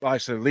Well, I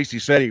said at least he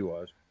said he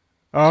was.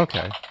 Oh,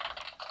 okay.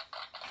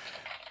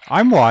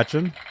 I'm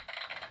watching.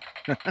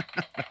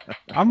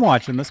 I'm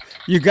watching this.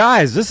 You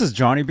guys, this is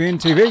Johnny Bean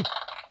TV.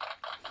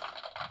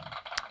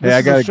 This Hey, I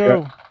is gotta a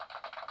show. go.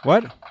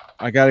 What?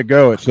 I gotta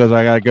go. It says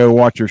I gotta go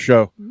watch your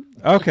show.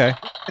 Okay.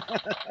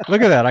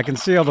 Look at that. I can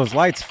see all those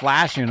lights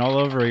flashing all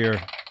over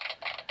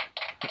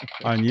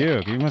on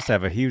you. You must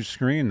have a huge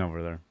screen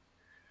over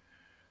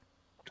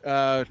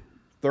there.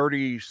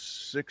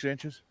 36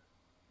 inches.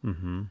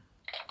 Mm-hmm.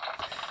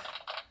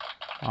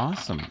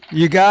 Awesome.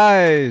 You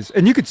guys,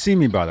 and you could see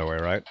me, by the way,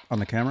 right? On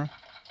the camera?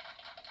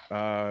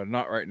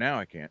 Not right now.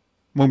 I can't.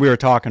 When we were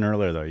talking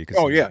earlier, though, you could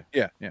see me.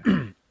 Yeah.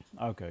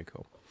 Okay,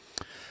 cool.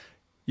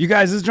 You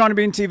guys, this is Johnny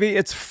Bean TV.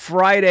 It's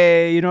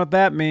Friday. You know what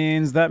that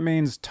means? That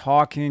means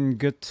talking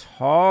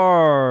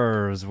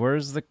guitars.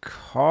 Where's the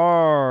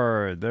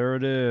card? There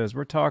it is.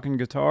 We're talking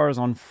guitars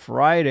on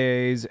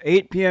Fridays,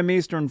 8 p.m.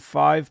 Eastern,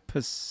 5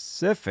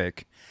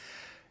 Pacific.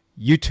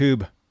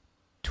 YouTube,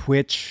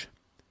 Twitch,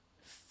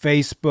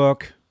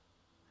 Facebook,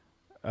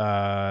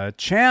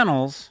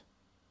 channels,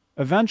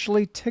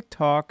 eventually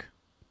TikTok.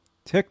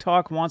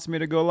 TikTok wants me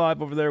to go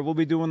live over there. We'll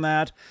be doing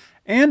that.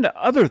 And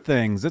other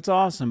things. It's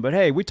awesome. But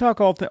hey, we talk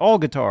all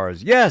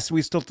guitars. Yes,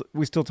 we still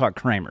talk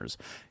Kramers.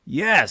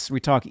 Yes, we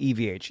talk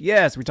EVH.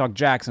 Yes, we talk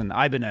Jackson,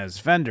 Ibanez,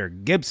 Fender,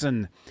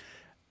 Gibson,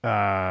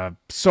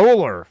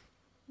 Solar,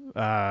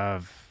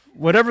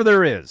 whatever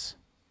there is.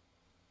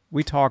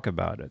 We talk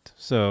about it.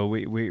 So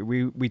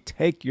we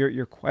take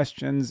your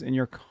questions and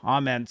your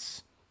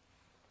comments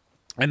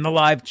in the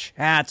live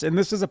chats. And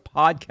this is a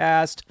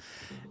podcast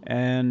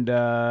and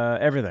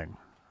everything.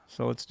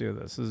 So let's do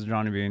this. This is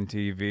Johnny Bean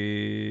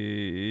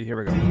TV. Here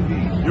we go.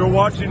 You're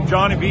watching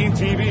Johnny Bean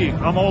TV.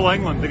 I'm Old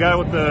England, the guy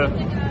with the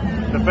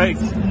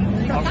face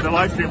on the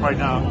live stream right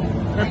now.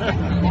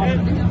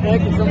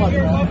 Thank you so much.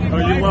 Oh,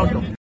 you're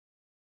welcome.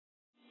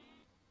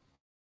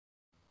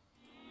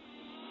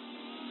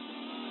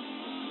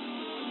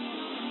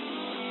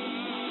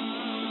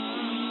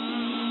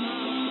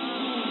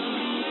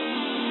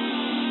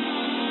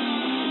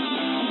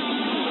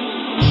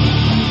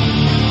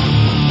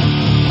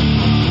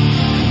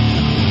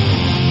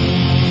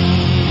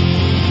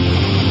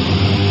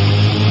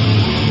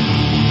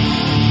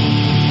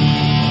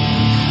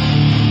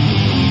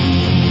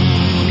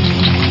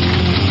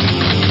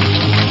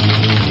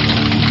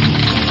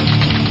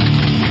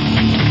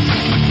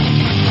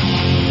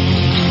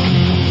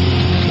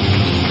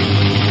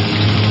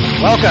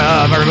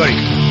 Welcome, everybody.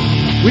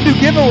 We do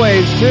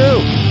giveaways, too.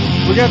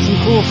 We got some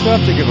cool stuff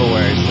to give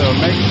away, so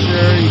make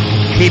sure you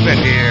keep it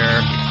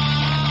here.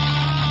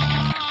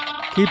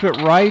 Keep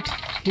it right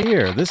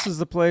here. This is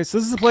the place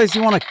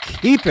you want to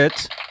keep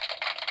it.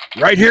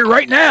 Right here,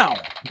 right now.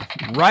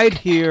 Right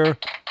here,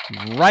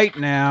 right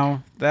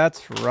now.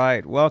 That's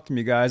right. Welcome,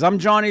 you guys. I'm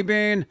Johnny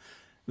Bean.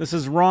 This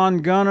is Ron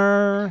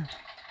Gunner.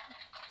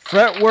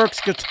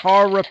 Fretworks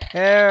Guitar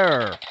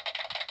Repair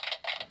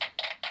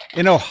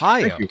in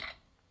Ohio.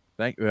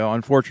 Thank you. Well,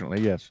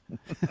 unfortunately, yes.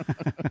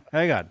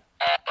 Hang on.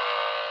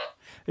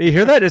 You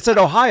hear that? It said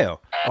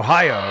Ohio.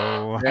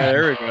 Ohio. Yeah,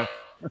 there we go.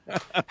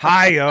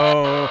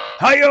 Hi-yo.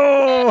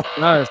 Hi-yo.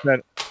 No, it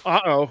said,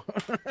 uh-oh.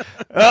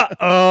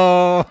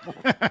 Uh-oh.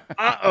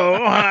 Uh-oh,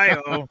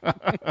 Ohio.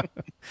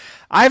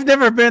 I've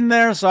never been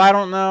there, so I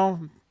don't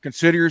know.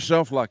 Consider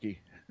yourself lucky.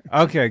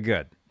 Okay,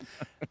 good.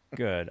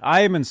 Good.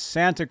 I am in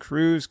Santa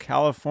Cruz,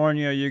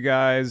 California, you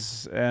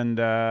guys. And,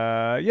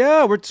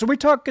 so we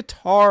talk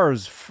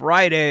guitars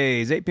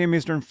Fridays, 8 p.m.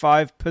 Eastern,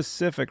 5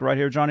 Pacific, right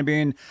here, Johnny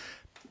Bean,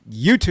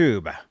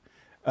 YouTube.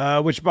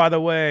 Which, by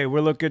the way,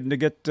 we're looking to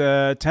get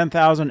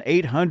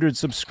 10,800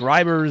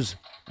 subscribers.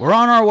 We're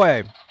on our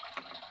way.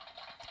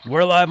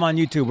 We're live on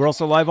YouTube. We're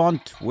also live on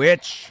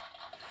Twitch.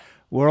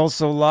 We're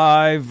also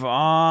live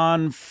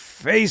on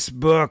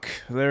Facebook.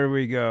 There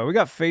we go. We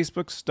got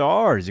Facebook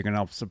stars you can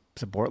help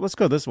support. Let's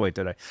go this way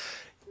today.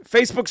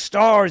 Facebook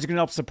stars, you can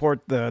help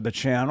support the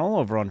channel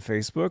over on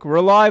Facebook.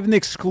 We're live in the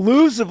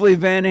exclusively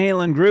Van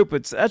Halen group.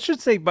 That should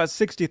say about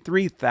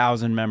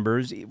 63,000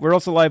 members. We're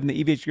also live in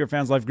the EVH Gear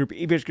Fans Live group,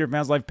 EVH Gear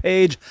Fans Live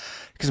page,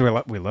 because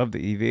we love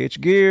the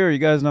EVH gear. You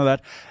guys know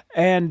that.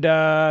 And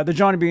the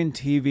Johnny Bean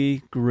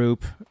TV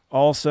group.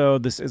 Also,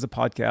 this is a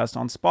podcast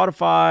on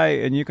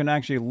Spotify, and you can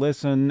actually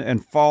listen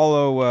and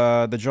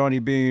follow the Johnny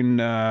Bean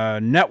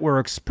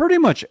networks pretty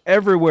much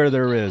everywhere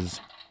there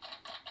is.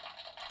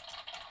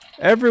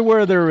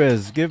 Everywhere there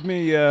is, give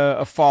me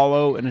a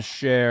follow and a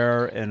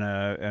share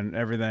and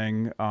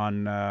everything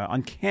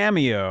on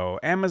Cameo,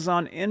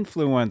 Amazon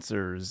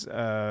influencers,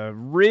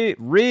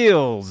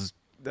 Reels.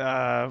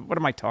 What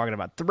am I talking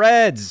about?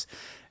 Threads,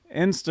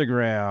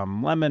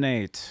 Instagram,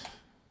 Lemonade,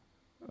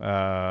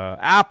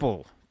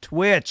 Apple,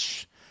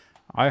 Twitch,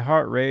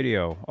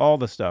 iHeartRadio, all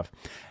the stuff.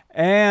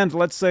 And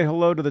let's say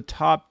hello to the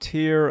top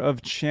tier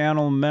of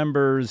channel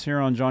members here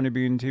on Johnny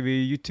Bean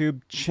TV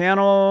YouTube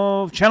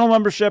channel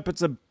membership.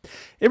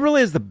 It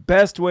really is the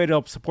best way to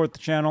help support the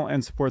channel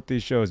and support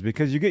these shows,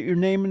 because you get your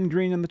name in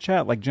green in the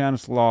chat, like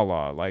Janice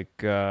Lala,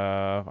 like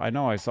I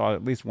know I saw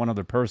at least one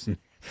other person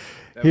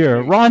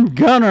here, Ron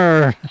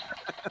Gunner.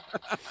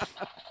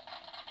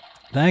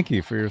 Thank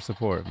you for your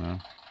support,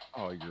 man.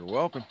 Oh, you're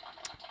welcome.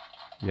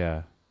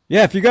 Yeah.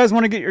 Yeah, if you guys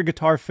want to get your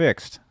guitar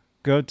fixed,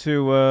 go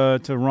to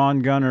Ron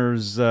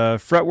Gunner's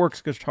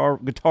Fretworks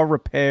Guitar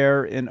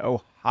Repair in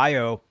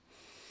Ohio.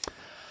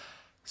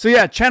 So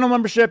yeah, channel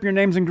membership, your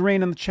name's in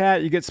green in the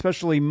chat. You get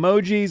special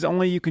emojis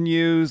only you can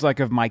use, like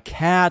of my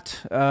cat.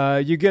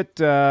 You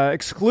get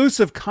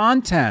exclusive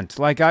content.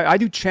 Like I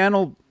do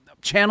channel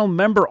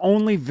member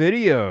only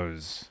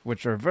videos,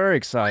 which are very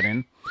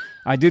exciting.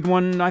 I did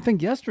one, I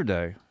think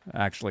yesterday,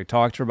 actually.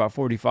 Talked for about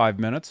 45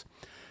 minutes.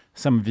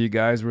 Some of you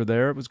guys were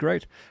there. It was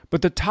great.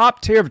 But the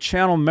top tier of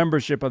channel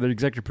membership are the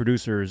executive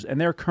producers, and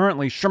they're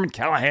currently Sherman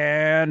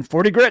Callahan,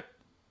 40 Grit,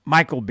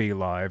 Michael B.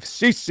 Live,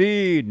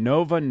 CC,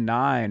 Nova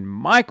 9,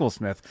 Michael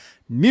Smith,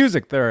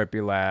 Music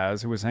Therapy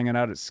Laz, who was hanging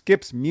out at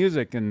Skip's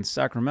Music in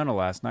Sacramento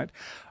last night,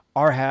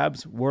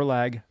 Arhabs,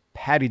 Warlag,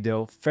 Patty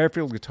Dill,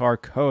 Fairfield Guitar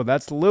Co.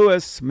 That's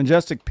Lewis,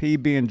 Majestic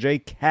PB, and J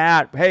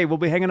Cat. Hey, we'll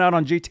be hanging out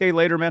on GTA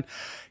later, man.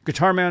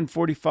 Guitar Man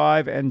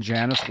 45 and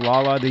Janice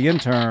Lala, the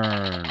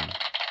intern.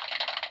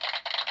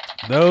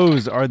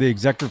 Those are the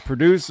executive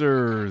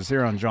producers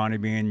here on Johnny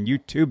Bean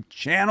YouTube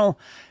channel.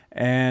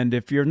 And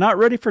if you're not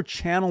ready for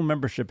channel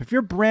membership, if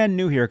you're brand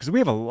new here, because we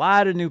have a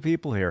lot of new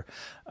people here,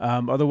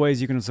 other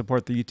ways you can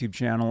support the YouTube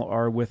channel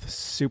are with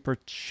Super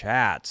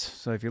Chats.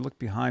 So if you look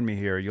behind me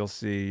here, you'll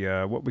see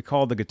what we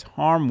call the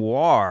Guitar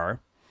War.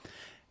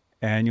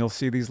 And you'll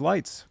see these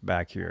lights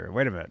back here.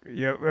 Wait a minute.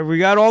 Yeah, we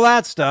got all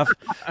that stuff.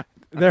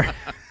 There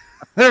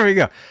we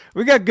go.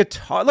 We got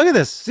guitar. Look at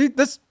this. See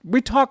this?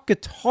 We talk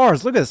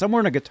guitars. Look at this. I'm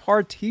wearing a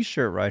guitar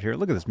T-shirt right here.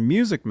 Look at this.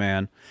 Music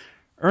Man.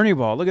 Ernie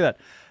Ball. Look at that.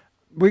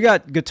 We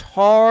got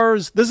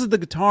guitars. This is the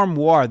Guitar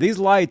War. These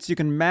lights you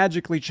can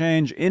magically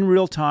change in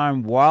real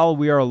time while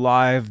we are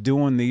live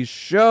doing these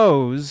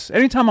shows.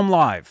 Anytime I'm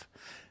live,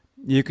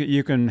 you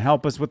can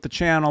help us with the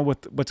channel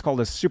with what's called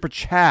a super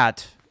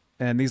chat,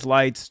 and these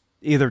lights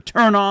either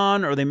turn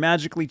on or they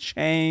magically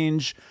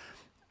change,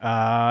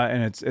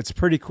 and it's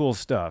pretty cool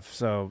stuff.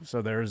 So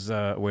there's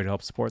a way to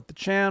help support the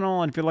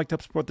channel, and if you'd like to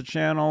help support the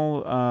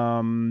channel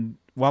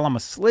while I'm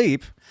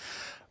asleep,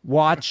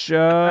 watch.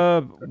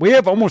 We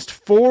have almost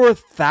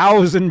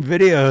 4,000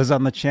 videos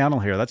on the channel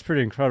here. That's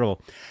pretty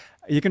incredible.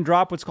 You can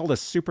drop what's called a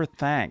super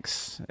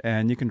thanks,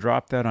 and you can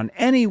drop that on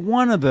any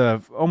one of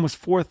the almost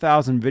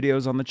 4,000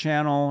 videos on the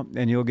channel,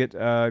 and you'll get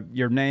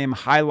your name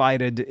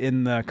highlighted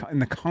in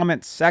the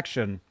comment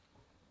section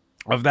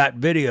of that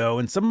video.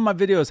 And some of my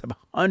videos have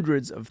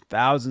hundreds of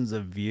thousands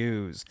of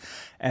views,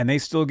 and they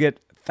still get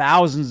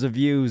thousands of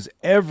views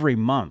every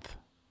month.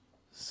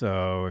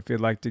 So if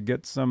you'd like to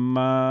get some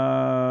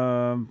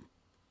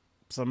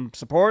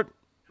support,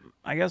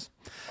 I guess,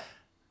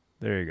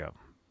 there you go.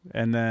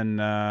 And then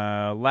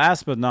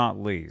last but not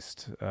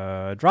least,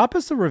 drop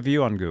us a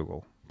review on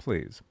Google,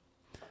 please.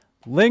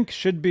 Link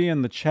should be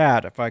in the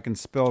chat if I can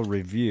spell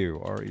review,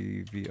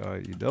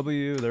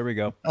 R-E-V-I-E-W. There we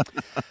go.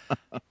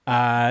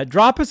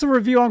 Drop us a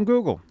review on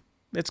Google.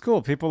 It's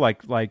cool. People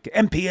like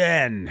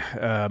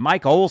MPN,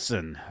 Mike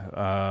Olson,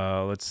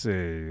 let's see,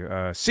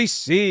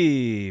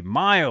 CC,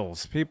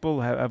 Miles.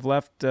 People have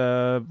left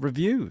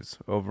reviews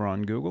over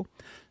on Google.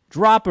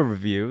 Drop a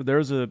review.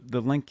 There's the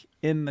link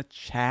in the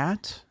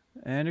chat,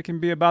 and it can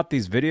be about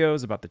these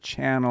videos, about the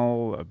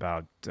channel,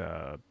 about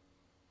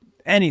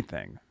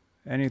anything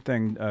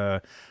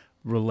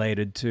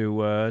related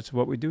to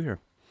what we do here.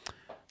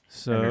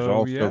 So and there's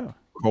also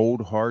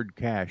cold hard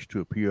cash to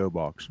a PO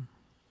box.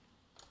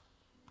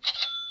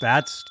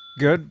 That's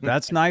good.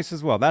 That's nice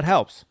as well. That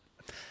helps.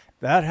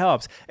 That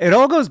helps. It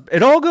all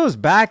goes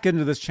back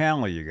into this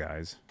channel, you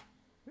guys.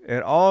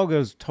 It all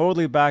goes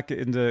totally back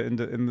into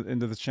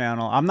the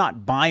channel. I'm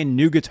not buying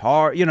new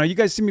guitar. You know, you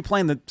guys see me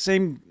playing the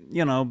same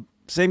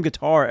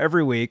guitar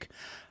every week.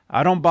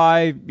 I don't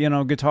buy,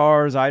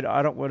 guitars. I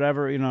don't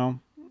whatever,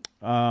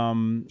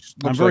 I'm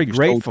very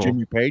grateful. Stole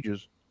Jimmy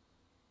Page's.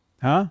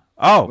 Huh?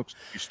 Oh. Looks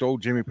like you stole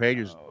Jimmy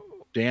Page's.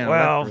 Dan.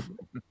 Well,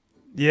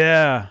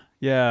 yeah.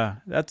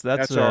 That's all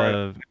right.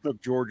 I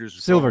took George's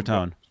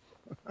Silvertone.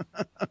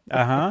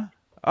 Uh-huh.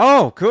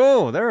 Oh,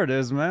 cool. There it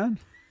is, man.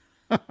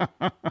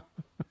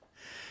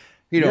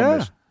 He don't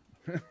miss.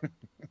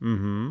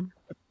 Mm-hmm.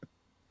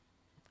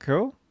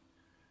 Cool.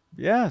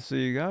 Yeah, so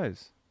you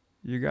guys,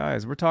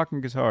 we're talking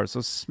guitars.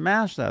 So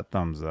smash that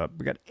thumbs up.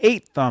 We got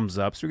 8 thumbs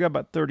up, so we got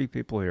about 30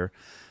 people here.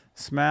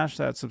 Smash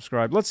that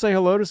subscribe. Let's say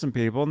hello to some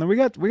people, and then we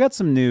got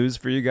some news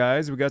for you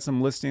guys. We got some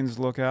listings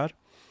to look at.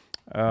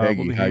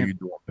 Peggy, how you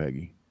doing,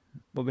 Peggy?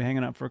 We'll be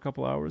hanging out for a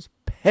couple hours.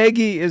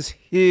 Peggy is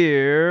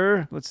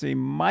here. Let's see.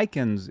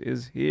 Mikens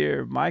is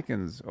here.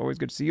 Mikens, always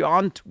good to see you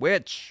on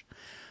Twitch.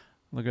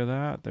 Look at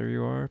that. There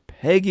you are.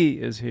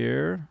 Peggy is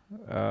here.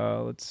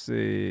 Let's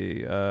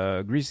see.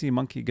 Greasy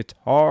Monkey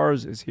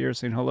Guitars is here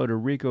saying hello to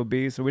Rico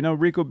B. So we know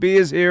Rico B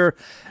is here.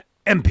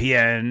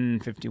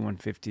 MPN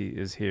 5150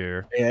 is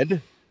here.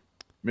 Ed.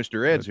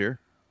 Mr. Ed's here.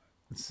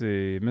 Let's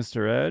see.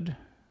 Mr. Ed.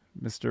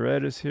 Mr.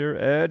 Ed is here.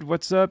 Ed,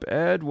 what's up,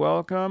 Ed?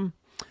 Welcome.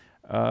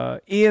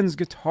 Ian's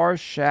Guitar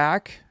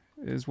Shack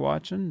is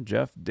watching.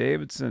 Jeff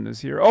Davidson is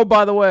here. Oh,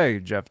 by the way,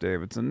 Jeff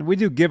Davidson, we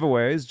do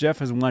giveaways. Jeff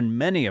has won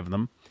many of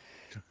them,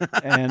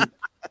 and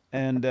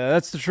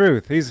that's the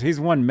truth. He's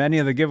won many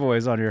of the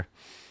giveaways on here.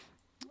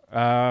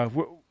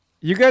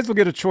 You guys will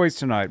get a choice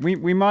tonight.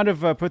 We might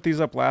have put these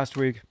up last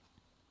week.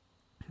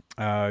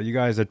 You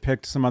guys had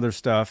picked some other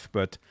stuff,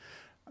 but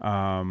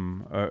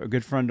a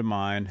good friend of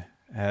mine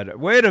had.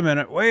 Wait a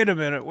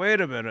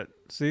minute.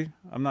 See,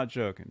 I'm not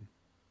joking.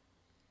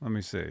 Let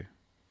me see.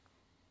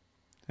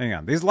 Hang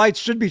on. These lights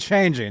should be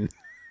changing.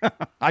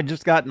 I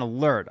just got an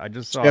alert. I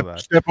just saw that.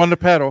 Step on the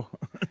pedal.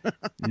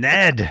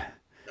 Ned,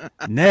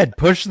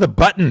 push the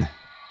button.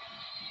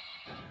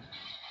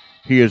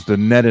 He is the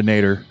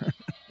Netinator.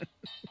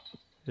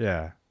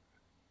 Yeah.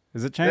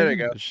 Is it changing? There you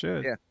go. It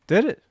should. Yeah.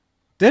 Did it?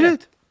 Did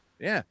it?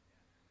 Yeah.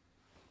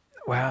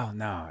 Well,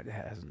 no, it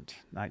hasn't.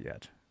 Not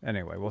yet.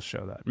 Anyway, we'll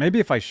show that. Maybe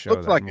if I show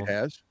Looks that. like it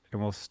has.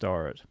 And we'll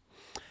star it.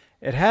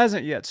 It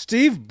hasn't yet.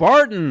 Steve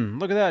Barton.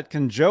 Look at that.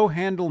 Can Joe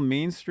handle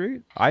Mean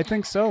Street? I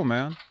think so,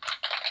 man.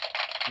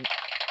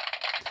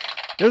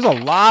 There's a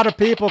lot of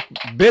people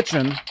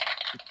bitching,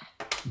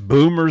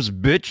 boomers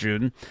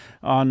bitching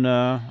on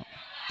the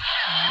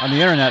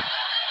internet.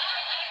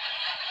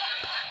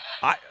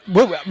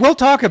 We'll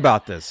talk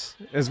about this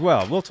as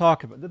well. We'll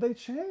talk about. Did they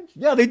change?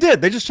 Yeah, they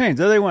did. They just changed.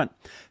 There they went.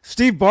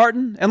 Steve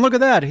Barton, and look at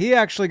that. He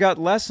actually got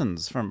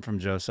lessons from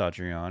Joe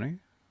Satriani,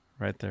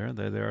 right there.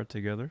 There they are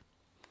together.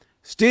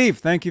 Steve,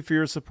 thank you for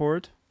your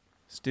support,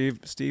 Steve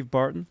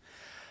Barton.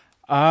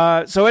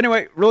 So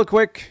anyway, real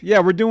quick, yeah,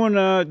 we're doing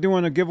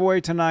a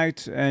giveaway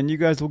tonight, and you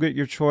guys will get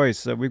your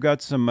choice. We've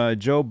got some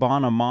Joe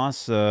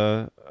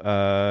Bonamassa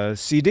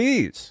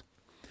CDs.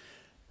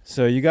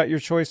 So you got your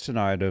choice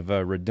tonight of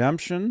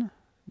Redemption,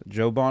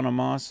 Joe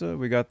Bonamassa.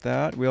 We got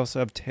that. We also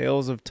have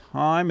Tales of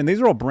Time, and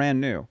these are all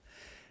brand new.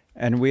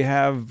 And we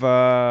have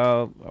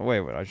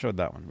wait, I showed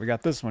that one. We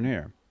got this one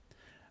here,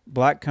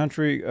 Black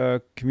Country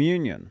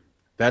Communion.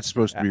 That's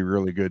supposed to be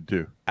really good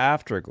too.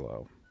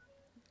 Afterglow.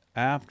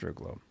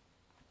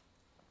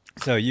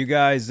 So you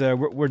guys,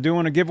 we're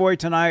doing a giveaway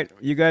tonight.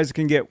 You guys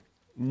can get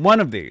one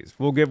of these.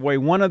 We'll give away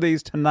one of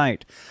these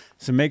tonight.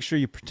 So make sure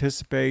you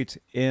participate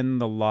in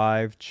the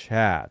live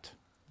chat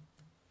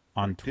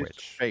on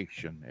Twitch.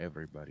 Participation,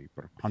 everybody.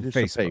 On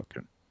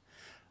Facebook.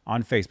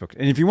 On Facebook.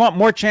 And if you want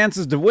more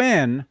chances to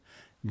win,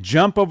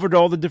 jump over to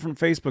all the different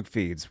Facebook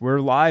feeds. We're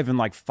live in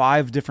like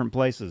 5 different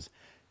places.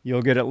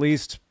 You'll get at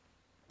least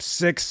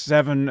 6,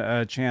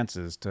 7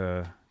 chances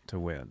to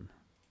win.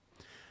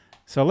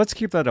 So let's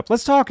keep that up.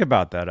 Let's talk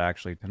about that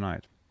actually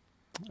tonight.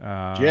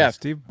 Jeff,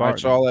 Steve Barton.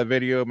 I saw that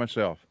video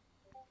myself.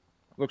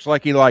 Looks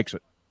like he likes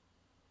it.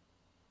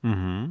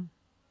 Mm-hmm.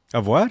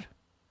 Of what?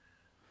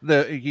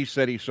 He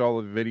said he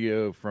saw the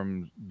video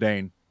from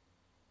Dane,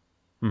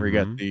 where he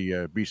got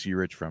the BC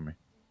Rich from me.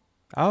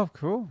 Oh,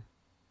 cool.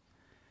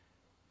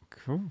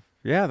 Cool.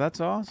 Yeah, that's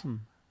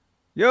awesome.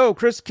 Yo,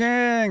 Chris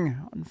King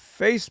on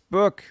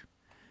Facebook.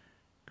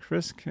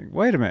 Chris King.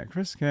 Wait a minute,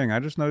 Chris King. I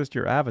just noticed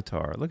your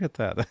avatar. Look at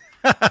that.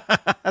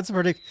 That's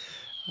pretty.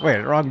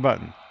 Wait, wrong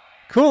button.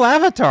 Cool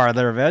avatar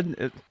there,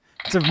 Ved.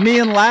 It's of me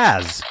and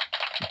Laz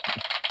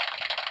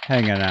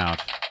hanging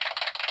out.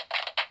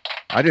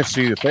 I just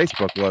see the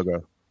Facebook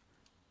logo.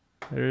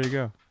 There you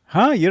go.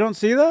 Huh? You don't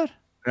see that?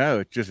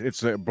 No,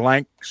 it's a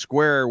blank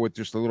square with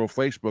just a little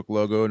Facebook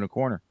logo in the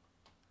corner.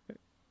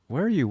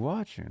 Where are you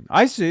watching?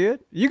 I see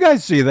it. You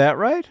guys see that,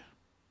 right?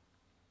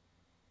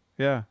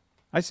 Yeah,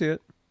 I see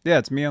it. Yeah,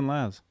 it's me and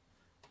Laz.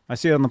 I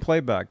see it on the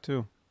playback,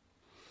 too.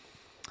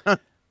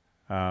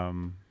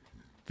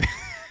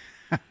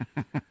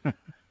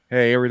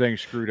 Hey,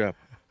 everything's screwed up.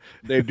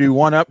 They do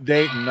one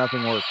update and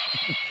nothing works.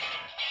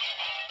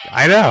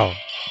 I know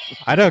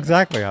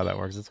exactly how that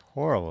works. It's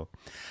horrible.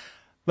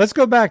 Let's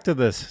go back to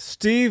this.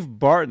 Steve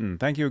Barton,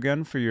 thank you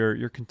again for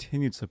your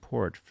continued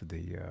support for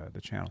the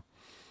channel.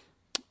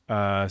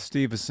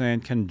 Steve is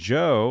saying, can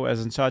Joe,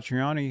 as in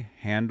Satriani,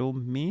 handle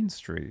Mean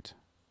Street?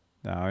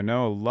 Now, I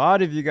know a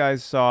lot of you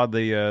guys saw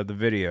the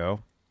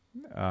video.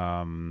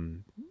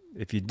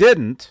 If you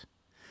didn't,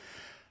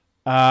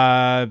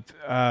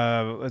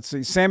 let's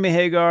see. Sammy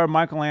Hagar,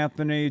 Michael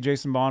Anthony,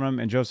 Jason Bonham,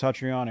 and Joe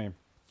Satriani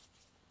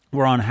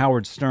were on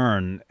Howard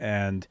Stern,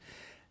 and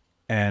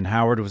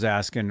Howard was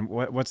asking,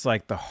 what's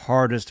like the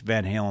hardest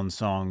Van Halen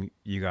song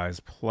you guys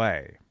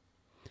play?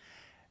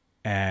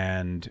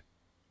 And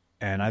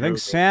I think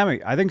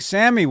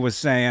Sammy was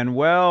saying,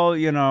 well,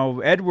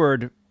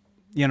 Edward,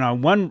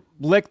 one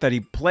lick that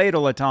he played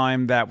all the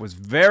time that was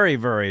very,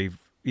 very,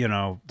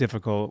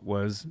 difficult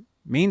was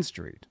Mean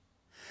Street.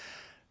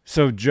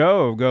 So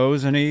Joe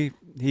goes and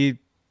he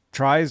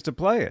tries to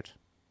play it.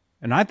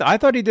 And I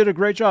thought he did a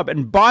great job.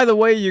 And by the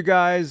way, you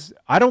guys,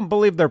 I don't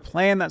believe they're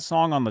playing that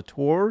song on the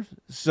tour.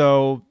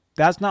 So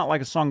that's not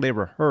like a song they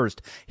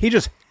rehearsed. He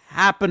just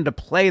happened to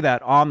play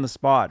that on the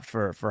spot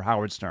for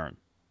Howard Stern.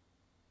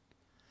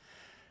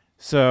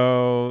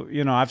 So,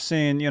 I've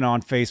seen,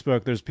 on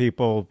Facebook, there's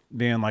people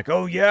being like,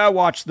 oh, yeah,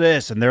 watch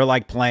this. And they're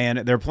like playing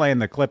it. They're playing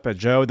the clip of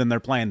Joe. Then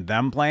they're playing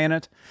them playing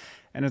it.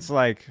 And it's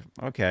like,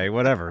 okay,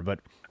 whatever.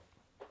 But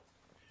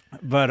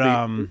But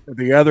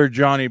the other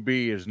Johnny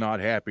B is not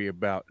happy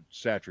about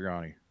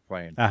Satriani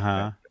playing.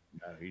 uh-huh.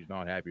 No, he's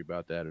not happy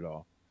about that at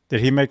all. Did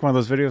he make one of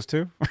those videos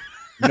too?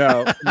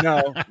 No.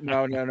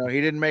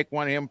 He didn't make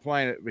one of him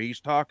playing it, but he's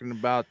talking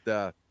about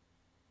I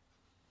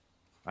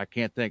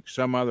can't think,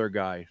 some other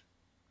guy.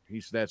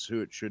 That's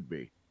who it should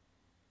be.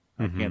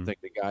 I can't think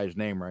the guy's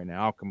name right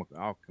now. I'll come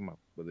up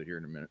with it here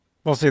in a minute.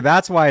 Well, see,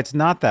 that's why it's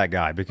not that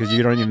guy, because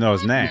you don't even know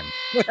his name.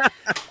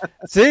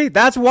 See,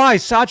 that's why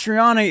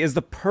Satriani is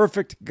the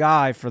perfect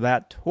guy for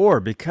that tour,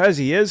 because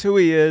he is who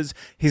he is.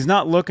 He's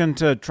not looking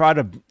to try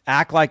to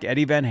act like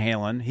Eddie Van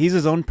Halen. He's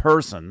his own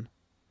person.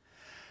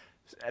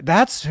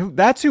 That's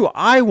who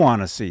I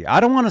want to see.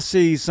 I don't want to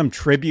see some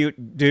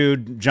tribute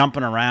dude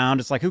jumping around.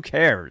 It's like, who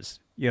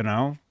cares? You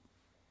know,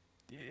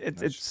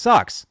 it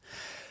sucks.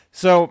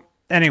 So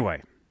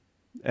anyway,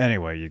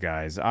 you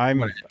guys,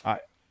 I'm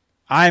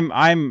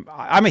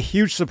a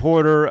huge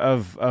supporter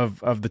of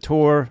the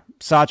tour.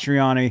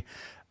 Satriani,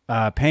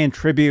 paying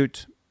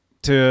tribute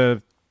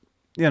to,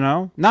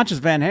 not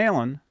just Van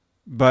Halen,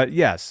 but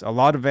yes, a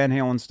lot of Van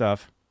Halen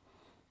stuff.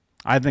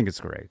 I think it's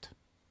great.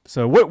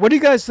 So what do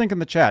you guys think in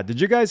the chat? Did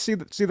you guys see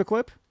the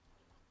clip?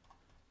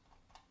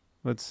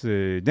 Let's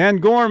see. Dan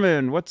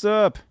Gorman, what's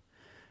up?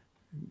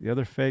 The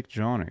other fake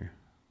Johnny.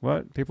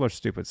 What? People are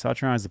stupid.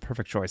 Satriani is the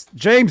perfect choice.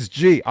 James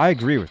G, I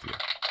agree with you.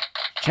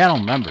 Channel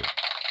member.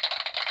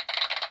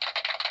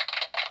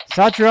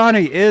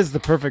 Satriani is the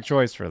perfect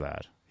choice for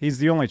that. He's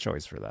the only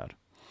choice for that.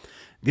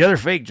 The other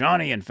fake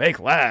Johnny and fake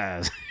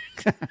Laz.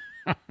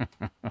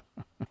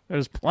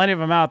 There's plenty of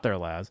them out there,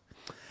 Laz.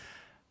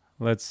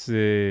 Let's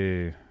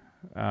see.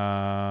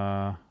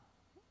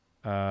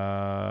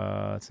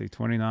 Let's see.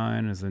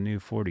 29 is the new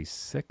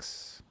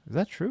 46. Is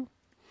that true?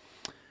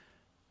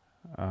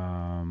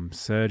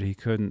 Said he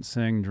couldn't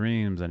sing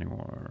Dreams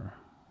anymore.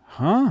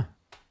 Huh?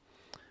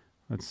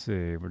 Let's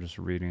see. We're just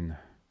reading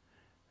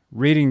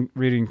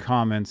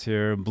comments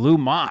here. Blue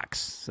Mox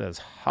says,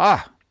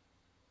 ha.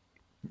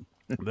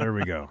 There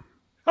we go.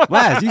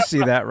 Laz, you see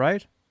that,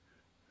 right?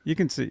 You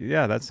can see.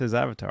 Yeah, that's his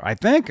avatar. I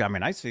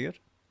see it.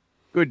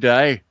 Good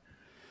day.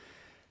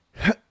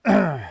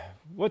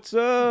 What's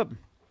up?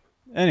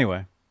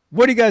 Anyway,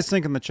 what do you guys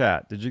think in the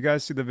chat? Did you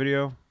guys see the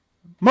video?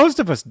 Most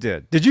of us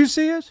did. Did you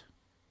see it?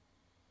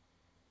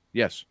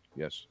 Yes.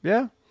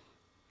 Yeah?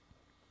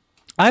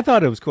 I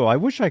thought it was cool. I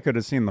wish I could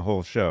have seen the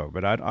whole show,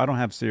 but I don't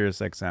have Sirius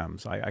XM,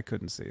 so I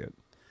couldn't see it.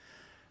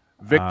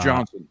 Vic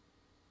Johnson.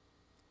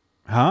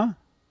 Huh?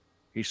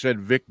 He said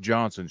Vic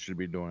Johnson should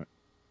be doing it.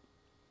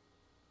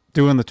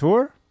 Doing the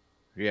tour?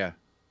 Yeah.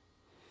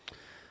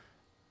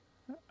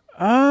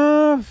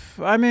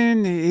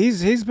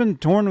 He's been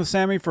touring with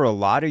Sammy for a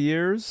lot of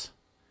years.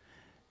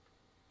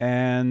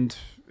 And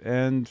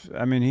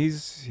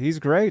he's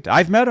great.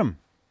 I've met him.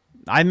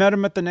 I met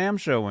him at the NAMM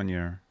show one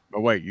year.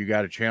 But wait, you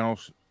got a channel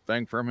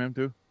thing from him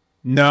too?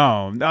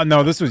 No.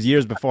 This was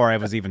years before I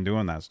was even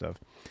doing that stuff.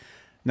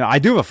 No, I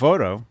do have a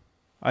photo.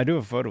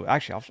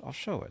 Actually, I'll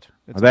show it.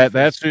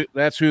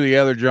 That's who the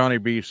other Johnny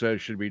B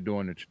says should be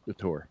doing the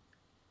tour.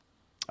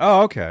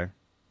 Oh, okay.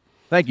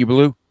 Thank you,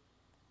 Blue.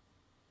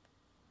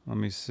 Let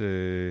me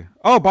see.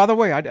 Oh, by the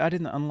way, I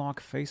didn't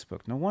unlock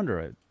Facebook. No wonder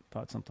I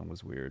thought something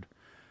was weird.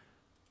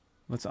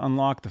 Let's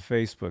unlock the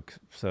Facebook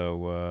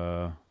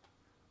so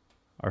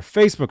our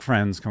Facebook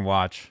friends can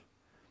watch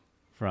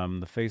from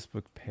the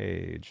Facebook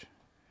page.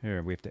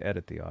 Here, we have to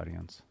edit the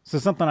audience. So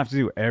something I have to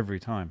do every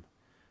time.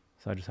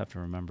 So I just have to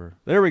remember.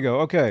 There we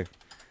go. Okay.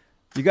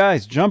 You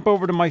guys, jump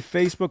over to my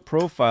Facebook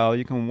profile.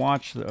 You can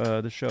watch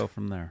the show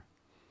from there.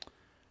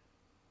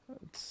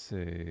 Let's see.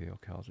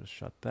 Okay, I'll just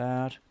shut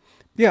that.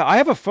 Yeah, I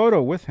have a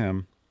photo with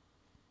him.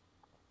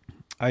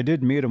 I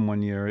did meet him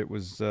one year. It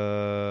was,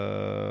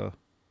 where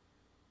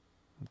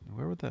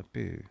would that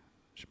be? It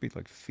should be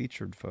like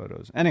featured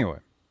photos. Anyway.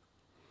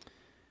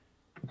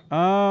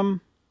 I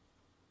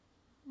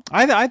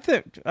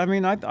think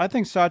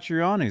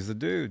Satriani's the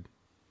dude.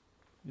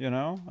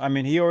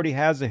 He already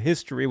has a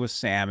history with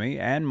Sammy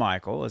and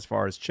Michael as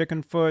far as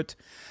Chickenfoot.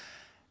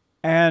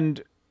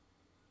 And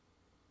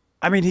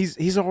he's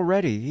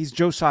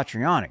Joe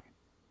Satriani.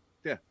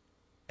 Yeah.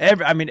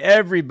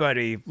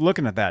 Everybody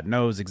looking at that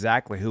knows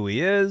exactly who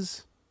he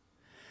is.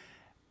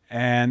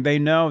 And they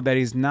know that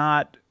he's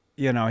not,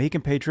 he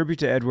can pay tribute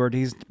to Edward,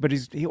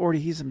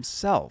 he's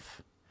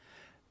himself.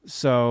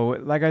 So,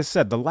 like I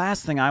said, the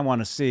last thing I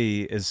want to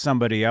see is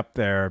somebody up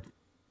there,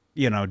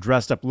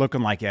 dressed up looking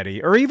like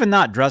Eddie, or even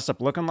not dressed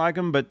up looking like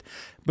him, but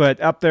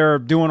up there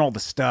doing all the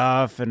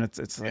stuff, and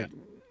it's like,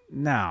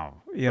 no,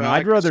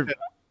 I'd rather,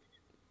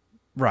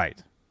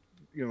 right.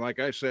 Like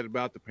I said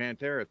about the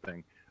Pantera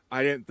thing,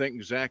 I didn't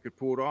think Zach could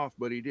pull it off,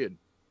 but he did.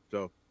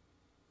 So,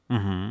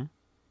 yeah.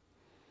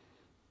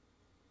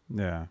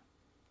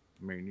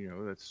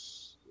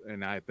 That's,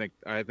 and I think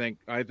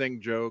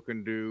Joe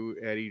can do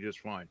Eddie just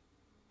fine.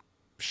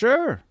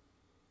 Sure.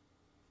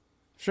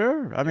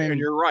 And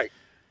you're right.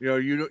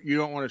 You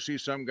don't want to see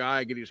some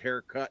guy get his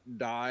hair cut and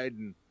dyed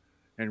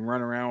and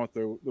run around with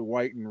the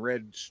white and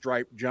red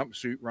striped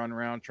jumpsuit, run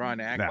around trying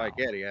to act like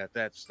Eddie.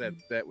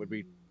 That would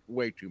be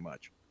way too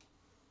much.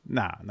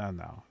 No.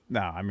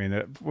 I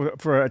mean,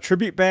 for a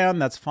tribute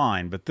band, that's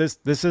fine, but this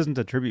isn't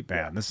a tribute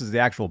band. This is the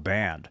actual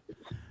band.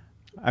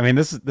 I mean,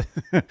 this is.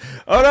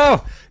 Oh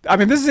no! I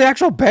mean, this is the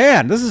actual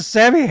band. This is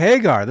Sammy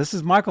Hagar. This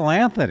is Michael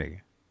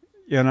Anthony.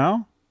 You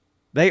know,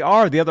 they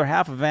are the other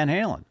half of Van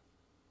Halen.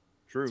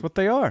 True. That's what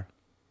they are.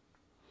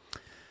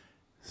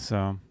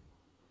 So,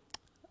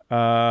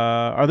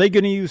 are they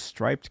going to use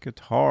striped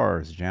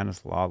guitars?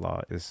 Janice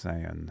Lala is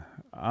saying.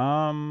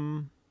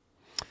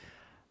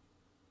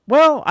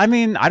 Well, I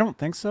mean, I don't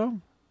think so.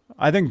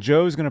 I think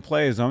Joe's going to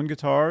play his own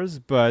guitars,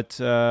 but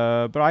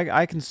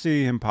I can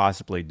see him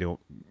possibly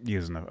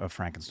using a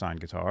Frankenstein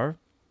guitar,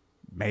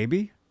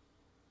 maybe.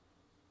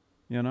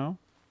 You know,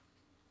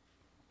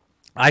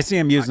 I see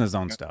him using his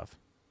own stuff.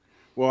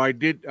 Well, I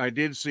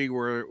did see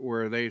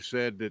where they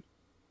said that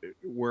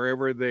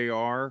wherever they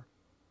are,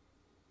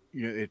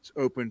 you know, it's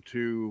open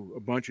to a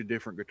bunch of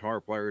different guitar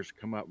players to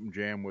come up and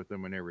jam with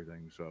them and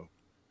everything. So,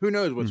 who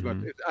knows what's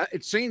going to?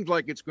 It seems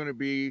like it's going to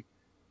be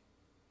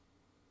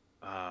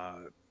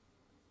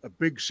a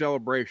big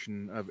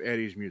celebration of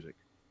Eddie's music,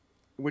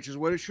 which is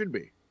what it should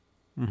be.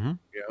 Mm-hmm.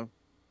 You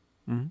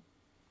know,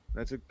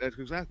 that's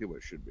exactly what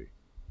it should be.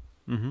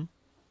 Mm-hmm.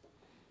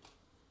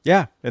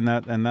 Yeah, and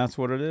that's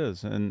what it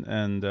is.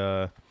 And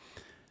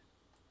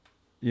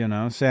you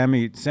know,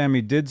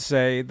 Sammy did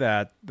say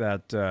that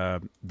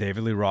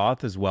David Lee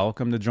Roth is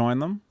welcome to join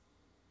them.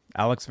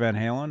 Alex Van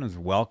Halen is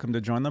welcome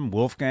to join them.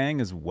 Wolfgang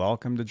is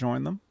welcome to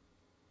join them.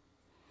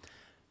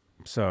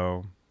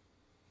 So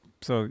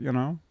you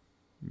know,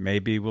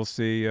 maybe we'll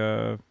see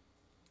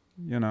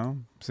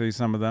see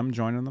some of them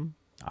joining them.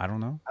 I don't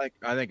know. I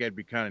think that'd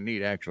be kind of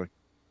neat, actually.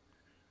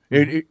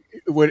 It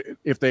would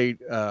if they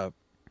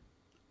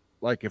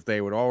if they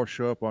would all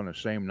show up on the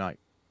same night,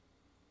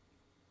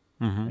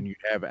 and you'd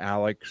have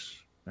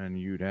Alex and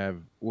you'd have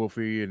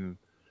Wolfie and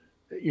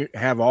you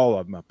have all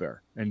of them up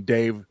there, and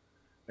Dave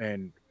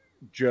and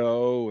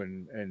Joe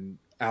and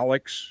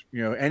Alex.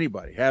 You know,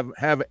 anybody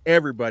have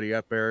everybody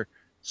up there.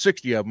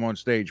 60 of them on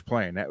stage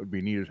playing. That would be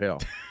neat as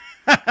hell.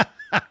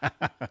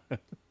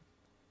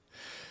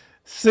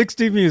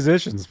 60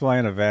 musicians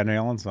playing a Van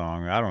Halen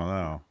song. I don't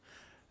know.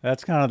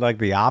 That's kind of like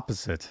the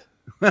opposite.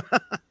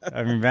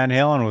 I mean, Van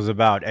Halen was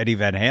about Eddie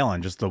Van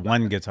Halen, just the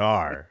one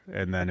guitar.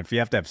 And then if you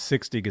have to have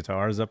 60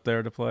 guitars up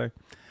there to play,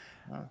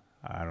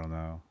 I don't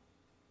know.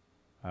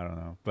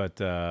 But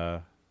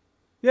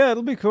yeah,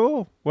 it'll be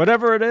cool.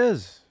 Whatever it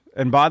is.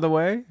 And by the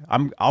way,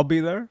 I'll be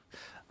there.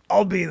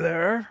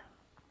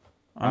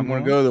 I'm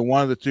going to go to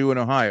one of the two in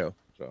Ohio.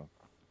 So,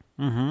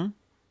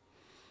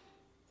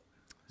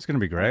 it's going to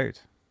be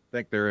great. I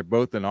think they're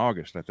both in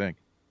August. I think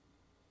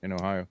in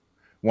Ohio,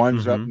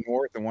 one's up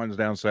north and one's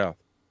down south.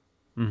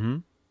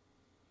 I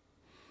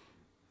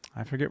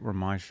forget where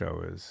my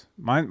show is.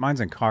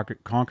 Mine's in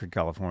Concord,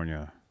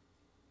 California.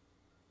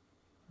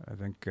 I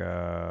think.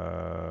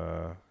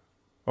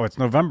 It's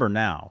November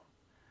now.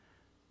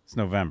 It's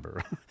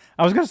November.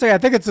 I was going to say I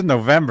think it's in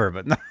November,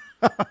 but no.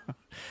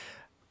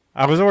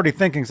 I was already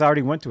thinking, so I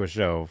already went to a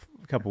show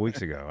a couple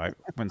weeks ago. I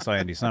went and saw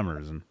Andy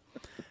Summers, and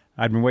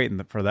I'd been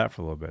waiting for that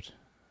for a little bit.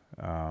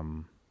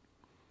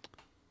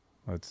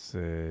 Let's see.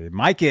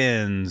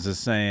 Mikeins is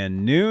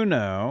saying,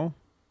 Nuno.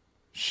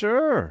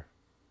 Sure.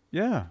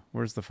 Yeah.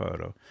 Where's the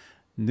photo?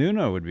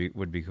 Nuno would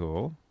be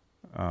cool.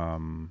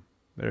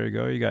 There you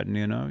go. You got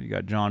Nuno. You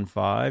got John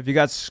 5. You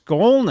got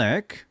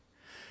Skolnick,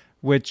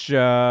 which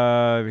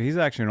he's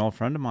actually an old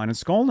friend of mine. And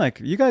Skolnick,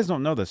 you guys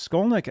don't know this.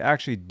 Skolnick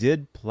actually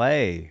did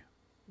play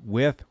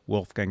with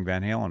Wolfgang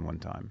Van Halen one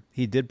time.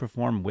 He did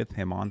perform with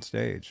him on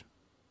stage.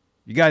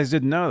 You guys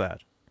didn't know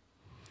that.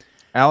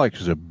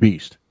 Alex is a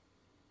beast.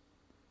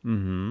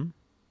 Let's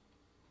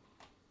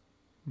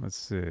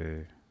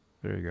see.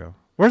 There you go.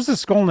 Where's the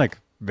Skolnick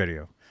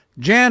video?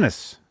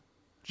 Janice,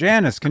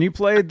 can you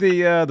play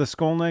the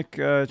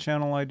Skolnick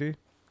channel ID?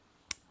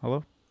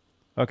 Hello?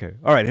 Okay.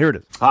 All right, here it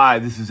is. Hi,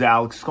 this is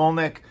Alex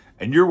Skolnick,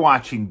 and you're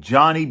watching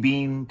Johnny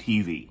Bean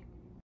TV.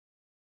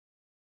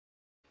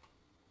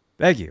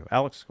 Thank you,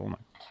 Alex Skolnick.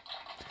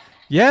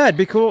 Yeah, it'd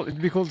be cool.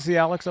 It'd be cool to see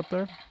Alex up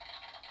there.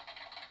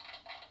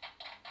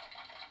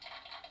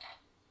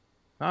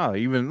 Oh, they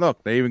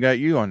even got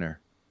you on there.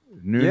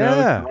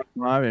 Yeah.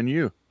 And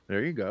you.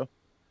 There you go.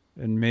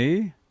 And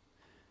me.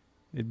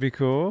 It'd be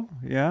cool.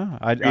 Yeah,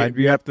 I'd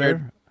be up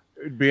there.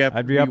 I'd be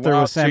up there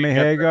with Sammy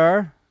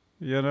Hagar.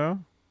 You know,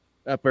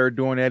 up there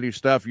doing Eddie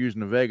stuff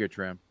using the Vega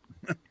trim.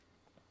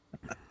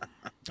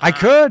 I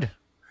could.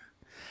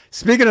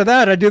 Speaking of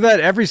that, I do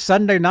that every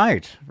Sunday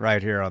night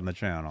right here on the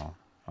channel.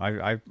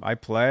 I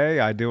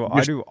play. I do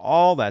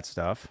all that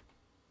stuff.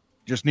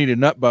 Just need a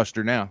nut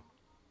buster now.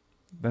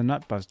 The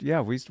nut buster. Yeah,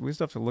 we still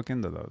have to look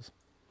into those.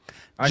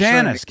 I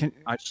Janice,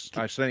 I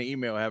sent an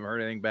email. I haven't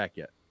heard anything back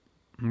yet.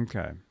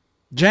 Okay.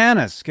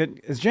 Janice,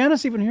 is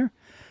Janice even here?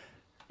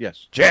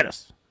 Yes.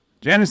 Janice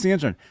the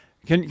intern.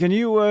 Can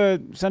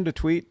you send a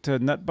tweet to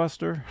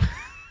Nutbuster?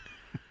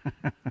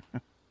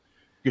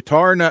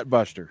 Guitar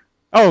Nutbuster.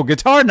 Oh,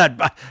 Guitar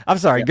Nut. I'm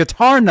sorry, yeah.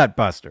 Guitar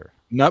Nutbuster.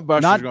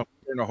 Nutbuster's going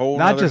to turn a whole.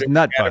 Not just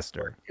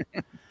Nutbuster.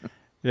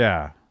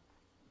 Yeah.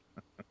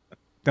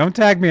 Don't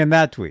tag me in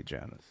that tweet,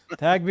 Janice.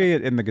 Tag me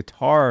in the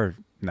guitar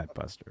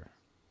netbuster.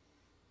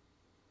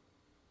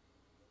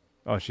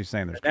 Oh, she's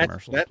saying there's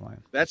commercials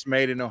playing. That's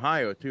made in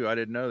Ohio too. I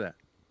didn't know that.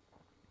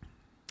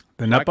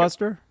 The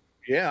netbuster?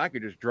 I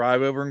could just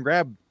drive over and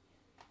grab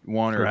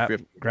one or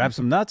 50. Grab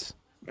some nuts.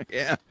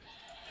 Yeah.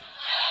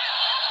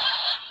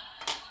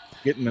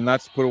 Getting the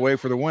nuts put away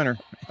for the winter.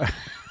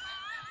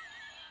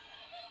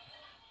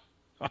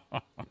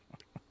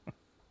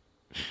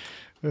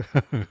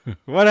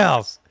 What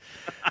else?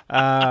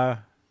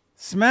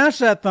 Smash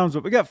that thumbs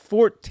up. We got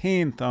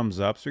 14 thumbs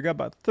up, so we got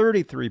about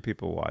 33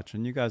 people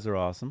watching. You guys are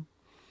awesome.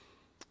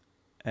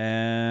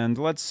 And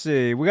let's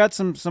see. We got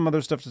some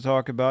other stuff to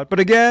talk about. But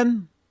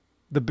again,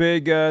 the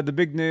big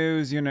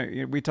news,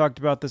 we talked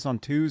about this on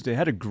Tuesday.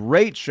 Had a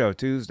great show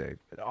Tuesday.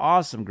 An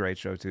awesome great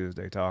show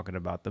Tuesday talking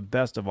about the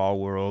best of all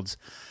worlds.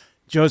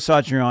 Joe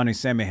Satriani,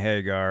 Sammy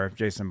Hagar,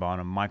 Jason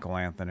Bonham, Michael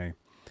Anthony.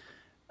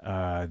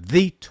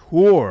 The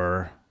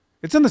tour.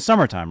 It's in the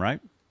summertime, right?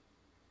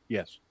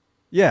 Yes.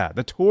 Yeah,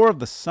 the tour of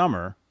the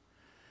summer.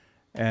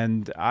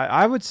 And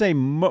I would say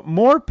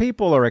more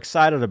people are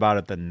excited about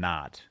it than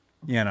not.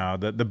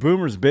 The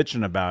boomers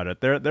bitching about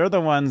it. They're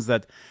the ones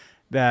that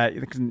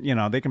they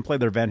can play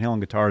their Van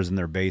Halen guitars in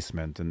their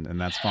basement, and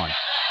that's fine.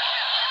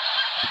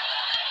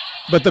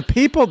 But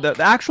the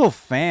actual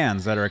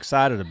fans that are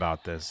excited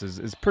about this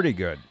is pretty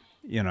good.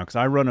 Because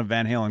I run a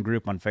Van Halen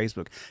group on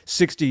Facebook,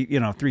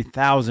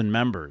 3,000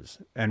 members,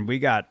 and we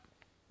got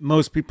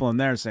most people in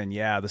there saying,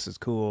 "Yeah, this is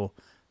cool.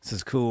 This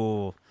is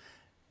cool.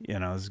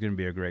 This is going to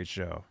be a great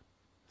show."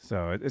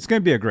 So it's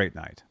going to be a great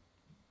night.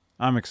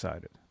 I'm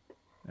excited.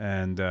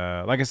 And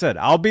like I said,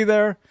 I'll be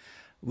there.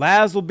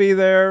 Laz will be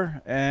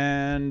there.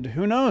 And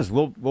who knows?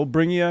 We'll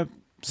bring you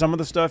some of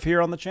the stuff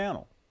here on the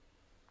channel.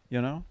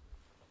 That'd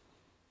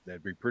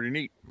be pretty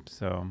neat.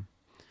 So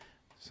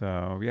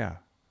yeah.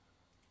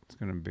 It's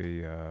gonna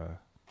be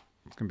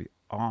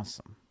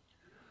awesome.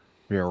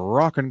 Be a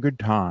rockin' good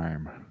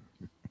time.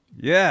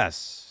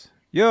 Yes.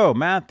 Yo,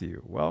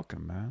 Matthew,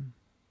 welcome, man.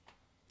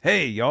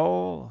 Hey,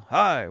 y'all.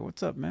 Hi,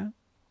 what's up, man?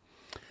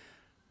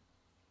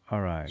 All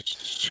right.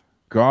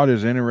 God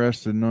is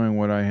interested in knowing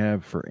what I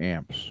have for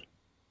amps.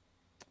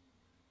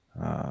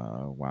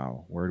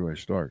 Wow. Where do I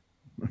start?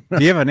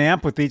 Do you have an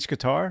amp with each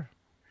guitar?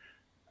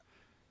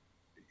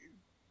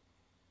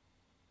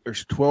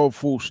 There's 12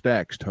 full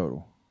stacks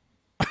total.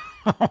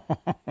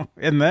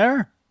 In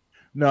there?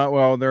 No,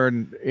 well, they're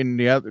in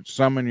the other,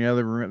 some in the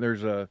other room.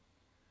 There's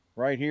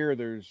right here,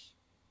 there's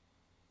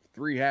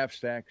 3 half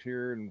stacks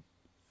here and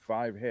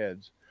 5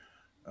 heads.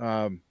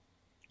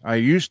 I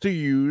used to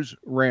use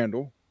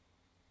Randall,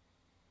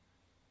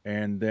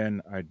 and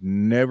then I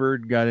never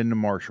got into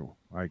Marshall.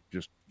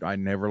 I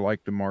never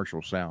liked the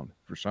Marshall sound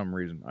for some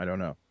reason. I don't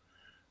know.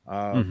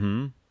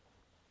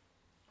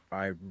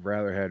 I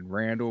rather had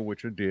Randall,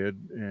 which I did,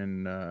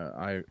 and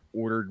I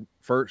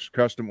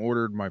custom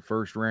ordered my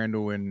first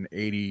Randall in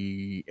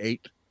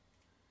 '88,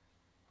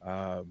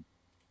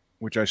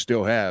 which I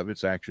still have.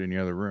 It's actually in the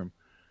other room.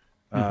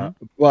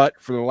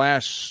 But for the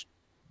last,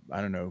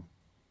 I don't know,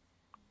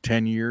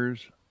 10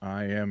 years,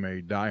 I am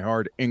a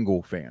diehard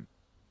Engel fan.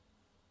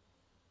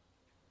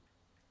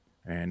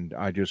 And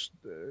I just,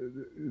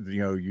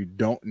 you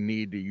don't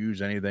need to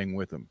use anything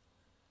with them.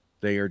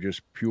 They are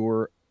just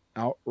pure,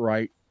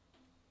 outright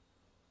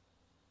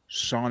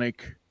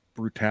sonic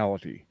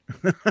brutality.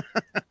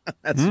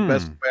 That's the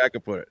best way I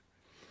could put it.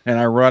 And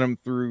I run them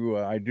through,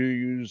 I do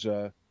use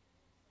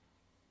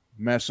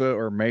Mesa,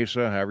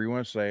 however you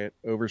want to say it,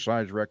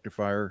 oversized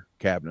rectifier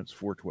cabinets,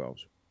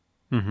 412s.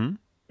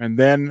 And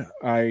then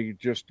I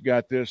just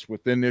got this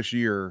within this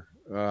year,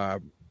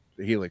 the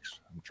Helix.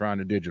 I'm trying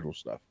the digital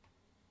stuff.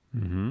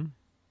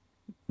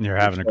 You're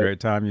having a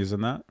great time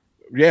using that?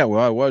 Yeah,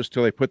 well, I was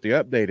till they put the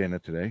update in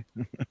it today.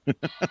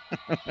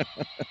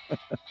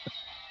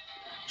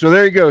 So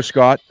there you go,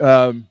 Scott.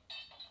 I'll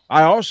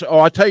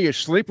tell you, a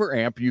sleeper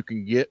amp you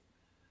can get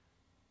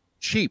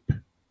cheap,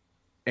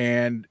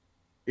 and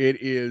it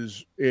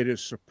is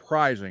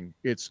surprising.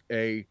 It's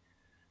a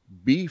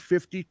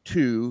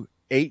B52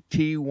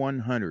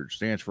 AT100,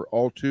 stands for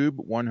all tube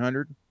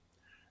 100.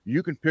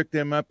 You can pick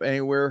them up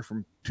anywhere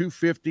from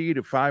 $250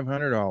 to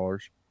 $500,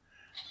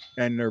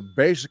 and they're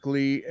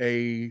basically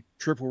a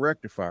triple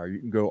rectifier. You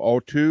can go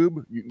all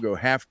tube, you can go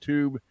half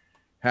tube,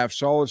 half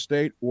solid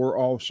state, or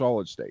all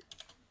solid state.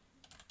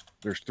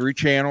 There's 3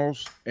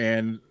 channels,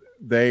 and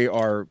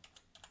I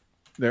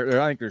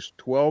think there's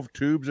 12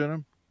 tubes in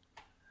them.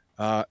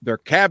 They're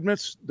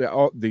cabinets,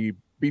 the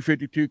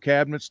B52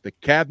 cabinets. The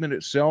cabinet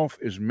itself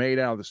is made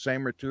out of the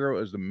same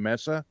material as the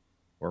Mesa.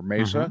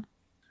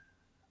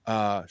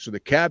 So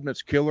the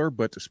cabinet's killer,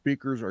 but the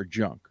speakers are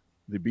junk.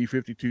 The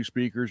B52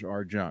 speakers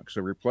are junk.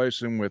 So replace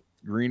them with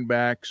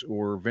greenbacks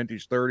or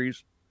vintage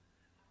 30s.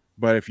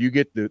 But if you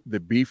get the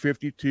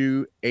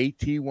B52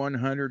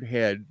 AT100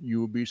 head, you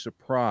will be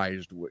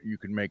surprised what you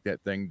can make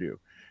that thing do.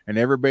 And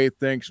everybody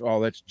thinks, oh,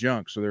 that's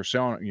junk. So they're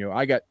selling it.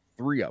 I got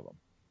 3 of them.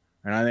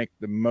 And I think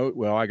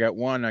I got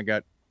one. I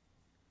got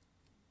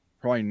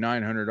probably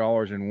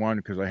 $900 in one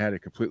because I had it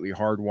completely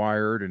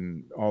hardwired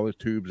and all the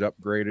tubes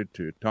upgraded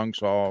to tongue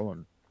saw,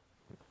 and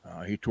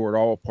he tore it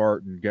all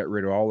apart and got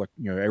rid of all the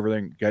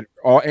everything,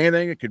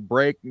 anything that could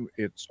break.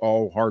 It's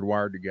all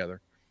hardwired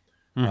together.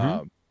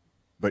 Mm-hmm.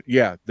 But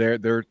yeah, they're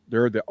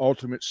the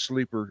ultimate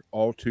sleeper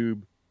all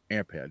tube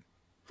amp head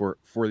for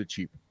the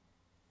cheap.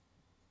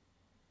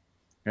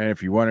 And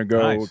if you want to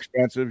go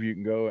expensive, you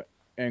can go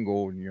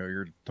Engel, and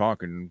you're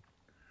talking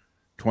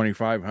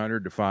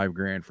 $2,500 to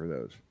 $5,000 for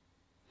those.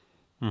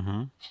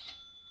 Mm-hmm.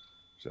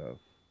 So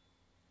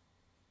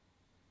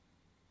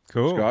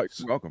cool. Scott,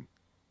 you're welcome.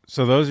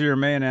 So those are your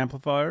main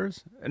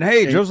amplifiers. And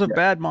hey, Joseph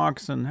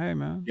Badmoxon. Hey,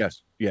 man.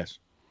 Yes.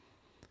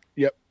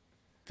 Yep.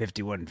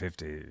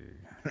 5150.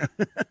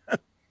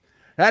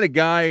 I had a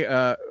guy.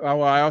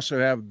 I also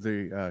have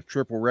the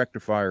triple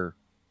rectifier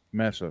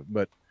Mesa,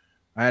 but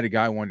I had a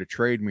guy wanted to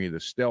trade me the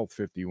Stealth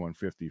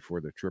 5150 for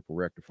the triple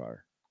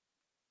rectifier.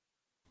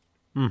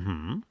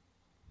 Mm-hmm.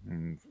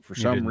 And for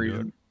some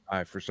reason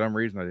I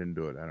didn't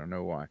do it. I don't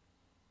know why.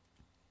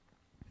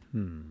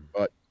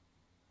 But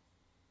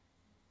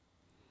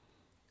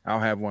I'll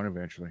have one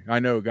eventually. I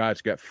know a guy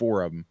that's got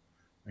 4 of them,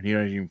 and he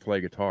doesn't even play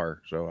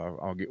guitar, so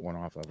I'll get one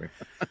off of him.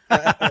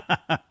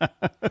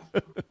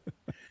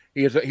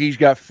 He's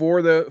got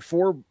four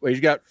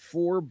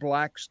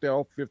black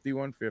Stealth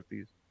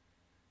 5150s.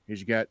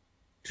 He's got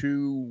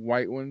 2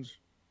 white ones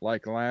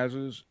like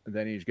Laz's, and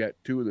then he's got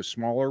 2 of the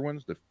smaller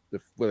ones, the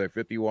with a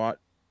 50-watt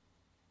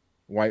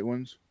white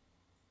ones.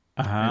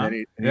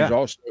 And then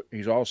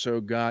he's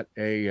also got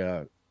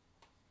a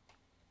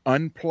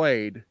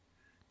unplayed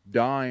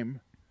dime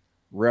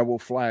Rebel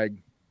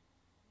Flag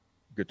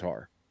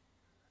guitar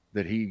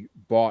that he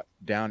bought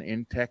down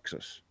in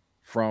Texas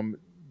from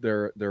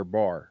their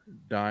bar,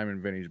 Dime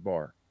and Vinny's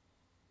bar.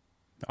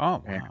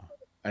 Oh, wow.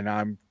 And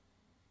I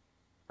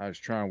was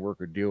trying to work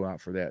a deal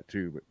out for that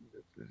too,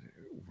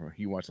 but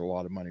he wants a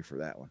lot of money for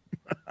that one.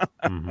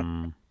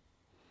 Mm-hmm.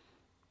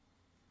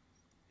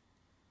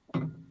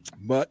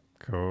 But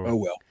cool. Oh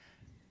well.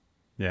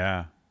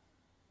 Yeah.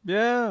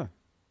 You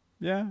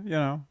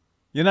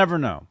never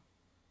know.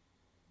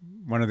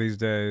 One of these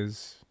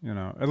days,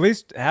 at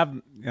least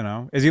have,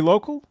 is he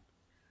local?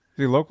 Is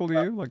he local to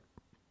you? Like,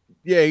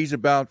 yeah, he's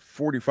about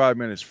 45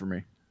 minutes from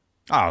me.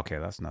 Oh, okay.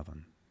 That's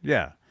nothing.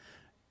 Yeah.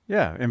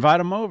 Invite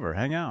him over,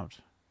 hang out,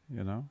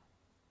 Yeah,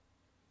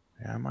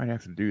 I might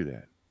have to do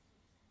that.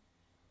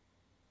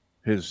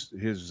 His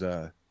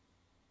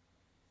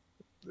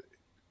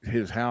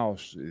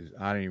house is,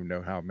 I don't even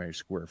know how many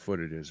square foot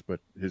it is, but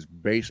his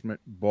basement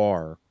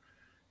bar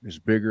is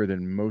bigger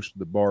than most of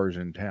the bars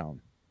in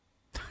town.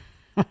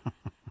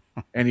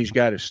 And he's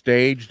got a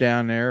stage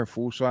down there, a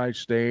full-size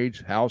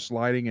stage, house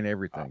lighting and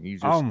everything.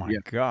 He's just,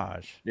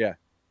 gosh. Yeah.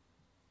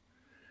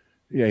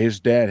 Yeah, his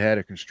dad had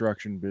a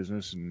construction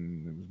business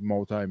and was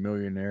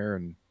multi-millionaire,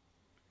 and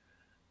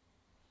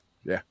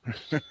yeah.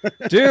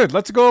 Dude,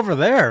 let's go over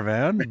there,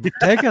 man.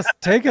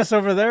 Take us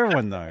over there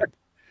one night.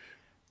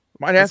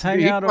 Might have to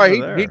hang out over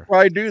there. He'd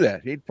probably do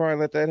that. He'd probably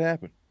let that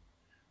happen.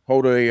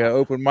 Hold a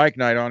open mic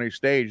night on his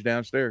stage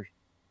downstairs.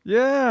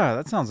 Yeah,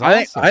 that sounds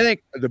awesome. I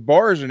think the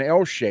bar is an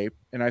L shape,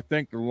 and I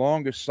think the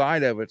longest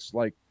side of it's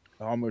like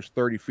almost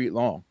 30 feet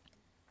long.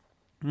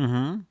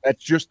 Mm-hmm.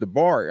 That's just the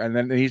bar, and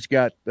then he's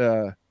got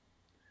I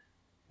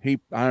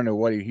don't know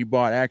what he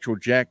bought actual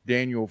Jack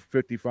Daniel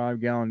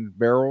 55-gallon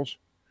barrels,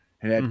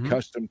 and had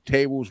custom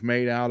tables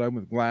made out of them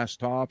with glass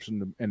tops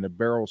and the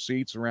barrel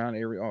seats around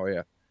every. Oh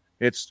yeah,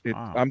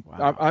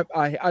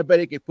 I bet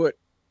he could put,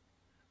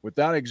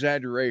 without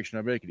exaggeration,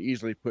 I bet he could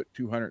easily put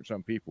 200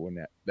 some people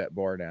in that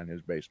bar down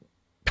his basement.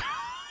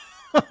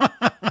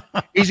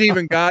 He's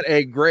even got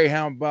a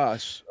Greyhound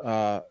bus.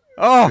 Yeah,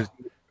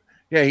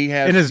 he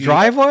has in his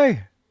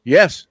driveway.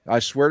 Yes, I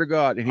swear to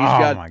God, and he's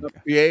got PA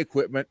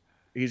equipment.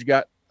 He's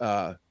got.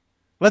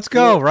 Let's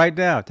go right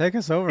now. Take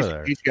us over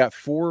there. He's got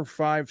 4 or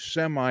 5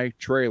 semi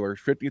trailers,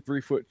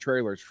 53-foot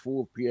trailers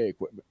full of PA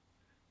equipment.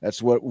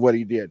 That's what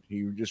he did.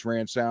 He just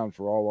ran sound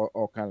for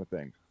all kind of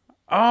things.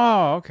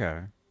 Oh,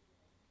 okay.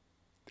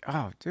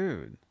 Oh,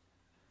 dude.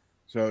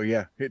 So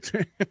yeah, it's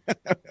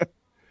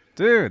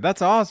dude,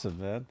 that's awesome,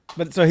 man.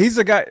 But so he's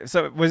the guy.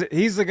 So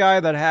he's the guy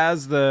that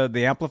has the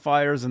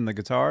amplifiers and the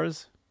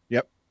guitars.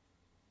 Yep.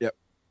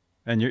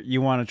 And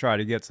you want to try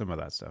to get some of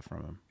that stuff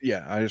from him.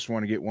 Yeah, I just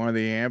want to get one of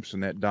the amps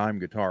and that dime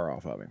guitar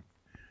off of him.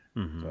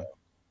 Mm-hmm.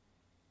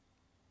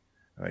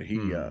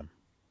 So,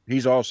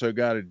 he's also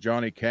got a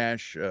Johnny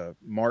Cash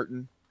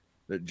Martin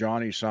that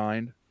Johnny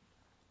signed.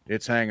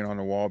 It's hanging on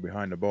the wall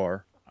behind the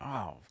bar.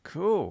 Oh,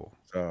 cool.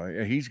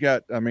 So he's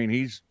got. I mean,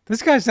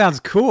 this guy sounds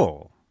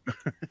cool.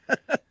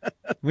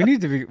 We need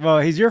to be.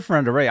 Well, he's your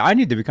friend already. I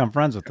need to become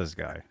friends with this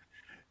guy.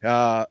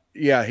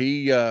 Yeah,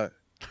 he.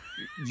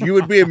 You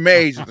would be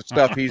amazed at the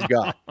stuff he's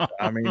got.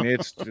 I mean,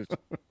 it's just.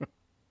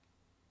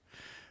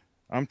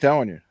 I'm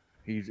telling you,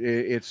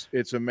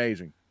 it's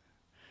amazing.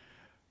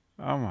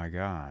 Oh my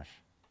gosh,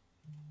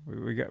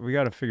 we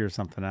got to figure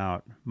something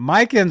out.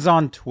 Mike In's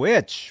on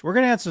Twitch. We're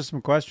gonna answer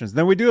some questions.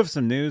 Then we do have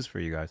some news for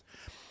you guys.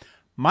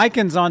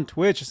 Miken's on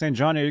Twitch saying,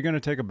 Johnny, are you going to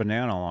take a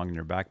banana along in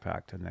your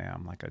backpack to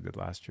NAMM like I did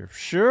last year?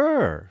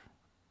 Sure.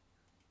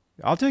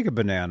 I'll take a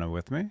banana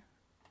with me.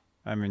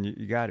 I mean,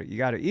 you got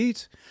to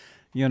eat,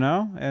 you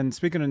know. And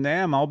speaking of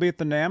NAMM, I'll be at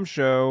the NAMM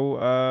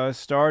show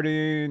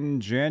starting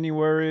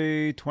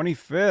January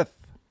 25th.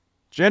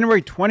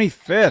 January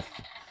 25th.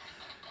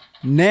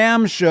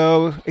 NAMM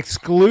show,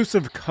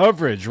 exclusive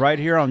coverage right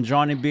here on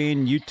Johnny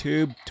Bean,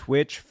 YouTube,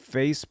 Twitch,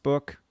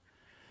 Facebook.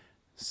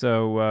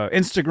 So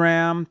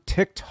Instagram,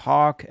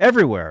 TikTok,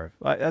 everywhere.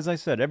 As I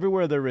said,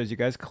 everywhere there is, you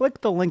guys. Click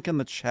the link in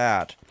the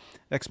chat. !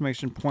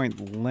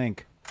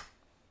 Link.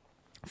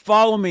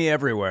 Follow me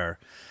everywhere.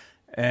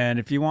 And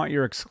if you want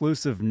your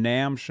exclusive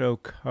NAMM show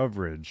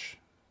coverage,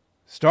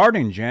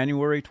 starting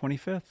January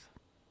 25th,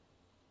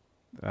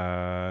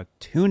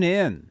 tune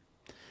in.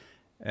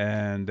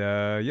 And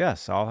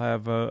yes, I'll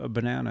have a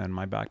banana in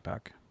my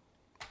backpack.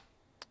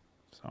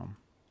 So,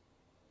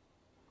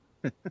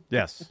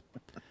 yes.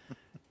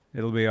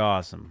 It'll be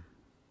awesome.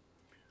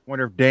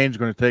 Wonder if Dane's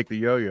going to take the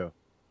yo-yo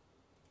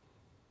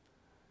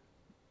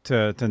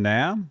to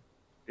NAMM.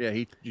 Yeah,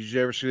 did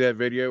you ever see that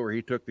video where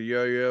he took the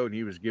yo-yo and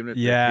he was giving it?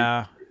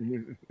 Yeah,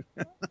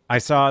 I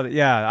saw that.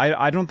 Yeah,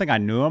 I don't think I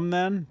knew him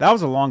then. That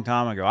was a long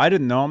time ago. I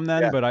didn't know him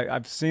then, but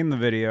I've seen the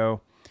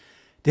video.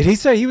 Did he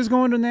say he was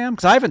going to NAMM?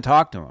 Because I haven't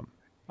talked to him.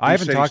 I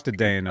haven't talked to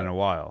Dane in a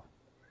while.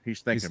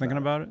 He's thinking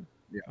about it.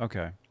 Yeah.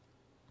 Okay.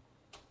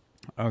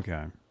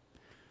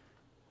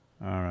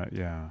 All right,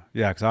 yeah,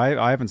 because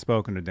I haven't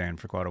spoken to Dan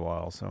for quite a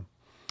while, so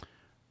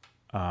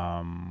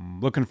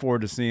looking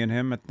forward to seeing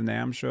him at the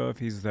NAMM show if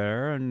he's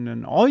there,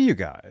 and all you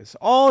guys,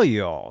 all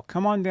y'all,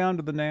 come on down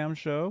to the NAMM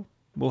show.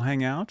 We'll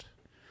hang out,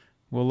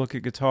 we'll look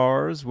at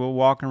guitars, we'll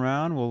walk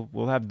around,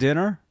 we'll have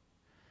dinner.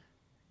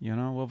 You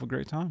know, we'll have a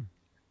great time.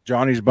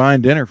 Johnny's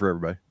buying dinner for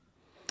everybody.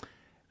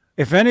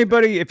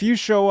 If you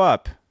show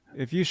up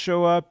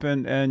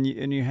and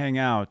you hang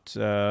out,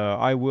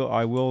 I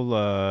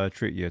will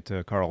treat you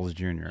to Carl's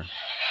Jr.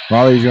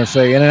 Molly's going to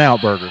say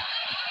In-N-Out Burger.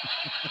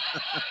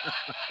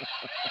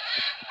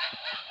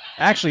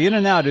 Actually,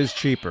 In-N-Out is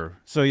cheaper.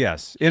 So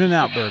yes,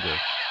 In-N-Out Burger.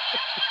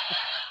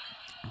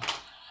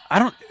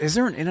 Is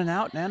there an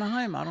In-N-Out in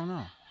Anaheim? I don't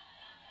know.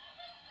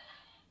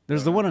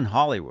 There's the one in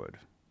Hollywood.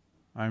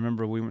 I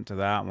remember we went to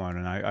that one,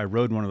 and I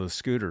rode one of those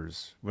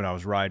scooters when I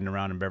was riding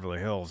around in Beverly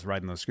Hills,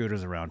 riding those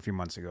scooters around a few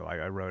months ago.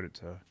 I rode it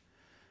to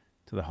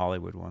the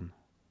Hollywood one.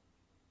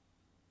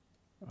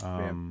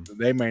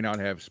 They may not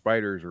have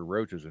spiders or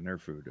roaches in their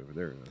food over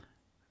there, though.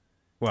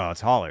 Well,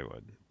 it's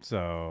Hollywood,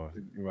 so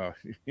well,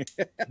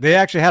 they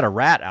actually had a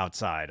rat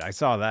outside. I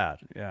saw that.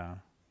 Yeah.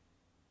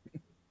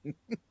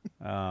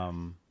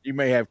 You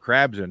may have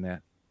crabs in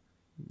that.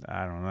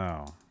 I don't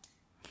know.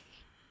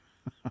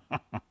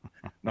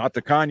 Not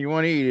the kind you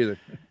want to eat either.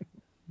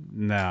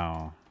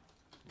 No,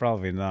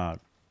 probably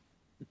not.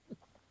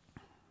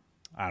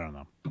 I don't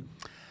know.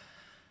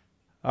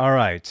 All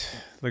right,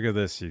 look at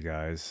this, you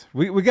guys.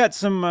 We got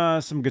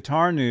some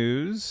guitar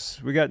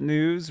news. We got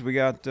news. We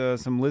got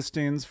some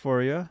listings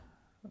for you.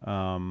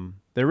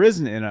 There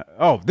isn't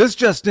this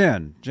just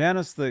in.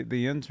 Janice,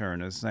 the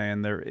intern, is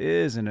saying there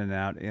is an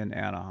In-N-Out in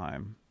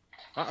Anaheim.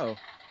 Uh-oh.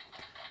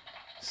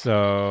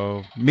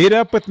 So meet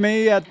up with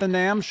me at the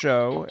NAMM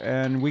show,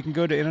 and we can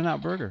go to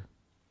In-N-Out Burger.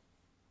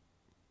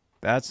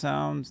 That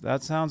sounds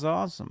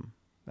awesome.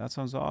 That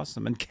sounds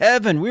awesome. And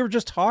Kevin, we were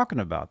just talking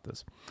about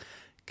this.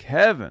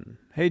 Kevin,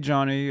 hey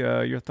Johnny,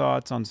 your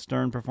thoughts on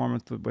Stern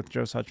performance with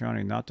Joe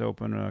Satriani? Not to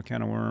open a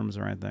can of worms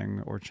or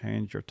anything, or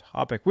change your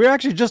topic. We're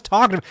actually just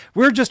talking.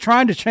 We're just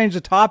trying to change the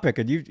topic,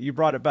 and you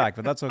brought it back,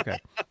 but that's okay.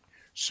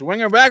 Swing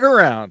her back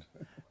around.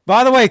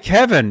 By the way,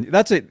 Kevin,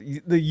 that's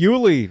it. The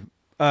Yuli.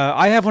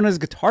 I have one of his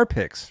guitar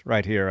picks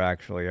right here,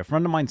 actually. A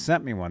friend of mine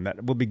sent me one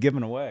that will be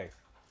given away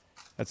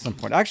at some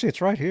point. Actually,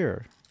 it's right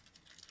here.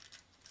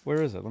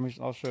 Where is it?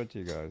 I'll show it to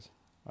you guys.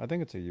 I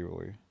think it's a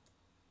Yuli.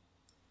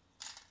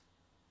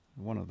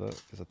 One of the...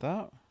 Is it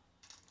that?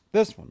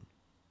 This one.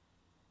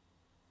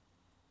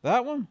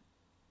 That one?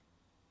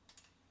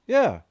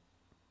 Yeah.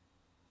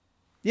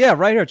 Yeah,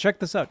 right here. Check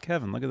this out,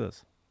 Kevin. Look at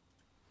this.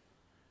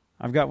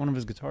 I've got one of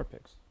his guitar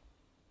picks.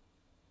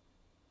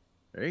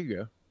 There you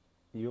go.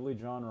 Yuli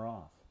John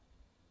Roth.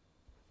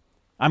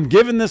 I'm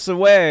giving this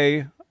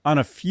away on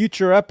a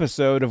future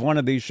episode of one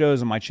of these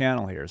shows on my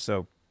channel here,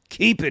 so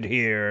keep it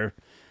here,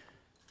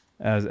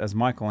 as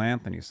Michael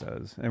Anthony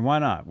says. And why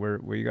not?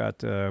 We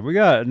got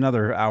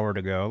another hour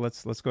to go.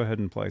 Let's go ahead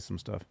and play some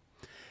stuff.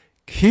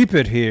 Keep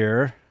it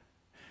here.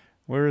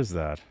 Where is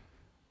that?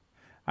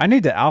 I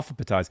need to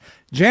alphabetize.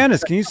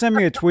 Janice, can you send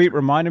me a tweet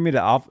reminding me to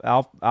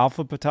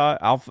alphabetize?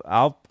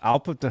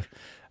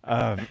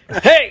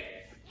 Hey!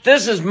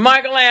 This is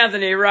Michael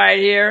Anthony right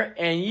here,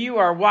 and you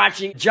are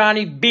watching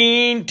Johnny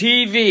Bean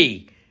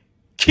TV.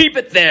 Keep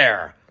it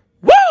there.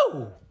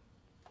 Woo!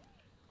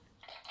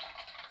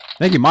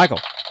 Thank you,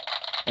 Michael.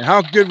 And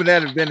how good would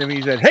that have been if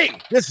he said, hey,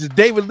 this is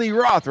David Lee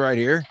Roth right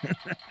here.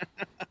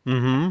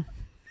 Mm-hmm.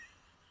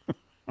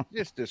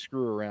 Just to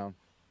screw around.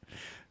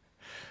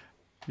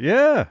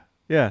 Yeah,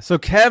 Yeah. So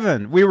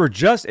Kevin, we were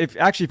just if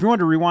you want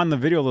to rewind the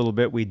video a little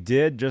bit, we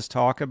did just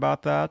talk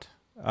about that.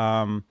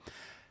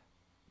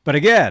 But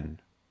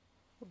again,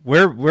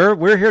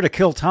 we're here to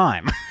kill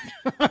time.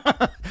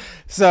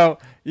 So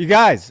you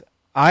guys,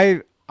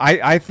 I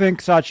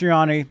think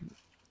Satriani,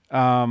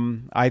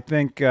 I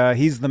think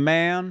he's the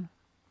man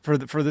for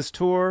this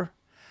tour.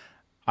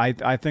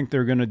 I think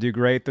they're going to do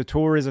great. The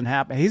tour isn't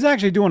happening. He's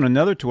actually doing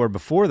another tour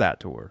before that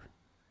tour.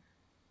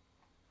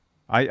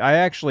 I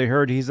actually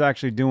heard he's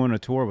actually doing a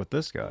tour with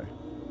this guy.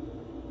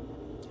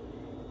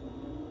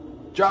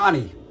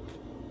 Johnny.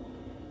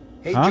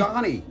 Hey, Huh?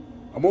 Johnny.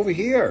 I'm over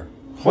here.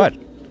 What?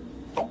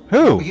 Oh, Who?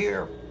 Over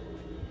here.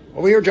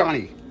 Over here,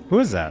 Johnny. Who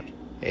is that?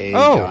 Hey,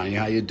 Oh. Johnny.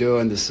 How you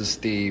doing? This is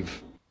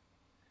Steve.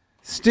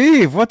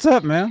 Steve, what's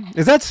up, man?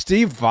 Is that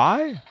Steve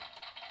Vai?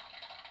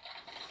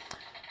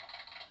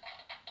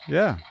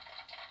 Yeah.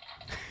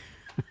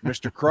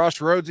 Mr.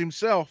 Crossroads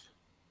himself.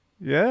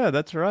 Yeah,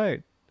 that's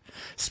right.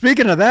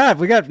 Speaking of that,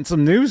 we got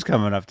some news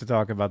coming up to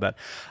talk about that.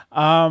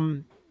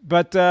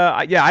 But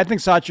I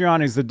think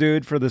Satriani's the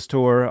dude for this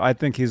tour. I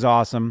think he's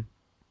awesome.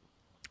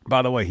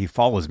 By the way, he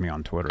follows me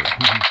on Twitter.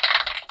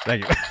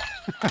 Thank you.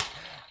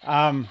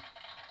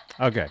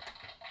 Okay.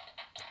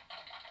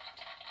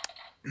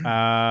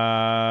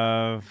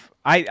 I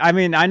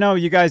mean, I know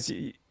you guys,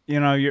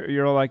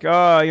 you're like,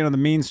 oh, the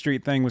Mean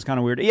Street thing was kind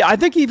of weird. Yeah, I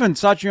think even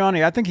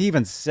Satriani, I think he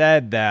even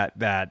said that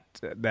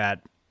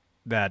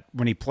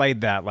when he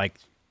played that, like,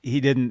 he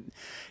hadn't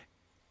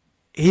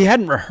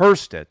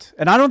rehearsed it.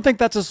 And I don't think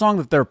that's a song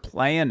that they're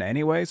playing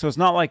anyway, so it's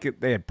not like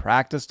they had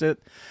practiced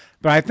it.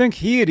 But I think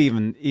he had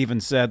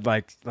even said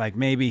like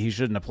maybe he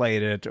shouldn't have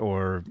played it,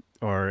 or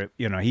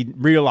he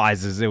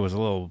realizes it was a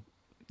little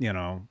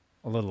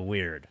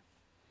weird.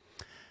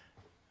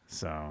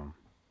 So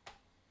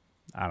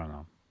I don't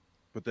know.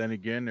 But then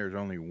again, there's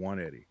only one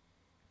Eddie.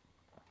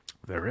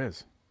 There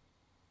is.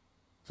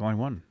 There's only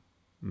one.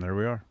 And there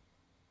we are.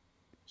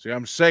 See,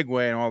 I'm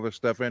segueing all this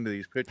stuff into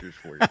these pictures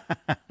for you.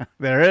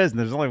 There is, and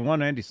there's only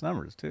one Andy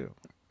Summers too.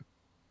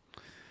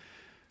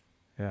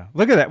 Yeah,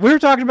 look at that. We were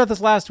talking about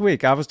this last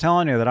week. I was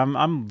telling you that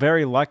I'm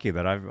very lucky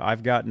that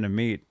I've gotten to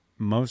meet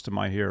most of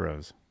my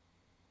heroes,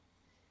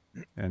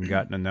 and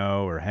gotten to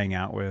know or hang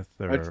out with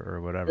or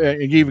whatever.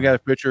 And you even got a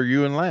picture of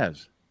you and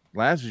Laz.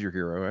 Laz is your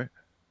hero, right?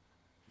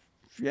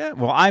 Yeah.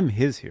 Well, I'm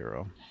his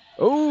hero.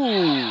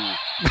 Oh.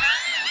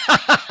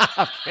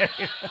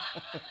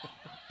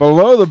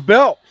 Below the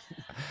belt.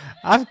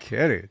 I'm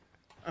kidding.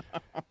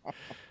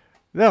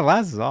 No,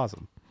 Laz is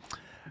awesome.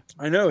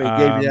 I know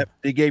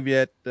he gave you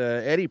that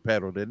Eddie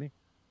pedal, didn't he?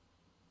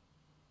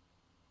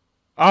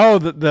 Oh,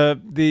 the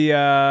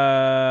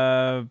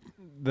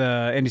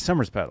Andy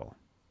Summers pedal.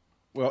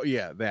 Well,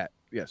 yeah, that,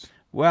 yes.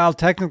 Well,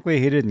 technically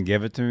he didn't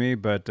give it to me,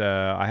 but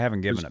I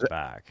haven't given it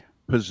back.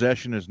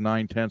 Possession is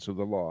 9/10 of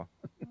the law.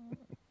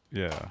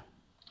 Yeah.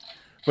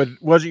 But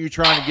wasn't you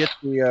trying to get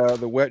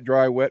the wet,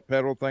 dry, wet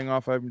pedal thing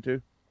off of him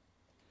too?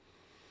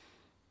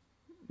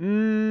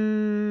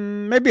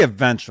 Maybe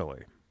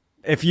eventually.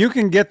 If you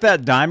can get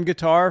that dime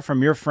guitar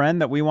from your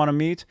friend that we want to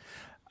meet,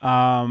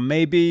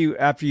 maybe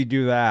after you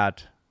do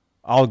that,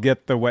 I'll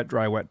get the wet,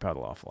 dry, wet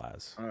pedal off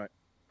Laz. All right.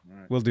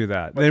 We'll do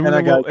that. But Then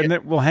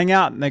we'll hang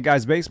out in that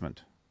guy's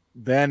basement.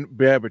 Then,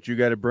 yeah, but you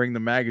got to bring the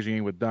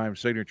magazine with Dime's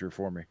signature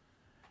for me.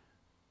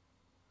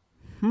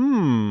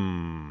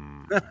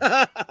 And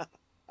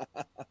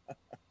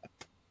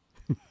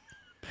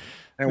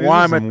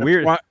while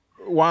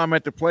I'm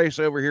at the place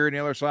over here in the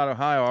other side of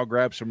Ohio, I'll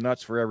grab some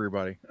nuts for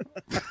everybody.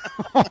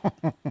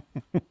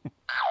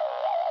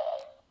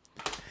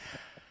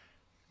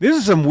 These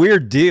are some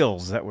weird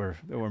deals that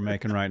we're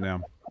making right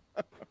now.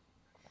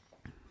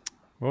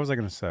 What was I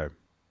going to say?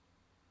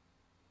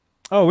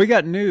 Oh, we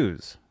got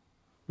news.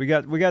 We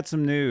got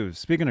some news.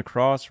 Speaking of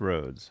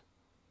Crossroads,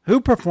 who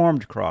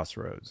performed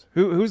Crossroads?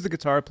 Who's the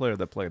guitar player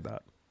that played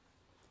that?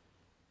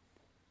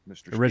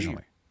 Mr.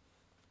 Originally.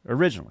 Steve.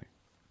 Originally.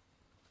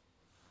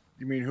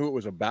 You mean who it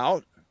was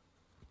about?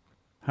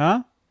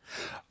 Huh?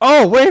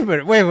 Oh, wait a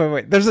minute.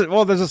 Wait. There's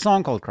a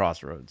song called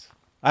Crossroads.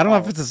 I don't know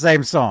if it's the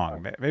same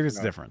song. Maybe it's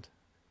different.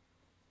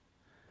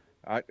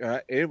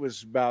 It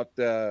was about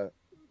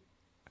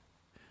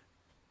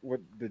what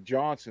the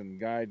Johnson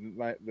guy,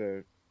 like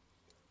the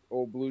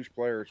old blues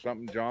player or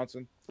something,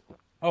 Johnson.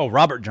 Oh,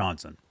 Robert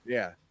Johnson.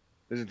 Yeah,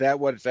 isn't that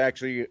what it's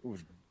actually? It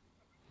was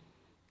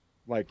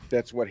like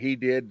that's what he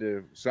did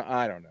to. So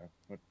I don't know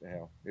what the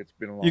hell. It's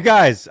been a long. You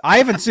guys, I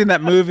haven't seen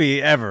that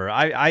movie ever.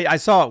 I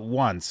saw it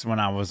once when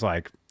I was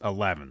like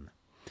 11.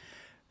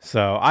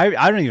 So I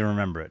don't even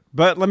remember it.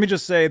 But let me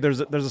just say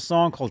there's a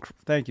song called,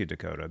 thank you,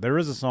 Dakota. There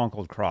is a song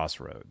called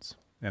Crossroads.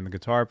 And the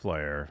guitar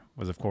player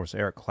was, of course,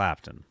 Eric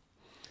Clapton.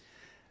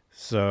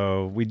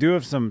 So we do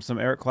have some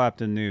Eric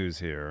Clapton news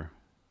here.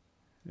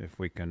 If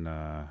we can...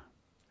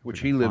 Which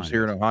he lives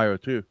here in Ohio,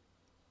 too.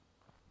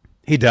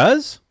 He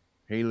does?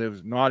 He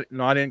lives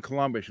not in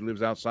Columbus. He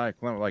lives outside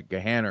Columbus, like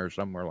Gahanna or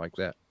somewhere like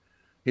that.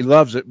 He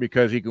loves it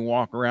because he can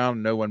walk around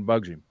and no one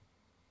bugs him.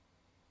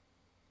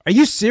 Are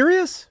you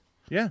serious?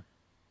 Yeah.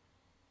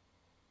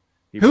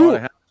 He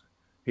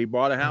He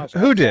bought a house.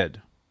 Who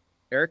did?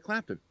 Eric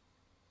Clapton.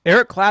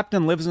 Eric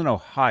Clapton lives in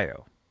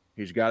Ohio.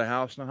 He's got a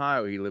house in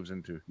Ohio he lives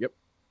into. Yep.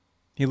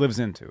 He lives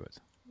into it.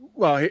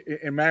 Well, as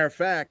a matter of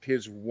fact,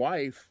 his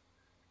wife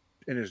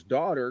and his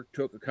daughter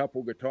took a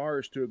couple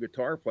guitars to a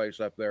guitar place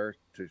up there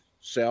to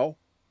sell.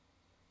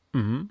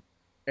 Mm-hmm.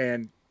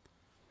 And,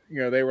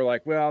 they were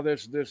like, well,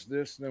 this.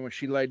 And then when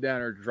she laid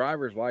down her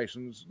driver's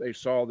license, they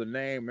saw the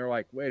name. They're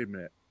like, wait a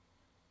minute.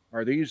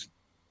 Are these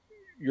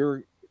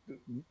you're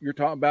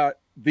talking about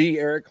the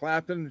Eric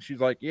Clapton? She's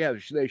like, yeah.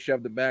 They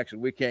shoved it back, said,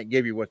 we can't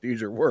give you what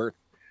these are worth.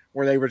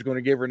 Where they was going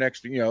to give her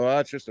next to, oh,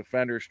 it's just a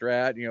Fender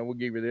Strat, we'll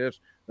give you this.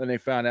 Then they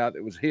found out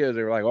it was his.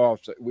 They were like, oh,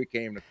 so we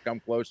can't even come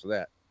close to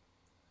that.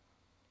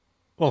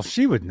 Well,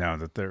 she would know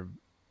that they're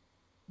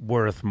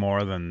worth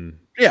more than...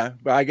 Yeah,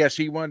 but I guess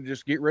he wanted to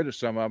just get rid of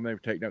some of them. They were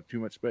taking up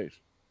too much space.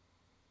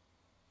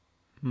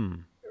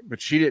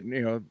 But she didn't,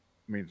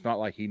 it's not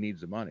like he needs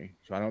the money.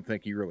 So I don't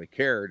think he really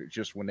cared. It's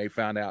just when they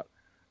found out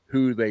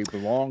who they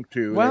belonged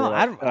to. Well,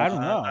 like, I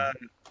don't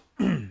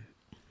know.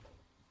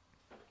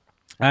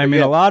 I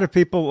mean, a lot of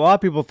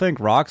people think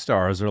rock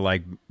stars are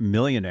like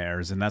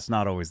millionaires, and that's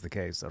not always the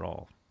case at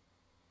all.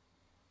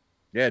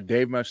 Yeah,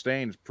 Dave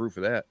Mustaine's proof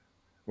of that.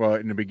 Well,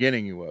 in the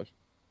beginning, he was.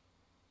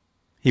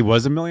 He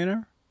was a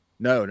millionaire?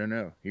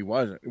 No, he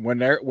wasn't. When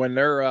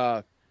they're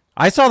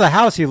I saw the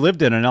house he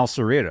lived in El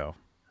Cerrito,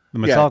 the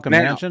Metallica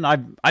mansion.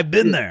 I've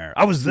been there.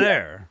 I was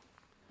there.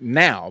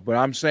 Now, but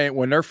I'm saying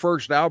when their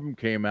first album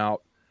came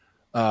out,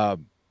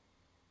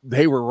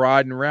 they were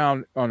riding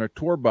around on a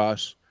tour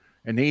bus.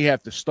 And he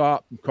had to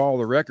stop and call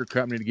the record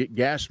company to get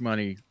gas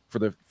money for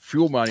the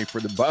fuel money for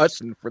the bus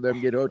and for them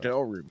to get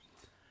hotel rooms.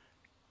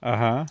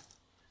 Uh-huh.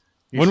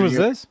 When was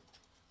this?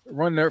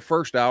 When their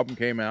first album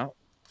came out.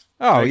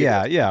 Oh,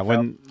 yeah.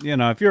 When,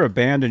 if you're a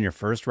band and your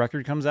first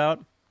record comes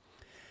out,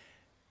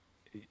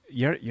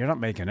 you're not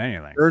making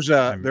anything. There's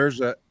a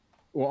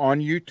on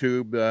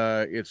YouTube,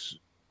 it's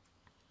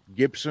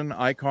Gibson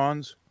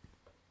Icons.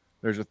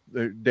 There's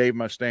Dave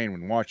Mustaine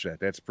would watch that.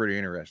 That's pretty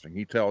interesting.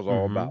 He tells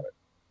all about it.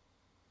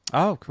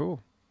 Oh,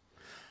 cool.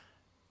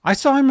 I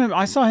saw him at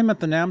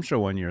the NAMM show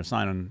one year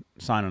signing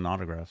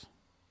autographs.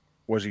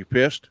 Was he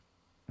pissed?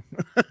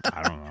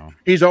 I don't know.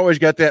 He's always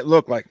got that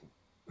look like,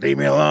 leave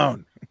me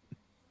alone.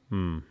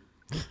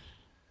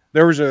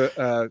 There was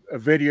a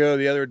video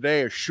the other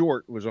day, a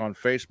short was on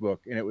Facebook,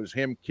 and it was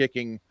him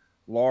kicking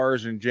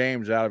Lars and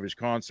James out of his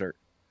concert.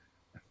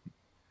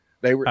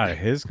 They were out of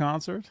his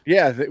concert?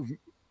 Yeah.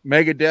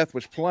 Megadeth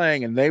was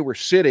playing, and they were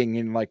sitting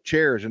in like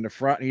chairs in the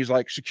front. And he's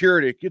like,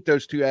 security, get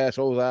those two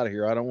assholes out of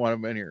here. I don't want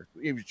them in here.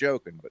 He was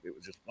joking, but it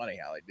was just funny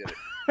how he did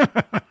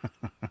it.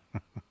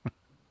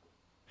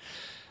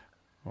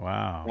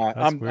 Wow.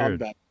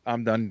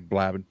 I'm done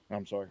blabbing.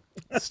 I'm sorry.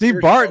 Steve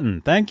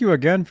Barton, thank you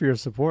again for your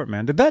support,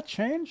 man. Did that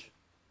change?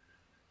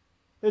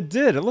 It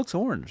did. It looks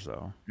orange,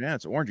 though. Yeah,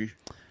 it's orangey.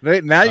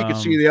 Now you can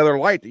see the other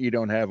light that you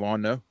don't have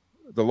on, though.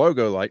 The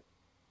logo light.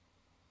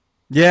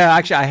 Yeah,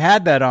 actually, I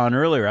had that on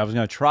earlier. I was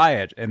going to try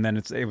it, and then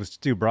it was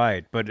too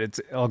bright. But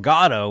it's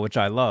Elgato, which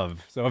I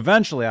love. So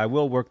eventually, I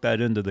will work that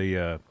into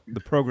the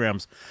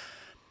programs.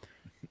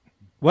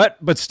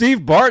 But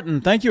Steve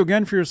Barton, thank you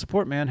again for your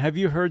support, man. Have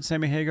you heard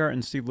Sammy Hagar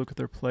and Steve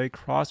Lukather play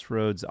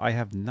Crossroads? I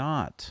have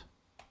not.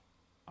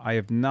 I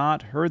have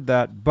not heard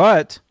that.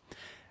 But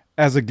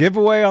as a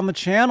giveaway on the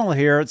channel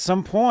here, at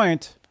some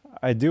point,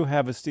 I do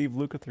have a Steve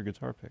Lukather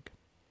guitar pick.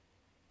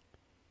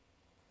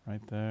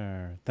 Right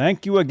there.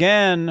 Thank you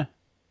again.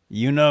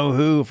 You know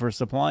who for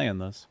supplying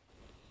this.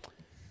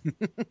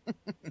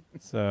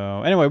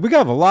 So anyway, we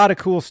got a lot of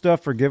cool stuff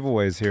for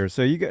giveaways here.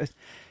 So you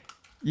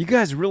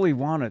guys really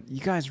want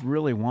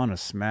to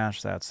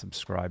smash that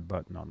subscribe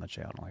button on the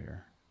channel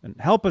here and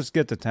help us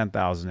get to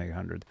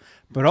 10,800.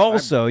 But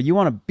also, you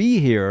want to be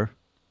here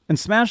and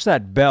smash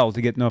that bell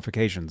to get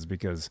notifications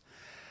because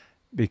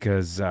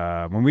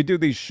when we do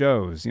these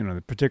shows,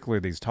 particularly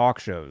these talk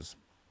shows,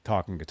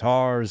 Talking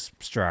Guitars,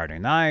 Saturday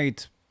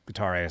Night,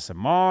 Guitar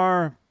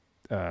ASMR,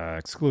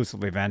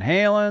 exclusively Van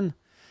Halen,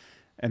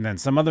 and then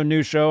some other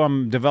new show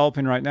I'm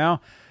developing right now.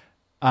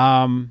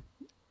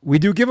 We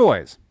do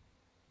giveaways.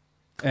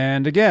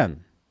 And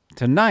again,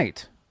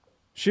 tonight,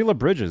 Sheila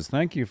Bridges,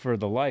 thank you for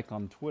the like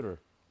on Twitter.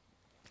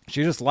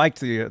 She just liked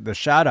the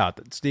shout out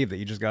that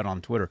you just got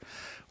on Twitter.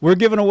 We're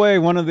giving away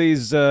one of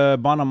these Joe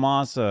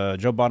Bonamassa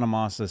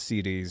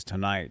CDs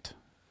tonight.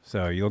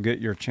 So you'll get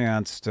your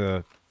chance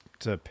to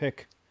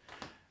pick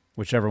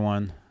whichever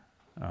one.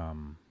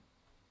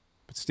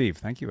 But Steve,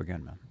 thank you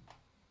again, man.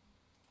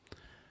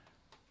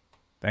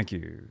 Thank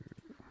you.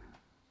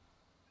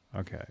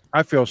 Okay.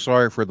 I feel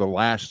sorry for the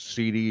last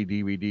CD,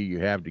 DVD you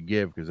have to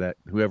give because that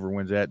whoever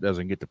wins that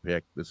doesn't get to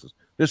pick. This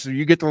is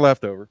you get the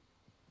leftover.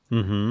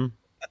 Mm-hmm.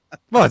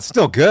 Well, it's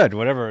still good,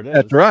 whatever it is.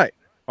 That's right.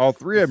 All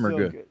three of them are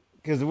good.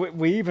 Because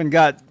we even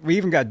got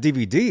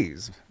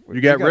DVDs.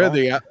 You got rid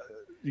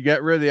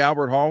of the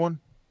Albert Hall one,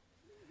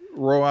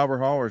 Royal Albert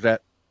Hall, or is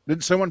that?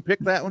 Didn't someone pick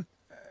that one?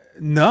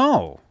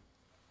 No.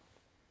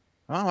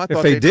 Oh, I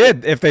thought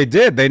if they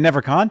did, they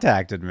never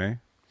contacted me.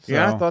 So.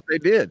 Yeah, I thought they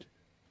did.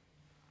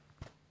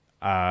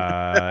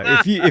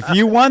 If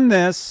you won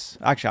this,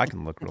 actually, I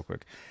can look real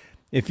quick.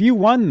 If you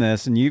won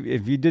this and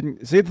if you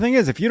didn't see, the thing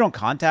is, if you don't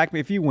contact me,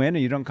 if you win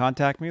and you don't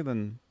contact me,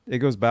 then it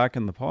goes back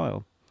in the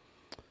pile.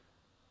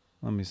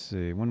 Let me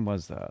see. When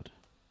was that?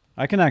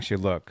 I can actually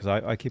look because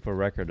I keep a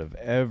record of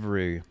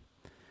every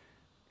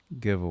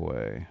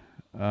giveaway.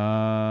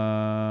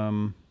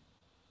 No.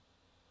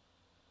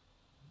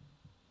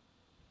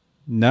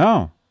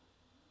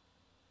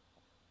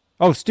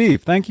 Oh,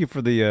 Steve, thank you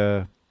for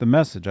the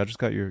message. I just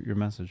got your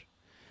message.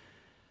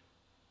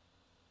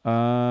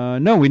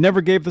 No, we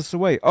never gave this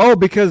away. Oh,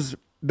 because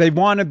they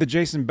wanted the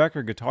Jason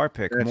Becker guitar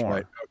pick That's more.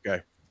 right.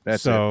 Okay.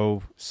 That's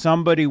so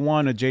somebody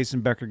won a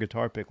Jason Becker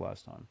guitar pick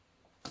last time.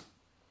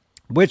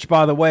 Which,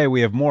 by the way, we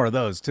have more of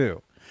those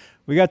too.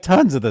 We got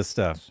tons of this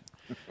stuff,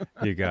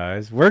 you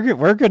guys.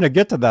 We're gonna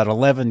get to that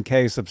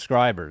 11K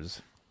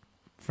subscribers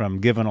from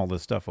giving all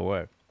this stuff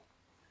away.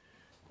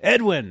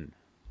 Edwin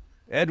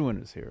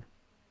is here.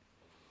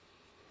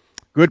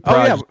 Good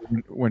prize. Oh, yeah.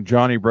 When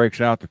Johnny breaks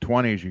out the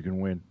 20s, you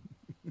can win.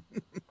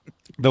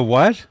 The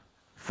what?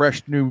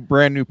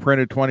 Brand new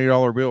printed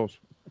 $20 bills.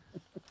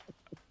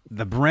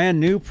 The brand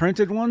new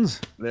printed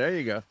ones? There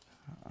you go.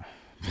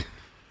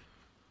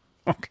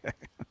 Okay.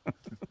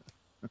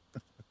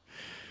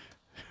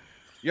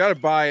 You got to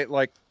buy it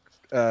like,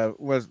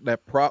 was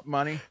that prop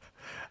money?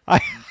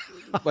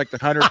 Like the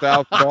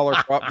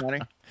 $100,000 prop money?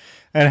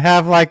 And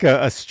have like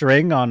a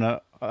string on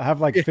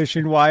have like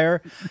fishing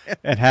wire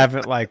and have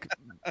it like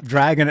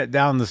dragging it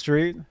down the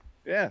street.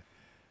 Yeah.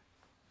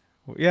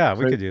 Yeah,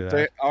 we could do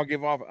that. I'll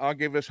give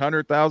this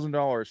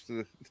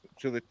 $100,000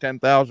 to the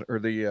 10,000 or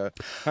the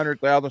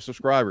 100,000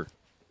 subscriber.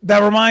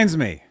 That reminds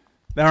me,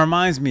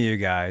 you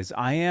guys.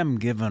 I am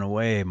giving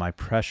away my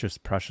precious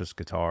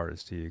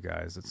guitars to you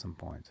guys at some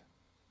point.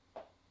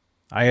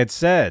 I had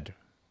said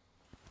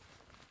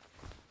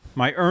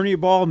my Ernie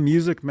Ball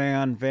Music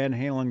Man Van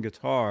Halen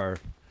guitar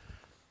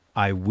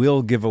I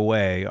will give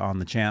away on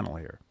the channel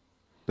here.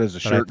 Does the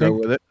shirt go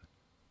with it?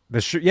 The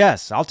shirt,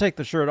 yes, I'll take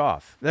the shirt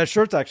off. That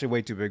shirt's actually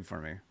way too big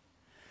for me.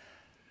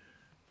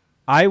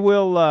 I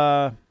will.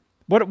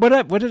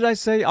 What did I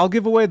say? I'll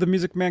give away the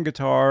Music Man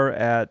guitar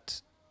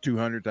at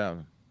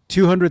 200,000.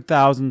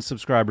 200,000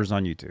 subscribers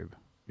on YouTube.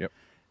 Yep.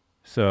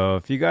 So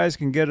if you guys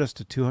can get us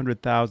to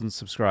 200,000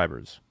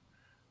 subscribers,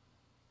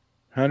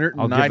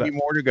 190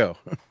 more to go.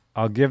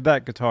 I'll give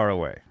that guitar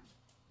away.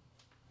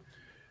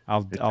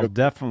 I'll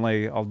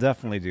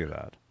definitely do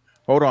that.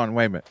 Hold on,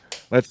 wait a minute.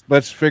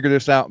 Let's figure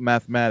this out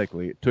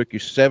mathematically. It took you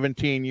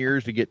 17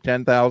 years to get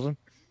 10,000.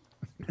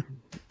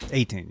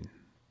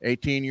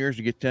 18 years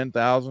to get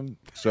 10,000.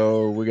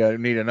 So we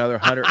need another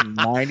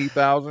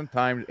 190,000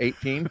 times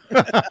 18.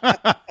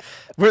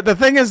 The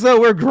thing is, though,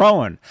 we're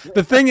growing.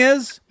 The thing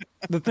is,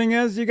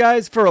 you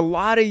guys, for a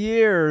lot of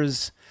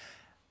years,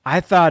 I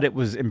thought it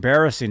was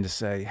embarrassing to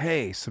say,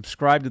 hey,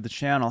 subscribe to the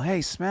channel.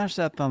 Hey, smash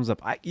that thumbs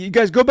up. You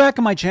guys go back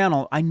on my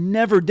channel. I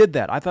never did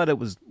that. I thought it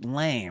was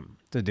lame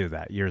to do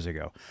that years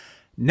ago.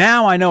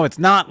 Now I know it's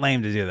not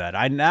lame to do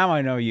that. Now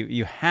I know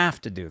you have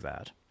to do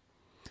that.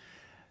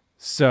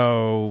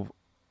 So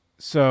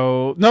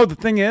no, the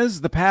thing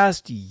is, the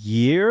past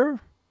year,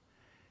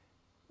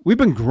 we've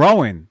been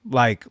growing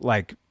like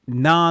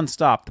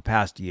nonstop the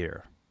past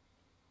year.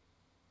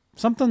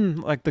 Something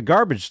like the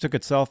garbage took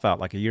itself out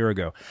like a year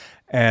ago.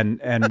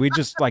 And we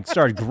just like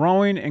started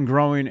growing and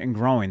growing and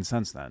growing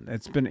since then.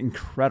 It's been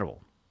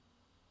incredible.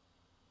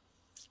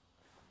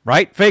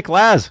 Right? Fake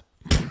Laz.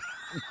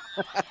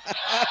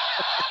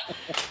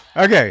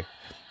 Okay.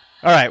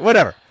 All right,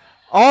 whatever.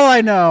 All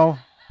I know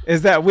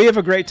is that we have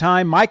a great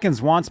time.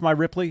 Mikins wants my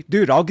Ripley.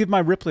 Dude, I'll give my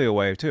Ripley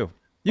away too.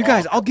 You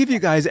guys, I'll give you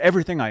guys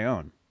everything I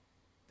own.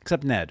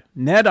 Except Ned.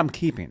 Ned I'm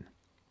keeping.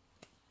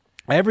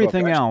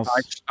 Everything else.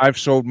 I've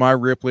sold my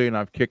Ripley and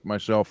I've kicked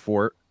myself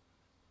for it.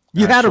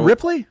 You had a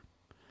Ripley?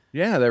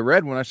 Yeah, that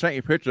red one. I sent you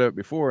a picture of it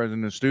before. I was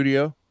in the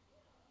studio.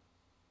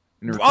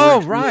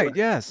 Oh, right.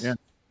 Yes. Yeah.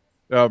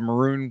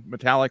 Maroon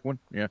metallic one.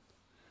 Yeah.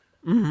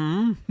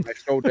 Mm-hmm. I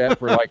sold that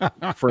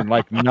for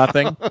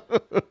nothing.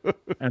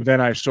 And then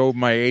I sold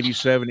my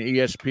 87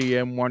 ESP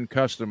M1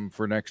 Custom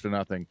for next to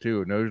nothing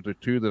too. And those are the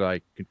two that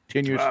I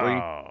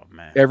continuously,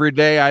 every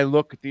day I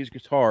look at these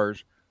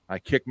guitars, I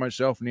kick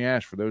myself in the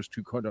ass for those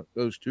two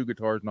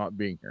guitars not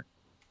being here.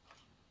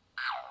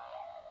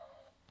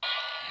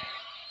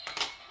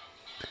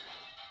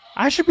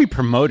 I should be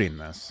promoting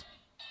this.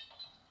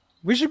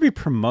 We should be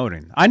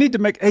promoting. I need to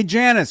make... Hey,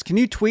 Janice, can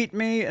you tweet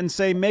me and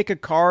say make a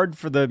card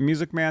for the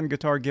Music Man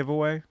guitar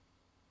giveaway?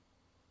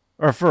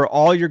 Or for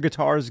all your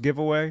guitars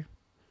giveaway?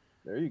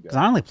 There you go. Because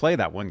I only play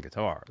that one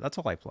guitar. That's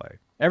all I play.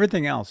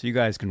 Everything else you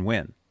guys can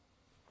win.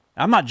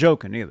 I'm not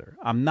joking either.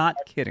 I'm not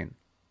kidding.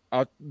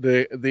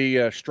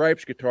 The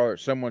Stripes guitar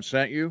that someone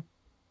sent you,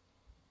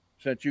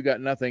 since you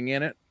got nothing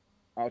in it,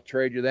 I'll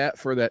trade you that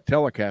for that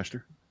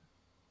Telecaster.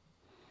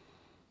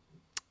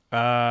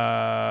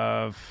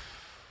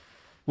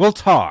 We'll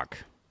talk.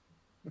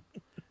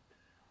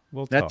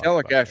 That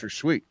Telecaster's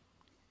sweet.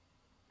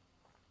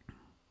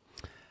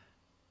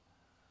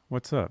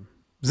 What's up?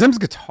 Zim's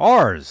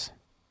Guitars.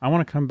 I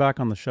want to come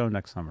back on the show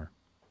next summer.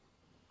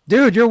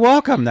 Dude, you're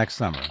welcome next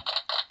summer.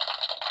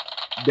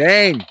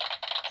 Dang.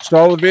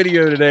 Saw the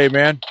video today,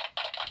 man.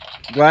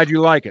 Glad you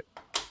like it.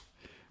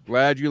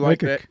 Glad you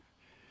like that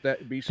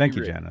BC Thank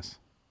you, rig. Janice.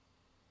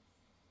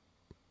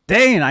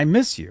 Dane, I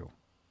miss you.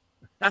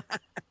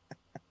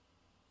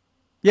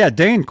 Yeah,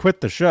 Dane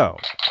quit the show,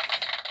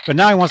 but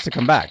now he wants to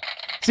come back.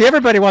 See,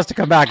 everybody wants to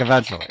come back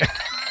eventually.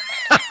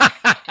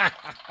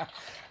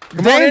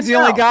 Dane's the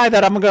only guy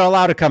that I'm going to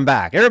allow to come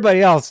back. Everybody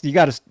else, you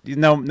got to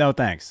no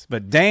thanks.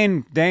 But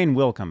Dane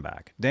will come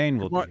back. Dane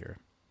will be here.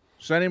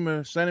 Send him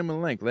a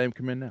link. Let him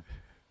come in now.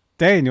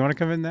 Dane, you want to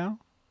come in now?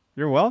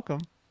 You're welcome.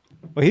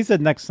 Well, he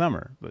said next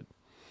summer, but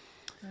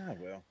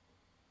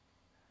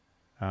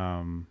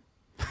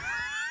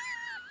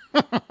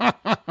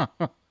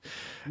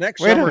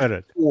next Wait a summer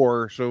minute.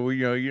 so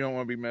you don't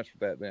want to be messed with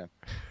that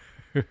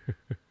then.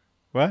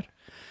 What?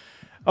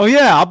 Oh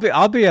yeah,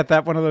 I'll be at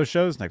that one of those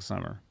shows next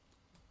summer.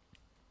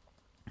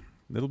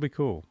 It'll be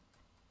cool.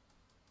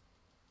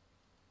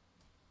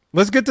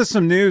 Let's get to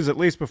some news at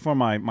least before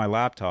my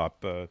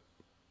laptop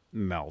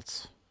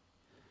melts.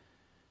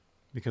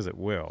 Because it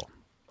will.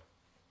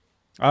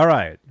 All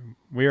right.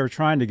 We were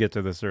trying to get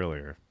to this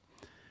earlier.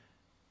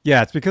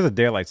 Yeah, it's because of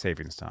daylight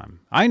savings time.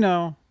 I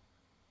know.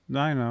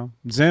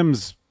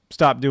 Zim's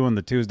stopped doing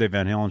the Tuesday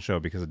Van Halen show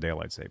because of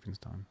daylight savings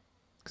time.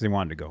 Because he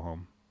wanted to go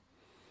home.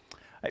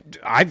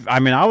 I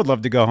mean, I would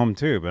love to go home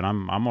too, but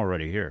I'm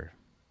already here.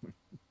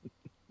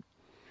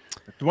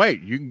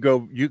 Wait, you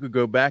could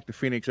go back to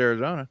Phoenix,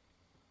 Arizona.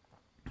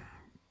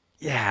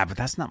 Yeah, but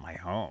that's not my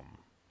home.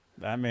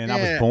 I mean,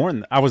 I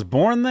was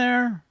born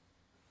there.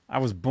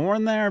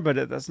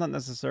 But that's not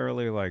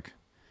necessarily like,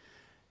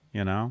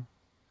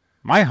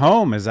 my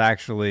home is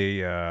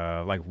actually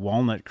like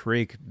Walnut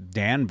Creek,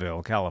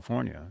 Danville,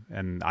 California,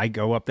 and I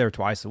go up there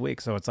twice a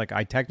week. So it's like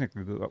I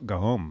technically go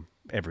home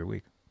every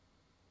week.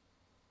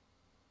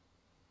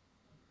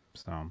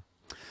 So,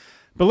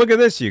 but look at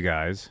this, you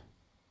guys.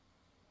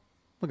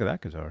 Look at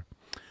that guitar.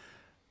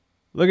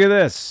 Look at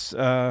this.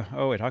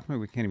 Oh, wait, how come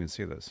we can't even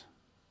see this?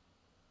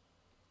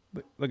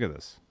 Look at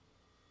this.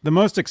 The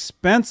most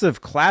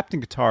expensive Clapton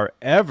guitar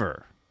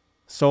ever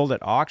sold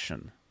at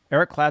auction.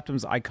 Eric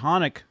Clapton's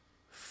iconic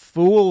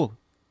Fool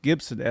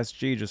Gibson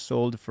SG just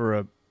sold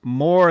for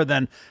more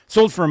than,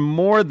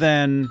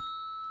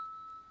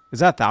 is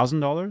that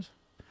 $1,000?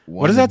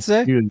 What does that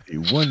say?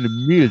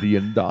 $1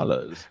 million.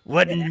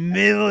 $1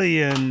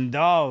 million.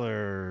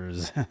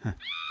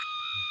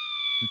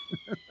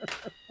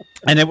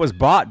 And it was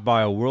bought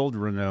by a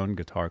world-renowned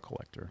guitar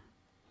collector.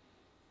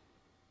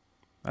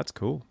 That's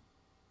cool.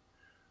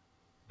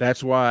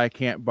 That's why I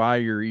can't buy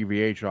your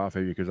EVH off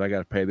of you, because I got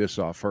to pay this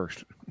off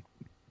first.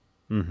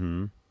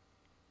 Mm-hmm.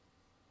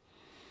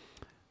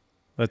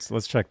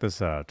 Let's check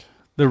this out.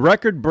 The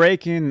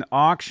record-breaking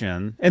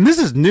auction, and this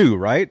is new,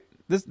 right?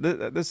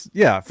 This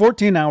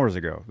 14 hours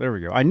ago. There we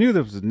go. I knew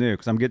this was new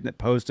because I'm getting it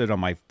posted on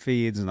my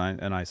feeds, and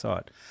I saw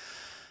it.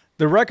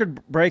 The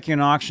record-breaking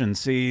auction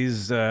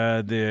sees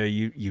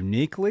the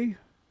uniquely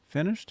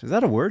finished. Is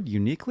that a word?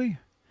 Uniquely?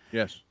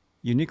 Yes.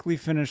 Uniquely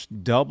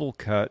finished double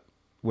cut,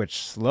 which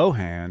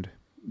Slowhand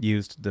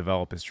used to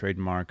develop his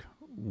trademark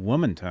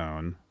woman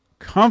tone,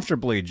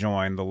 comfortably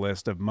joined the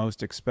list of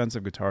most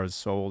expensive guitars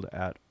sold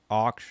at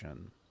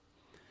auction.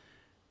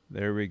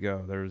 There we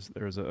go. There's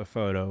a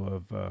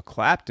photo of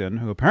Clapton,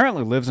 who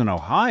apparently lives in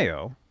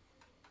Ohio.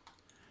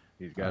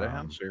 He's got a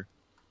house here.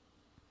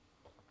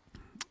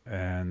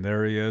 And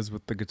there he is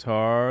with the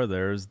guitar.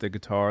 There's the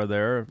guitar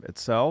there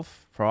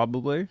itself,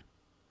 probably.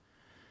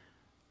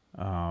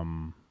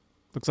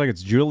 Looks like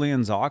it's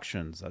Julian's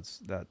Auctions.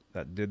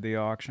 That did the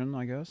auction,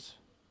 I guess.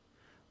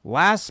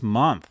 Last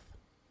month,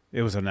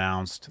 it was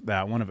announced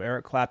that one of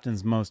Eric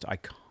Clapton's most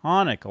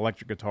iconic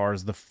electric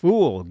guitars, the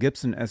Fool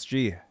Gibson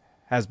SG,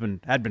 had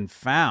been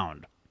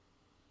found.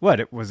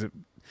 Did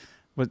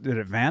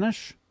it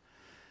vanish?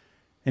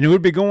 And it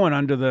would be going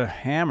under the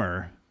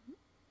hammer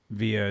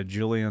via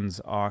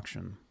Julian's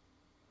auction.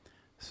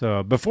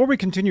 So before we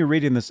continue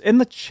reading this, in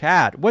the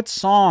chat, what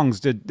songs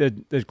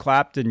did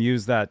Clapton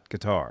use that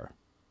guitar?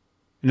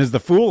 And is the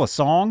Fool a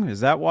song? Is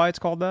that why it's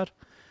called that?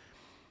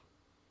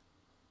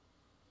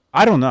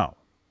 I don't know.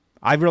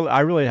 I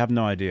really have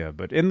no idea.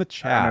 But in the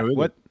chat,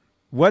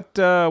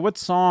 what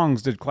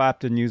songs did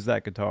Clapton use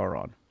that guitar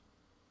on?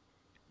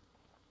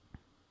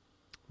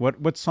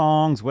 What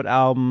songs? What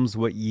albums?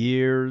 What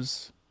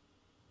years?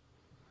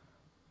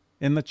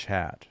 In the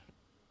chat.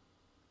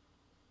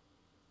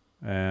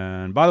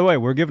 And by the way,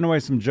 we're giving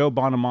away some Joe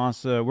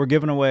Bonamassa. We're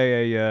giving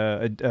away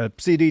a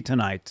CD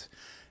tonight.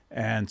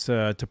 And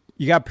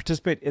you got to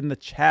participate in the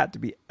chat to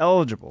be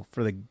eligible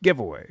for the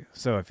giveaway.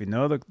 So if you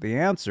know the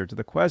answer to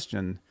the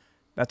question,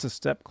 that's a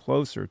step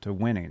closer to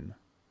winning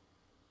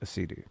a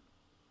CD.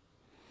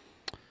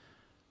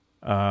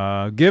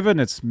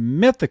 Given its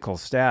mythical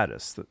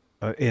status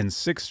in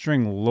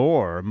six-string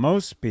lore,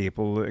 most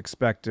people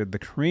expected the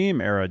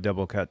Cream era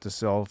double cut to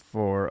sell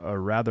for a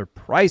rather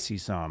pricey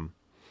sum.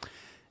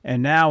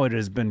 And now it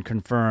has been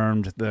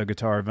confirmed the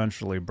guitar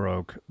eventually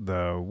broke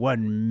the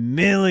 $1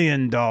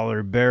 million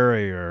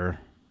barrier.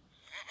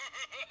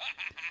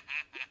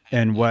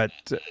 and what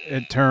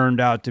it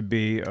turned out to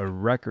be a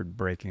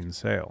record-breaking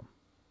sale.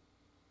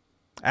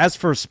 As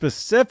for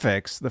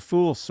specifics, the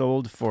Fool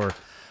sold for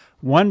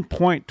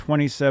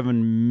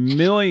 $1.27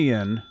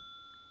 million,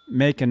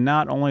 making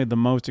not only the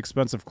most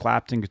expensive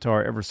Clapton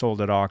guitar ever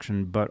sold at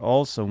auction, but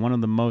also one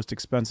of the most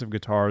expensive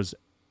guitars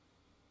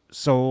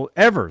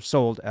ever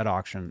sold at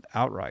auction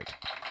outright.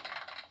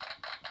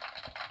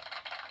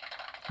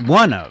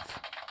 One of.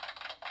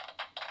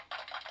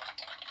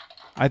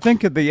 I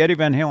think the Eddie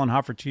Van Halen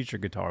Hoffer Teacher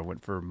guitar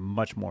went for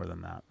much more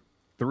than that.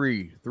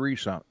 3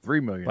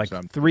 million, like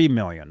something. 3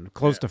 million,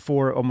 close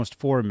to almost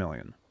 4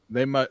 million.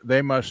 They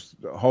must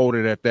hold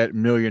it at that $1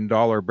 million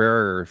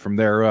barrier. From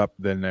there up,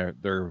 then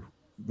they're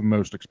the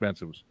most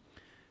expensive.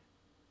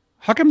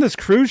 How come this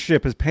cruise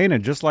ship is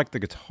painted just like the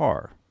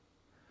guitar?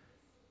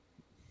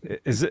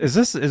 Is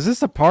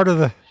this a part of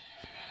the?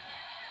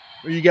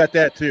 Well, you got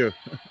that too.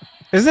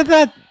 Isn't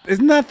that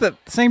the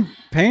same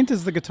paint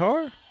as the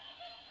guitar?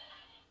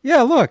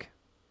 Yeah, look.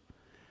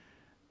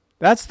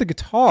 That's the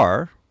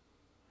guitar.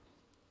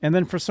 And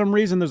then for some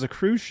reason there's a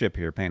cruise ship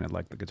here painted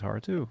like the guitar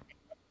too.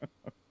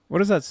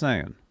 What is that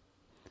saying?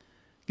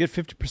 Get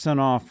 50%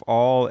 off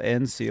all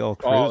NCL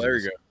cruises. Oh, there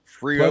you go.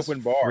 Free Plus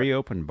open bar. Free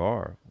open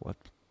bar. What?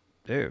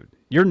 Dude,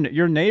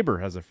 your neighbor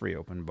has a free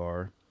open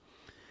bar.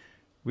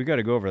 We got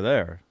to go over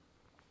there.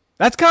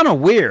 That's kind of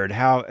weird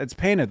how it's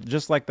painted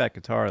just like that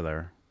guitar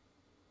there.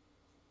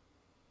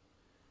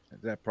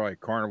 Is that probably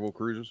Carnival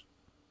Cruises?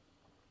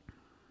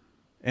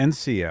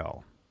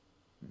 NCL.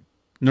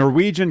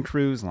 Norwegian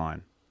Cruise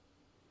Line.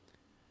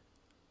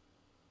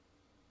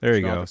 There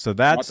you go. So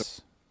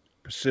that's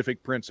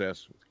Pacific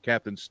Princess with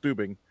Captain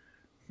Stubing.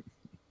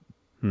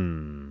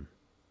 Does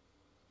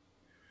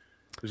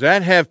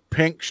that have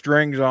pink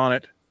strings on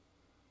it?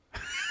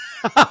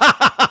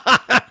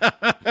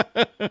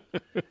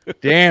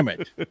 Damn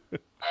it.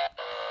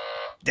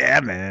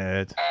 Damn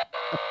it.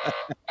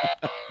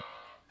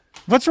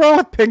 What's wrong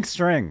with pink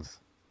strings?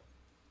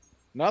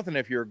 Nothing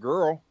if you're a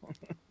girl.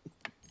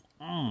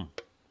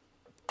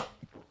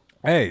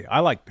 Hey, I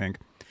like pink.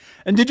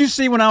 And did you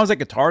see when I was at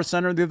Guitar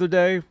Center the other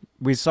day,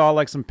 we saw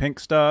like some pink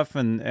stuff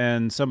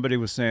and somebody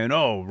was saying,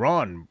 "Oh,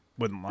 Ron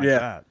wouldn't like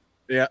that."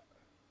 Yeah.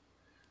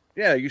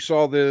 Yeah, you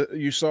saw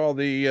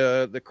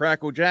the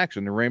Crackle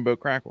Jackson, the Rainbow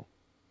Crackle.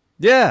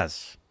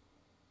 Yes.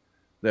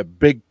 That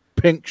big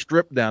pink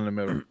strip down the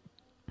middle.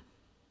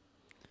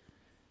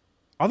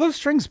 Are those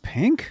strings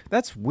pink?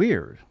 That's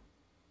weird.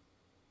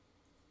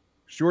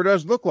 Sure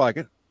does look like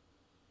it.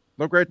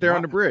 Look right there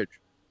on the bridge.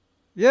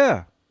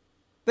 Yeah.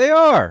 They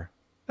are.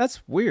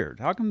 That's weird.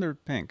 How come they're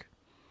pink?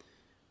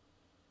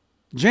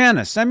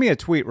 Janice, send me a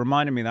tweet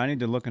reminding me that I need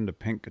to look into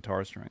pink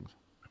guitar strings.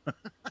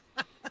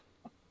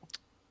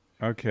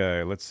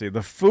 Okay, let's see.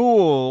 The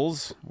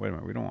Fools. Wait a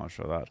minute, we don't want to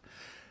show that.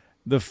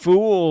 The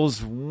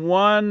Fools,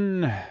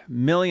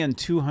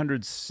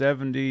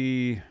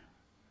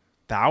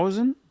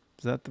 1,270,000.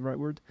 Is that the right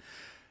word?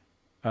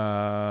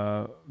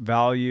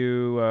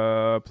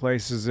 Value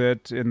places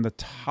it in the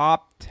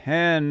top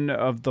 10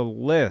 of the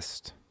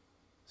list,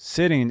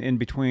 sitting in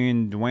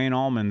between Dwayne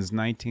Allman's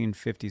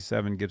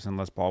 1957 Gibson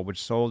Les Paul,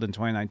 which sold in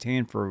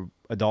 2019 for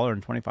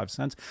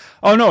 $1.25.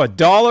 Oh no,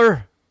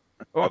 $1.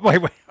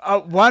 Wait,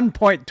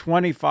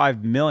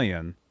 1.25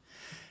 million.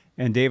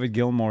 And David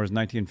Gilmour's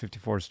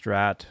 1954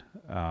 Strat.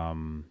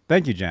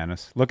 Thank you,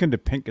 Janice. Look into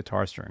pink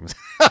guitar strings.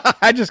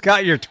 I just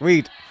got your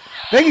tweet.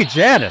 Thank you,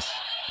 Janice.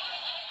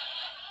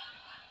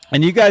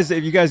 And you guys,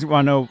 if you guys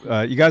want to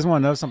know, you guys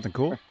want to know something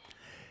cool?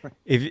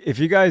 If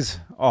you guys,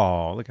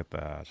 oh, look at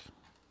that.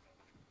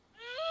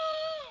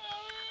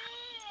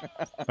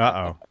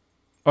 Uh-oh.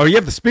 Oh, you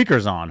have the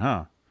speakers on,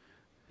 huh?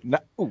 No.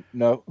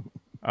 No.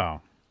 Oh.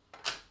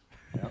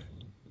 Yep.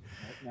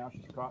 Now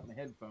she's caught in the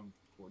headphones.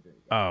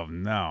 Oh,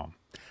 no.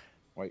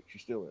 Wait, she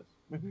still is.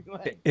 Go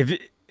ahead. If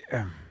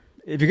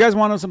you guys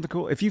want to know something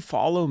cool, if you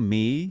follow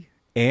me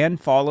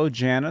and follow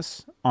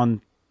Janice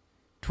on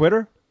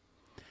Twitter,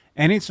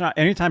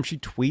 anytime she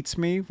tweets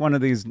me one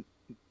of these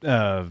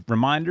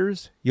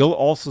reminders, you'll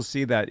also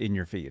see that in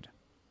your feed.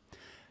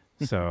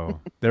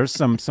 So there's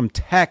some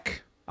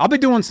tech. I'll be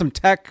doing some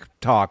tech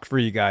talk for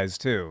you guys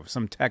too.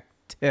 Some tech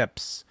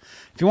tips.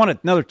 If you want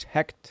another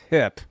tech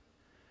tip,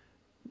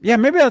 yeah,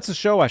 maybe that's a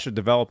show I should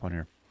develop on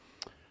here.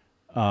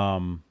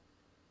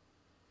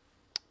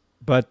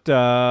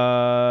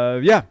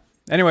 Yeah.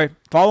 Anyway,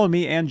 follow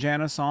me and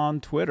Janice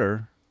on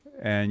Twitter,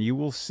 and you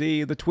will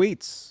see the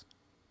tweets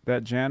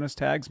that Janice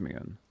tags me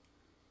in.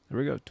 There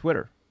we go.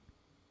 Twitter.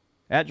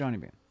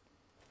 @JohnnyBean.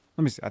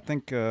 Let me see. I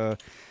think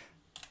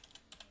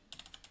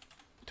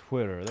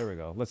Twitter. There we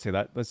go. Let's see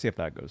that. Let's see if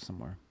that goes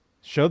somewhere.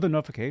 Show the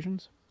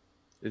notifications.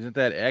 Isn't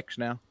that X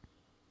now?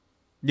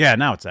 Yeah,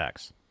 now it's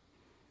X.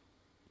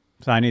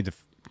 So I need to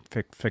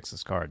fix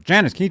this card.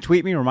 Janice, can you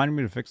tweet me reminding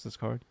me to fix this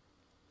card?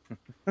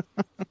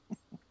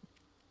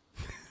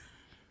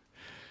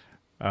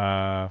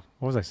 What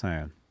was I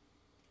saying?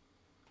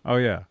 Oh,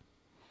 yeah.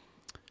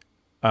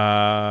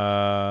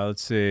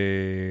 Let's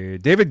see.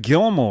 David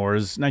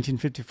Gilmour's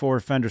 1954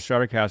 Fender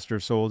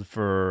Stratocaster sold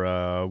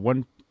for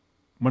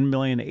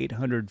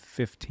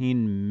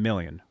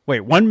 1,815,000,000.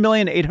 Wait,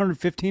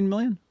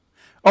 1,815,000,000?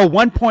 Oh,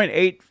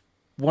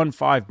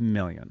 1.815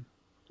 million.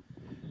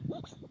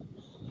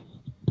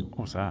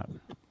 What's that?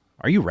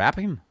 Are you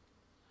rapping?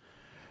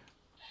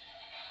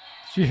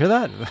 Did you hear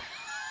that?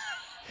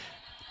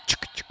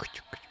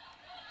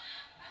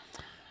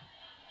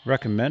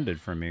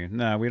 Recommended for me.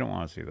 No, we don't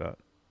want to see that.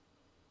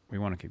 We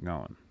want to keep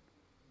going.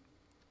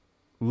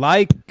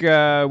 Like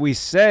we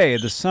say,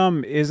 the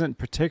sum isn't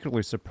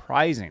particularly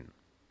surprising.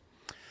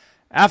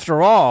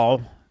 After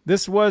all,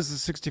 this was the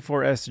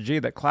 64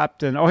 SG that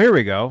Clapton, oh, here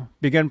we go,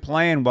 began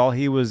playing while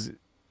he was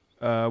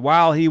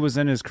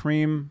in his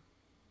Cream.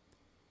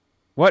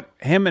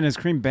 Him and his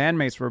Cream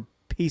bandmates were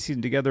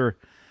piecing together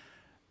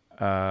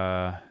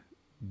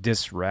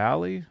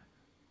Disraeli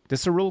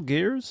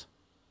Gears?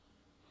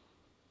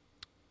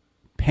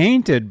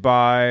 Painted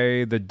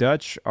by the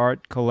Dutch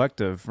art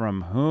collective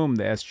from whom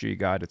the SG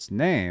got its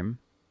name,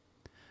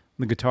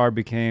 the guitar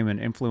became an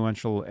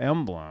influential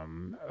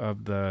emblem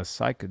of the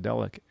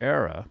psychedelic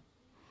era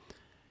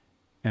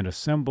and a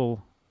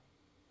symbol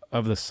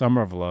of the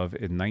Summer of Love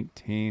in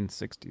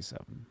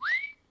 1967.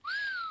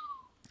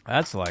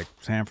 That's like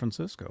San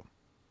Francisco.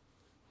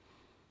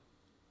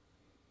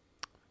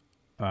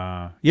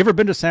 You ever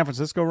been to San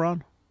Francisco,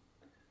 Ron?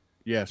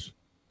 Yes.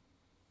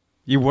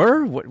 You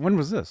were? When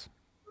was this?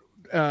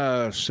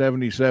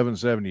 77,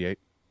 78.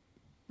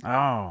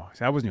 Oh,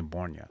 see, I wasn't even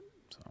born yet.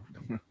 So.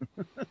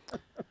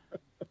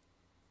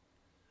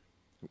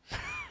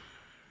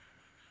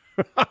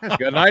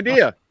 Got an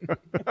idea.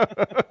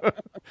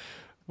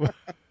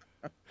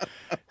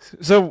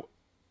 So,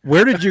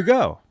 where did you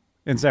go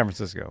in San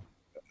Francisco?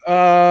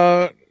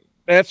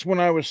 That's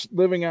when I was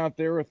living out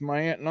there with my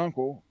aunt and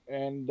uncle,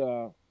 and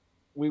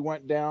we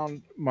went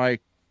down. My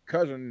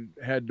cousin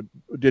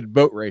did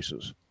boat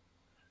races,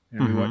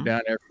 and we went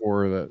down there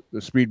for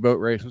the speedboat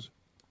races.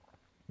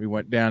 We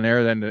went down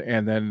there, then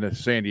to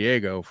San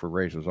Diego for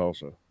races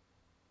also.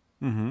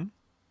 Mm-hmm.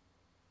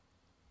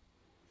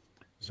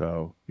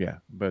 So yeah,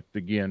 but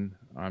again,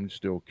 I'm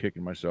still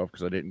kicking myself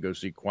because I didn't go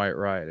see Quiet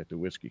Riot at the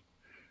Whiskey.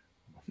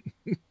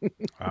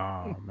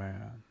 Oh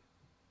man,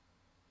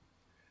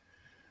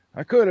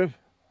 I could have,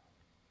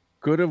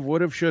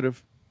 would have, should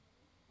have.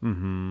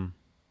 Mm-hmm.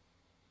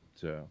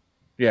 So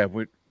yeah,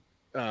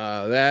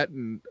 that,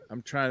 and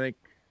I'm trying to think.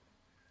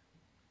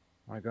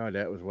 My God,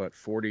 that was what,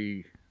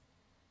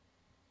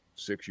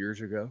 46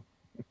 years ago,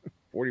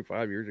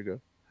 45 years ago.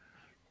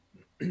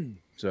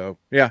 So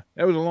yeah,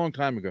 that was a long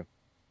time ago.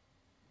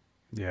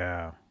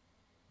 Yeah.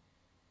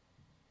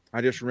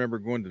 I just remember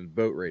going to the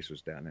boat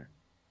races down there.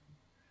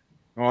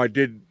 Oh, I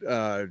did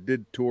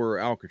tour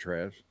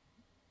Alcatraz.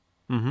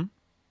 Mm-hmm.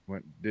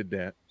 Did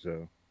that.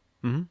 So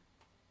mm-hmm.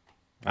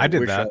 I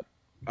did that.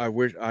 I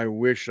wish I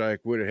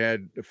would have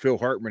had Phil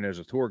Hartman as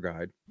a tour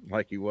guide,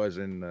 like he was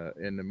in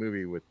the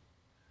movie with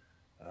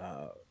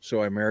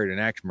So I Married an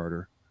Axe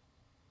Murderer.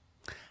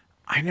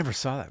 I never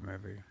saw that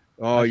movie.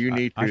 Oh, you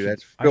need to.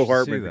 That's Phil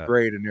Hartman's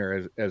great in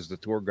there as the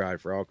tour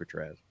guide for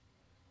Alcatraz.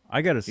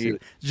 I got to see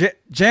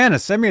it.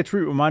 Janice, send me a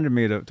tweet reminding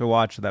me to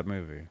watch that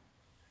movie.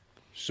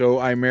 So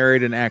I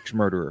Married an Axe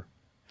Murderer.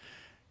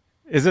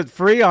 Is it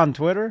free on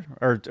Twitter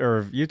or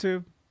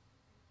YouTube?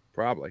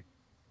 Probably.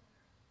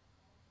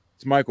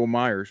 It's Michael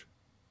Myers.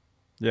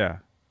 Yeah.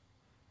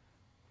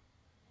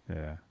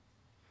 Yeah.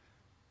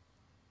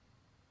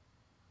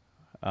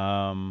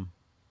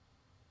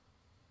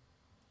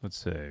 Let's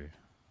see.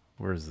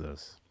 Where's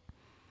this?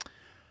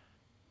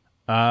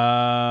 It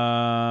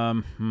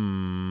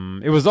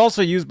was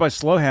also used by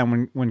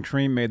Slowhand when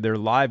Cream made their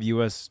live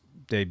U.S.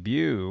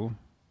 debut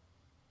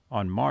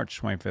on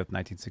March 25th,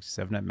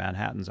 1967 at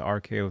Manhattan's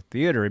RKO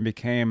Theater and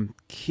became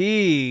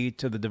key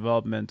to the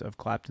development of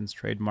Clapton's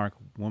trademark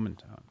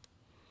Womantown.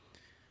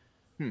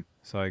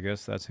 So I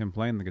guess that's him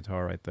playing the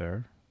guitar right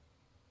there.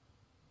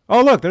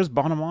 Oh, look, there's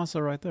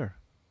Bonamassa right there.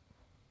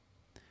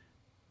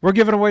 We're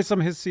giving away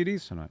some of his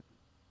CDs tonight.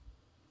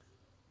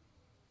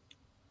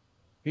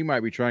 He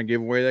might be trying to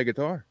give away that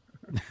guitar.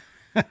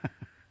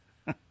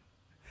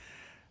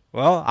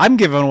 Well, I'm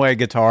giving away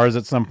guitars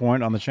at some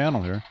point on the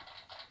channel here.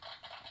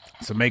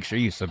 So make sure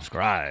you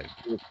subscribe.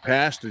 We'll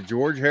pass to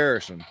George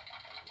Harrison.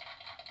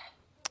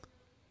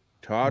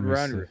 Todd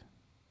Rundgren.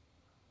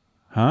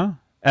 Huh?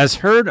 As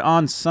heard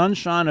on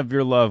Sunshine of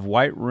Your Love,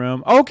 White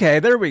Room. Okay,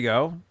 there we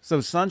go.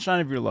 So Sunshine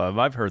of Your Love,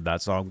 I've heard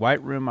that song.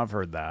 White Room, I've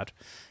heard that.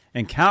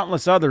 And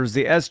countless others,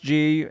 the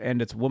SG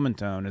and its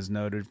Womantown is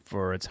noted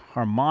for its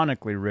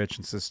harmonically rich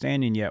and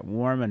sustaining yet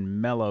warm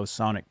and mellow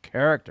sonic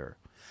character.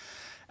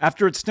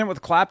 After its stint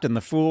with Clapton,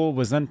 The Fool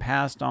was then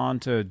passed on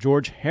to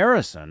George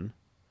Harrison,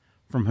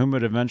 from whom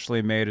it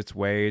eventually made its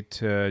way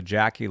to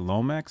Jackie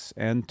Lomax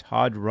and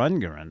Todd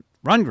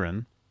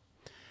Rundgren,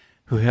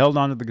 who held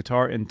onto the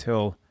guitar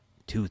until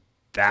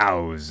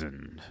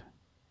 2000.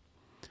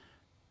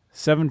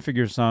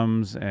 Seven-figure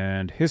sums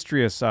and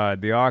history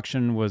aside, the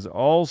auction was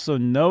also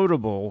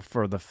notable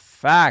for the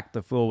fact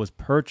The Fool was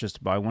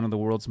purchased by one of the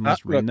world's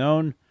most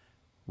renowned...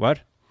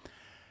 What?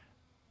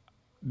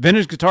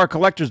 Vintage guitar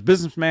collectors,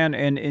 businessman,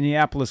 and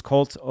Indianapolis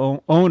Colts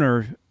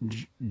owner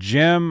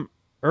Jim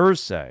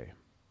Irsay.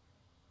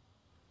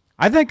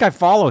 I think I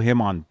follow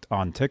him on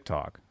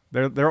TikTok.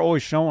 They're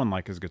always showing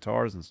like his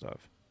guitars and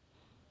stuff.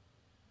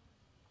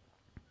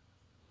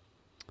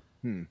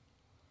 So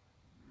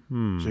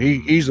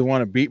he's the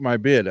one who beat my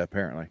bid,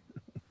 apparently.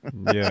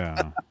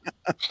 Yeah.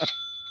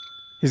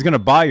 He's gonna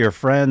buy your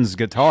friend's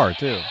guitar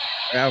too.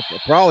 I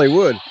probably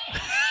would.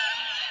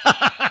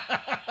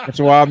 That's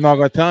why I'm not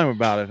going to tell him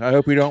about it. I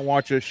hope he don't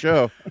watch this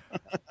show.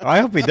 I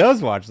hope he does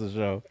watch the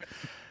show.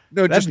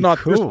 No, That'd just be not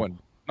cool. this one.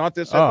 Not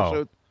this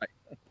episode.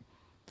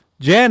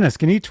 Janice,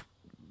 can you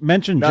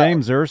mention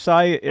James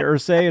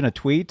Irsay in a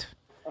tweet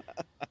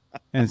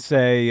and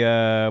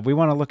say, we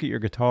want to look at your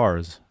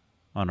guitars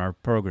on our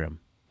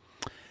program?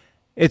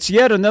 It's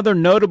yet another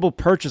notable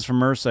purchase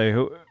from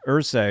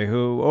Irsay,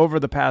 who over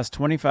the past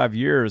 25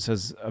 years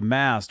has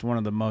amassed one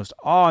of the most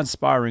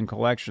awe-inspiring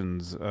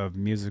collections of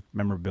music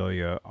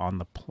memorabilia on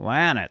the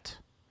planet.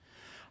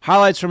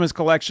 Highlights from his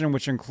collection,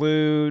 which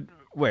include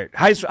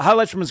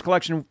highlights from his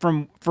collection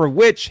for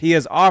which he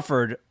has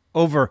offered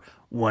over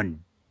 $1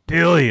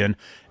 billion,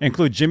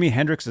 include Jimi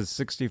Hendrix's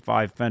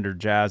 '65 Fender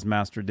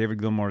Jazzmaster,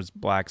 David Gilmour's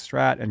Black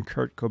Strat, and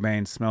Kurt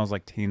Cobain's Smells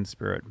Like Teen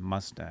Spirit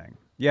Mustang.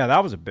 Yeah,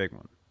 that was a big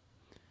one.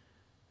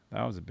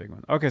 That was a big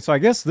one. Okay, so I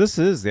guess this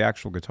is the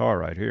actual guitar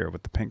right here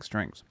with the pink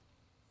strings.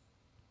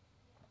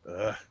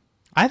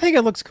 I think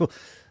it looks cool.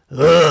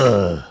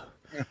 I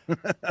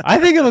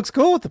think it looks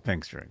cool with the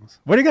pink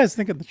strings. What do you guys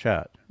think in the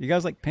chat? You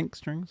guys like pink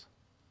strings?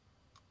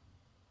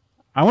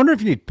 I wonder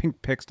if you need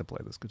pink picks to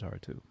play this guitar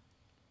too.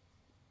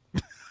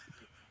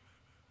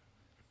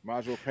 Might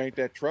as well paint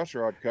that truss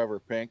rod cover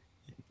pink.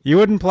 You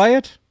wouldn't play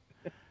it?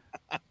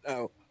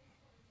 No.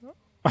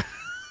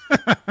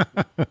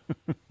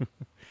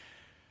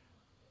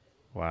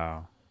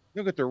 Wow.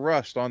 Look at the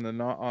rust on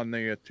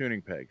the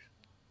tuning pegs.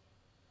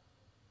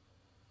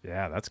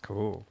 Yeah, that's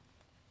cool.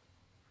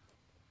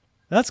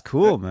 That's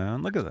cool,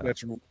 man. Look at that.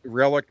 That's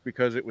relic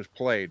because it was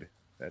played.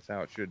 That's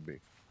how it should be.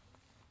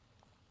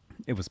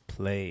 It was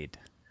played.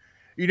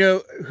 You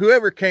know,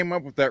 whoever came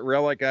up with that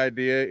relic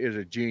idea is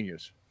a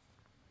genius.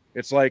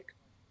 It's like,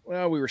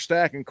 well, we were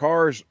stacking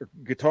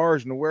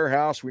guitars in the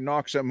warehouse. We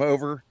knocked some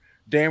over,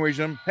 damaged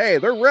them. Hey,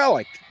 they're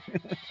relic.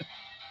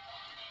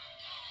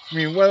 I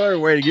mean, what other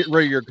way to get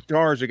rid of your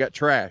guitars that got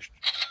trashed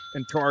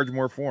and charge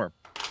more for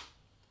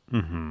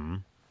them? Mm-hmm.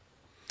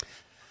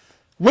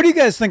 What do you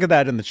guys think of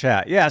that in the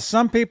chat? Yeah,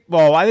 some people.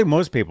 Well, I think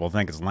most people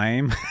think it's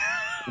lame.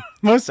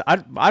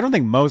 I don't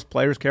think most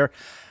players care.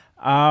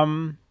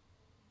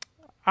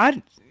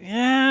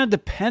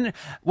 Depending.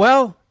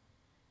 Well,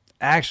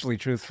 actually,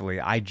 truthfully,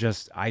 I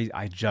just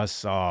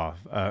saw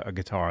a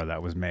guitar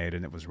that was made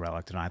and it was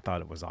relic, and I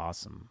thought it was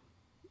awesome.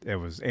 It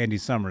was Andy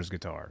Summers'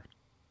 guitar.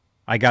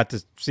 I got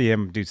to see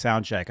him do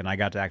sound check, and I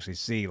got to actually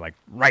see, like,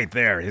 right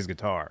there, his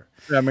guitar.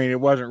 I mean, it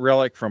wasn't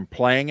relic from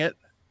playing it.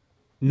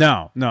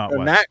 No, it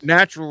wasn't.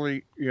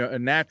 Naturally, a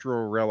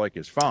natural relic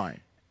is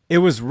fine. It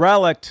was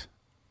relic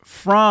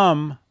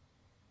from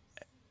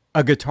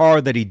a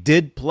guitar that he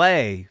did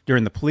play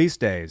during the Police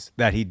days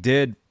that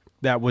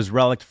was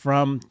relic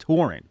from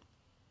touring.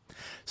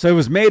 So it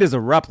was made as a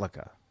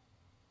replica.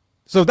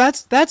 So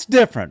that's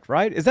different,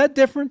 right? Is that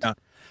different? Yeah,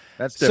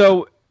 that's different.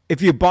 So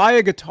if you buy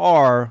a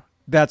guitar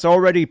that's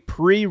already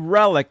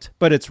pre-relic,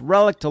 but it's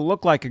relic to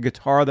look like a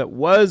guitar that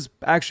was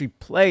actually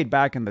played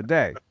back in the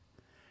day,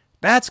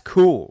 that's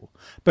cool.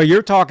 But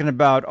you're talking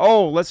about,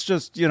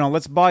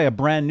 let's buy a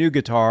brand new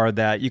guitar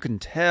that you can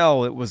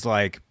tell it was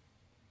like,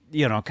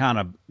 kind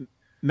of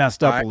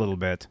messed up a little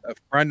bit. A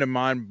friend of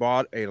mine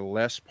bought a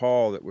Les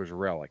Paul that was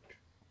relic.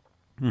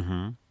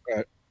 Mm-hmm.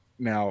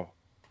 Now,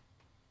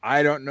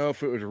 I don't know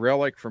if it was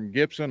relic from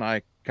Gibson.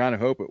 I kind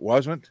of hope it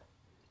wasn't,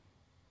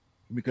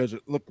 because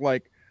it looked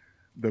like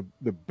the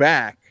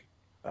back,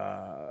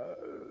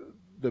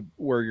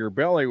 where your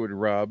belly would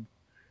rub,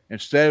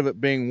 instead of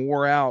it being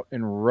wore out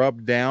and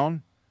rubbed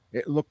down,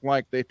 it looked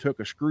like they took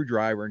a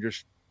screwdriver and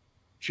just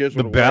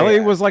chiseled. The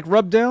belly was like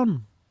rubbed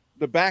down.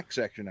 The back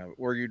section of it,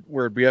 where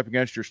it'd be up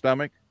against your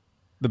stomach.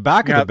 The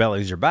back of the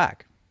belly is your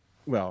back.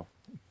 Well,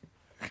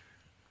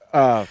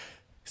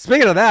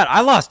 speaking of that,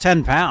 I lost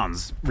 10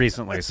 pounds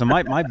recently, so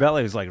my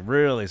belly is like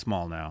really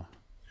small now.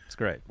 It's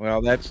great.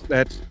 Well, that's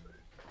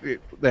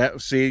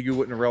see, you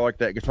wouldn't have reliced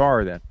that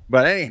guitar then.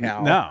 But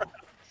anyhow, no,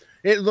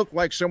 it looked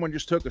like someone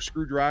just took a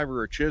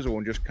screwdriver or a chisel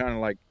and just kind of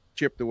like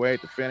chipped away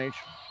at the finish.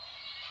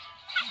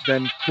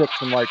 Then took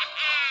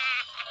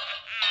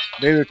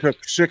they either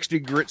took 60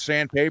 grit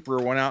sandpaper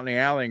or went out in the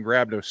alley and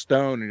grabbed a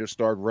stone and just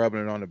started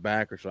rubbing it on the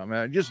back or something.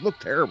 It just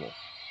looked terrible.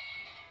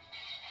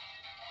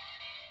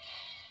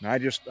 And I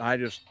don't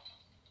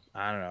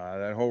know,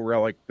 that whole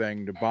relic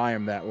thing, to buy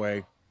them that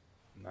way.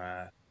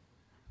 Nah.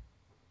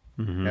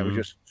 Mm-hmm. That was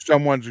just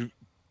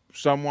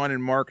someone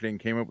in marketing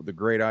came up with a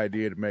great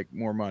idea to make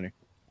more money.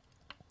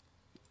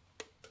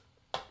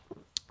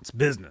 It's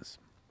business.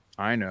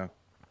 I know.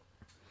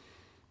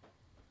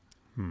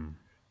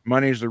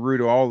 Money's the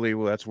root of all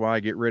evil. That's why I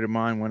get rid of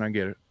mine when I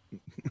get it.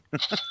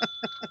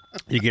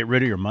 You get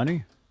rid of your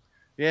money?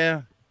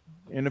 Yeah,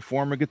 in the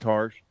form of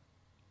guitars.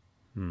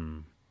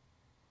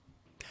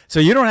 So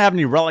you don't have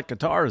any relic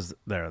guitars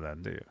there,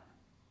 then, do you?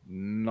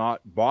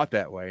 Not bought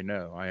that way.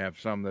 No, I have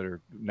some that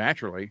are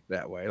naturally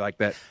that way, like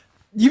that.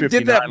 You 59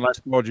 did that. Les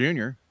Paul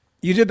Jr.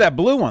 You did that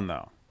blue one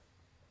though,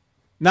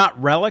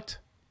 not relic,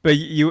 but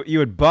you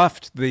had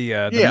buffed the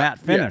matte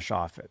finish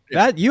off it.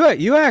 Yeah. That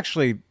you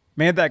actually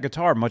made that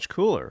guitar much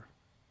cooler.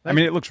 I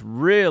mean, it looks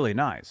really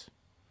nice.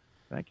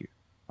 Thank you.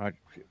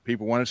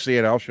 People want to see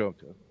it. I'll show it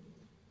to them.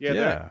 Yeah.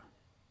 Yeah.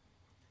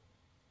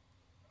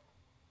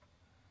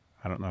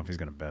 I don't know if he's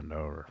going to bend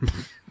over.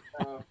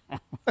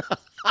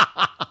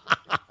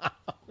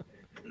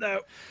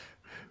 No.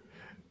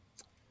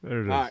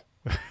 There it is. All right.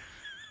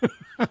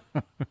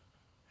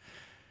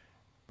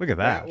 Look at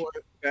that.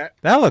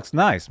 That Looks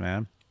nice,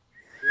 man.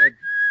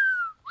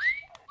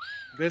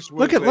 this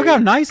was Look how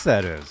nice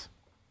that is.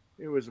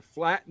 It was a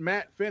flat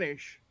matte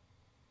finish,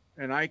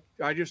 and I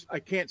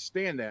can't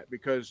stand that,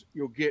 because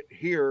you'll get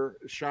here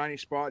a shiny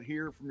spot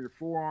here from your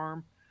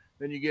forearm,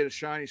 then you get a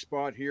shiny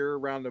spot here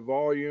around the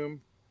volume,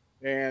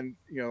 and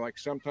like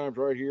sometimes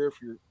right here if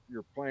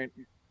you're playing,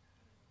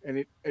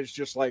 and it's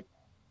just like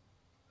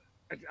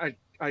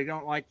I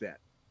don't like that.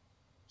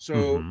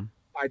 So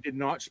I did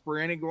not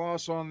spray any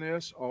gloss on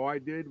this. All I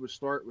did was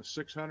start with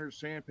 600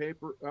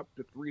 sandpaper up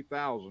to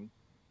 3,000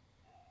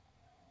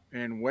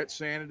 and wet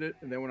sanded it.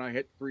 And then when I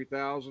hit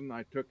 3,000,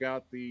 I took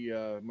out the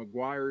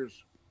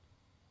McGuire's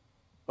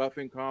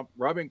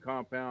rubbing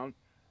compound,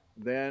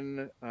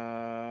 then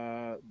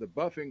the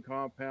buffing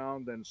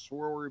compound, then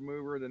swirl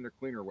remover, then the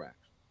cleaner wax.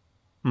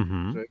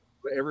 So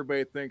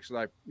everybody thinks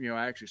that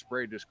I actually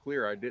sprayed this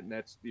clear. I didn't.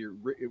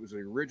 It was the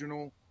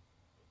original.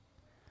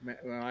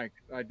 I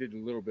did a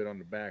little bit on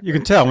the back. You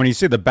can tell when you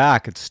see the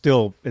back, it's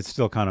still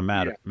kind of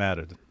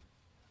matted.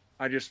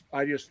 I just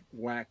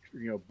waxed,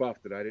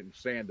 buffed it. I didn't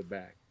sand the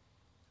back,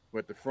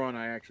 but the front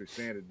I actually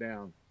sanded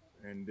down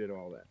and did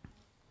all that.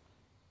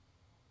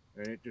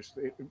 And it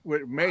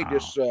made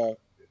this,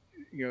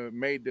 it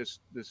made this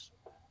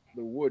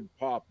the wood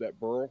pop, that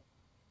burl.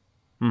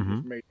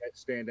 Just made that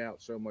stand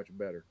out so much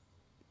better.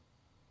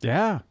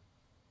 Yeah.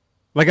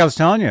 Like I was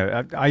telling you,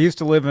 I used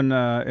to live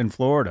in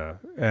Florida,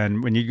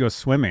 and when you go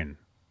swimming,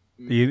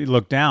 you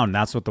look down.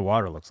 That's what the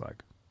water looks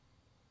like.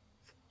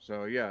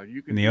 So yeah,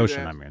 you can in the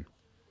ocean. I mean,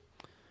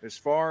 as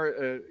far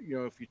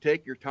if you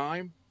take your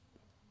time,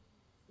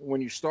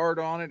 when you start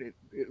on it,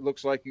 it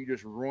looks like you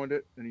just ruined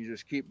it, and you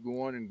just keep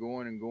going and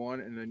going and going,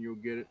 and then you'll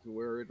get it to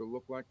where it'll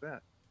look like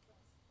that.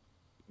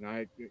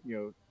 And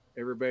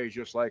everybody's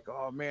just like,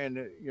 oh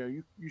man,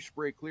 you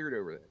spray cleared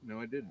over that. No,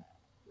 I didn't.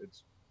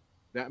 It's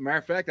that matter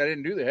of fact, I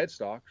didn't do the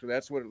headstock, so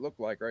that's what it looked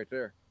like right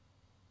there.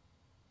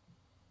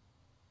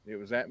 It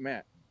was that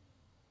matte.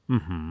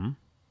 I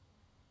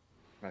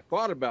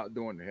thought about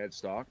doing the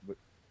headstock, but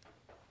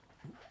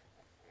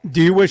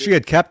do you wish you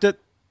had kept it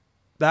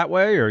that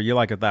way, or you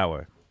like it that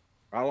way?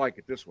 I like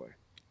it this way.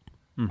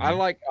 I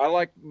like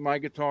my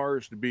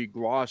guitars to be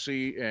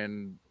glossy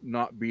and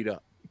not beat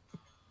up.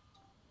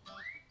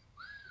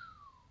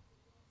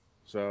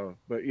 So,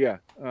 but yeah.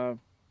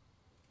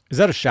 Is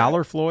that a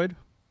Schaller Floyd?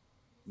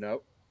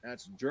 Nope,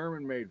 that's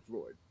German-made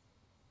Floyd.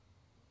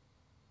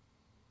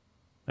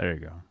 There you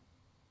go.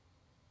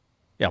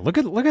 Yeah, look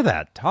at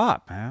that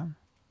top, man.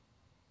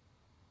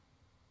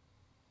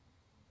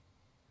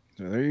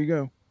 So there you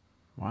go.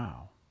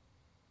 Wow.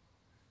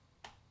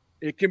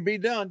 It can be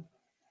done.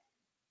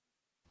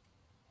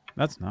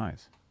 That's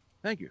nice.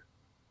 Thank you.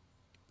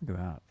 Look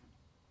at that.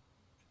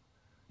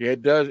 Yeah,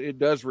 it does. It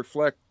does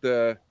reflect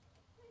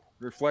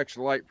reflects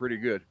the light pretty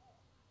good.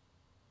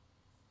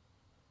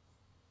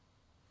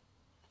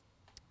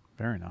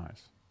 Very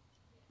nice.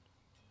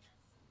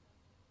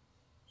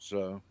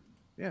 So,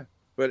 yeah.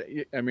 But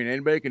I mean,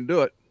 anybody can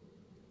do it.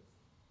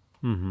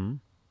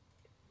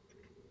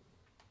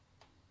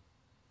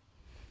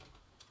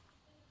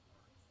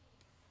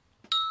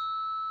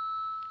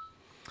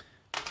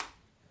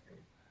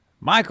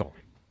 Michael,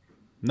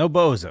 no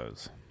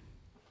bozos.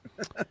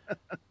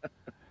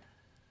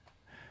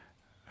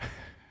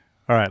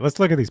 All right, let's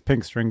look at these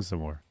pink strings some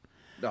more.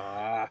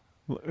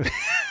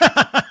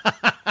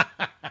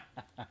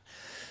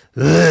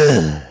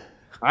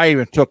 I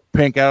even took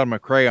pink out of my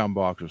crayon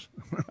boxes.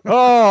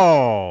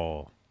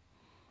 Oh.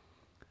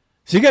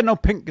 So you got no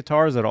pink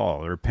guitars at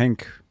all, or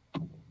pink?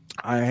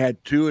 I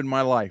had two in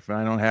my life, and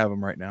I don't have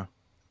them right now.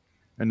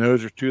 And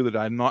those are two that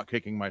I'm not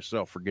kicking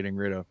myself for getting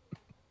rid of.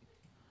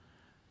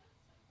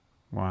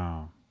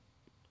 Wow.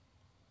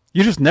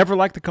 You just never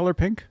liked the color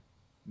pink?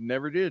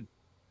 Never did.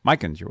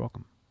 Mikins, you're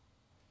welcome.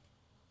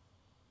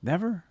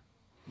 Never?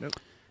 Nope.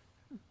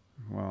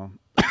 Well,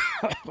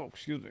 oh,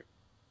 excuse me.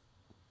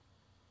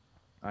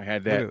 I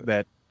had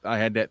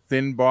that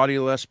thin body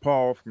Les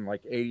Paul from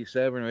like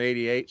 87 or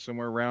 88,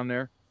 somewhere around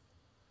there.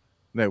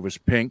 That was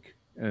pink,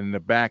 and the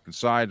back and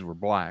sides were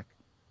black.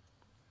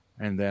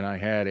 And then I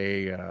had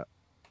a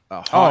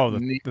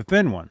the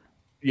thin one.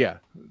 Yeah.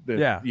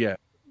 That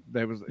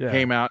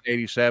came out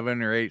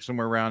 87 or 8,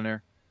 somewhere around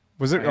there.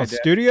 Was it a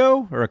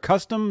studio or a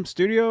custom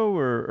studio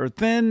or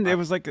thin? It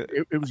was like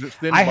it was a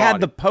thin. I had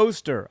the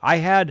poster. I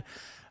had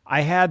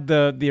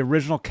the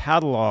original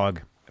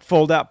catalog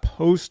fold out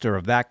poster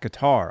of that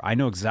guitar. I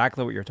know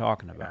exactly what you're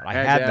talking about. I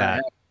had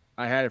that.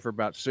 I had it for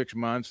about 6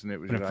 months, and it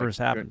was when it first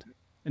happened,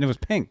 and it was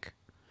pink.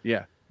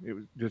 Yeah, it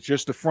was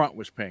just the front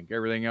was pink.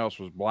 Everything else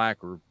was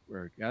black, or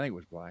I think it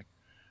was black.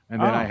 And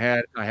then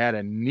I had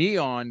a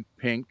neon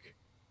pink,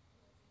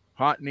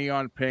 hot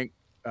neon pink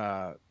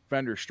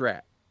Fender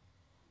Strat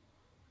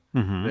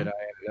that I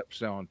ended up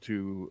selling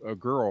to a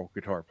girl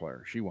guitar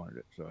player. She wanted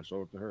it, so I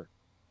sold it to her.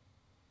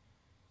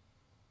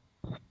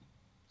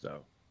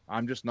 So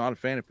I'm just not a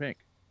fan of Pink.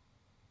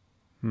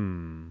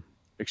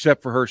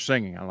 Except for her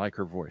singing. I like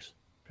her voice.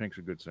 Pink's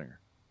a good singer.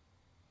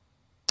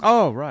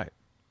 Oh, right.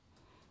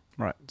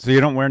 Right. So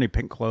you don't wear any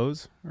pink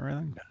clothes or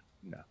anything?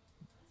 No.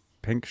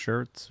 Pink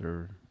shirts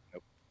or?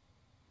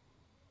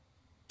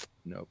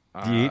 Nope.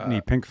 Do you eat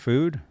any pink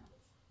food?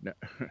 No.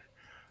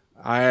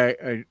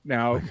 I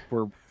now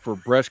for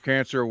breast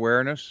cancer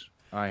awareness,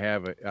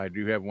 I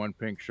do have one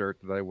pink shirt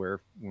that I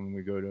wear when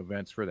we go to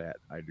events for that.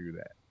 I do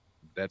that.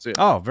 That's it.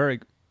 Oh, very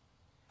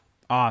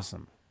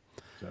awesome.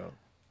 So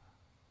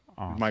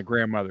my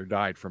grandmother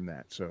died from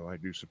that, so I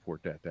do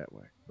support that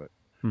way. But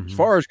as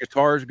far as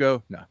guitars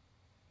go, no.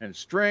 And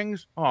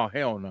strings, oh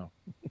hell no.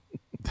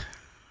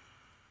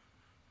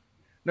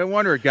 No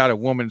wonder it got a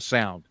woman's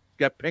sound.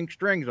 Got pink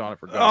strings on it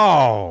for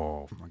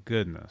God's sake. My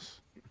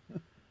goodness.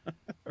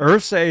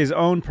 Ursay's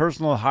own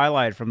personal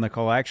highlight from the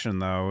collection,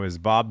 though, is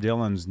Bob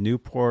Dylan's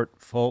Newport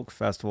Folk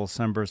Festival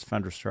Sunburst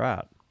Fender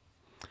Strat.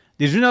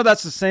 Did you know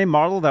that's the same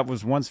model that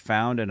was once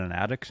found in an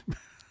attic?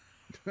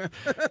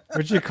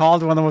 Which you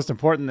called one of the most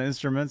important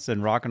instruments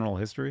in rock and roll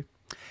history?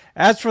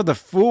 As for the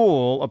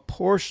Fool, a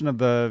portion of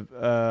the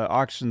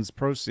auction's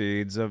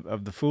proceeds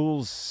of the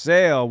Fool's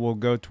sale will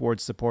go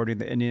towards supporting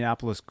the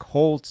Indianapolis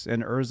Colts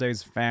and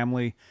Ursay's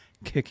family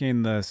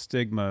Kicking the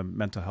Stigma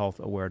mental health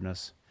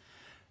awareness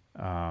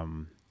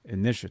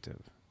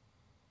initiative.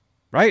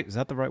 Right? Is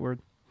that the right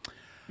word?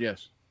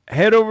 Yes.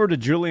 Head over to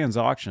Julian's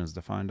Auctions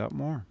to find out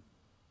more.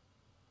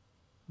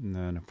 And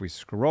then if we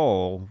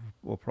scroll,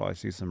 we'll probably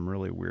see some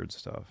really weird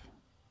stuff.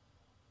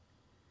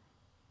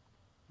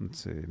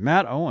 Let's see.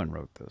 Matt Owen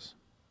wrote this.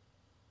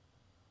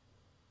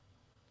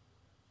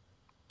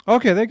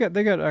 Okay, they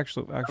got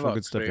actual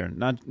good stuff here.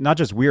 Not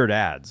just weird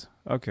ads.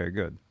 Okay,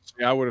 good.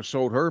 See, I would have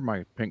sold her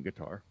my pink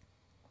guitar.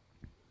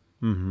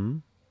 Mm-hmm.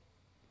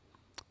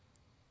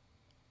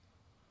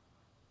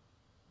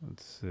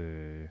 Let's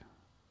see.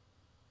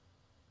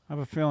 I have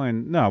a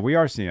feeling. No, we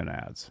are seeing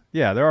ads.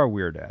 Yeah, there are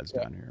weird ads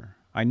down here.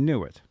 I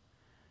knew it.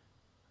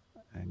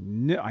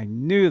 I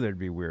knew there'd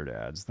be weird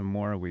ads. The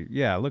more we,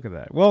 look at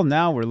that. Well,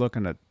 now we're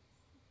looking at,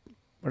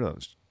 what are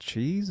those?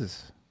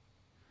 Cheese?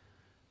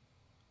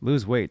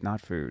 Lose weight, not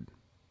food.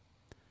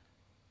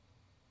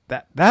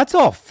 That's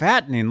all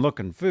fattening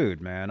looking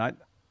food, man.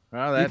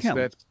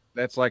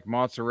 That's like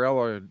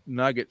mozzarella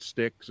nugget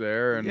sticks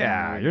there, and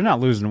you're not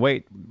losing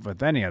weight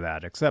with any of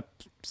that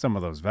except some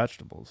of those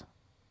vegetables.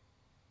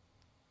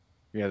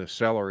 Yeah, the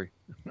celery.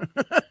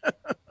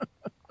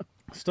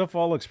 Stuff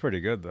all looks pretty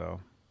good,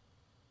 though.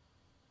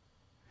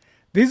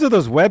 These are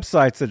those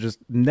websites that just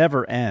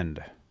never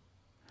end.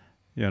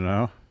 You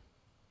know?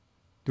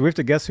 Do we have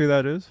to guess who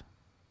that is?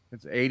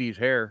 It's 80s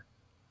hair.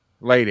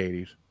 Late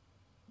 80s.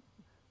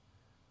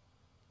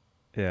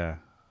 Yeah.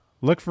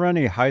 Look for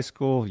any high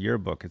school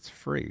yearbook. It's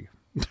free.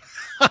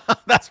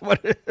 That's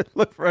what it is.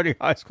 Look for any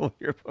high school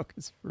yearbook.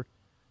 It's free.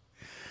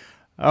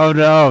 Oh,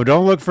 no.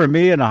 Don't look for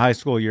me in a high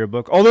school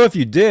yearbook. Although if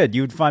you did,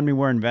 you'd find me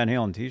wearing Van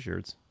Halen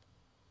t-shirts.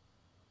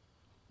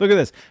 Look at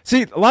this.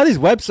 See, a lot of these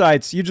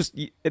websites,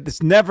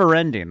 it's never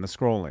ending, the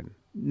scrolling.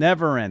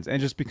 Never ends. And it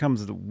just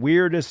becomes the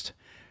weirdest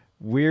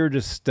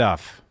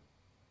stuff.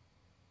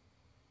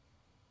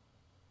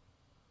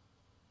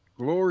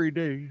 Glory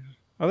days.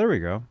 Oh, there we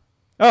go.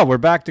 Oh, we're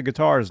back to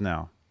guitars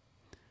now.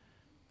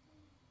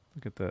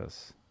 Look at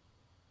this.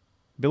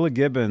 Billy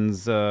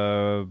Gibbons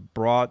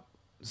brought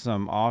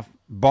some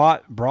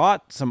off-brand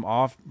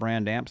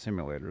amp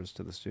simulators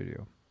to the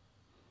studio.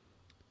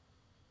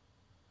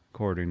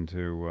 According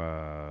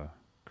to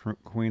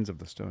Queens of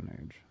the Stone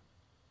Age.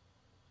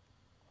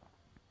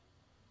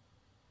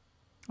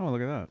 Oh,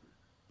 look at that.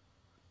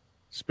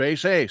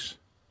 Space Ace.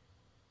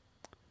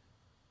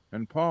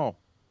 And Paul.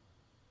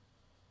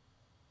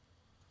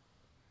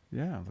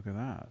 Yeah, look at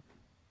that.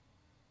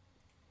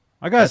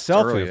 I got a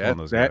selfie with one of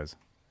those guys.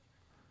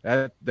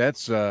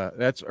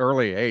 That's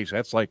early Ace.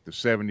 That's like the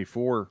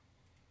 74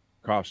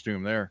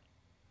 costume there.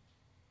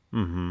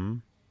 Mm-hmm.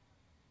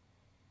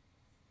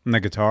 And the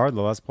guitar,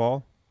 the Les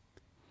Paul?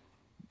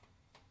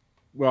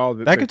 Well,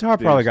 that guitar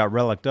probably got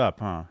relicked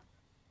up, huh?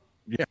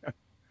 Yeah.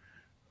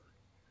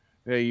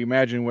 Hey, you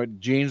imagine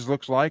what Gene's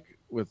looks like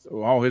with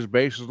all his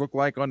basses look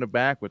like on the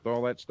back with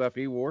all that stuff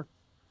he wore?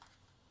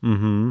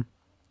 Mm-hmm.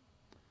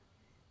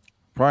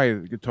 Probably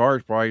the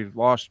guitar's probably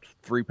lost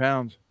 3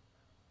 pounds.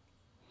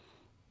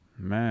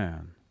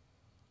 Man.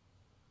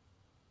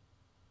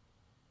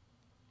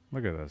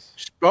 Look at this.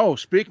 Oh,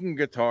 speaking of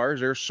guitars,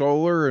 there's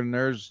Solar and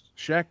there's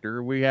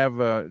Schecter. We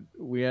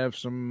have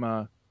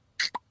some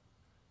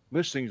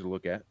listings to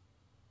look at.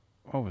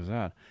 What was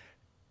that?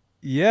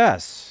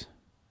 Yes,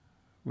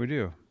 we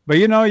do. But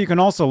you know, you can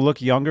also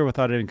look younger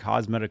without any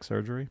cosmetic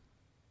surgery.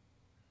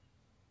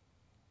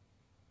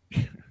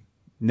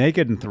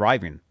 Naked and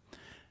thriving.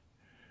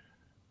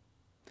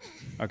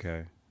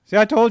 Okay. See,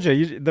 I told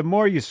you, the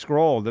more you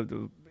scroll,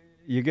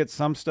 you get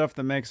some stuff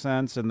that makes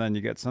sense, and then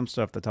you get some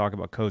stuff that talk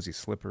about cozy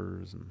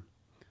slippers.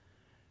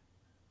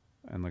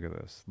 And look at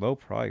this. Low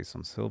price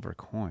on silver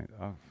coin.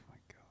 Oh, my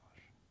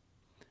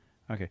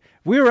gosh. Okay.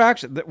 We were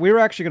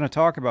actually going to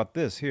talk about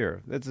this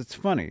here. It's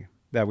funny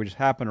that we just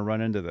happened to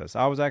run into this.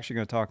 I was actually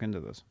going to talk into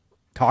this.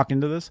 I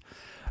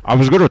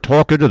was going to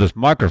talk into this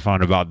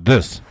microphone about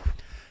this.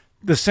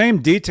 The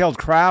same detailed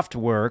craft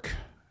work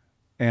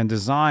and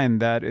design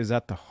that is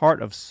at the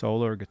heart of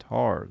Solar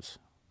guitars.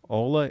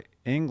 Ola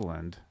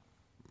England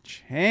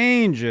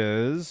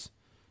changes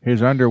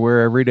his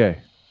underwear every day.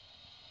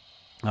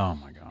 Oh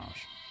my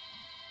gosh.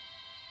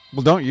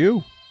 Well, don't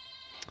you?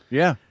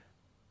 Yeah.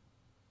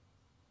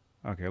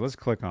 Okay, let's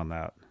click on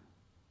that.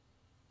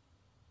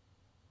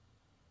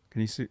 Can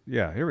you see?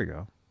 Yeah, here we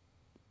go.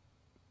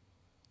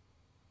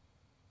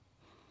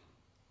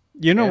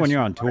 You know, when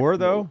you're on tour,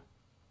 though,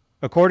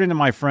 according to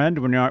my friend,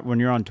 when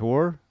you're on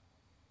tour,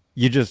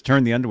 you just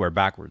turn the underwear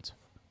backwards.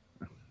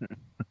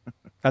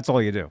 That's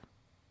all you do.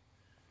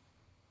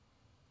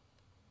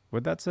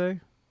 What'd that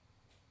say?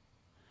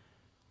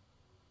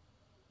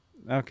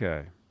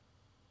 Okay.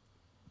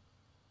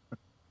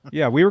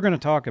 Yeah, we were going to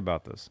talk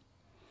about this.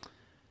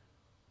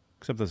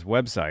 Except this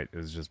website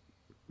is just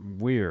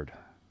weird.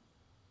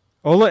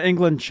 Ola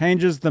England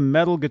changes the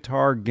metal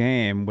guitar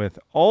game with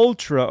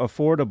ultra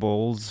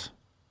affordable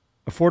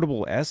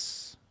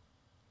S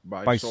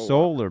by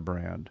Solar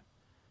brand.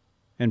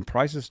 And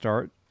prices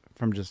start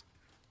from just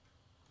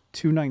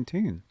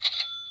 $219.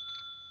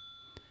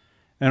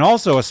 And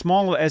also a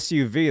small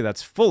SUV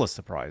that's full of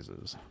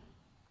surprises.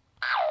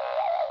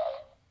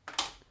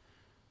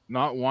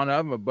 Not one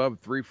of them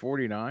above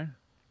 $349.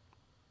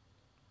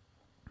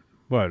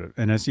 What,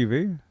 an SUV?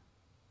 Yeah,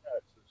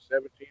 it's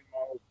 17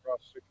 models across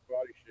 6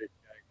 body shape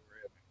category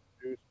have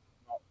been introduced.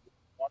 Not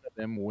one of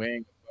them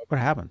weighing above. What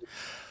happened?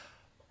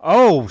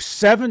 Oh,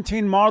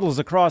 17 models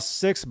across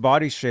 6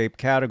 body shape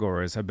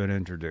categories have been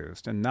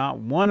introduced, and not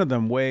one of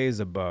them weighing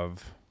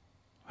above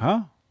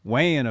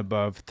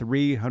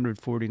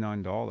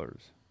 $349.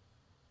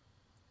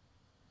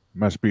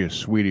 Must be a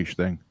Swedish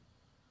thing.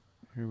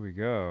 Here we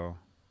go.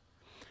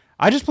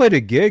 I just played a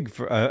gig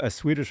for a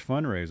Swedish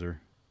fundraiser.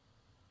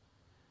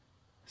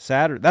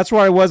 Saturday. That's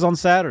where I was on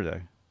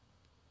Saturday.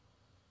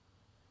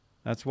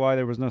 That's why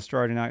there was no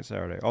Starry Night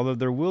Saturday, although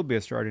there will be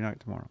a Starry Night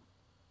tomorrow.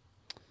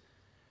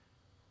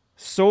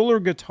 Solar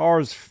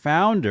Guitars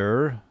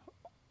founder,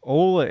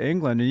 Ola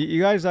England.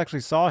 You guys actually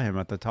saw him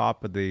at the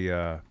top of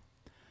the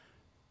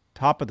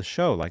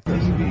show like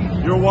this.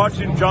 You're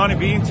watching Johnny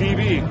Bean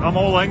TV. I'm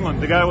Ola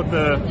England, the guy with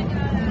the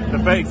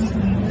face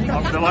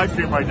on the live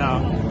stream right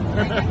now.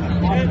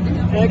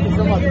 Thank you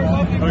so much.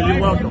 Oh,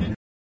 you're welcome.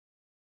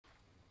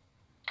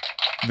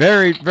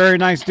 Very, very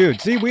nice dude.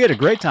 See, we had a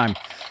great time.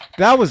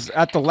 That was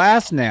at the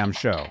last NAMM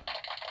show.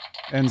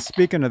 And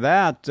speaking of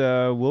that,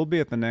 we'll be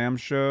at the NAMM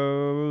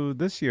show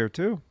this year,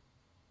 too.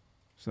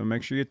 So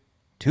make sure you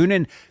tune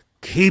in.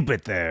 Keep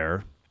it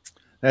there.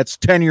 That's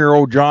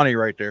 10-year-old Johnny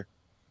right there.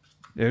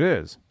 It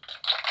is.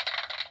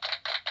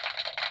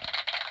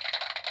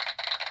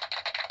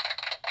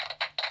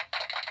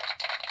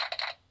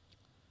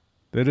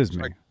 That is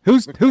me.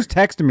 Who's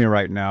texting me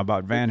right now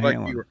about Van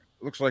Halen?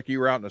 Looks like you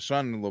were out in the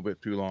sun a little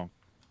bit too long.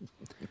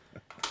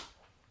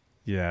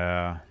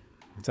 Yeah.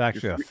 It's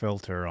actually a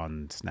filter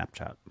on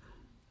Snapchat.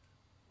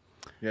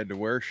 You had to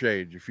wear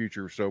shades. Your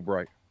future was so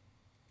bright.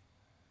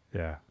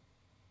 Yeah.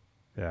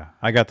 Yeah.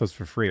 I got those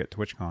for free at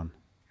TwitchCon.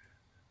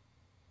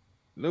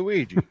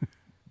 Luigi.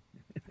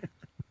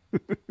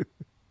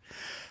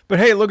 But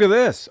hey, look at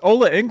this.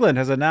 Ola England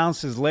has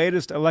announced his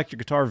latest electric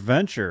guitar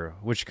venture,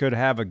 which could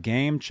have a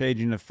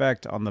game-changing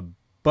effect on the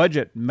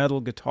budget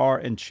metal guitar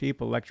and cheap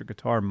electric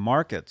guitar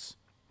markets.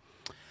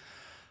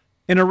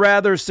 In a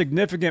rather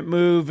significant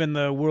move in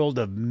the world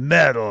of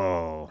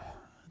metal,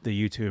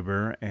 the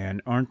YouTuber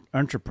and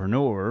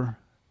entrepreneur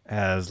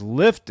has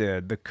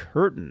lifted the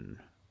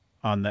curtain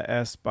on the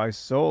S by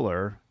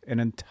Solar, an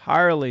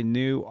entirely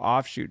new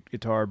offshoot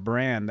guitar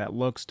brand that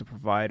looks to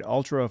provide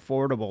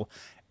ultra-affordable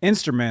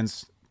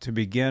instruments to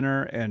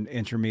beginner and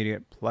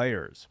intermediate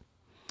players.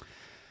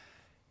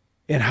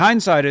 In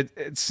hindsight,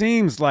 it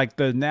seems like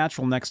the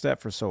natural next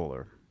step for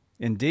Solar.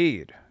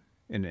 Indeed,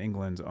 in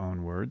England's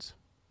own words,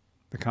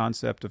 the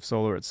concept of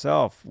Solar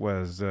itself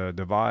was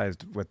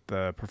devised with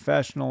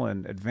professional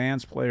and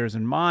advanced players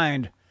in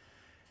mind,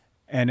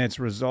 and its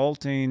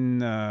resulting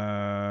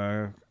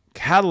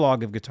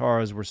catalog of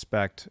guitars were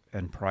spec'd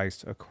and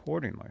priced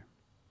accordingly.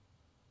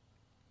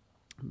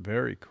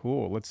 Very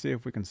cool. Let's see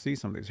if we can see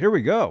some of these. Here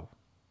we go.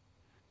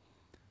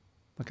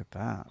 Look at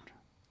that.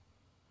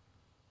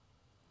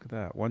 Look at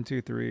that. 1,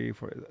 2, 3,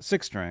 4,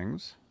 6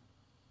 strings.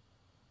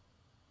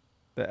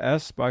 The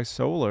S by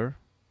Solar.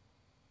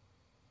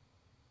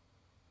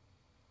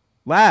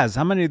 Laz,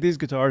 how many of these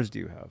guitars do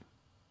you have?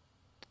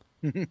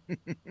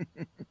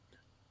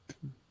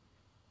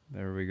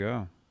 There we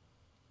go.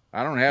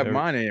 I don't have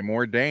mine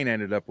anymore. Dane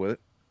ended up with it.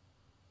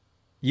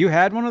 You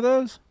had one of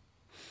those?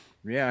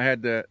 Yeah, I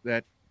had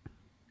that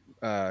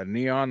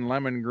neon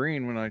lemon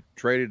green when I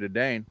traded to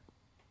Dane.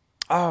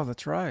 Oh,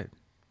 that's right.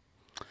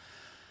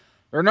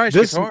 They're nice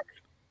guitars.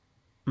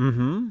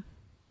 Mm-hmm.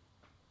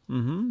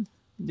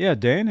 Yeah,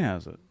 Dane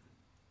has it.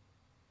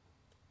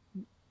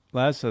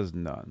 Laz says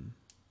none.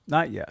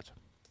 Not yet.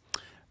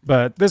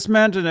 But this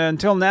meant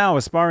until now,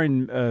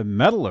 aspiring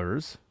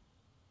meddlers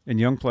and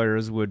young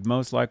players would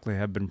most likely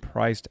have been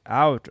priced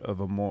out of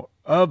a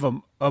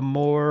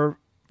more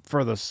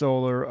for the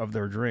solar of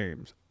their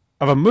dreams.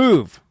 Of a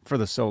move for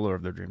the solar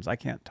of their dreams. I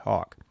can't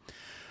talk.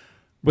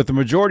 With the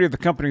majority of the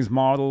company's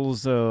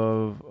models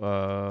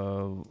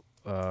lingering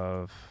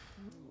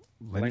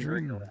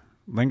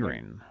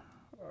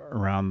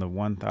around the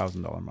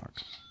 $1,000 mark.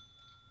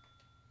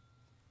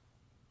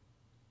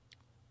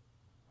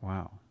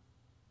 Wow.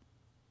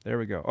 There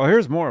we go. Oh,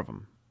 here's more of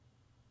them.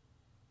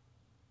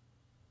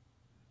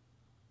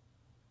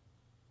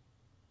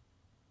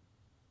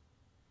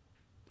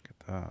 Look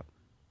at that.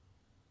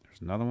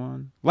 There's another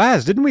one.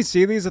 Laz, didn't we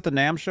see these at the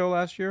NAMM show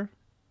last year?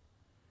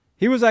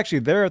 He was actually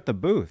there at the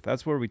booth.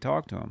 That's where we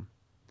talked to him.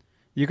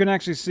 You can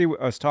actually see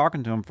us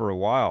talking to him for a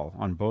while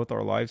on both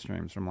our live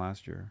streams from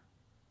last year.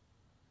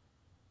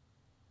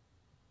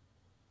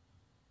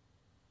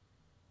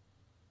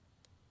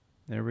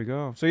 There we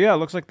go. So yeah, it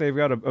looks like they've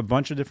got a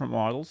bunch of different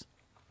models.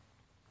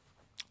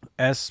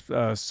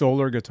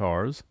 Solar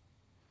guitars.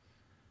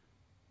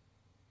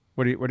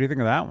 What do you think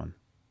of that one?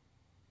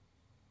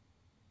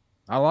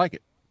 I like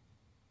it.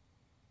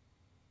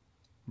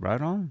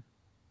 Right on.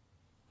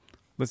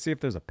 Let's see if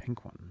there's a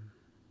pink one.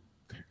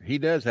 He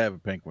does have a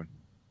pink one.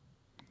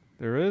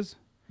 There is?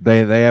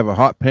 They have a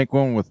hot pink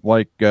one with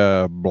like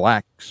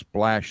black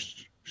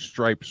splashed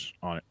stripes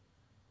on it.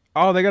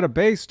 Oh, they got a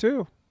bass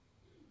too.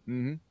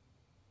 Mm-hmm.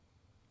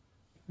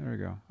 There we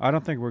go. I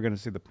don't think we're going to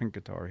see the pink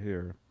guitar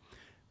here.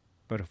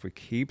 But if we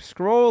keep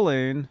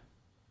scrolling,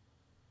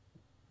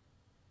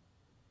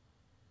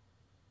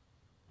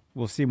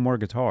 we'll see more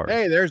guitars.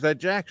 Hey, there's that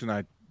Jackson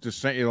I just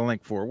sent you the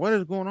link for. What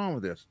is going on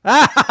with this?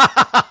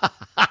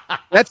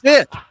 That's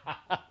it.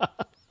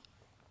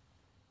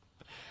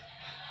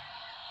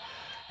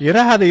 You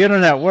know how the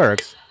internet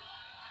works.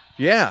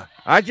 Yeah,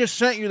 I just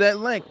sent you that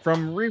link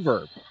from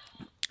Reverb.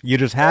 You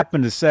just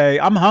happen to say,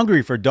 I'm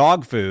hungry for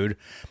dog food,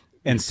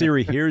 and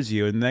Siri hears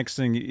you, and the next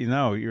thing you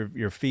know,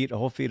 your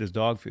whole feet is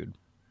dog food.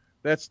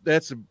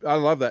 I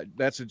love that.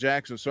 That's a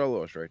Jackson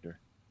soloist right there.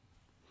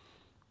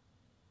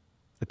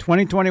 The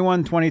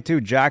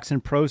 2021-22 Jackson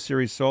Pro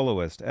Series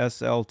Soloist,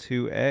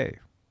 SL2A.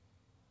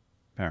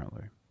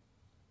 Apparently.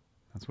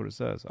 That's what it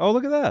says. Oh,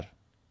 look at that.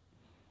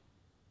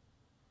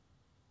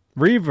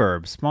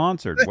 Reverb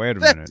sponsored. Wait a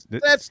minute.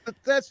 That's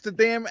the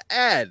damn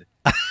ad.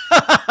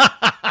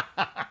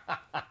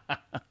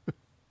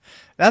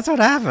 That's what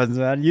happens,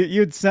 man.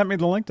 You'd sent me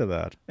the link to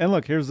that. And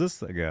look, here's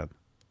this again.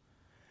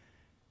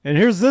 And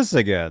here's this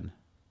again.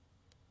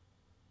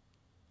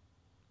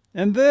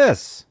 And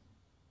this.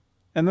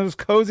 And those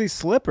cozy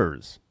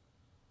slippers.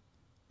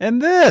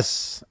 And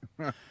this.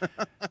 I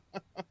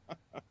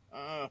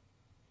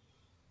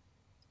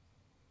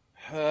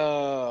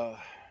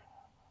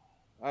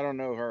don't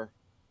know her.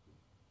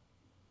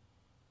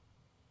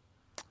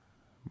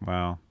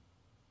 Wow.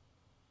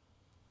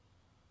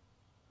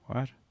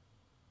 What?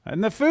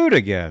 And the food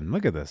again.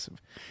 Look at this.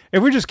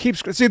 If we just keep...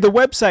 See, the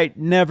website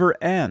never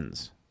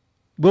ends.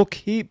 We'll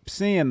keep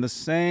seeing the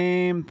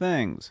same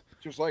things.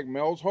 Just like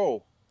Mel's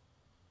Hole.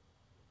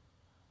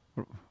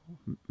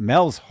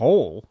 Mel's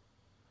Hole?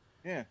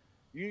 Yeah.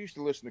 You used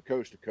to listen to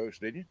Coast,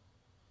 didn't you?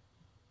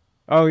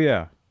 Oh,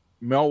 yeah.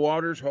 Mel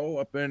Waters' Hole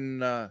up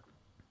in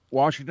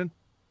Washington?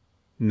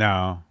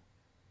 No.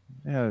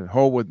 Yeah,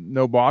 hole with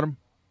no bottom.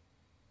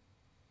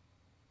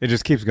 It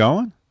just keeps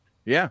going?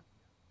 Yeah.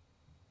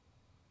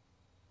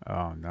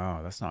 Oh,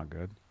 no. That's not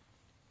good.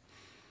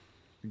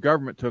 The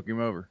government took it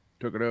over.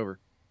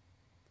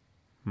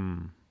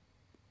 And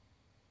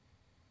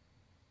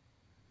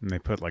they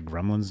put like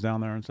gremlins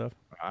down there and stuff?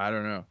 I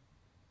don't know.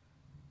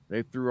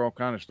 They threw all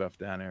kind of stuff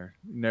down there.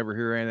 Never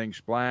hear anything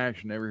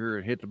splash. Never hear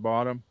it hit the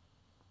bottom.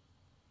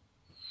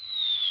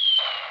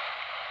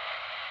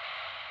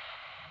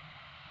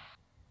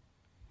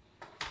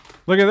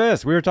 Look at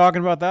this. We were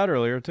talking about that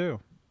earlier, too.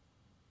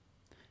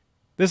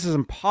 This is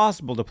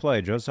impossible to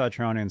play. Joe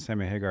Satriani and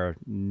Sammy Hagar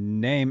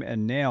name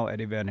and nail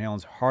Eddie Van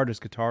Halen's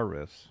hardest guitar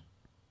riffs.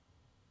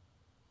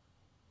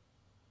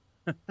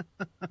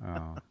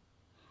 Oh.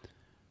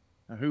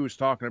 Now, who was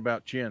talking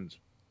about chins?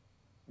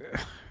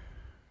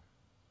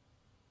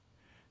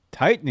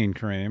 Tightening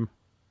cream.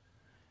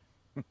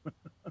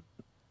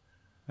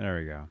 There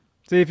we go.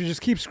 See, if you just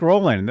keep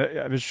scrolling,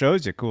 it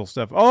shows you cool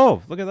stuff.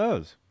 Oh, look at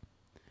those.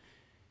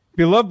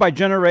 Beloved by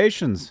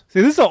generations.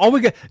 See, this is all we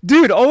got.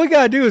 Dude, all we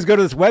got to do is go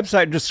to this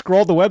website and just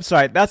scroll the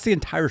website. That's the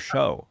entire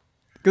show.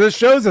 Because it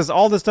shows us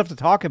all the stuff to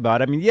talk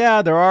about. I mean,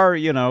 yeah, there are,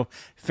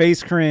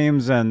 face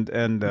creams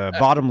and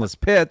bottomless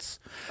pits,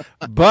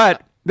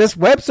 but this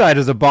website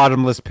is a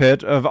bottomless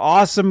pit of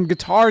awesome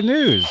guitar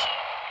news.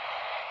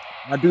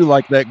 I do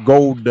like that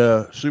gold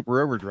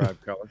Super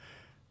Overdrive color.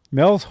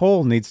 Mel's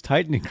hole needs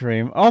tightening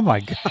cream. Oh my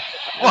god!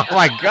 Oh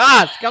my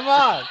gosh! Come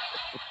on!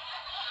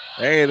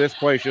 Hey, this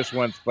place just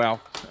went south.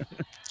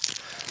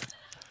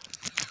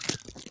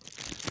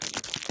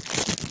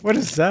 What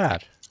is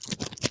that?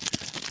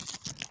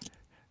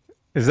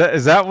 Is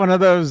that one of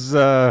those?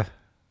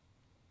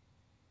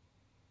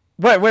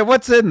 Wait,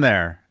 what's in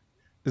there?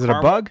 Is it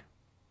Caramel. A bug?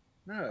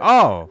 No,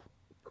 Oh,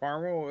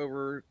 caramel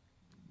over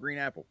green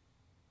apple.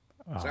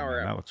 Sour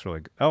man, apple.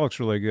 that looks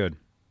really good.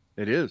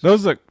 It is.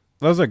 Those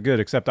look good.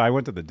 Except I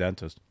went to the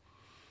dentist.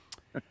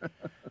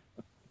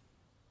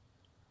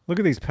 Look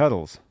at these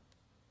pedals.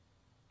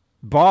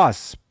 Boss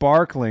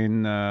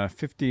Sparkling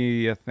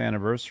 50th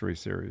Anniversary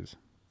Series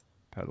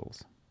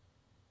pedals.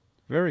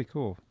 Very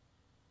cool.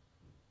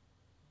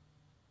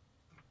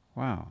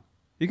 Wow.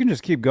 You can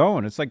just keep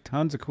going. It's like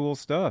tons of cool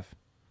stuff.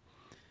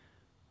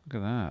 Look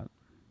at that.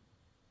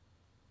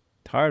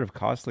 Tired of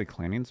costly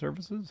cleaning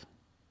services?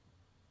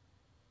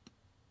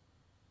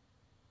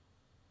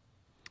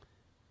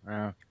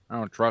 I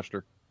don't trust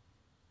her.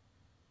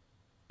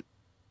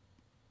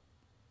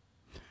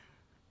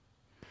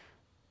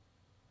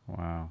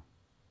 Wow.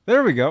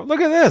 There we go.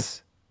 Look at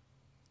this.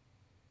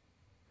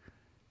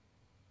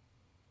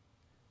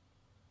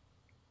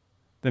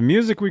 The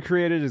music we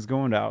created is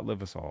going to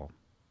outlive us all.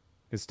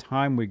 It's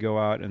time we go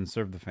out and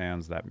serve the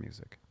fans that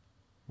music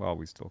while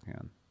we still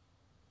can.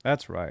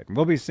 That's right.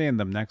 We'll be seeing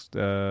them next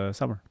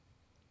summer.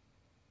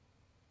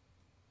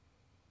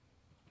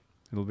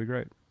 It'll be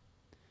great.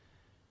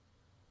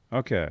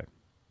 Okay.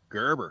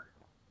 Gerber.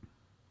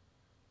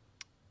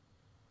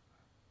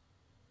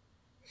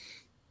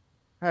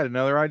 I had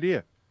another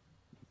idea.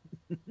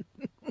 This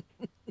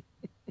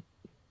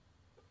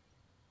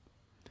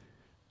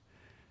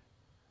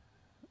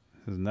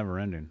is never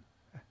ending.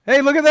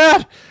 Hey, look at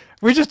that!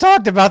 We just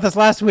talked about this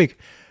last week.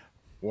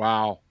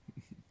 Wow.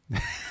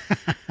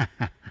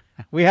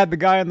 We had the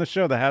guy on the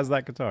show that has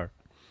that guitar.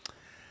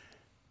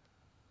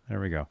 There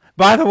we go.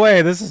 By the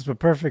way, this is the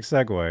perfect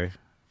segue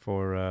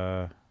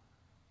for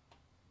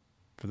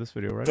this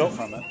video right Built now.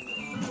 from it.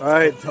 All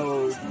right,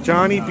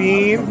 Johnny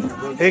Bean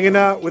hanging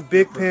out with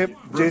Big Pimp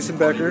Jason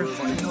Becker.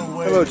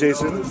 Hello,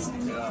 Jason.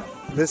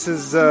 This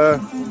is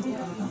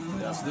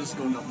This is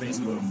going on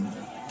Facebook.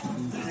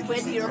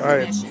 With your All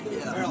right. permission.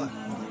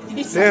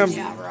 He's Damn. like,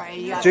 yeah, right.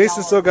 You gotta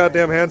Jason's go. so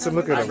goddamn handsome.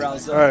 Look at him.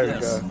 Eyebrows All up, right,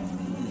 yes.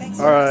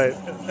 all right.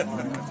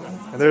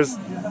 And there's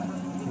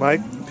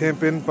Mike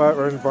pimping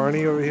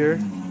Varney over here,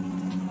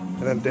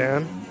 and then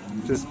Dan,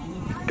 just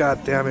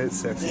goddamn it,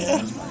 sexy.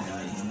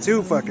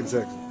 Too fucking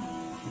sexy.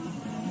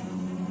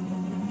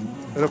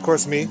 And of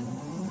course me.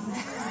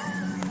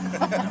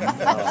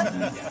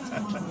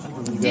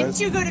 Didn't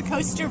you go to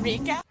Costa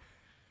Rica?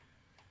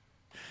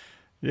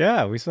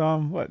 Yeah, we saw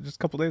him, just a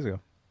couple days ago.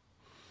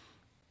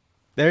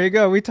 There you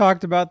go. We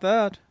talked about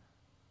that.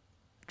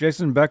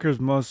 Jason Becker's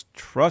most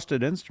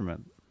trusted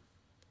instrument.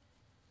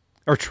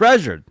 Or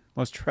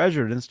most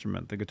treasured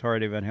instrument. The guitar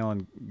Eddie Van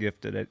Halen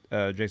gifted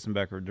Jason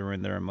Becker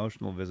during their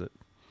emotional visit.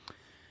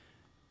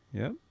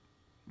 Yep.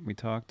 We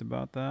talked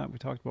about that. We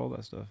talked about all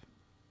that stuff.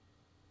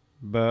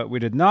 But we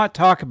did not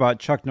talk about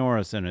Chuck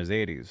Norris in his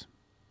 80s.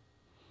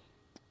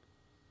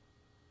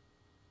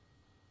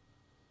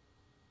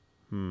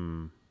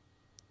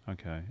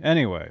 Okay.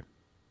 Anyway.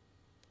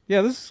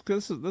 Yeah, this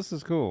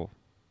is cool.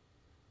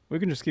 We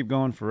can just keep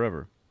going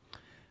forever.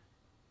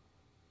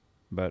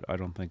 But I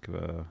don't think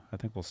I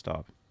think we'll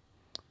stop.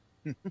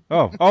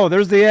 Oh,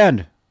 there's the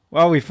end.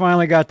 Well, we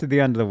finally got to the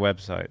end of the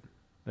website.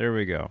 There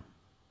we go.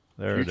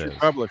 There Future it is.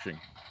 Publishing.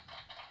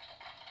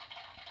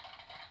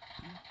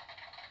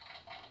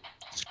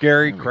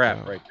 Scary There we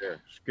crap go. right there.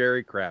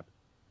 Scary crap.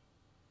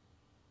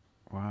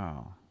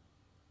 Wow.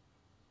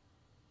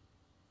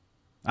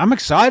 I'm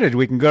excited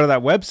we can go to that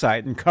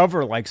website and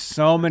cover like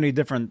so many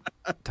different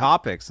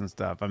topics and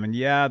stuff. I mean,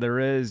 yeah, there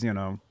is,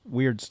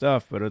 weird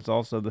stuff, but it's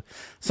also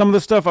some of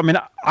the stuff. I mean,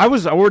 I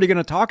was already going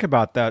to talk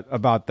about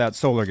that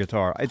solar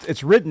guitar.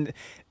 It's written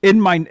in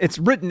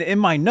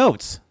my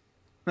notes.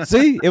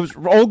 See, it was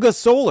Olga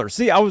Solar.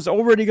 See, I was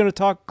already going to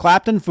talk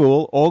Clapton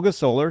Fool, Olga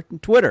Solar,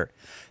 and Twitter.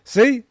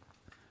 See,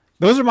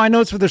 those are my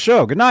notes for the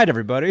show. Good night,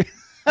 everybody.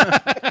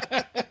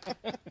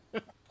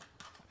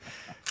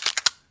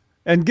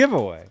 And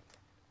giveaway.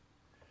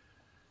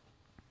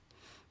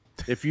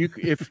 If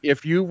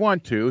you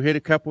want to hit a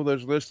couple of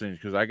those listings,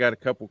 because I got a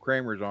couple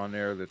Kramers on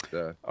there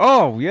that.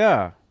 Oh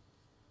yeah,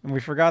 and we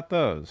forgot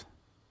those.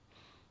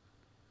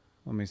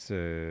 Let me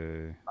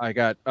see. I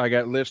got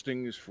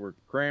listings for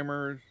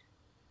Kramers,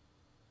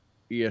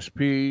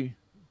 ESP,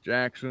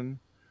 Jackson,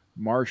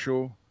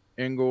 Marshall,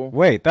 Engel.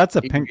 Wait, that's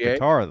a pink EPA.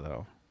 guitar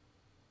though.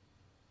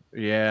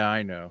 Yeah,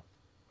 I know.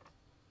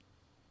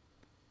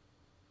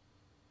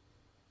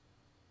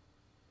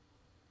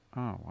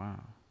 Oh wow.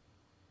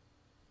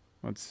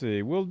 Let's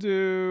see. We'll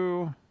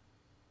do.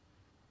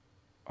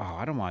 Oh,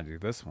 I don't want to do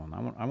this one.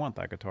 I want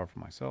that guitar for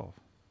myself.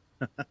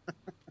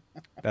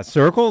 That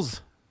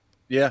Circles?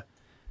 Yeah.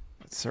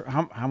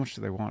 How much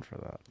do they want for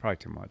that? Probably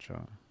too much,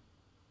 huh?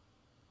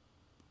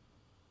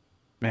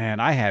 Man,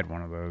 I had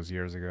one of those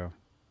years ago.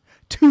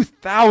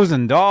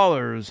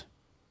 $2,000.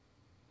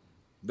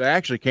 They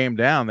actually came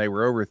down. They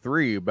were over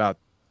 $3,000 about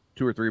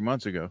 2 or 3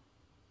 months ago.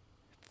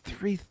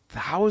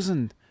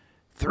 3,000.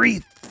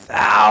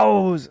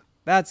 3,000.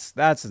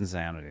 That's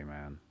insanity,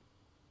 man.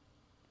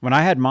 When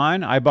I had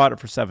mine, I bought it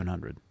for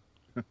 $700.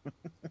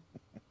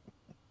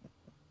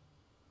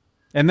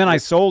 And then I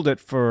sold it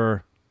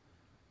for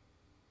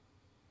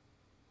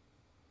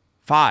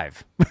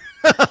 $5.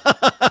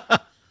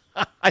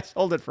 I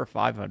sold it for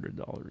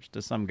 $500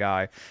 to some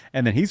guy,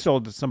 and then he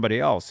sold it to somebody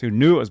else who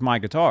knew it was my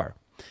guitar,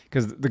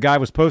 because the guy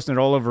was posting it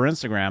all over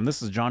Instagram.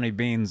 This is Johnny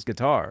Bean's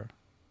guitar.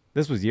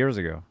 This was years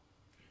ago.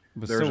 It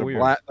was so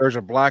weird. There's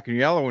a black and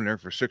yellow in there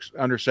for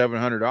under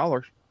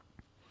 $700.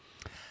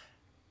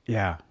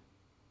 Yeah,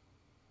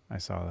 I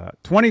saw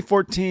that.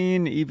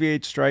 2014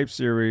 EVH Stripe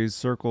Series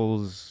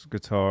Circles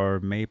guitar,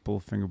 maple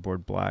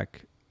fingerboard,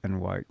 black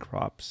and white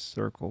crop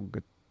circle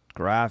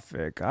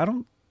graphic.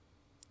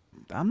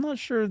 I'm not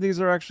sure these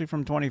are actually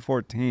from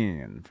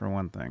 2014, for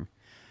one thing,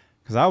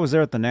 because I was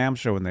there at the NAMM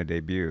show when they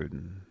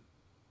debuted.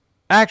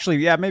 Actually,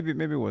 yeah, maybe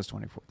it was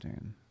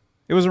 2014.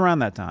 It was around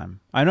that time.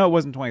 I know it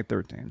wasn't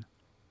 2013.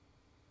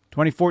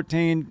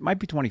 2014, might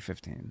be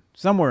 2015,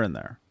 somewhere in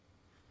there.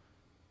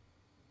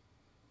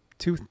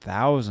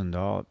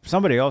 $2,000.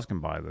 Somebody else can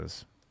buy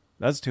this.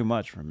 That's too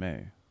much for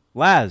me.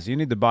 Laz, you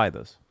need to buy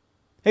this.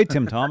 Hey,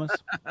 Tim Thomas.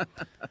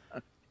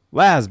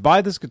 Laz,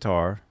 buy this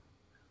guitar.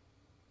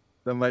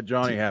 Then let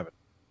Johnny have it.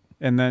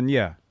 And then,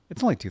 yeah,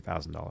 it's only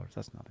 $2,000.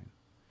 That's nothing.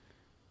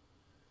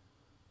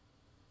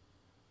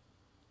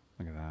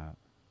 Look at that.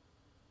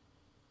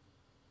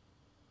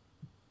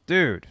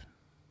 Dude.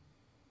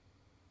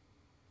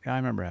 Yeah, I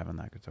remember having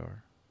that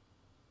guitar.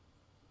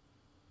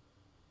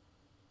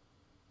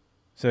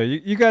 So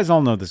you guys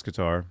all know this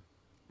guitar.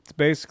 It's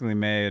basically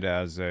made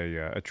as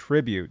a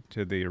tribute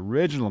to the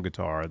original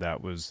guitar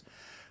that was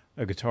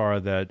a guitar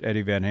that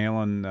Eddie Van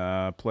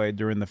Halen played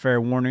during the Fair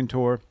Warning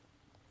tour.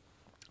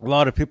 A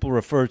lot of people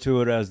refer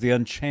to it as the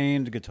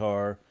Unchained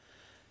guitar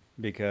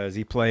because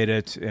he played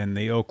it in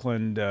the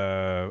Oakland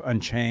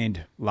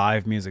Unchained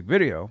live music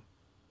video.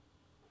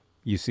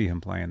 You see him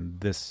playing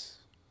this,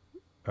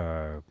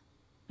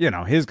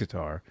 his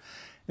guitar.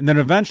 And then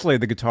eventually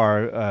the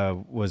guitar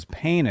was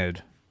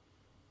painted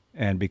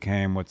and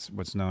became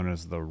what's known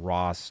as the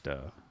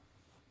Rasta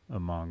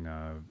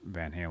among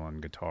Van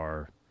Halen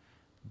guitar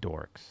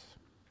dorks.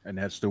 And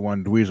that's the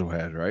one Dweezil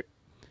has, right?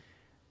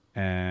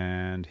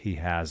 And he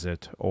has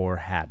it or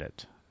had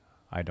it.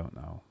 I don't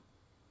know.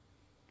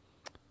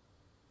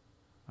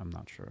 I'm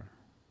not sure.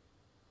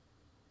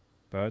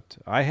 But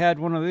I had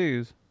one of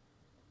these.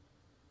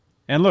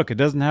 And look, it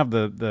doesn't have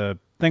the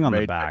thing on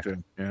the back.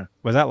 Yeah.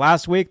 Was that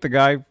last week? The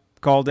guy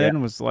called in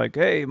and was like,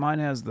 "Hey, mine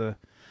has the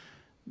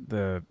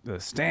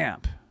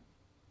stamp."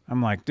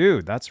 I'm like,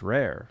 "Dude, that's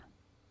rare."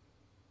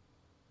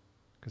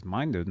 Because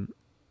mine didn't.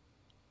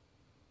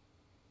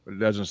 But it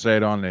doesn't say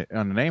it on the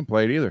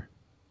nameplate either.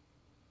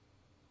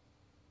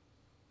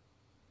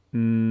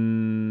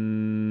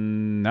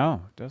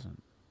 No, it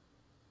doesn't.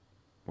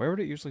 Where would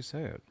it usually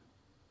say it?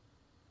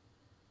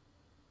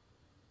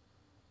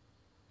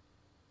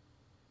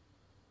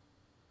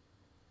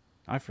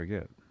 I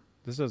forget.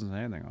 This doesn't say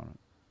anything on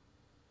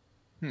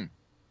it.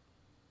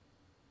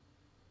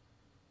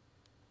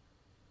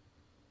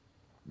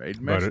 Made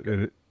in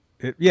Mexico.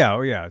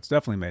 Yeah, it's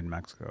definitely made in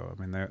Mexico.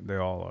 I mean, they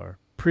all are.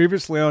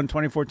 Previously on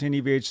 2014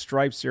 EVH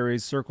Stripe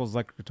Series Circles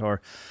electric guitar,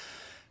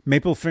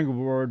 maple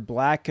fingerboard,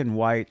 black and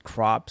white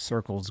crop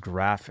circles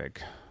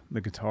graphic.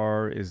 The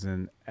guitar is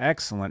in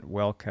excellent,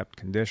 well-kept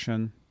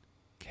condition.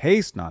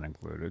 Case not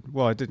included.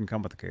 Well, it didn't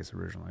come with the case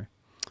originally.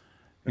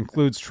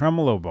 Includes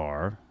tremolo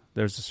bar.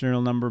 There's a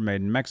serial number,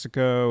 made in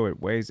Mexico.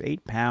 It weighs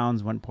 8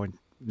 pounds,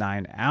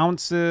 1.9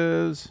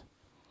 ounces.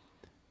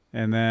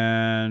 And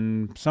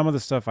then some of the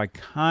stuff I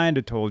kind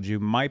of told you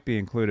might be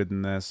included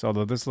in this,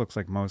 although this looks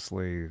like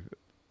mostly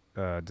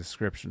a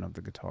description of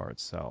the guitar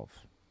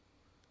itself.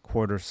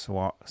 Quarter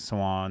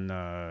swan,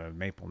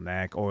 maple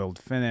neck, oiled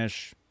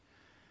finish,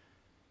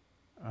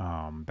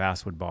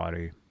 basswood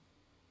body,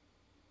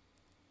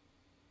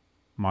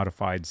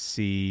 modified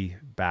C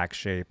back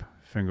shape,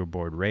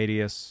 fingerboard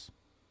radius.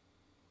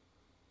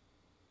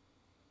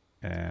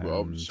 And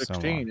 12 to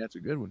 16, that's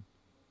a good one.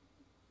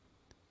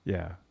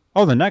 Yeah.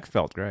 Oh, the neck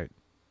felt great.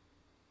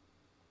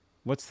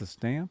 What's the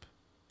stamp?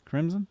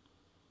 Crimson?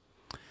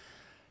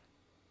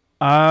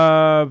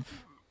 Who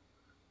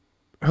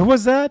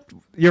was that?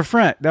 Your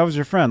friend. That was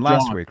your friend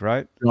last week,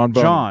 right? John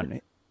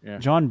Bowman. Yeah.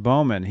 John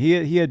Bowman.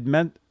 He had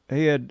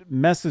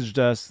messaged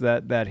us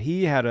that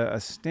he had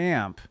a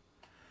stamp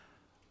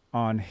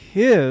on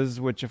his,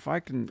 which if I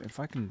can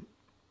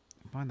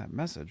find that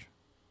message.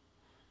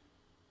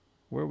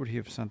 Where would he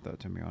have sent that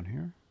to me on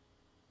here?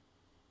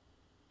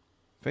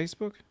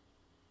 Facebook?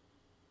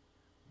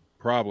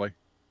 Probably.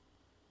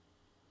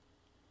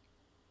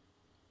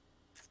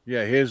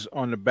 Yeah, his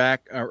on the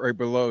back, right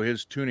below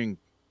his tuning,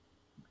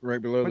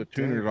 right below the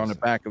tuners on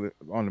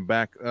the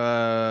back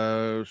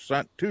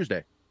of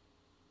Tuesday.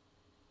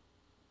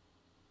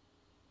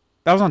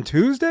 That was on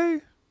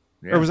Tuesday?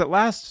 Yeah. Or was it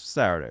last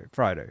Saturday,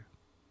 Friday?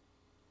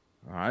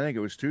 I think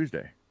it was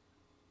Tuesday.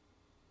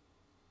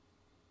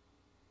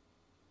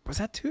 Was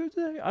that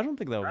Tuesday? I don't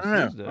think that was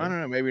Tuesday. I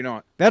don't know. Maybe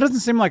not. That doesn't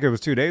seem like it was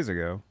 2 days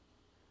ago.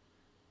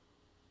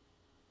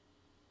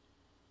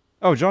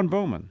 Oh, John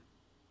Bowman.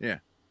 Yeah.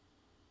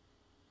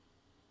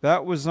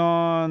 That was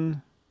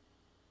on...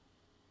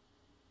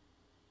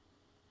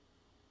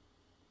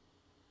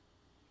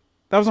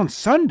 That was on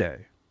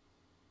Sunday.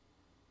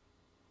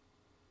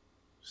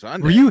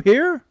 Sunday. Were you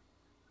here?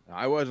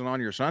 I wasn't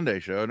on your Sunday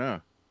show,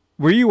 no.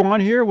 Were you on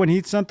here when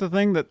he sent the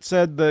thing that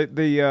said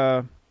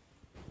the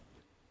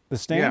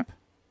stamp?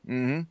 Yeah.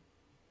 Mm-hmm.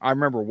 I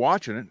remember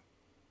watching it.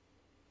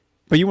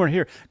 But you weren't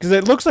here. Because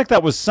it looks like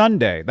that was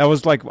Sunday. That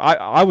was like,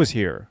 I was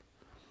here.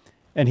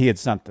 And he had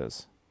sent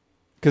this.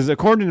 Because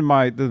according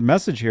to the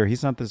message here, he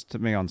sent this to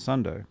me on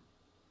Sunday.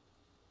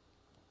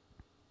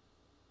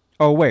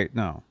 Oh, wait,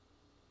 no.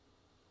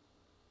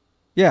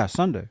 Yeah,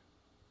 Sunday.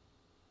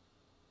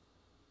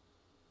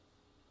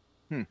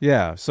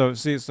 Yeah, so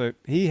see, so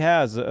he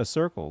has a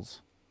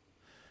Circles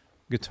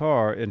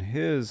guitar, and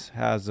his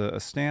has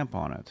a stamp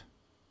on it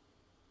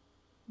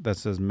that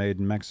says "Made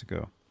in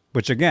Mexico,"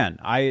 which again,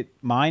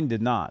 mine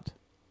did not.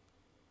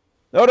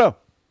 Oh no.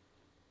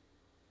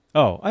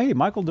 Oh, hey,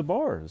 Michael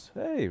DeBars.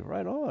 Hey,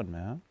 right on,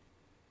 man.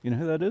 You know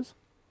who that is?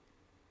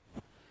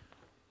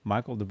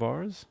 Michael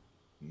DeBars?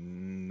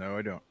 No,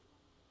 I don't.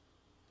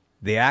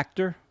 The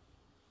actor?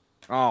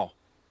 Oh.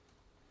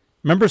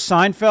 Remember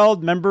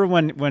Seinfeld? Remember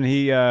when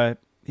he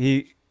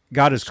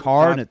got his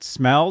car and it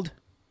smelled?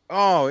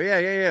 Oh,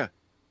 yeah.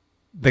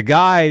 The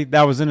guy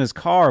that was in his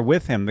car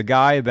with him, the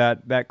guy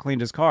that cleaned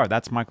his car,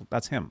 that's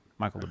him,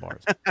 Michael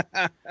DeBars.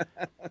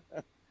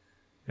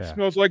 Yeah.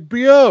 Smells like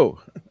BO.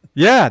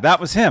 Yeah, that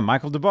was him,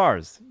 Michael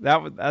DeBars.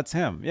 That's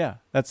him. Yeah,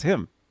 that's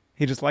him.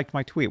 He just liked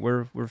my tweet.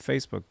 We're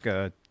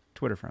Facebook,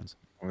 Twitter friends.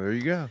 Well, there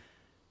you go.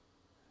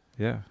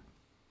 Yeah.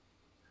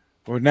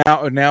 Well,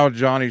 now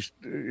Johnny's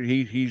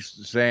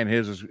he's saying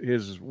his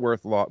is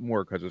worth a lot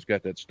more because it's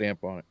got that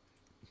stamp on it.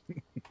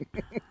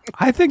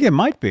 I think it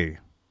might be.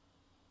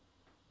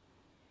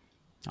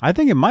 I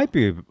think it might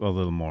be a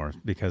little more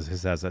because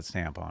his has that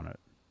stamp on it.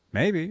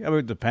 Maybe. I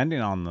mean,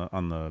 depending on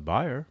the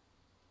buyer.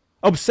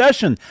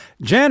 Obsession.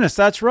 Janice,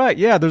 that's right.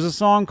 Yeah, there's a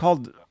song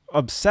called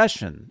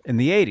Obsession in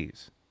the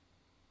 80s.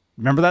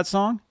 Remember that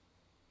song?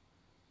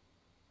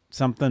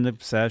 Something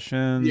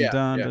obsession. Yeah,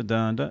 dun, yeah. dun,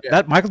 dun, dun. Yeah.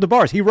 That Michael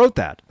DeBars, he wrote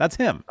that. That's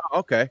him.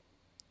 Oh, okay.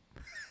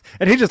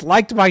 And he just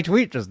liked my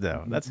tweet just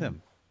now. That's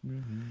him.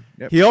 Mm-hmm.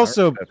 Yep. He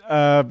also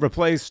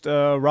replaced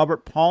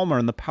Robert Palmer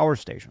in the Power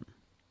Station.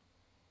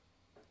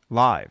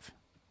 Live.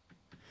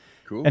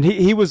 Cool. And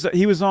he was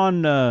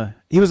on MacGyver.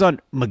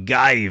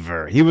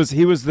 He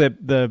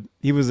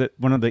was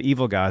one of the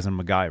evil guys in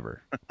MacGyver.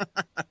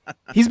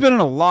 He's been in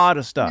a lot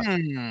of stuff.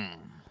 $1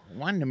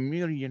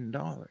 million.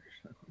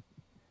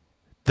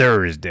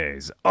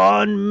 Thursdays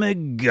on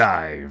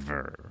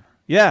MacGyver.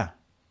 Yeah.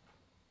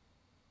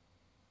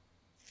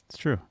 It's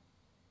true.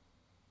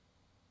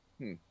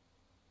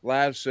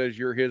 Laz says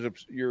you're his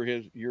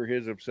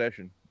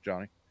obsession,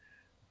 Johnny.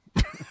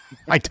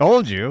 I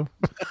told you.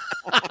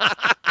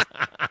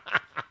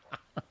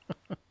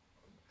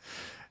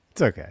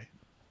 It's okay.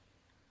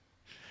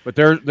 But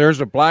there's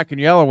a black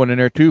and yellow one in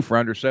there too for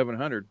under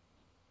 700.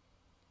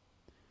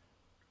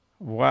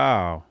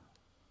 Wow.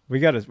 We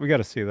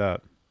gotta see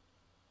that.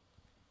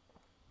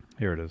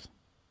 Here it is.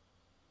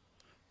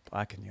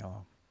 Black and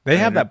yellow. They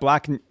have that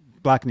black and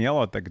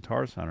yellow at the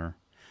Guitar Center,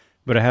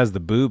 but it has the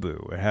boo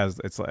boo. It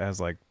has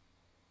like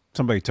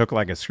somebody took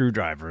like a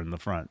screwdriver in the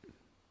front.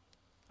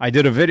 I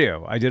did a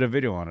video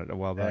on it a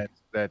while back.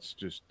 That's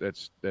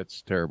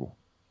terrible.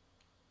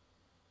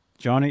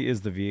 Johnny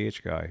is the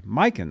VH guy.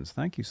 Mikins,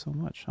 thank you so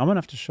much. I'm gonna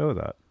have to show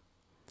that.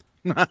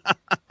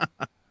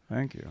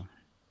 Thank you.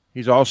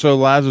 He's also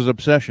Laz's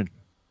obsession.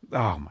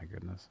 Oh my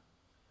goodness.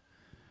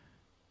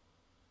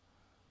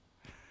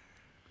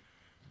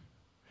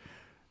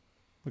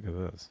 Look at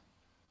this.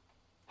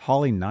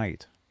 Holly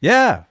Knight.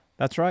 Yeah,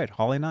 that's right.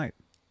 Holly Knight.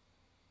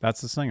 That's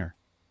the singer.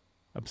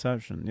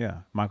 Obsession.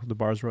 Yeah. Michael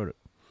DeBars wrote it.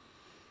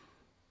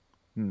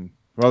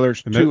 Well,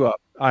 there's two up.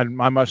 I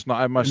must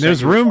not.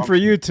 There's room for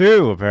you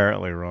too,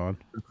 apparently, Ron.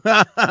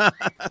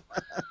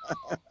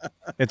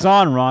 It's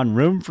on, Ron.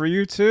 Room for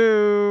you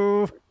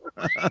too.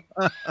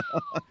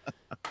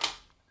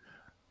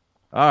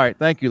 All right.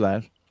 Thank you,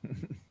 Laz.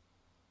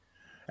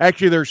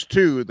 Actually, there's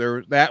two.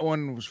 That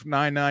one was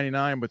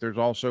 $9.99, but there's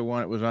also one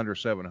that was under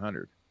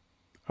 700.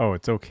 Oh,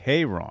 it's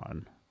okay,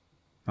 Ron.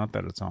 Not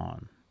that it's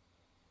on.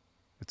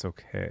 It's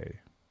okay.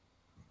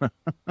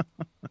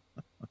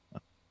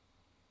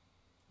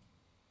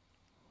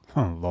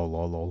 Lol,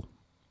 lol, lol.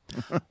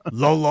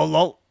 Lol, lol,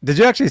 lol. Did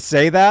you actually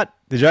say that?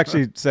 Did you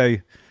actually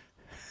say...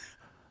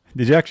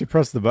 Did you actually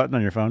press the button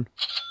on your phone?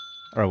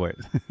 Oh, wait.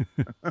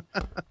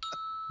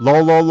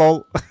 Lol, lol,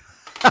 lol.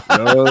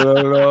 Lol,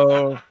 lol,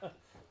 lol.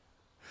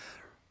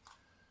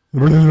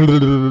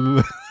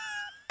 Did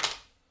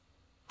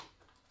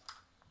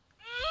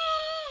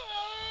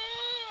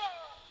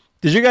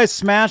you guys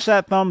smash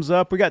that thumbs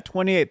up? We got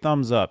 28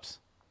 thumbs ups.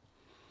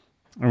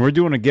 And we're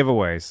doing a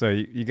giveaway, so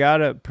you got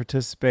to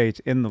participate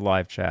in the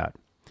live chat.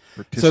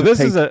 So this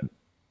is a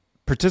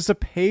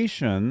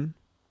participation.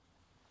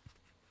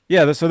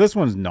 Yeah, so this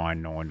one's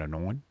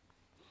 999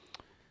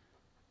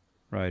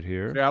 right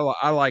here. Yeah,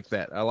 I like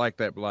that. I like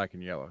that black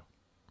and yellow.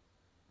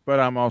 But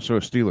I'm also a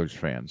Steelers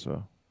fan,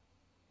 so.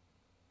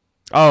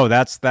 Oh,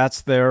 that's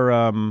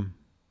their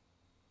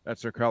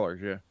That's their colors,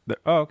 yeah.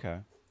 Oh, okay.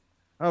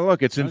 Oh,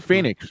 look, it's in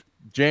Phoenix.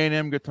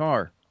 J&M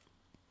Guitar.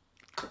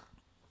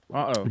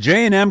 Uh-oh.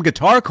 J&M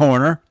Guitar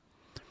Corner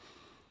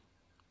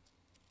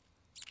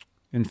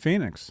in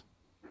Phoenix.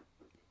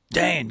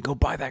 Dane, go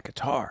buy that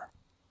guitar.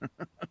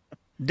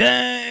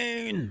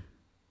 Dane!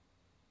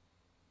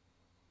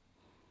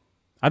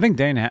 I think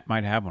Dane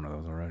might have one of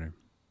those already.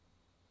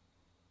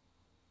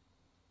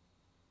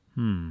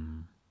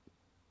 I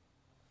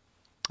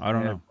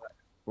don't know.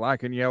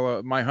 Black and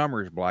yellow. My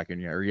Hummer is black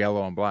and yellow, or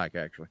yellow and black,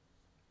 actually.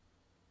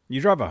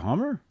 You drive a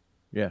Hummer?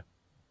 Yeah.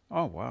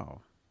 Oh, wow.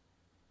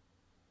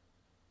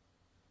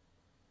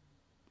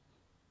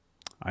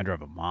 I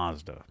drive a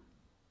Mazda.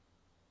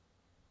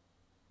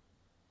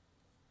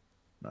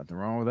 Nothing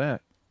wrong with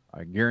that.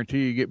 I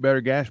guarantee you get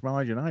better gas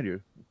mileage than I do.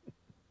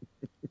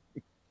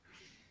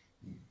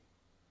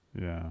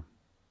 Yeah.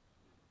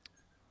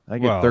 I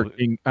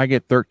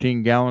get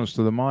 13 gallons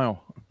to the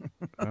mile.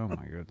 Oh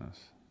my goodness.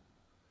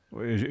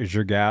 Is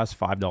your gas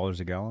 $5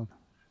 a gallon?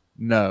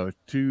 No,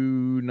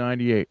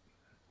 $2.98.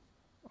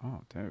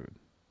 Oh, dude.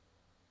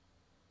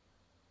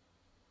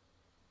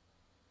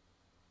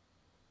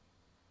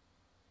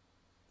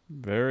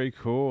 Very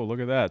cool. Look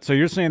at that. So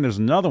you're saying there's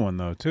another one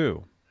though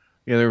too?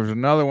 Yeah, there was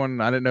another one.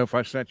 I didn't know if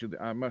I sent you.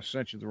 I must have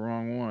sent you the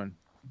wrong one.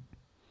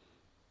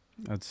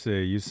 Let's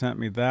see. You sent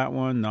me that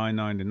one,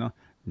 $9.99.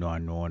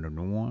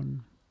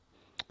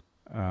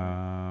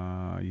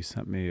 $9.99. You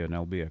sent me an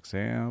LBX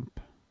amp.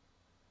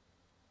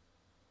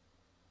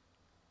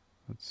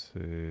 Let's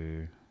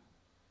see.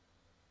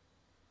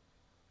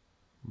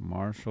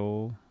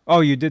 Marshall.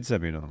 Oh, you did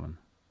send me another one.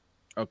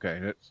 Okay,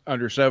 that's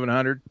under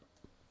 700.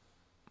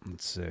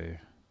 Let's see.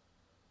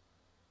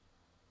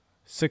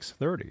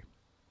 630.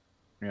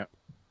 Yeah.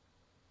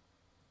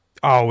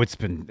 Oh, it's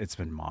been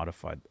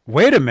modified.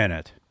 Wait a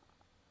minute.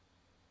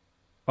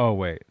 Oh,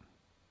 wait,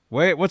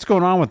 what's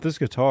going on with this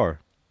guitar?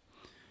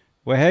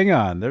 Wait, hang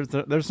on.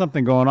 There's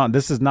something going on.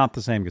 This is not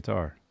the same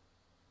guitar.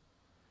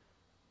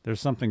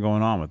 There's something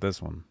going on with this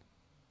one.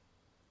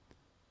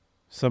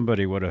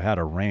 Somebody would have had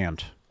a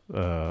rant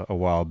a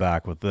while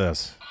back with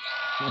this.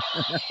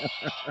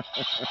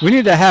 We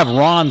need to have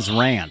Ron's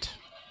rant.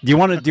 Do you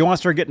want to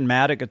start getting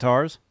mad at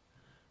guitars?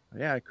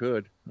 Yeah, I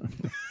could.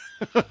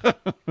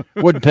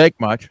 Wouldn't take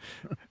much.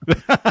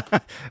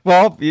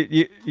 Well,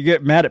 you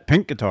get mad at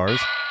pink guitars.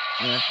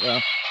 Yeah,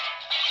 well.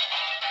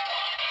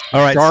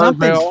 All right,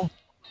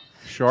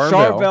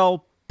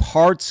 Charvel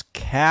parts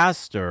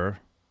caster.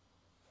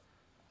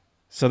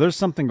 So there's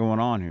something going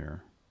on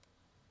here.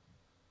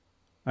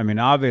 I mean,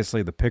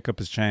 obviously the pickup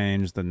has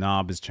changed, the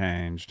knob has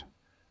changed.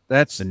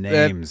 The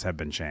names have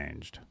been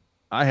changed.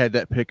 I had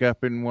that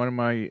pickup in one of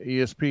my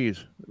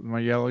ESPs, my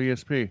yellow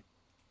ESP.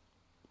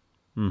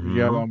 Mm-hmm.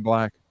 Yellow and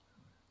black.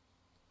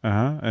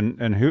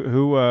 And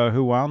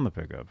who wound the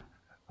pickup?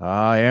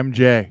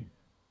 MJ.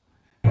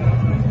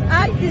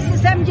 Hi, this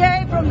is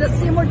MJ from the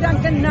Seymour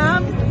Duncan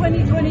NAM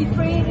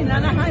 2023 in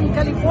Anaheim,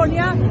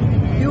 California.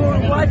 You're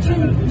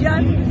watching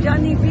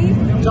Johnny B.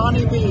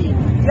 Johnny B.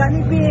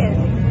 Johnny B.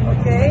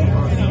 Okay?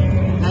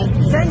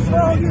 Thanks for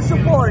all your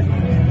support.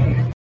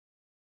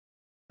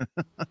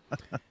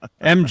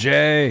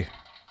 MJ.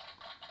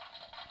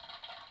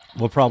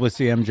 We'll probably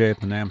see MJ at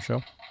the NAM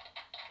show.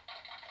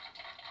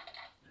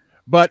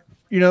 But,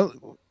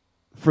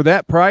 for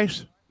that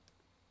price,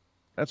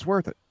 that's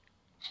worth it.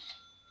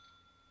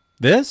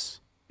 This?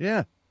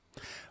 Yeah.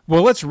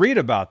 Well, let's read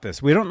about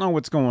this. We don't know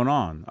what's going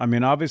on. I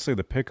mean, obviously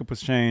the pickup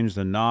was changed,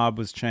 the knob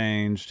was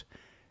changed.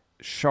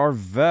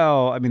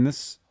 Charvel, I mean,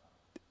 this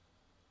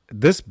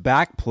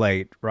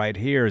backplate right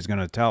here is going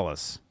to tell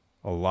us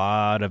a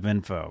lot of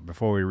info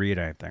before we read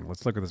anything.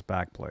 Let's look at this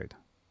backplate.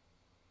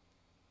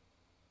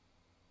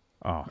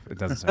 Oh, it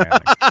doesn't say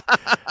anything.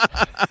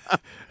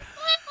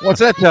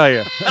 What's that tell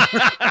you?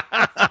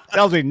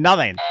 Tells me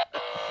nothing.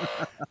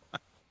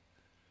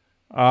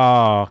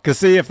 Oh, because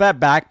see, if that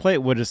backplate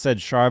would have said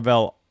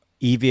Charvel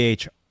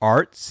EVH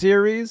Art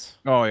Series,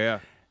 oh yeah,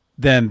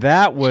 then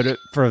that would,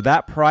 for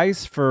that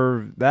price,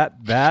 for that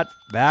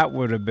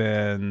would have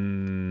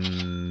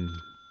been,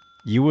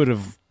 you would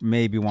have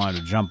maybe wanted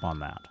to jump on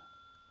that.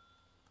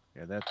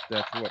 Yeah, that's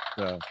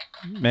what.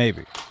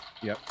 Maybe.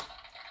 Yep.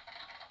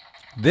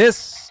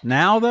 This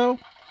now though,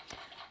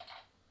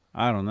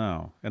 I don't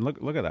know. And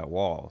look at that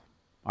wall.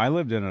 I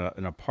lived in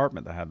an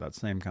apartment that had that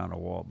same kind of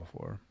wall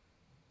before.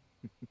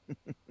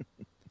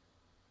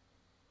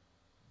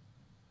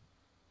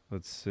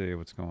 Let's see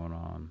what's going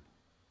on.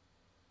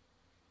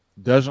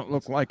 Doesn't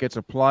look like it's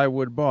a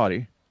plywood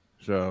body,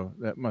 so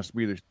that must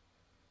be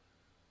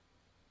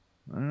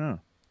I don't know.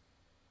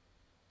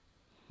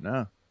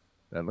 No,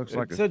 that looks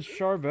like it said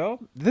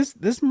Charvel.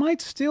 This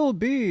might still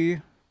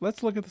be.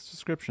 Let's look at this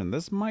description.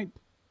 This might.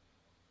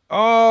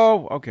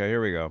 Oh, okay.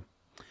 Here we go.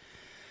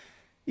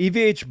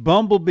 EVH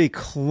Bumblebee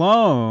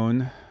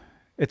clone.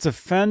 It's a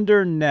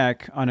fender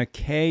neck on a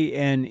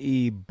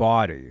KNE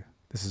body.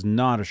 This is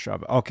not a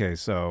Charvel. Okay,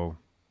 so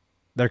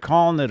they're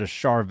calling it a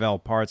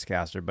Charvel parts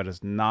caster, but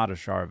it's not a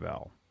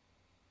Charvel,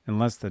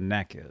 unless the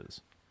neck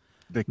is.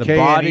 The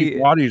KNE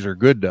bodies are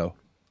good though.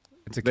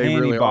 It's a KNE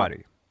really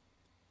body.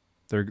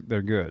 They're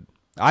good.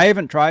 I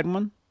haven't tried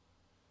one.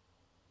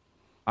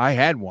 I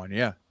had one.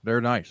 Yeah, they're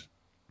nice.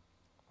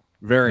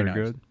 Very nice.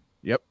 Good.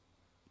 Yep.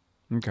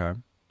 Okay.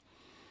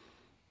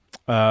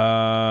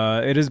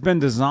 It has been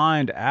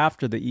designed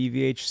after the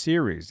EVH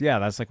series. Yeah,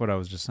 that's like what I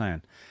was just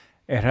saying.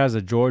 It has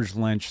a George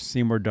Lynch,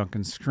 Seymour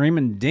Duncan,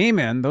 Screaming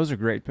Demon. Those are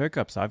great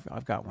pickups.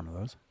 I've got one of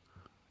those.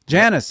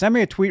 Janice, send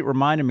me a tweet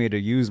reminding me to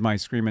use my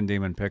Screaming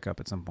Demon pickup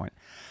at some point.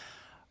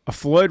 A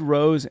Floyd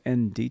Rose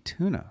and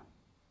D-Tuna.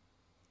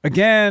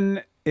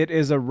 Again, it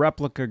is a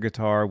replica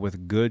guitar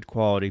with good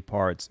quality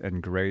parts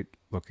and great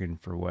looking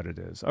for what it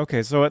is.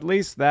 Okay, so at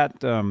least that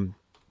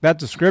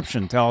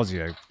description tells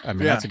you. I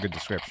mean, that's a good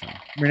description.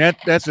 I mean,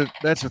 that's a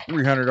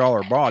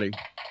 $300 body.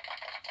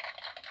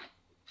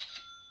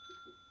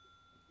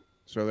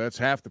 So that's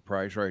half the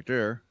price right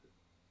there.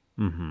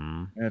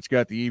 Mm-hmm. And it's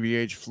got the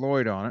EVH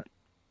Floyd on it.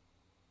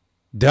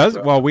 Does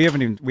it? Well, we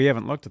haven't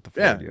looked at the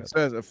Floyd yet. It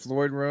says a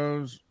Floyd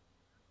Rose.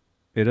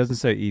 It doesn't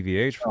say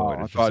EVH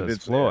Floyd. It just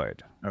says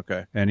Floyd.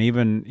 Okay. And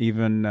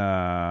even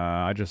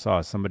I just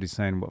saw somebody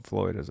saying what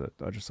Floyd is it.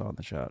 I just saw in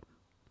the chat.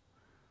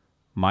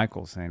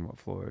 Michael saying what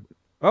Floyd.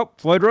 Oh,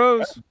 Floyd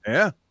Rose.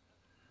 Yeah.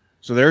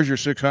 So there's your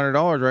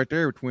 $600 right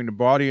there between the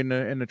body and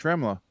the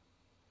tremolo.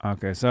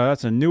 Okay, so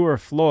that's a newer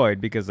Floyd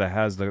because it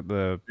has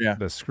the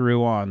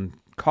screw-on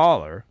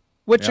collar,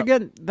 which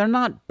again they're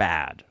not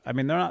bad. I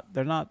mean they're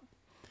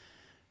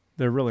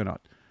really not.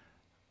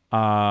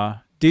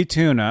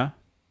 D-Tuna.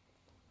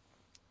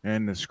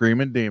 And the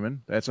Screaming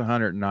Demon, that's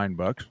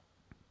 $109.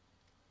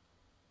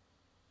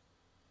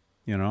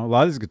 You know, a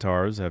lot of these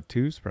guitars have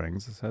 2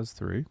 springs. This has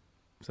 3,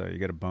 so you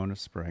get a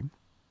bonus spring.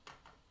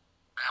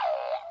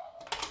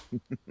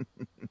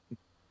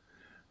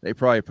 They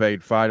probably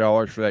paid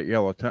 $5 for that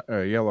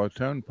yellow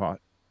tone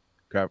pot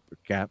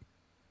cap.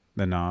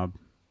 The knob.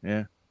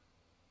 Yeah.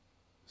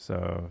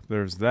 So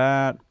there's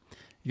that.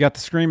 You got the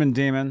Screaming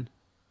Demon,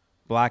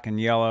 black and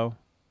yellow.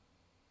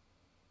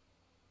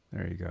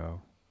 There you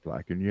go.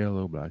 Black and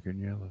yellow, black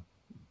and yellow.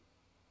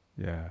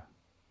 Yeah.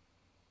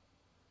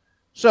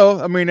 So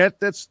I mean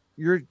it's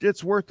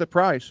worth the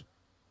price.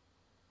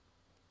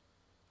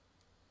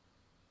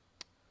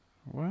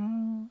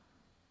 Well.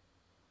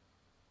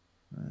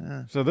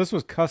 So this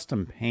was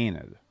custom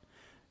painted.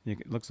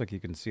 It looks like you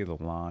can see the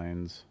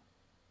lines.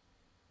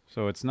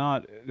 So it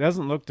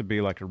doesn't look to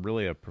be like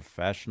a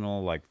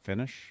professional like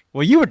finish.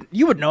 Well, you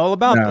would know all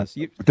about this.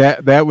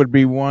 That would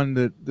be one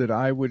that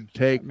I would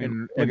take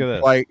and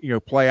play,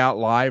 play out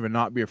live and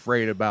not be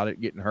afraid about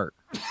it getting hurt.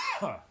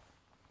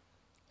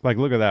 Like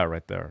look at that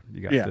right there.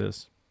 You got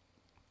this.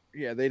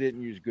 Yeah, they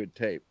didn't use good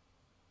tape.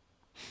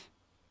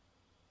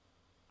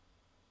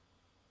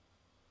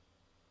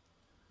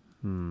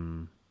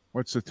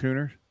 What's the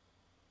tuners?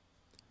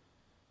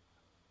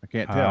 I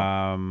can't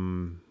tell.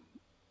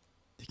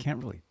 You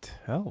can't really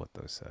tell what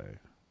those say.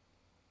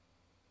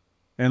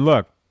 And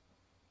look.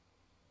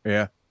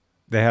 Yeah.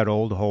 They had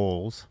old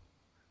holes.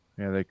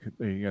 Yeah,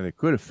 they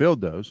could have filled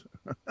those.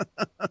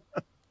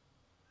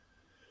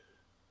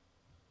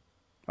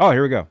 Oh,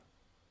 here we go.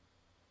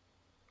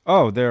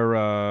 Oh, they're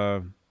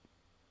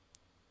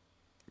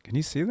can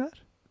you see that?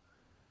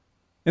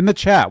 In the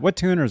chat, what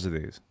tuners are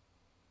these?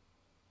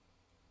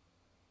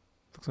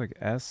 Looks like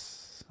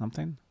S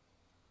something.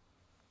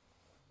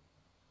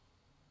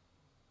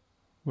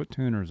 What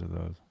tuners are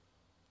those?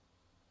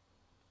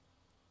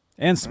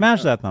 And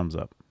smash that thumbs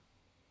up.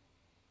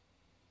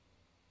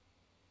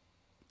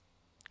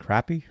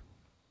 Crappy?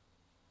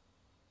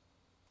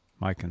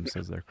 Myken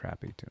says they're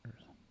crappy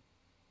tuners.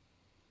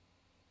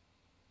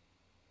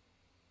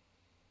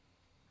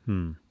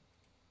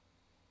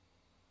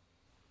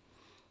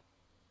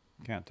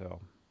 Can't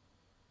tell.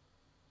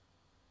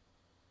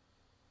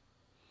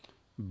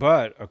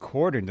 But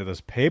according to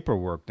this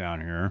paperwork down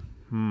here,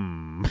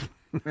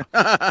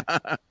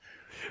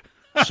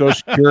 Social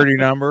Security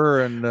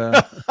number and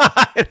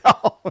I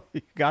know.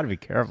 You got to be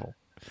careful.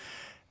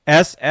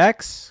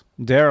 SX,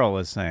 Daryl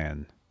is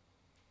saying.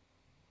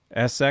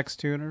 SX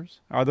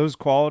tuners? Are those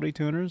quality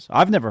tuners?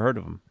 I've never heard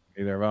of them.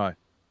 Neither have I.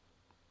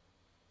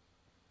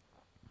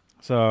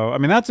 So, I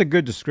mean, that's a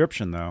good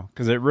description, though,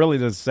 because it really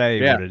does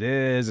say what it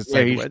is. It's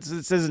like,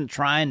 this isn't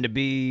trying to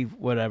be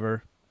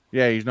whatever.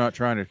 Yeah, he's not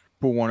trying to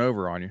pull one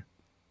over on you.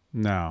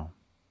 No.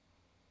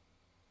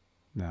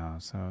 No,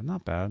 so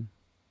not bad.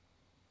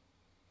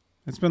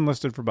 It's been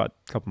listed for about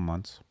a couple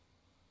months.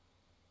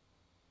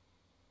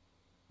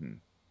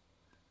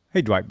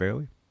 Hey, Dwight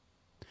Bailey.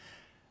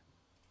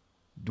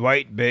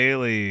 Dwight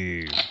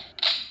Bailey.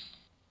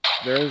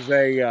 There's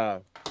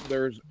a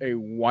there's a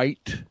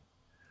white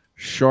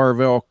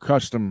Charvel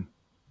custom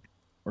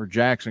or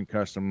Jackson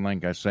custom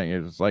link I sent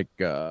you. It's like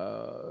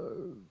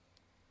 $500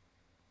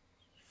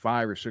 or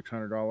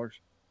 $600.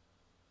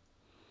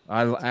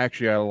 I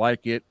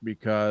like it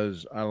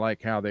because I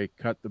like how they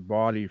cut the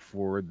body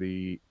for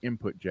the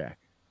input jack.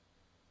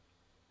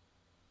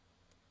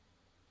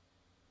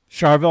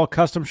 Charvel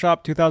Custom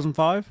Shop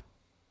 2005?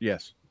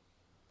 Yes.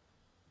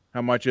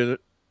 How much is it?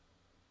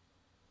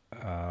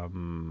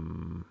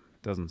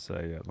 Doesn't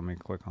say yet. Let me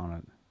click on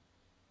it.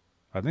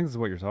 I think this is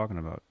what you're talking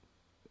about.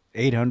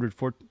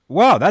 814.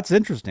 Wow, that's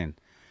interesting.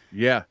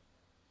 Yeah.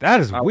 That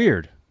is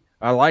weird.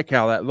 I like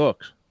how that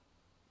looks.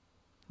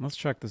 Let's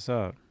check this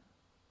out.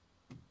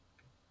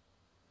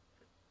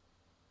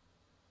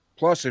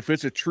 Plus, if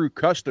it's a true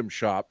custom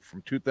shop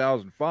from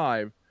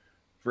 2005,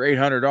 for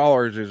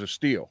 $800 is a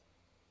steal.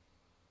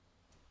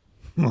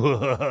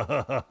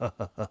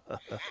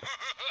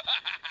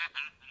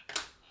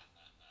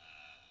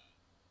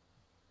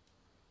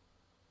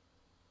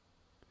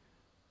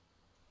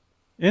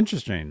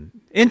 Interesting.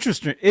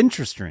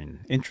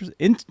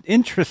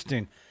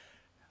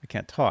 I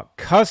can't talk.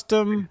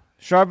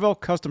 Charvel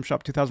Custom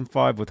Shop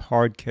 2005 with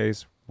hard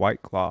case,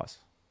 white gloss.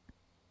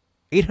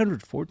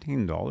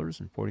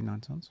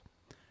 $814.49.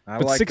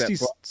 But like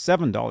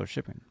 $67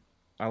 shipping.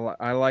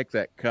 I like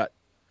that cut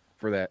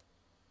for that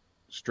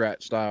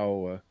Strat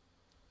style.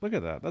 Look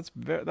at that.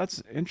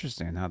 That's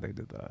interesting how they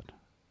did that.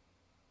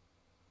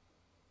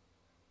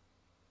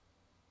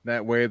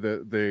 That way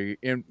the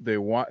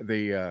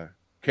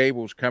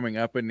cable's coming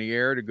up in the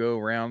air to go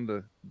around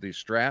the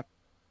strap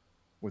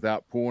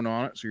without pulling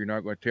on it, so you're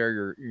not going to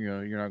tear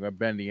you're not going to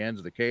bend the ends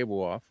of the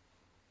cable off.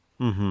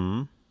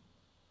 Mm-hmm.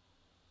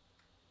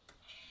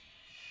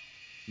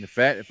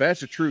 If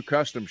that's a true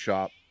custom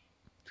shop,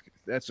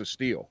 that's a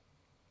steal.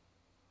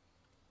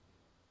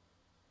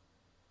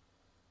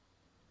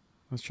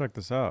 Let's check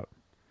this out.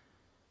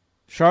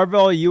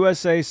 Charvel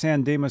USA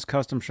San Dimas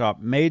Custom Shop,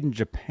 made in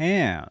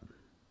Japan.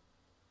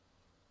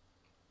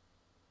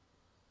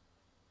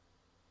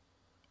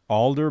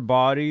 Alder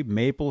body,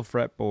 maple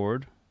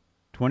fretboard,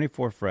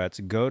 24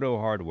 frets, Godo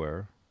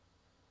hardware.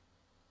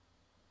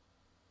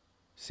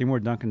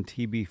 Seymour Duncan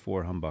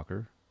TB4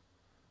 humbucker,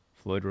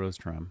 Floyd Rose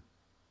trim.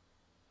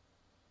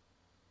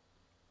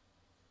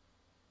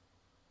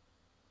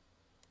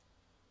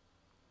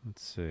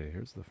 Let's see,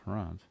 here's the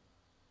front.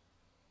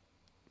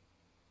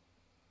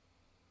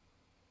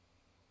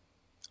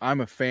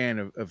 I'm a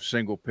fan of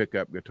single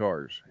pickup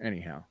guitars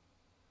anyhow.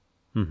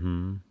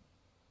 Mm-hmm.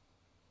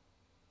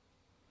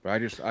 But I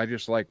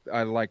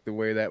like the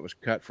way that was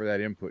cut for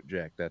that input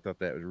jack. I thought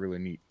that was really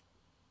neat.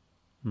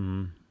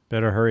 Mm-hmm.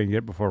 Better hurry and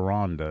get before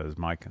Ron does,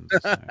 Mykins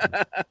is saying.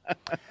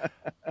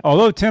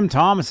 Although Tim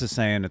Thomas is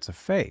saying it's a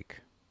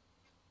fake.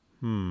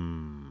 The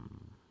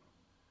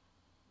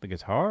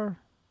guitar?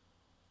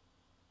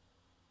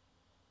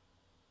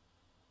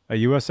 A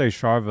USA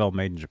Charvel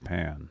made in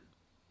Japan.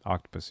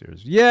 Octopus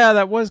ears. Yeah,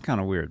 that was kind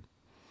of weird.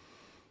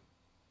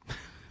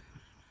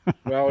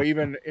 Well,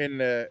 even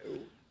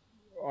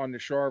on the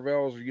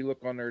Charvels, you look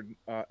on their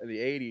the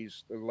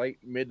 80s,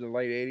 mid to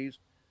late 80s,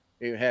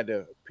 they had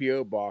a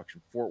PO box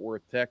in Fort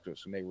Worth,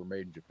 Texas, and they were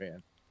made in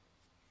Japan.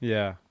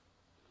 Yeah.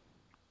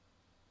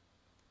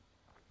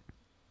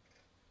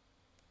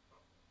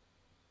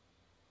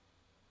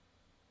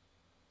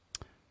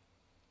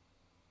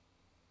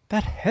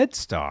 That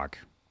headstock.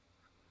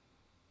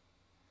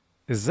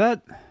 Is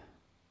that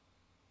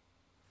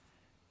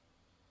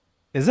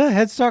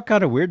headstock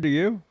kind of weird to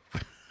you?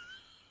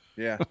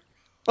 Yeah.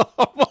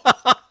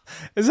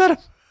 Is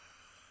that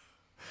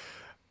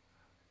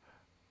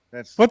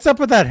What's up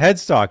with that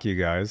headstock, you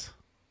guys?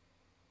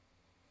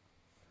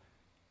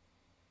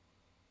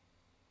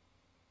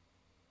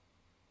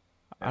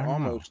 It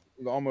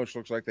almost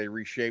looks like they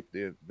reshaped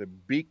the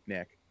beak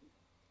neck.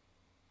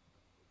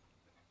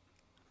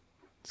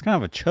 It's kind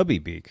of a chubby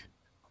beak.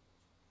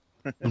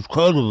 It's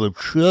kind of a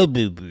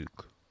chubby beak.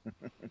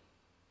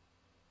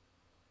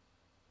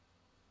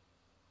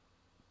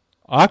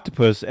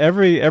 Octopus,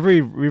 every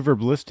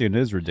reverb listing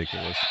is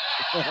ridiculous.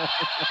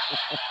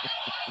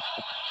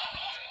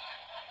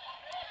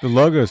 The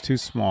logo is too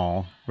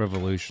small,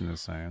 Revolution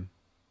is saying.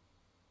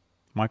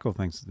 Michael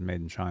thinks it's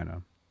made in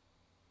China.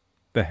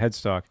 The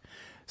headstock.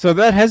 So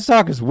that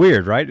headstock is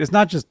weird, right? It's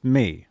not just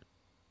me.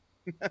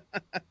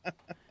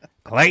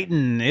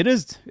 Clayton,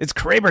 it's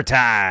Kramer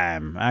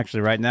time.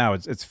 Actually, right now,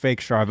 it's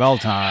fake Charvel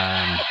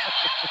time.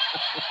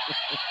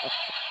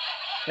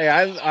 Hey,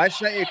 I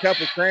sent you a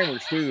couple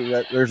Kramers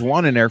too. There's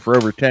one in there for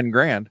over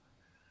 $10,000.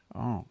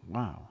 Oh,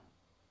 wow.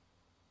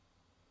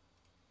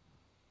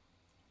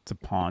 It's a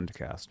pond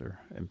caster,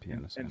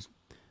 MPN.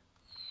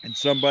 And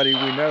somebody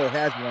we know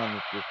has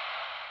one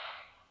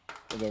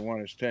that the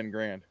one is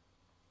 $10,000.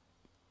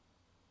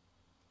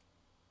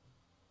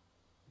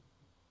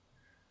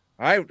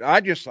 I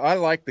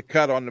like the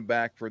cut on the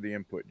back for the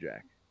input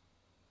jack.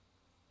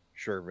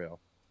 Charvel.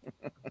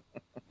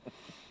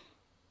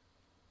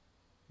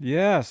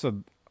 Yeah,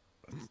 so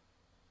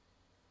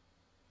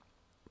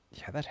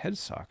that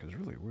headstock is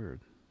really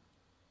weird.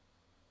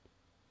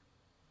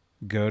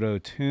 Goto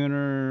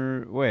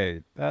tuner.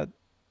 Wait, that.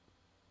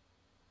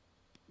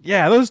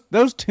 Yeah,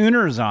 those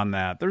tuners on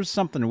that. There's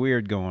something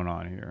weird going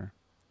on here.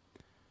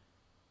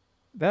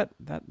 That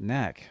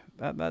neck,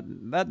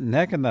 that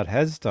neck and that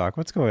headstock.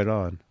 What's going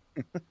on?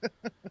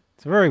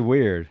 It's very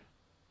weird.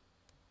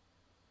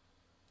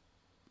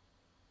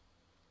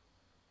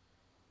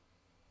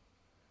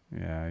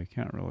 Yeah, you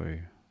can't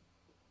really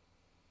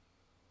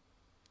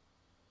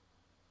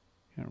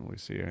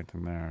see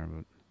anything there,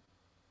 but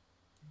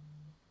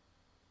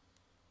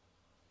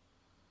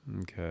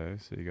okay,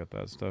 so you got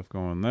that stuff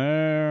going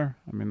there.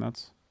 I mean,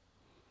 that's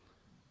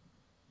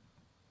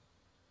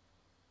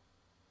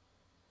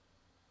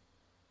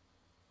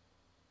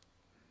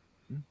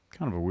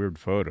kind of a weird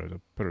photo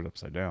to put it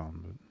upside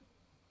down, but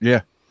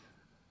Yeah.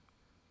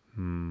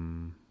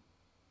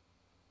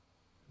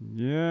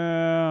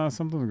 Yeah,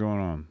 something's going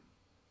on.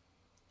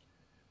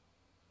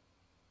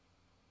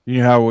 You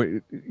know how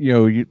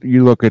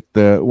you look at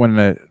when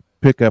the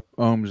pickup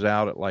ohms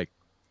out at like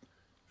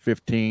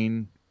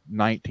 15,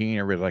 19,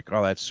 everybody's like,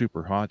 oh, that's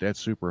super hot. That's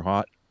super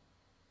hot.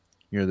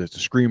 The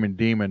Screaming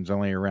Demon's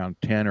only around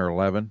 10 or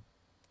 11.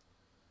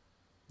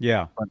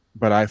 Yeah.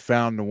 But I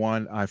found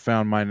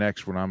my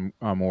next one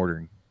I'm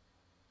ordering.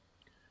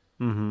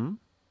 Mm-hmm.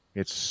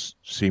 It's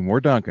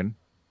Seymour Duncan.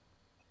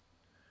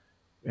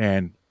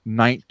 And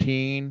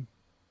 19,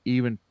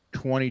 even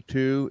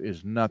 22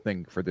 is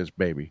nothing for this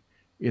baby.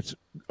 It's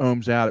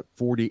ohms out at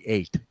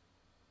 48.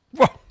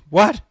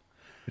 What?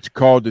 It's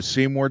called the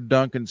Seymour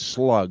Duncan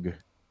Slug.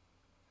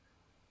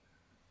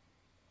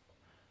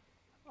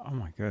 Oh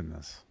my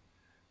goodness.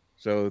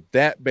 So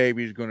that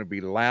baby's going to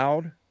be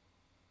loud.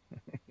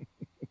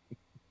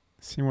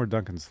 Seymour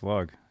Duncan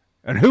Slug.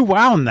 And who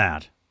wound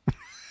that?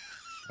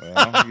 Well,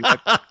 I'm going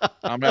to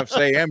have to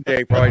say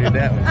MJ probably did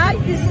that one. Hi,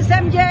 this is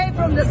MJ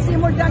from the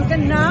Seymour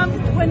Duncan NAM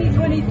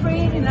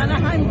 2023 in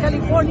Anaheim,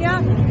 California.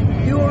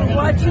 You're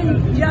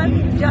watching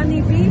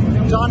Johnny B.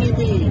 Johnny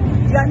B.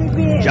 Johnny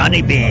B.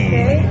 Johnny B.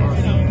 Okay.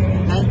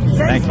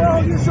 Thanks for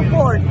all your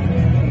support.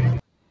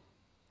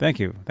 Thank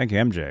you,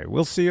 MJ.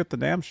 We'll see you at the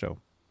NAMM show.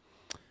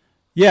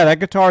 Yeah, that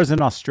guitar is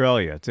in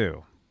Australia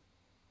too.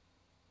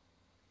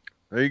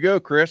 There you go,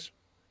 Chris.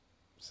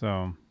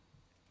 So,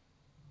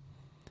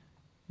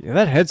 yeah,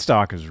 that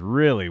headstock is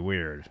really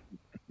weird.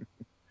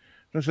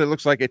 It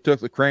looks like it took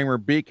the Kramer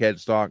Beak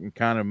headstock and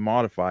kind of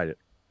modified it.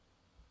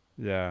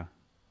 Yeah.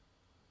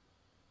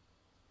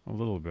 A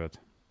little bit.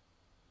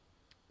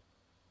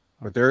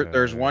 But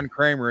there's one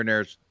Kramer in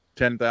there. It's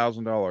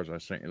 $10,000. I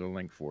sent you the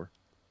link for.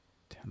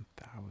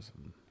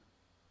 10,000.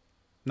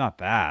 Not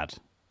that.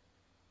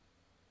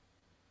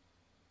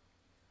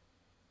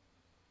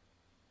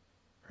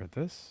 Or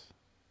this?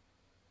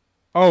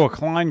 Oh, a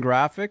Klein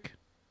graphic?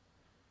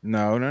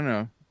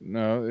 No.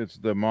 It's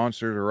the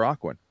Monsters of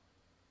Rock one.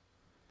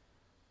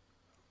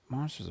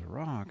 Monsters of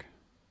Rock.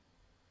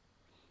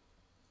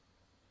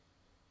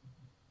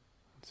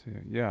 Let's see.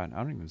 Yeah, I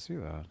don't even see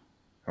that.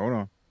 Hold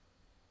on.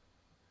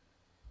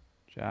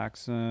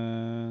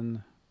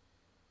 Jackson.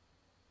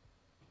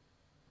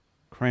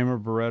 Kramer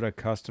Beretta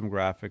custom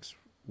graphics,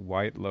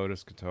 White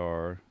Lotus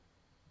guitar.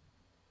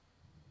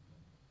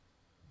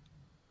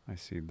 I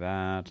see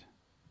that.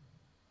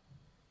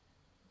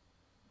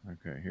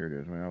 Okay, here it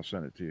is. I'll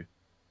send it to you.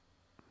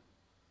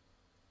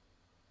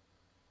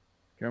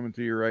 Coming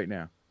to you right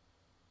now.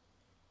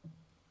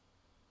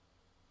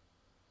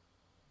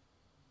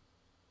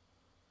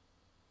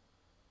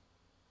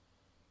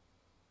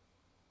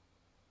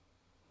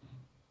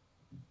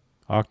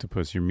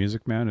 Octopus, your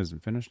Music Man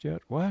isn't finished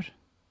yet? What?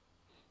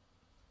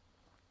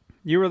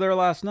 You were there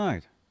last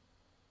night.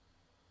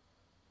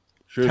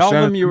 Tell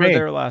them you were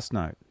there last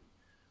night.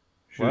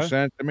 Should have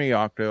sent it to me,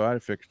 Octo. I'd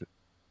have fixed it.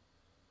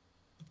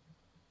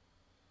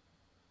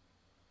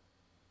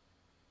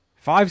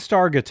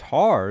 5-Star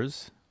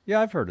Guitars?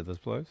 Yeah, I've heard of this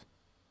place.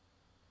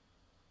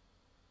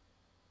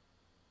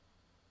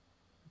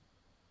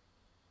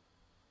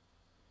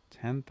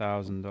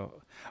 $10,000.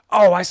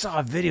 Oh, I saw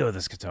a video of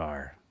this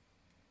guitar.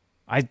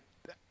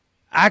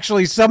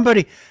 Actually,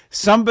 somebody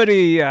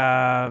messaged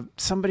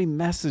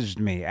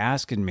me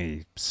asking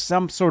me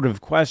some sort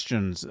of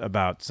questions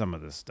about some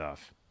of this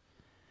stuff,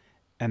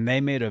 and they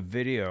made a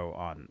video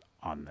on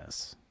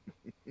this.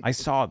 I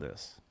saw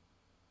this.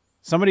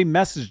 Somebody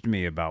messaged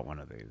me about one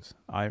of these.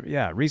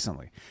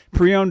 Recently.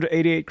 Pre-owned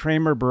 88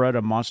 Kramer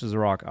Beretta Monsters of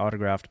Rock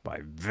autographed by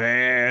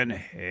Van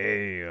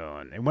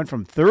Halen. It went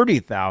from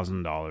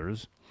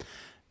 $30,000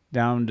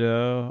 down to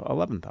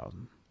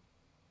 $11,000.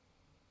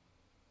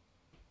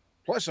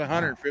 Plus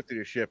 $150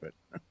 to ship it.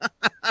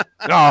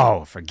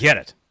 Oh, forget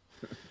it.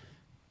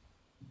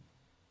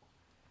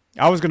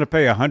 I was going to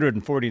pay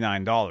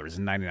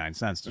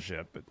 $149.99 to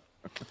ship, but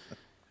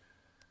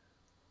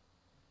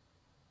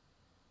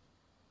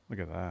look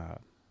at that.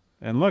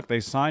 And look,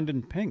 they signed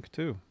in pink,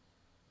 too.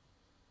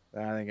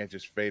 I think that's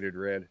just faded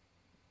red.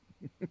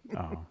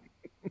 Oh.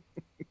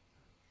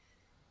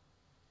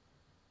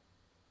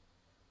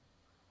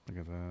 Look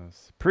at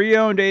this.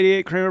 Pre-owned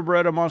 88 Kramer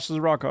Beretta Monsters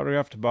of Rock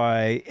autographed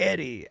by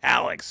Eddie,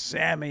 Alex,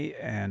 Sammy,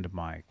 and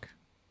Mike.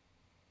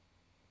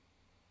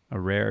 A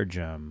rare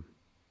gem.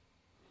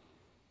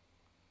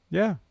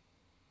 Yeah.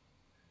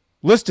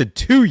 Listed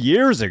 2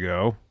 years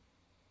ago.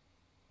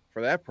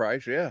 For that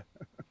price, yeah.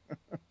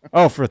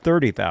 Oh, for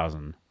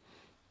 $30,000.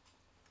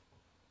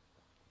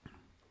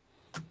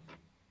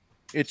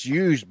 It's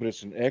used, but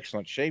it's in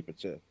excellent shape.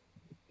 It says.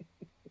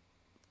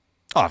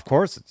 Oh, of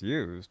course it's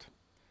used,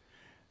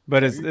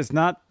 but it's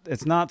not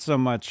so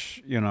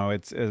much.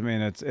 It's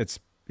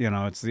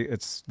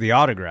the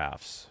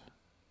autographs.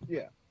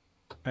 Yeah.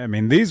 I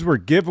mean, these were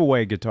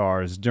giveaway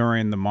guitars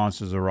during the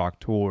Monsters of Rock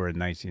tour in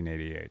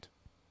 1988.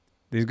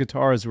 These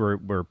guitars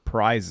were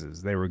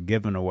prizes. They were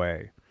given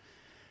away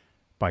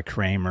by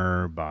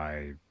Kramer,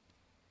 by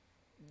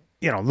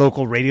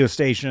local radio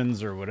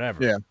stations or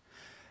whatever. Yeah.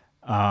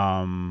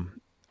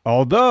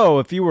 Although,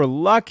 if you were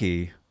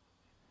lucky,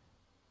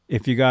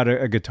 if you got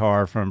a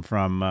guitar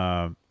from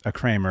a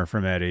Kramer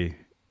from Eddie,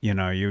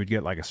 you would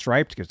get like a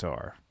striped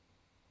guitar,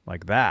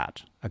 like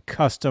that, a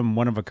custom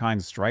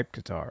one-of-a-kind striped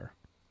guitar,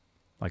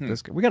 like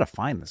this guy. We got to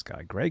find this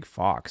guy, Greg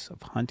Fox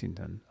of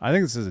Huntington. I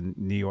think this is in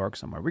New York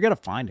somewhere. We got to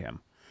find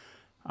him.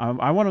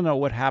 I want to know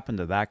what happened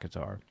to that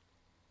guitar.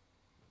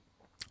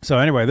 So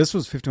anyway, this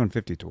was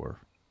 5150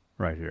 tour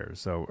right here.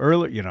 So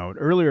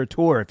earlier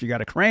tour, if you got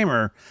a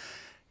Kramer,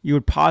 you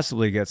would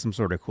possibly get some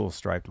sort of cool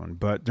striped one.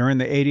 But during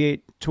the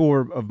 88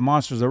 tour of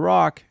Monsters of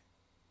Rock,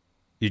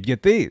 you'd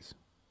get these.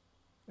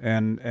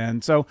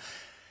 And so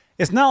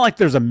it's not like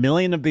there's a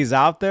million of these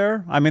out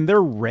there. I mean,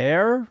 they're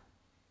rare,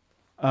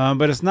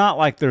 but it's not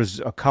like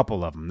there's a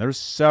couple of them. There's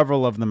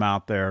several of them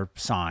out there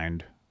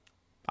signed.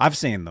 I've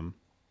seen them.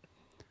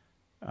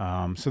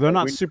 So they're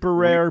not super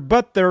rare,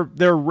 but they're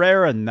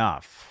rare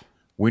enough.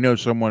 We know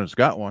someone that's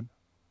got one.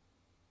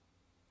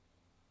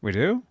 We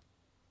do?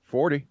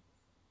 40.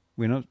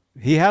 We know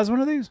he has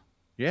one of these?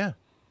 Yeah.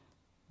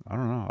 I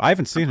don't know. I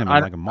haven't seen him in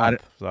like a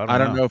month. I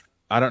don't know.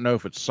 I don't know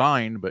if it's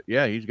signed, but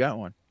yeah, he's got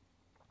one.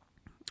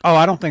 Oh,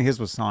 I don't think his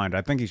was signed.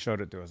 I think he showed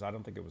it to us. I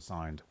don't think it was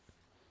signed.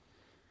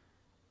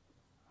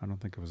 I don't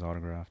think it was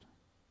autographed.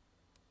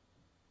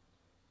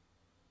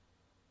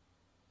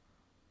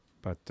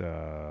 But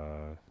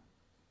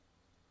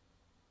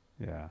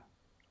yeah.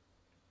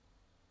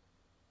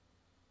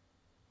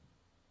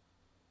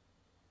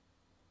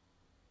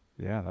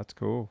 Yeah, that's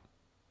cool.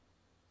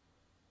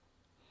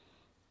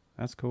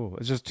 That's cool.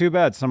 It's just too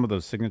bad some of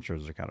those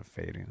signatures are kind of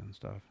fading and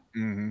stuff.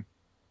 Mm-hmm.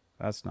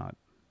 That's not.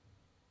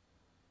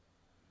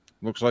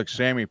 Looks like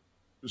Sammy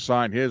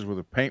signed his with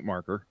a paint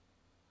marker.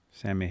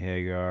 Sammy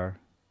Hagar,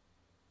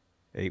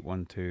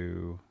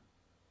 812.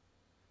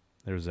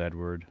 There's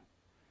Edward,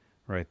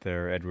 right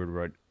there. Edward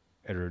wrote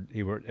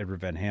He wrote Edward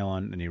Van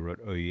Halen, and he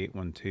wrote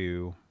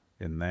OE812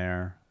 in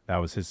there. That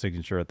was his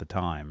signature at the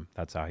time.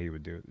 That's how he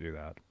would do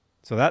that.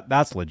 So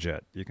that's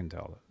legit. You can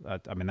tell. I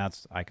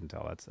can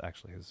tell that's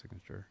actually his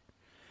signature.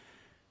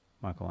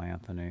 Michael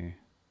Anthony,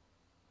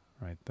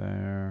 right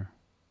there.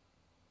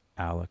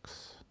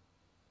 Alex,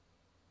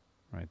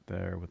 right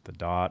there with the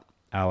dot.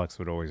 Alex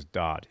would always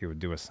dot. He would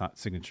do a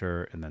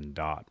signature and then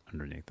dot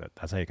underneath it.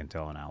 That's how you can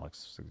tell an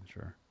Alex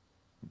signature.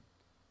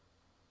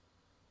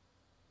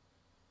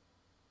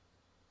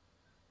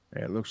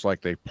 Yeah, it looks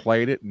like they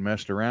played it and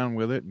messed around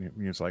with it, and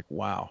it's like,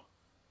 wow.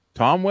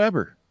 Tom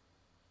Weber.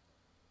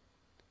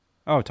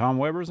 Oh, Tom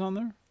Weber's on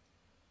there?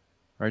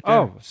 Right there.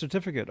 Oh,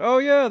 certificate. Oh,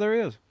 yeah, there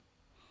he is.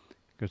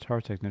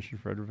 Guitar technician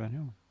for Edward Van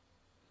Halen.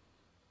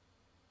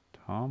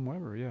 Tom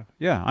Weber, yeah.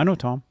 Yeah, I know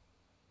Tom.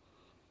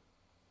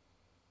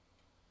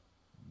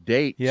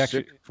 Date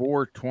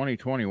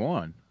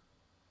 6/4/2021.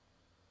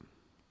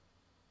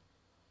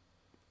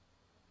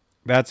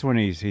 That's when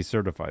he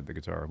certified the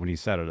guitar, when he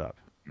set it up.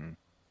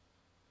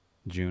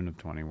 June of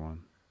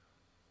 21.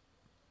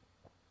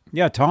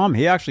 Yeah, Tom,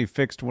 he actually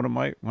fixed one of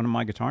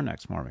my guitar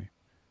necks for me.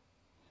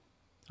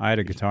 I had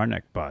a guitar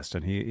neck bust,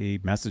 and he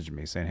messaged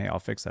me saying, "Hey, I'll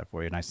fix that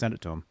for you." And I sent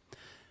it to him,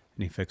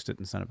 and he fixed it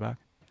and sent it back.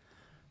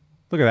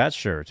 Look at that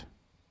shirt.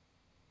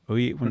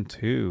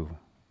 OE812.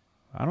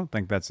 I don't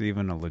think that's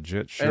even a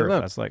legit shirt. Hey,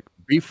 look, that's like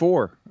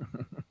B4.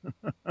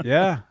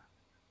 Yeah.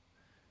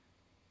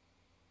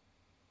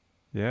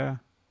 Yeah.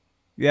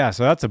 Yeah,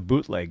 so that's a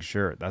bootleg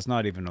shirt. That's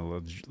not even a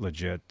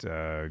legit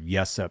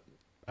Yes-Up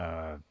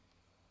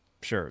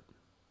shirt.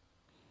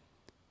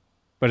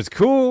 But it's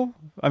cool.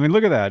 I mean,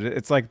 look at that.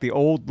 It's like the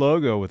old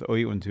logo with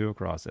OE12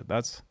 across it.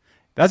 That's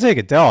how you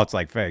can tell it's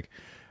like fake.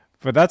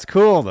 But that's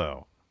cool,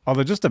 though.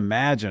 Although, just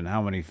imagine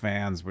how many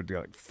fans would be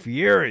like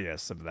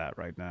furious of that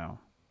right now.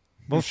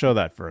 We'll show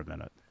that for a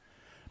minute.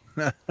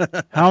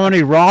 How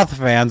many Roth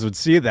fans would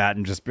see that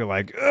and just be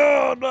like,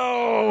 "Oh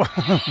no!"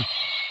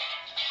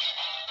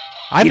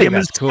 I think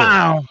that's cool.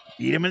 Smile.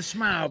 Eat him and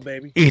smile,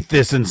 baby. Eat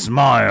this and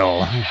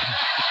smile.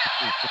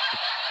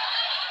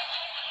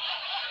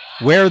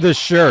 Wear this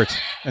shirt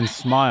and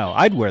smile.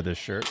 I'd wear this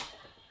shirt.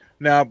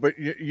 Now, but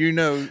you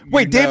know.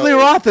 Wait, Dave Lee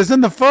Roth is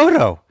in the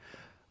photo.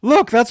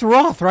 Look, that's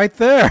Roth right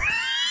there.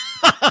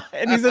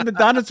 And he's in the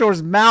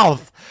dinosaur's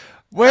mouth.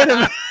 Wait a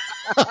minute.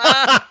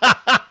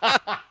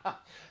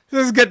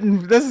 This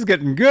is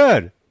getting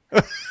good.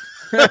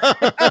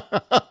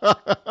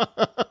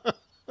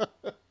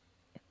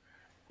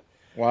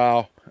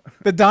 Wow.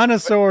 The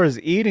dinosaur is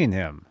eating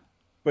him.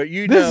 But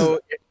you This know,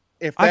 is-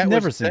 if that I've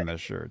never was seen this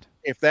shirt.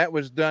 if that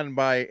was done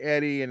by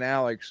Eddie and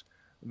Alex,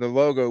 the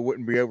logo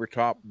wouldn't be over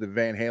top the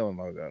Van Halen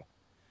logo.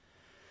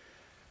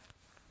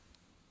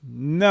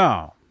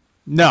 No,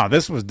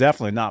 this was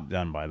definitely not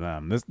done by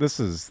them. This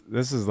is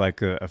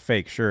like a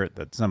fake shirt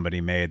that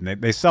somebody made,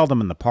 and they sell them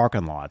in the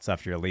parking lots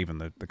after you're leaving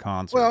the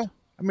concert. Well,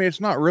 I mean,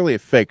 it's not really a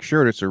fake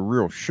shirt; it's a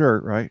real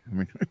shirt, right? I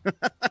mean,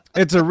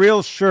 it's a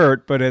real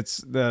shirt, but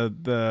it's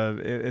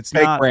it's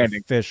Fake not branding.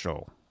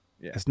 official.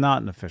 Yeah. It's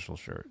not an official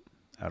shirt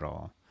at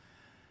all.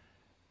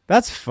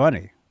 That's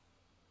funny.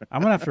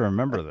 I'm gonna have to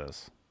remember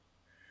this.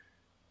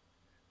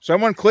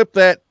 someone clip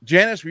that.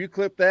 Janice, will you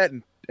clip that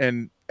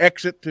and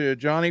exit to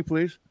Johnny,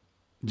 please?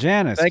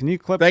 Janice, can you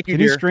clip? Thank you,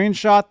 can you dear.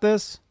 screenshot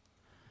this?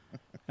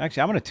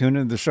 Actually, I'm gonna tune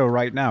into the show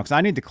right now because I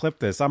need to clip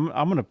this. I'm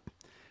gonna.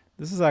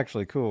 This is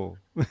actually cool.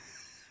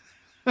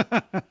 Should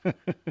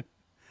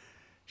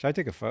I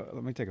take a photo?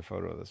 Let me take a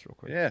photo of this real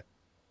quick. Yeah.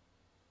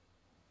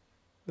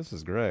 This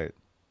is great.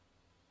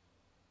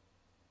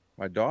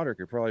 My daughter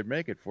could probably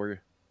make it for you.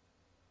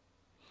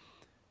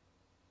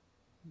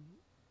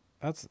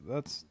 That's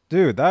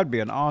dude, that'd be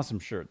an awesome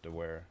shirt to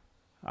wear.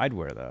 I'd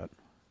wear that.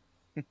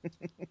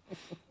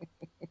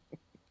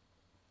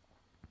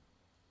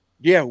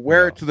 Yeah,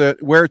 wear it to the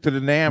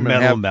NAM Metal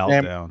and have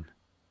meltdown.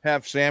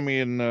 have Sammy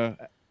and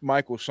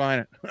Michael sign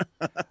it.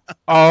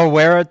 Oh,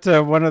 wear it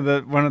to one of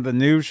the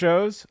new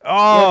shows.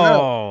 Oh,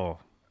 no.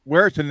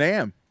 Wear it to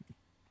NAM.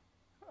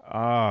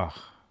 Oh,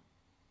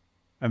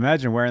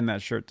 imagine wearing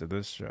that shirt to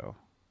this show.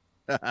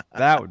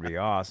 That would be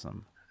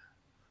awesome.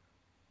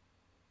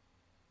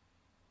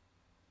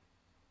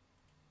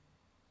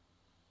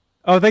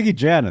 Oh, thank you,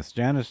 Janice.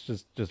 Janice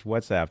just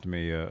WhatsApped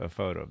me a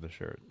photo of the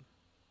shirt.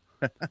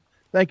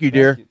 Thank you,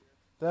 dear.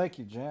 Thank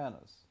you,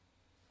 Janice.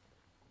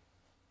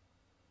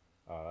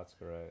 Oh, that's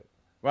great.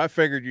 Well, I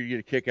figured you'd get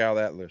a kick out of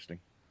that listing.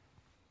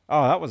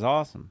 Oh, that was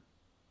awesome.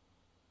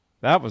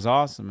 That was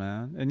awesome,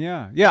 man. And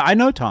yeah, I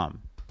know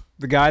Tom,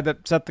 the guy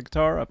that set the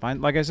guitar up.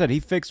 Like I said, he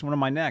fixed one of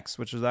my necks,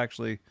 which is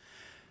actually,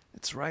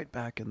 it's right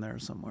back in there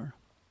somewhere.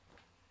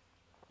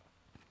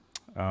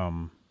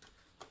 Can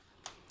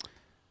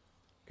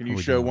you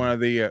show one of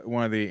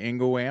the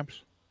Ingle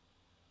amps?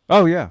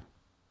 Oh yeah.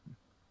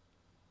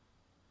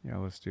 Yeah,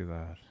 let's do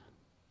that.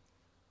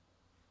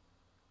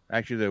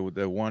 Actually,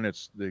 the one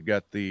that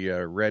got the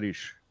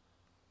reddish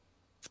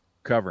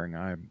covering.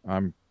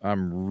 I'm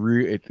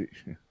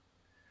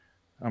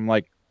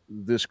like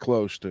this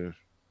close to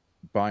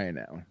buying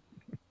that one.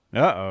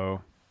 Uh-oh.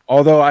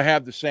 Although I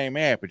have the same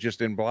amp, it's just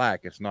in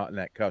black. It's not in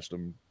that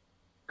custom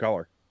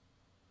color.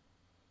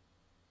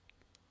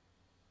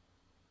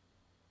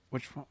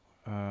 Which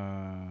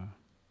one?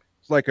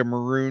 It's like a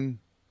maroon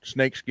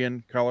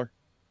snakeskin color.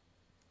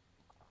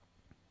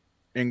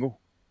 Ingle.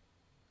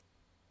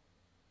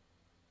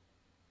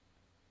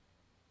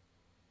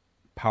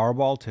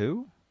 Powerball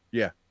 2?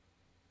 Yeah.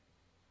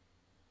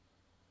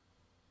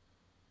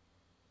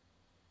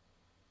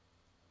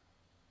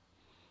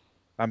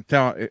 I'm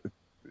telling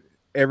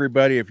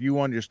everybody, if you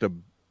want just a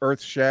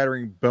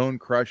earth-shattering,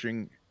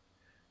 bone-crushing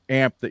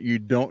amp that you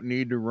don't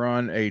need to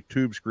run a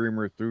tube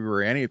screamer through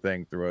or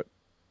anything through it,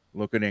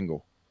 look at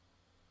Ingle.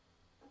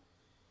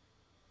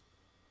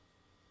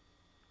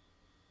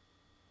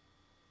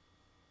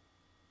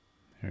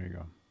 Here you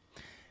go.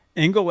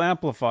 Ingle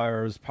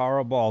amplifiers,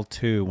 Powerball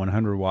 2,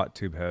 100-watt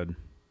tube head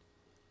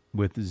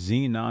with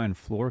Z9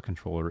 floor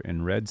controller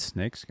in red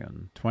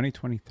snakeskin,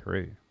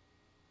 2023.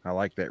 I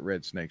like that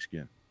red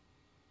snakeskin.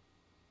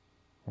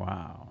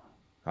 Wow.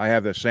 I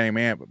have the same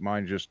amp, but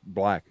mine's just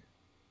black.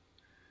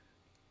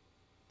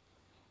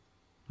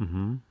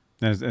 Mm-hmm.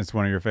 It's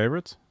one of your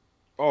favorites?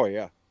 Oh,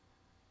 yeah.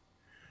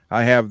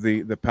 I have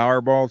the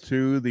Powerball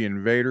 2, the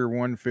Invader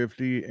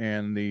 150,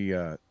 and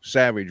the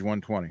Savage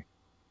 120.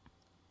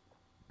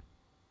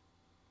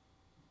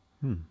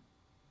 Yeah,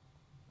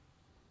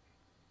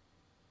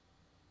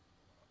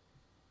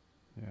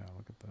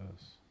 look at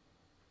this.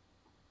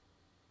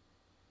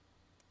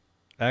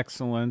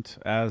 Excellent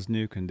as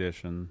new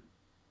condition.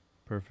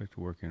 Perfect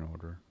working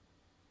order.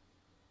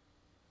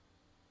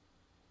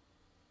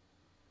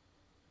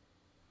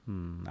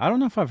 I don't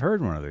know if I've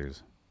heard one of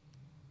these.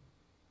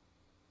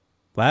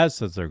 Laz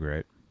says they're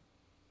great.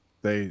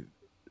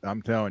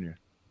 I'm telling you.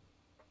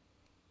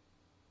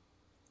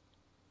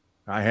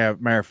 I have,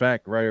 matter of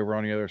fact, right over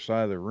on the other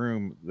side of the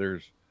room,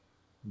 there's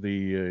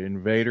the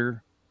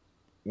Invader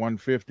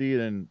 150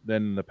 and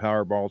then the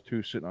Powerball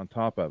 2 sitting on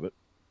top of it.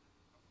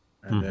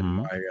 And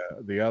then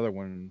the other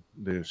one,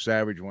 the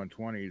Savage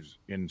 120, is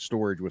in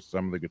storage with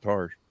some of the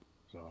guitars.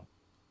 So.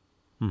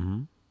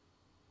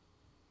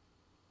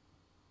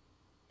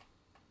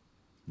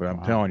 But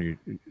I'm telling you,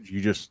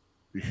 you just...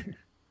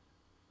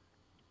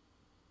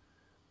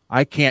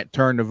 I can't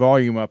turn the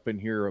volume up in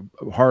here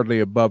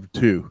hardly above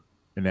 2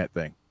 in that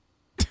thing.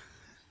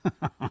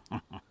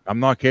 I'm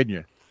not kidding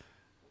you.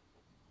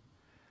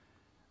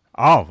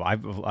 Oh, I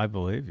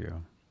believe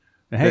you.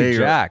 And hey,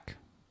 Jack.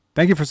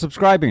 Thank you for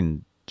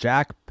subscribing.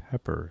 Jack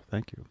Pepper.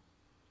 Thank you.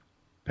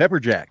 Pepper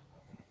Jack.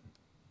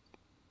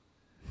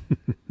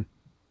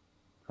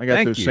 I got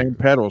Thank those you. same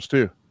pedals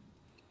too.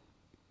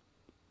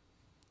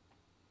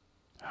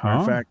 Matter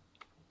of Huh? fact,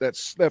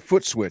 that's that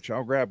foot switch.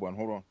 I'll grab one.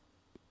 Hold on.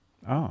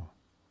 Oh.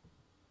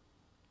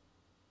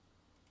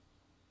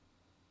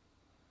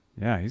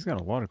 Yeah, he's got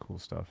a lot of cool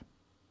stuff.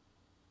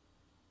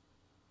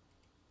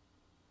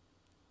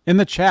 In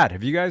the chat,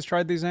 have you guys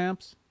tried these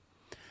amps?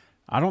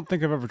 I don't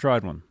think I've ever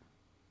tried one.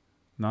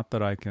 Not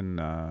that I can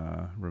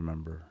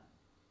remember.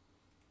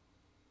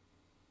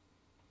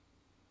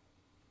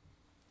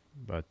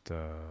 But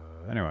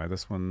anyway,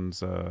 this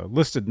one's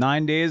listed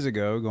 9 days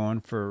ago,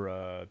 going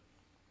for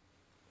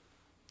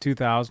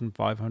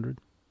 $2,500.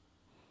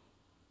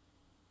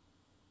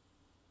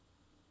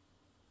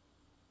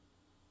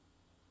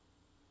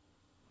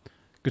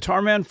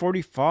 Guitarman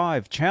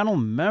 45, channel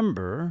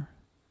member.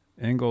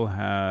 Engel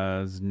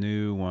has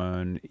new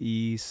one,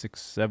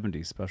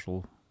 E670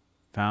 Special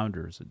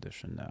Founders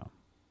Edition now.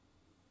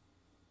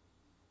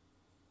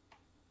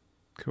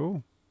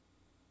 Cool.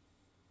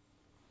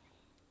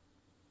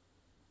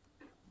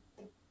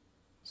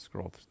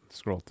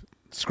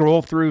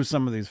 Scroll through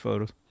some of these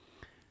photos.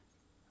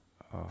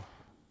 Oh.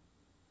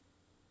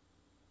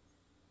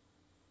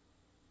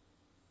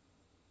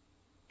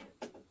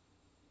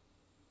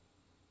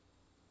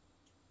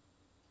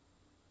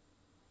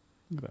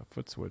 Look at that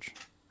foot switch.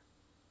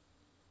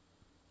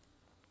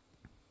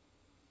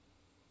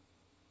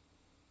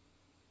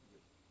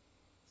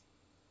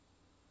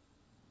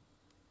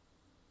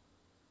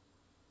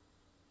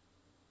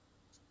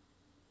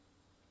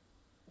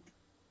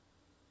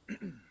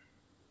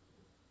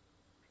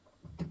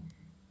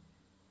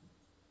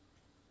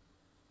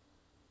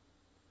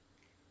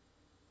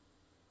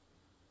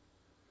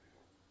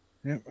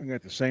 Yep, I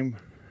got the same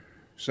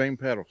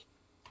pedals.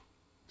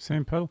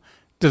 Same pedal?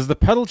 Does the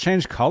pedal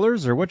change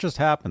colors, or what just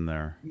happened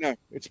there? No,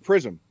 it's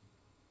Prism.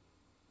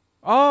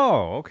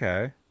 Oh,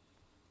 okay.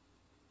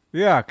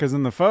 Yeah, because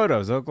in the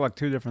photos, they look like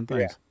two different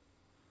things.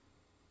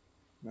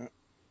 Yeah.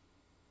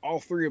 All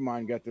three of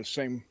mine got the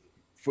same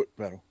foot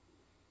pedal.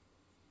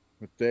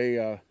 But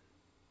they,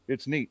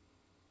 it's neat.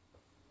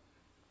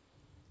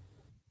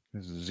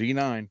 This is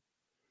Z9.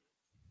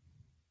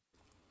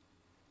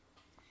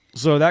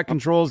 So that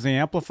controls the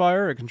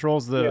amplifier. It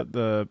controls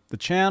the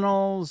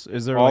channels.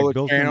 Is there all like the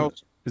built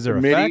channels? in? Is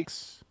there MIDI.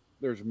 effects?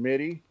 There's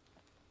MIDI.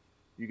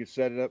 You can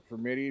set it up for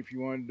MIDI if you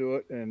want to do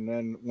it, and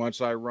then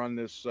once I run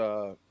this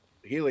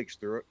Helix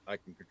through it, I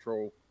can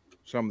control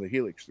some of the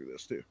Helix through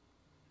this too,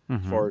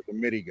 as far as the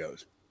MIDI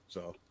goes.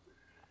 So,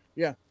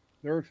 yeah,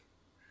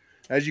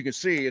 as you can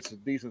see, it's a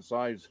decent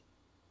sized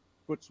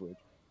foot switch.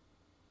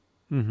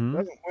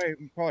 Doesn't weigh,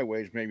 probably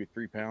weighs maybe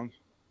 3 pounds.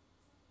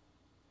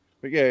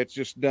 But yeah, it's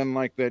just done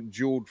like that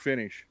jeweled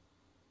finish.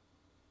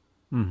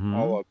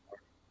 All up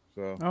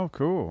there. So. Oh,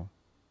 cool.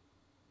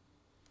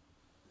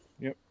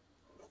 Yep.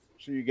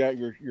 So you got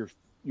your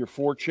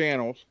 4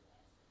 channels,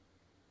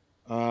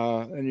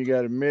 and you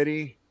got a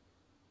MIDI,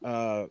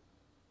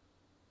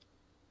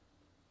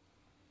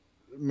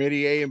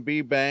 MIDI A and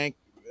B bank,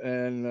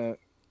 and then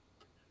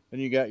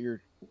you got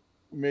your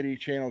MIDI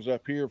channels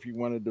up here if you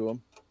want to do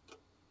them.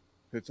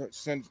 It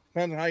depends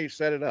on how you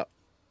set it up.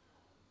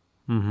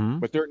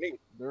 But they're neat.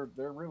 They're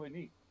really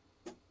neat.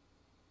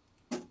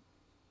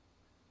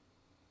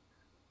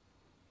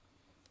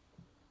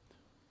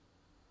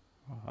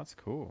 Oh, that's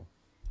cool.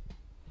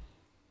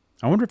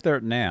 I wonder if they're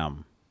at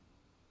NAMM.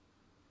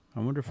 I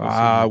wonder if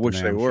I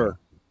wish they were.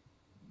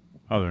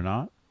 Oh, they're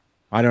not?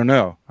 I don't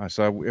know. I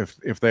saw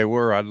if they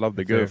were, I'd love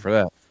to go for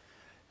that.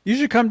 You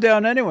should come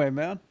down anyway,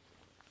 man.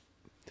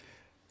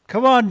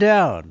 Come on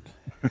down.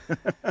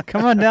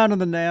 Come on down to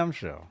the NAMM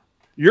show.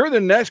 You're the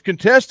next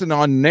contestant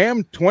on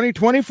NAMM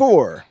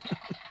 2024.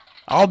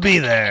 I'll be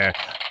there.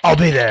 I'll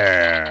be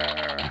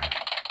there.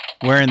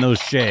 Wearing those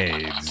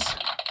shades.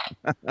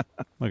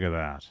 Look at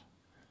that.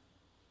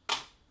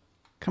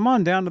 Come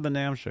on down to the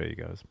NAMM show, you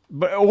guys.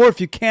 Or if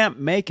you can't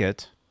make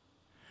it,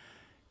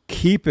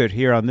 keep it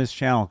here on this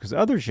channel, because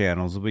other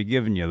channels will be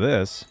giving you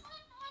this.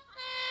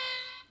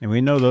 And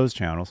we know those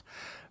channels.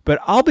 But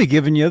I'll be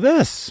giving you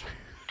this.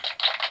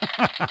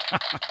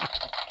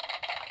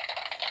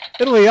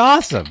 It'll be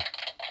awesome.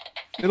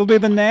 It'll be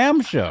the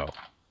NAMM show.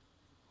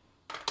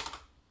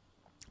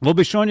 We'll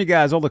be showing you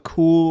guys all the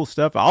cool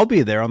stuff. I'll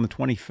be there on the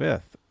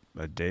 25th,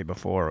 a day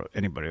before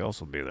anybody else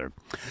will be there.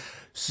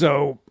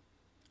 So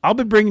I'll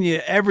be bringing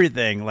you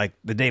everything like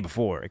the day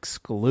before,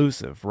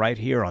 exclusive, right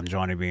here on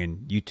Johnny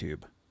Bean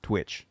YouTube,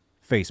 Twitch,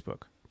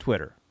 Facebook,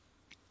 Twitter,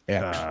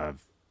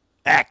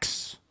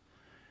 X,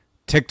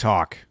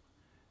 TikTok,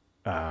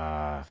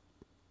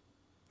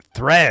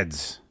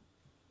 Threads,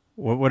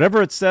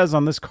 whatever it says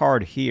on this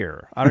card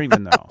here. I don't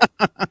even know.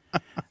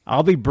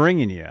 I'll be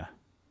bringing you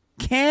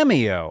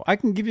Cameo. I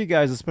can give you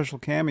guys a special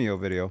Cameo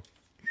video.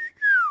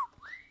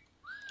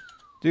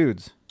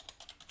 Dudes,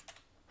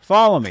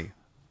 follow me.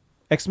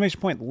 Exclamation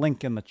point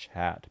link in the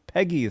chat.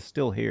 Peggy is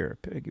still here.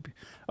 Peggy.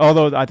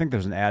 Although I think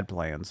there's an ad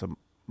playing, so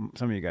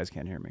some of you guys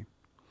can't hear me.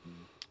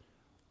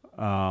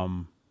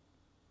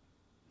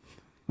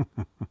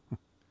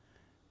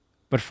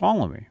 But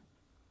follow me.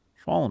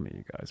 Follow me,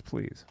 you guys,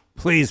 please.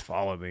 Please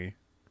follow me.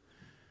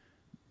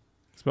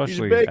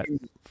 Especially,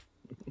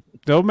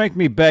 don't make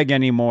me beg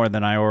any more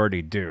than I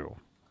already do.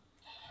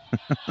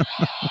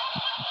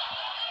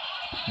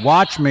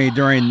 Watch me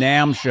during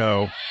NAMM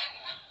show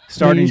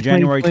starting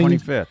January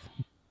 25th.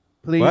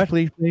 Please, What?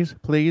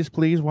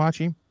 please watch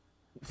him.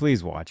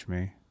 Please watch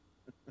me.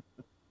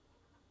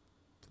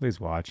 Please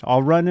watch.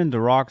 I'll run into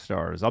rock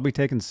stars. I'll be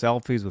taking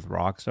selfies with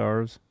rock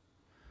stars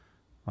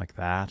like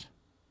that.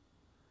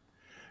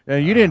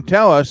 You didn't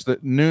tell us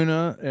that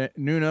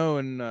Nuno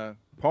and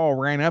Paul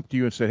ran up to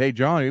you and said, "Hey,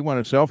 John, we want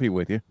a selfie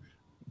with you."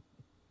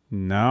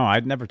 No,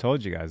 I'd never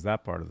told you guys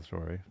that part of the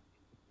story.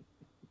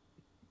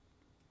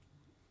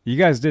 You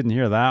guys didn't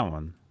hear that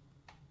one.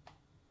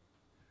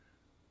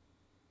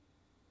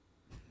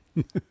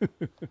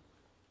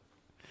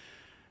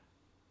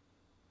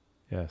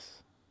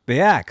 Yes. The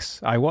axe.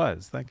 I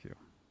was. Thank you.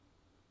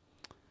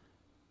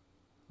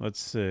 Let's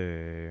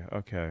see.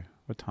 Okay.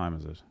 What time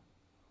is it?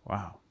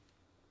 Wow.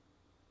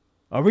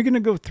 Are we going to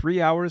go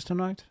 3 hours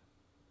tonight?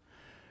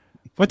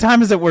 What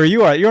time is it where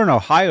you are? You're in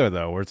Ohio,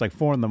 though, where it's like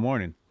 4 in the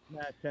morning.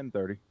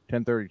 10:30.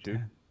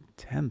 10:32.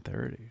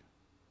 10:30.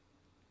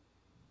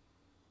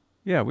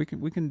 Yeah, we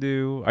can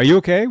do. Are you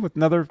okay with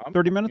another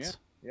 30 minutes?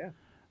 Yeah.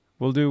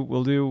 We'll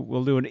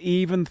do an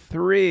even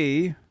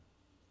 3.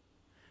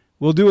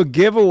 We'll do a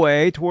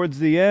giveaway towards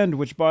the end,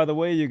 which, by the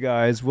way, you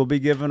guys, will be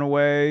giving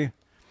away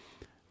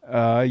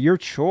your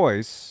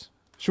choice.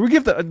 Should we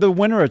give the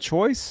winner a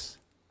choice?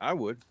 I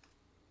would.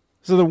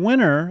 So the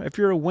winner, if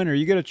you're a winner,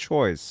 you get a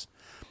choice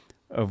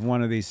of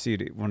one of these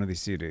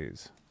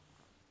CDs.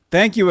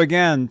 Thank you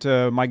again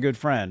to my good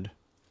friend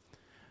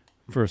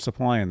for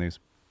supplying these.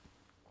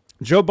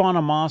 Joe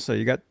Bonamassa,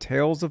 you got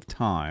Tales of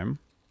Time.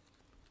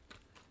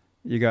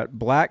 You got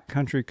Black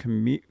Country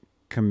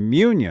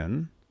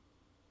Communion.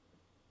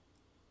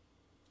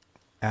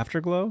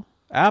 Afterglow.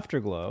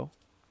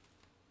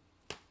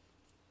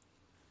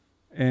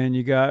 And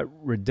you got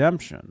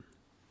Redemption.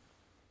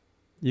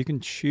 You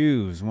can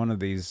choose one of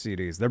these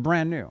CDs. They're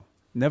brand new.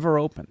 Never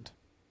opened.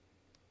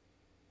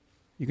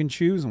 You can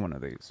choose one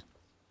of these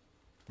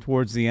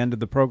towards the end of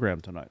the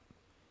program tonight.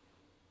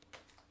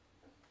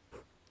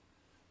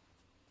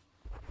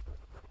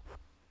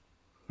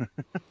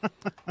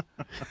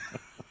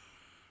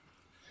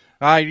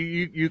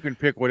 You can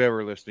pick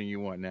whatever listing you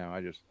want now.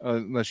 I just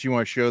unless you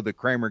want to show the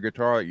Kramer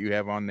guitar that you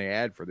have on the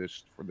ad for the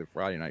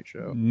Friday night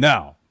show.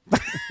 No.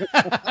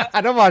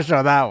 I don't want to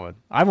show that one.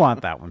 I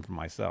want that one for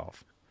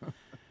myself.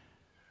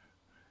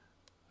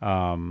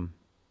 Let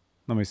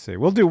me see.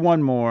 We'll do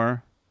one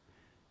more.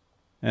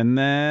 And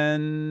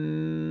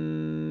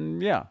then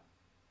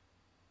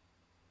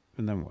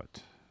And then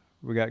what?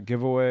 We got a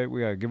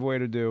giveaway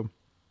to do.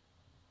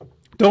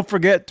 Don't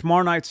forget,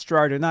 tomorrow night's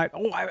Friday night.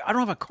 Oh, I don't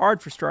have a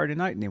card for Friday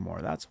night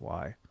anymore. That's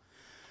why.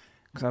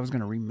 Because I was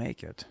going to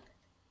remake it.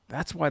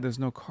 That's why there's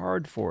no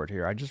card for it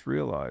here. I just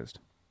realized.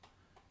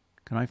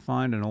 Can I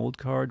find an old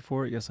card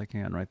for it? Yes, I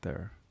can. Right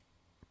there.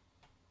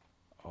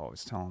 Oh,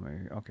 it's telling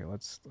me. Okay,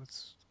 let's.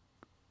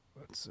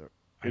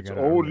 It's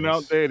old and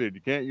outdated.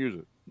 You can't use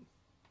it.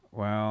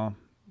 No,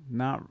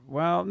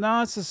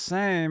 it's the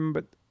same.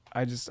 But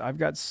I've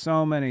got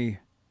so many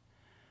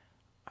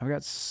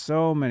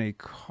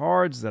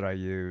cards that I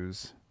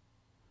use.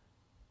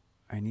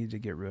 I need to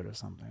get rid of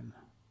something.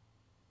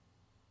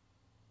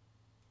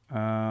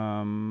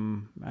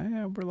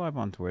 Yeah, we're live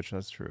on Twitch.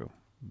 That's true.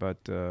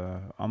 But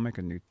I'll make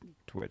a new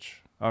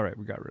Twitch. All right,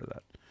 we got rid of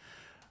that.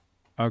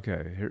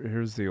 Okay,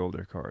 here's the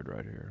older card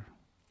right here.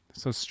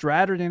 So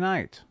Saturday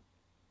night.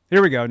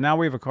 Here we go. Now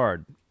we have a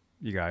card,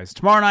 you guys.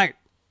 Tomorrow night,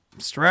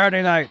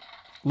 Saturday night,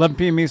 11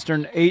 p.m.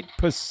 Eastern, 8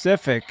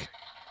 Pacific.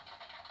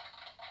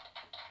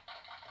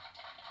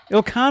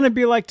 It'll kind of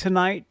be like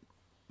tonight,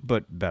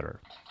 but better.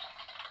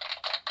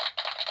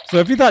 So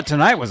if you thought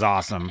tonight was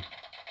awesome,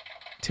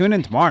 tune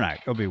in tomorrow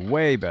night. It'll be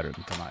way better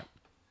than tonight.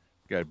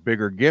 Got a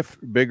bigger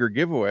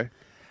giveaway.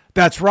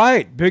 That's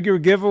right. Bigger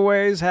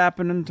giveaways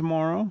happening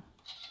tomorrow.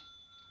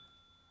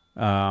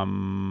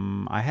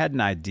 I had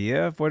an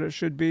idea of what it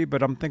should be,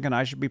 but I'm thinking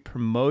I should be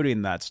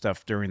promoting that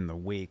stuff during the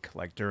week,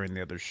 like during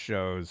the other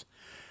shows.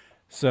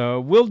 So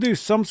we'll do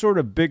some sort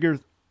of bigger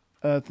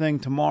thing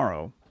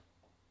tomorrow.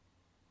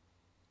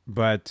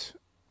 But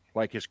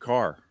like his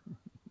car,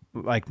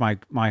 like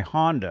my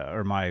Honda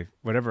or my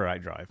whatever I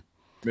drive,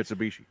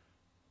 Mitsubishi.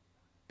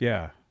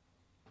 Yeah.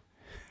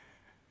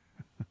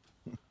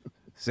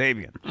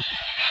 Sabian.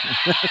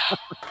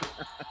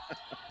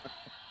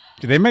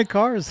 Do they make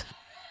cars?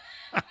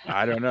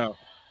 I don't know.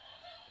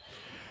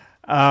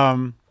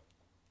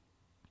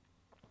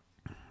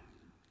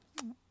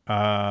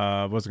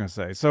 What was I going to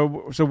say? So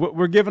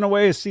we're giving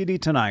away a CD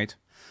tonight.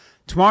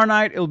 Tomorrow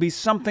night, it'll be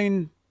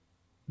something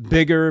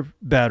bigger,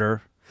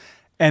 better.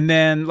 And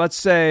then let's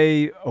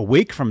say a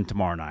week from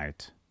tomorrow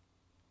night,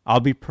 I'll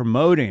be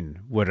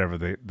promoting whatever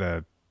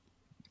the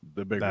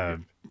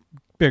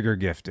bigger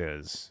gift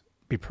is.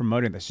 Be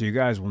promoting this, so you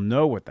guys will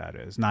know what that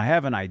is. And I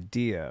have an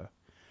idea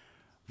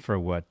for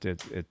what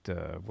it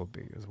will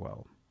be as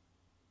well.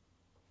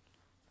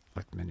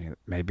 like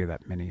maybe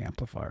that mini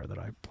amplifier that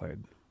I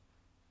played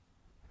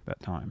that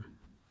time.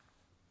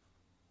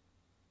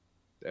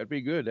 That'd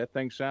be good. That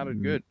thing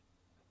sounded good.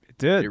 It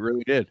did. It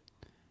really did.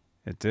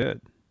 It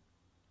did.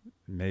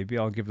 Maybe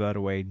I'll give that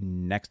away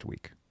next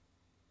week.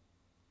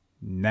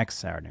 Next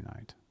Saturday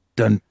night.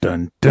 Dun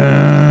dun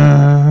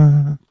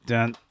dun.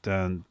 Dun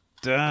dun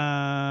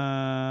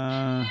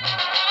dun.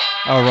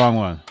 Oh, wrong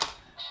one.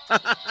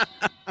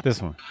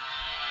 This one.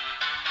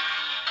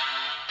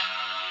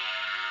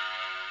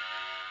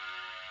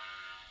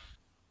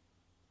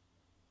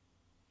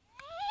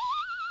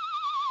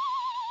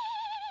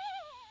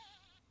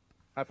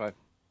 High five.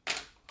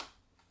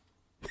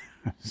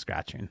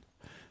 Scratching.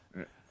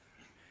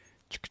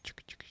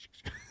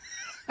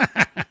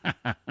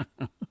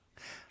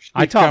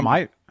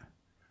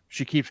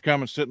 She keeps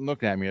coming, sitting,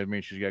 looking at me. I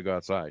mean, she's got to go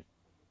outside.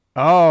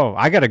 Oh,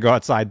 I got to go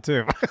outside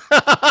too.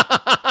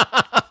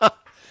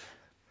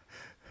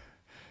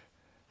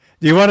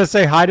 Do you want to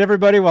say hi to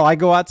everybody while I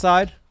go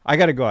outside? I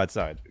got to go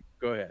outside.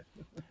 Go ahead.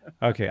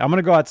 Okay, I'm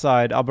gonna go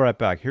outside. I'll be right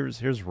back.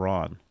 Here's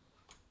Ron.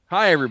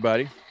 Hi,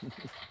 everybody.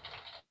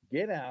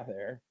 Get out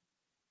there.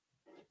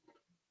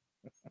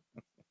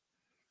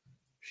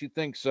 She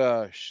thinks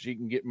she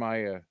can get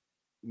my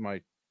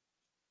my.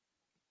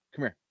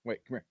 Come here. Wait.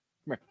 Come here.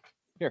 Come here.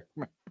 Here.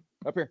 Come here.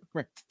 Up here.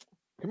 Come here.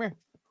 Come here.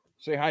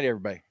 Say hi to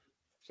everybody.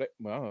 Say.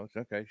 Well, it's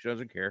okay. She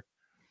doesn't care.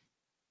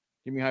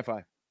 Give me a high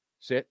five.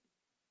 Sit.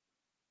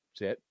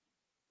 Sit.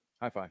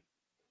 High five.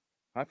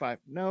 High five.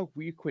 No,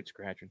 will you quit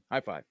scratching?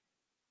 High five.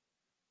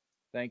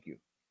 Thank you.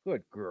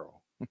 Good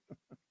girl.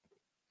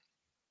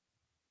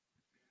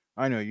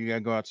 I know you gotta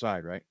go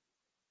outside, right?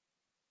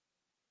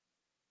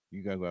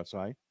 You gotta go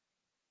outside.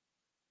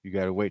 You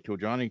gotta wait till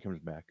Johnny comes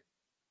back.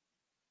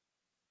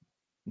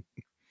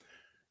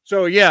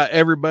 So yeah,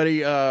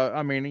 everybody.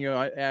 I mean,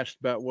 I asked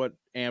about what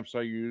amps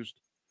I use,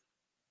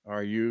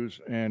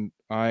 and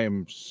I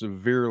am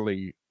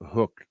severely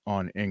hooked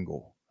on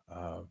Engel.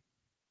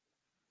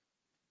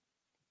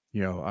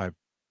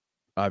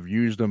 I've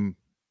used them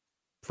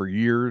for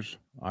years.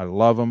 I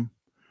love them.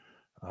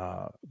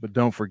 But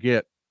don't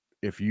forget,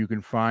 if you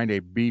can find a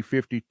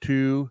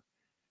B52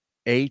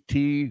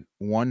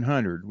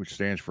 AT100, which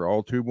stands for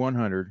All Tube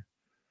 100,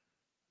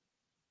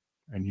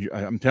 and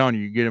I'm telling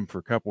you, you get them for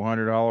a couple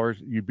 $100,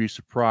 you'd be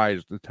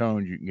surprised the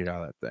tones you can get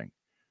out of that thing.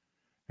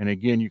 And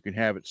again, you can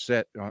have it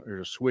set.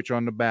 There's a switch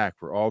on the back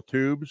for all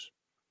tubes,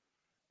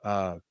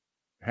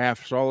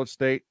 half solid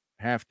state,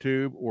 half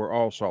tube, or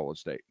all solid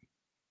state.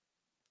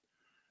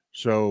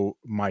 So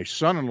my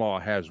son-in-law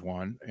has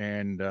one,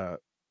 and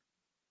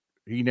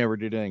he never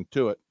did anything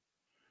to it.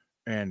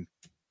 And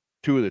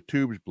two of the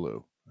tubes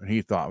blew. And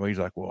he thought, well, he's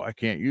like, well, I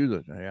can't use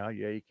it. Yeah,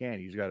 you can.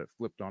 He's got it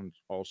flipped on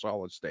all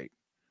solid state.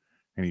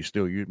 And he's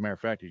still using. Matter of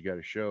fact, he's got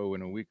a show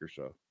in a week or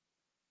so.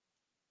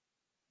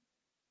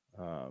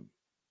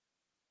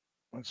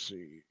 Let's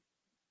see.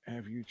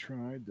 Have you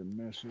tried the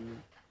message?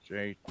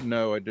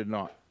 No, I did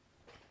not.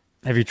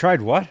 Have you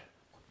tried what?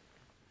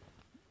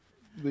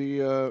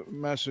 The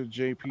message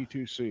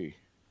JP2C.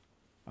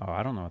 Oh,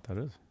 I don't know what that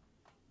is.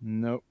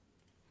 Nope.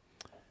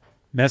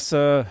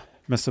 Mesa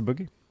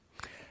Boogie.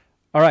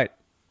 All right.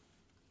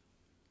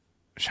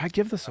 Should I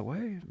give this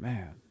away?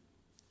 Man,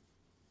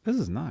 this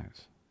is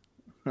nice.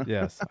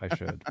 Yes, I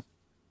should.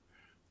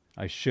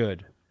 I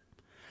should.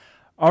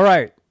 All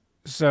right.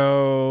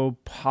 So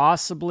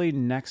possibly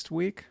next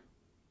week.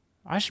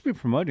 I should be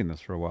promoting this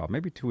for a while.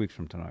 Maybe 2 weeks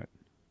from tonight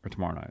or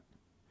tomorrow night.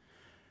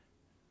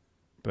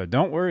 But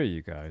don't worry,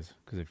 you guys,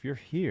 because if you're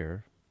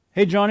here...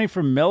 Hey, Johnny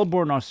from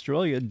Melbourne,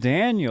 Australia.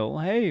 Daniel.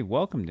 Hey,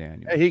 welcome,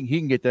 Daniel. Hey, he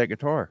can get that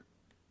guitar.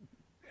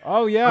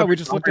 Oh, yeah. We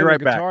just looked at a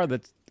guitar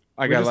that's...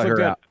 I got to let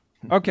her out.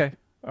 Okay.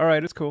 All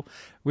right. It's cool.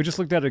 We just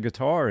looked at a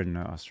guitar in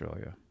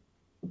Australia.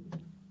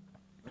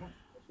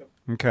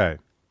 Okay.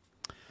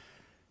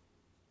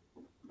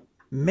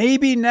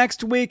 Maybe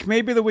next week,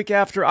 maybe the week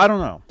after. I don't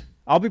know.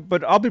 I'll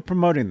be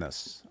promoting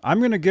this. I'm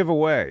going to give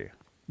away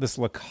this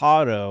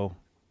Lakato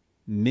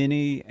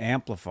mini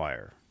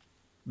amplifier.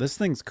 This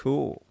thing's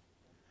cool.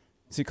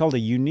 It's called a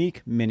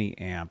unique mini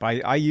amp.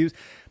 I use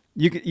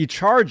you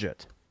charge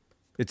it.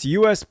 It's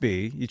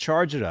USB. You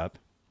charge it up.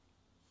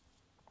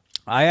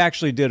 I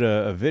actually did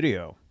a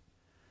video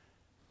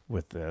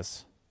with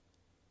this.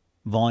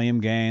 Volume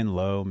gain,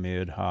 low,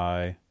 mid,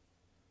 high.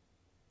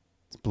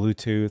 It's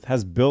Bluetooth.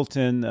 Has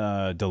built-in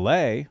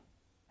delay.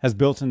 Has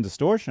built-in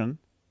distortion.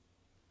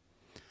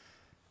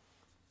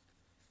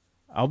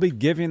 I'll be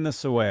giving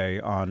this away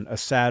on a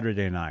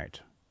Saturday night.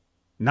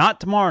 Not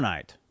tomorrow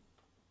night.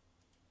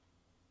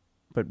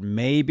 But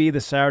maybe the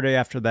Saturday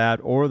after that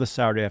or the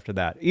Saturday after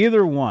that.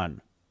 Either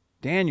one.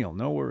 Daniel,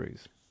 no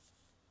worries.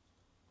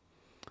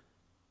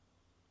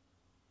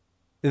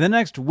 In the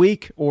next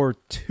week or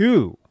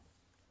two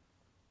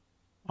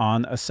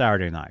on a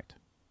Saturday night,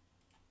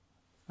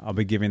 I'll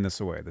be giving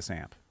this away, this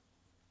amp.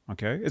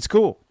 Okay? It's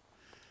cool.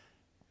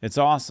 It's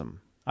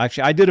awesome.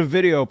 Actually, I did a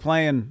video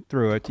playing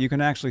through it. You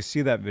can actually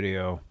see that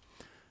video.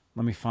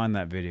 Let me find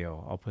that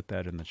video. I'll put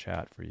that in the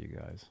chat for you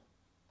guys.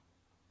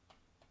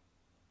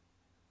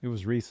 It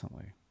was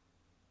recently.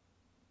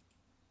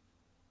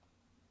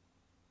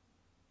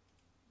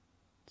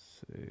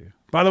 see.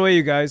 By the way,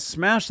 you guys,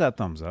 smash that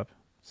thumbs up.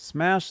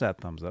 Smash that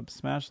thumbs up.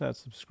 Smash that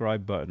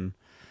subscribe button.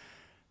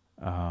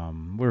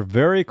 We're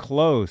very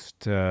close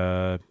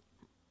to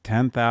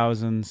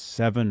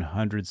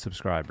 10,700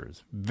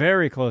 subscribers.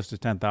 Very close to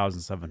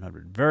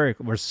 10,700.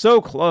 We're so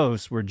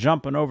close. We're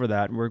jumping over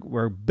that.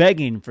 We're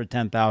begging for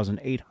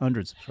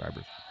 10,800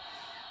 subscribers.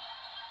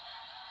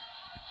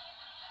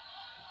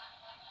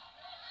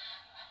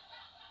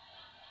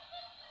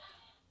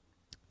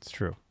 It's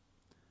true.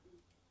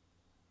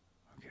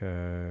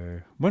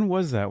 Okay. When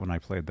was that when I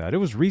played that? It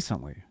was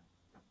recently.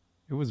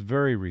 It was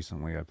very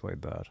recently I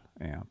played that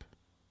amp.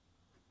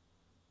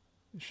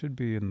 It should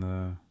be in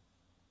the...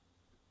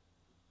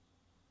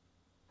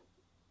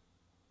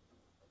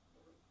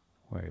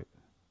 Wait.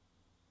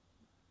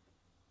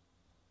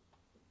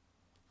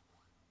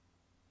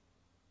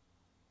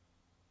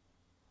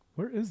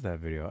 Where is that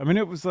video? I mean,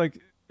 it was like...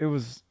 It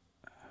was...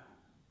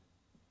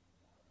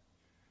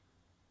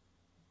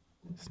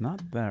 It's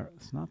not that.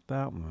 It's not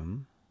that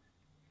one.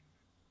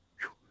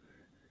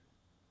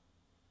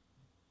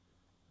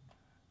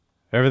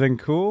 Everything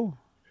cool?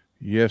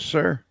 Yes,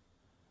 sir.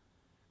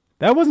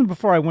 That wasn't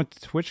before I went to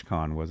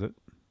TwitchCon, was it?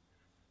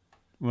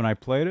 When I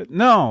played it?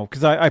 No,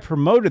 because I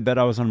promoted that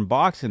I was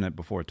unboxing it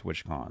before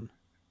TwitchCon.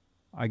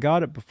 I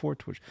got it before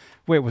Twitch.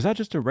 Wait, was that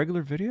just a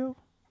regular video?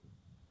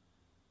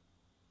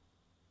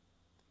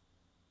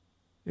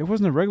 It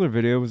wasn't a regular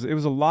video. It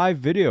was a live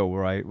video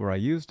where I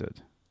used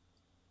it.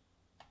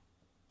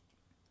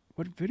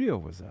 What video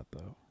was that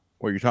though?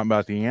 What, you're talking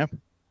about the amp?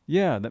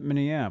 Yeah, that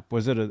mini amp.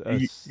 Was it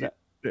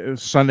it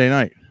was Sunday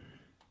night.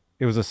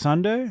 It was a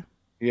Sunday?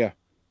 Yeah.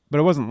 But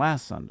it wasn't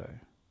last Sunday.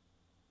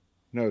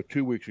 No,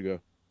 2 weeks ago.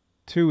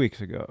 2 weeks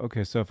ago.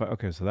 Okay, so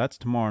so that's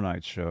tomorrow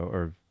night's show.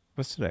 Or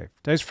what's today?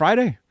 Today's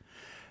Friday?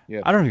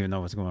 Yeah. I don't even know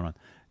what's going on.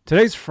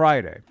 Today's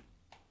Friday.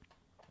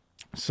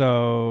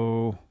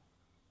 So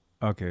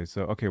okay,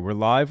 we're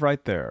live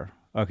right there.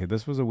 Okay,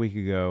 this was a week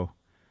ago.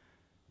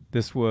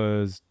 This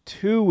was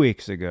 2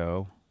 weeks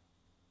ago.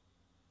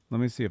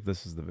 Let me see if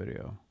this is the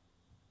video.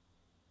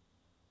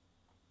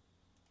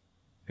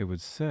 It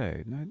would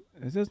say, no,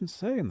 it doesn't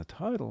say in the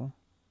title.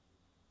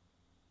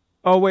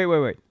 Oh,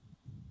 wait.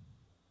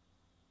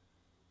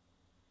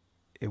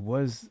 It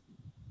was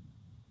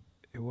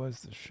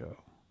the show.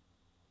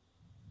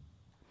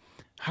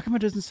 How come it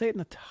doesn't say it in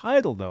the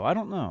title, though? I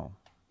don't know.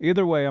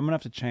 Either way, I'm going to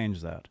have to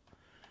change that.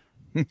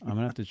 I'm going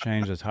to have to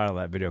change the title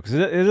of that video because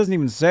it doesn't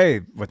even say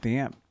what the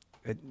amp.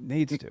 It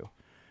needs to.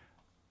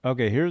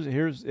 Okay,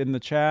 here's in the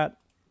chat.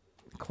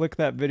 Click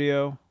that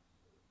video.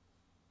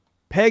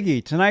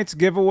 Peggy, tonight's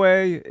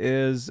giveaway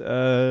is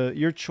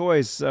your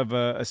choice of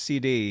a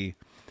CD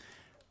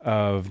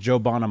of Joe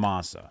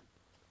Bonamassa.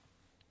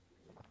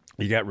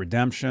 You got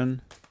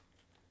Redemption.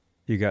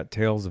 You got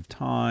Tales of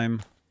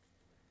Time.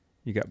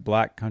 You got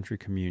Black Country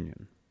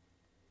Communion.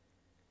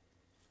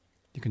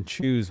 You can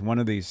choose one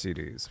of these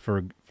CDs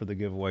for the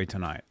giveaway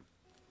tonight.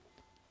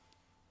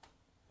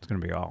 It's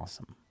going to be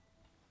awesome.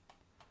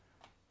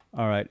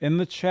 All right, in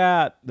the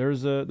chat,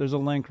 there's a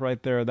link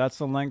right there. That's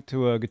the link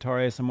to a Guitar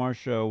ASMR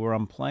show where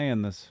I'm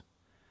playing this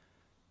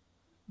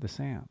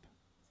amp.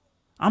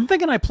 I'm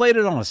thinking I played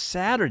it on a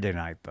Saturday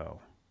night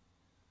though.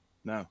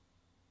 No,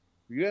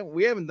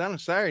 we haven't done a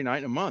Saturday night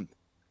in a month.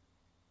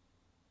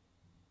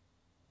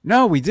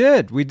 No, we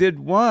did. We did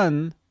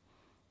one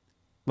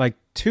like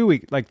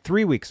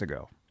 3 weeks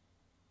ago.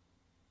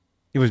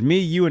 It was me,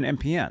 you, and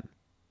MPN.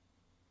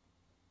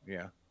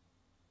 Yeah.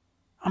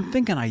 I'm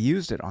thinking I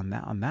used it on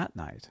that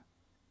night.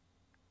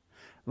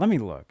 Let me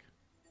look.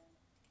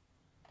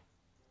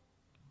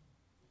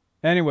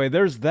 Anyway,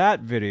 there's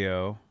that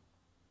video.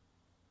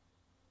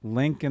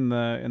 Link in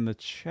the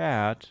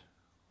chat.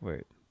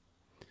 Wait.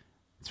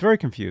 It's very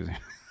confusing.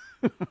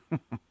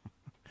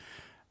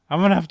 I'm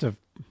gonna have to.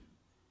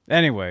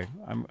 Anyway,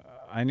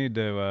 I need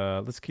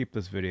to. Let's keep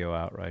this video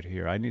out right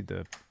here. I need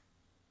to.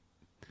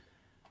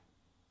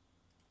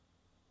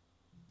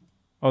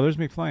 Oh, there's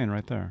me playing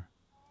right there.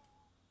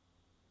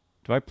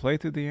 Do I play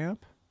through the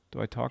amp?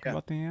 Do I talk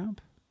about the amp?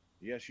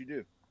 Yes, you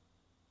do.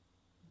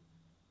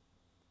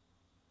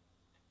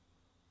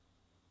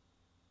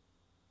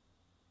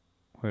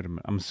 Wait a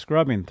minute. I'm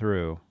scrubbing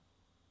through.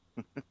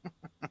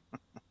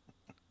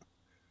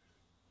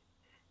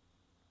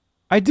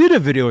 I did a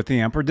video with the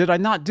amp, or did I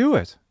not do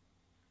it?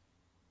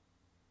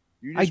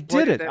 I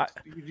did it.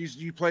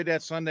 You played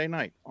that Sunday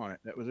night on it.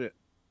 That was it.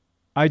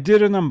 I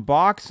did an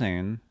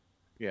unboxing.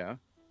 Yeah.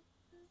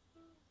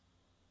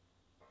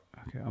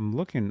 Okay,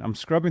 I'm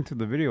scrubbing through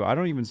the video. I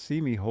don't even see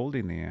me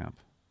holding the amp.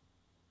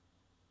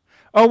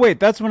 Oh, wait,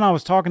 that's when I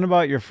was talking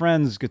about your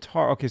friend's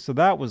guitar. Okay, so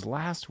that was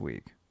last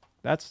week.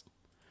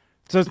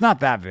 So it's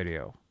not that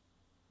video.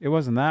 It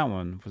wasn't that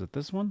one. Was it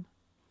this one?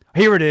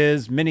 Here it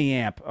is, mini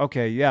amp.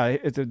 Okay, yeah,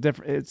 it's a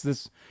different, it's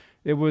this,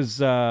 it was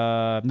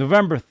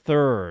November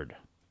 3rd.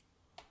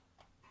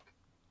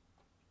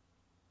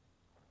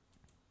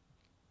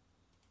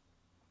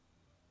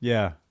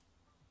 Yeah.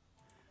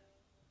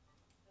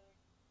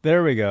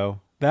 There we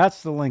go.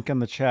 That's the link in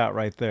the chat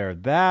right there.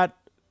 That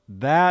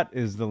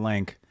is the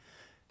link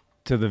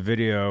to the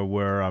video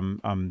where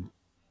I'm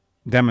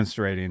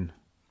demonstrating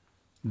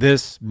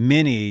this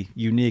mini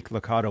unique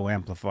Lakato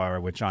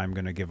amplifier, which I'm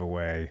going to give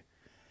away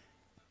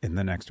in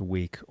the next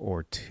week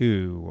or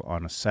two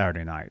on a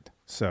Saturday night.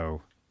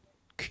 So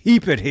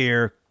keep it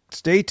here.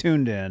 Stay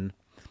tuned in.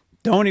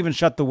 Don't even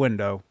shut the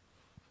window.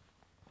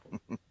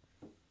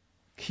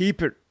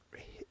 Keep it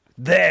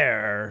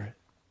there,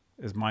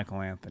 as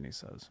Michael Anthony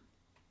says.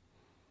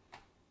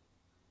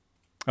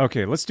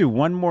 Okay, let's do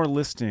one more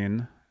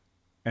listing,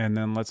 and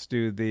then let's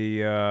do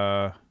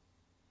the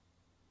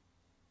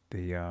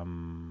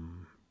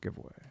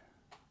giveaway.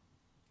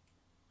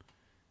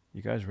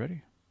 You guys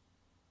ready?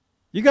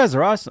 You guys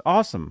are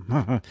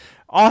awesome.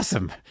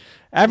 Awesome.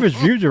 Average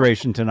view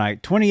duration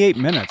tonight, 28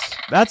 minutes.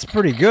 That's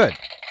pretty good.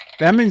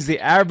 That means the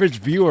average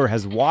viewer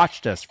has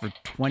watched us for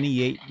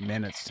 28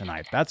 minutes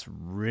tonight. That's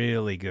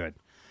really good.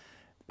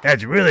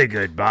 That's really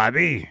good,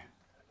 Bobby.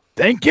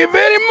 Thank you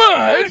very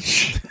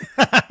much.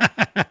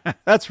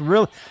 That's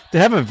really, to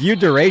have a view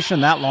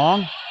duration that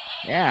long?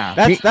 Yeah.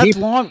 That's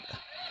long.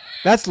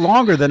 That's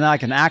longer than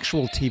like an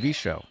actual TV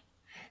show.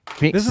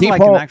 This is like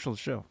People- an actual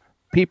show.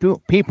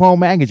 Peephole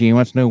Magazine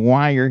wants to know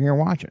why you're here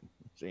watching.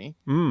 See?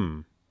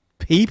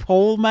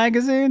 Peephole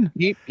Magazine?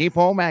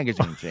 Peephole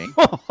Magazine, see?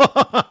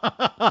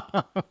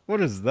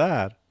 What is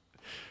that?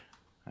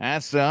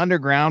 That's the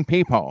underground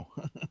peephole.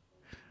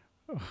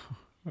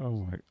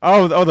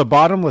 Oh, the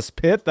bottomless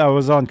pit that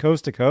was on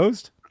Coast to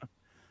Coast?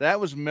 That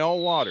was Mel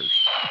Waters.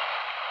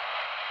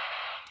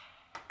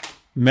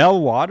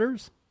 Mel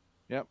Waters?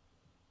 Yep.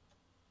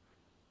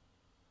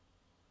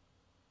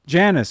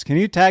 Janice, can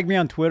you tag me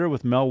on Twitter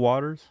with Mel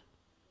Waters?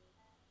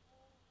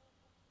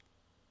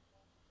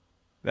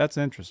 That's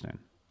interesting.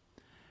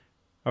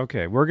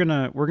 Okay, we're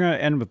gonna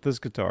end with this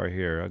guitar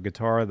here, a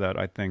guitar that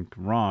I think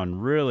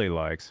Ron really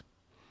likes.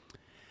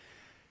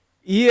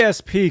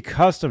 ESP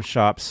Custom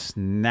Shop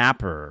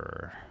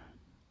Snapper.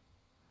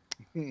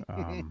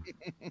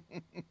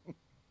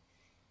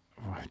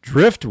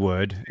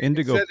 Driftwood,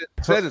 indigo. It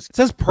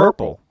says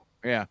purple.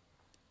 Yeah. It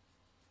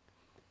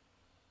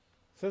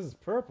says it's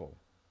purple.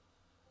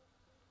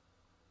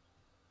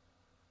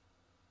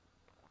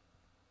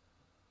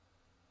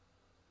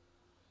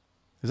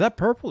 Is that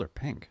purple or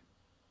pink?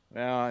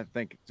 Well, I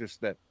think it's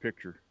just that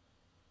picture.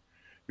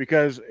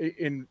 Because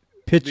in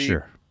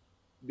Picture.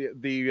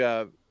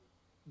 the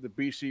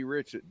BC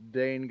Rich that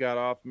Dane got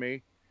off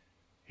me,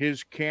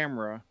 his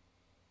camera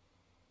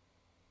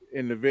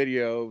in the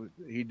video,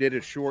 he did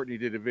a short and he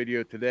did a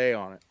video today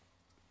on it.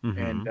 Mm-hmm.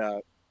 And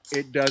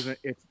it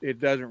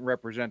doesn't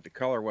represent the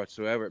color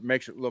whatsoever. It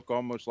makes it look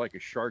almost like a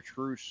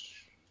chartreuse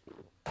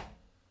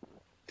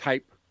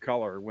type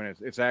color when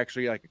it's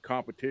actually like a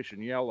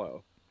competition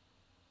yellow.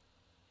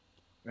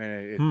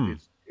 And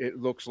it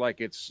looks like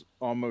it's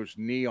almost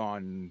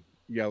neon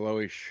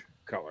yellowish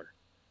color.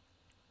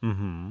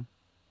 Mm-hmm.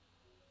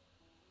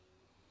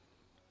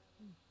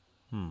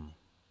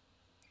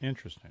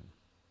 Interesting.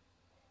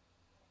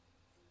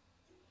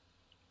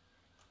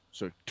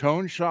 So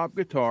Tone Shop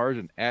Guitars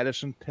in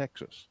Addison,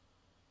 Texas.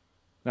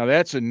 Now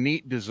that's a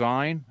neat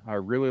design. I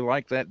really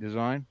like that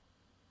design.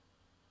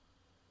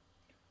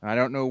 I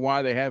don't know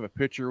why they have a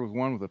picture with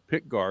one with a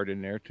pick guard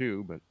in there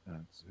too, but you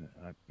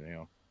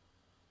know.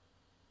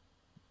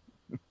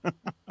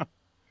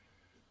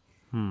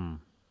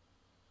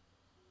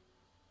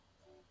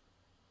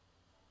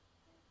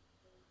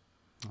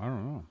 I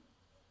don't know.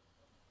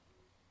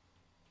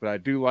 But I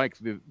do like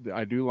the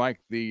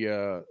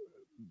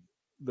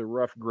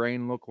rough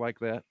grain look like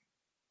that.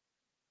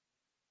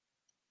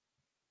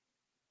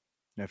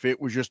 If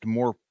it was just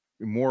more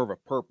of a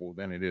purple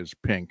than it is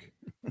pink.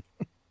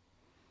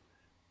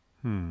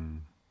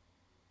 Must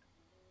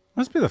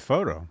be the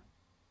photo.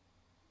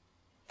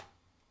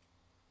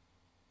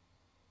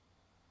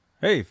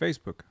 Hey,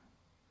 Facebook.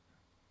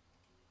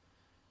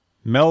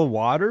 Mel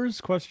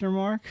Waters? Question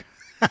mark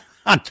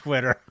on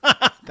Twitter.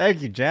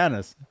 Thank you,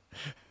 Janice.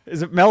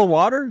 Is it Mel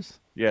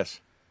Waters?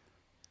 Yes.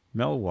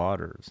 Mel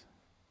Waters.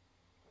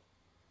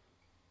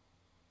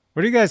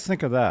 What do you guys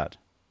think of that?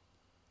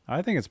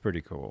 I think it's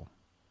pretty cool.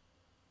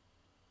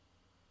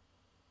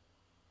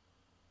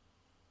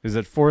 Is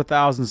it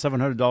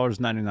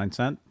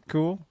 $4,700.99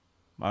 cool?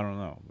 I don't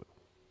know. But...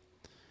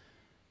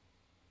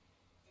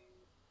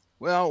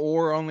 Well,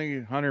 or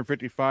only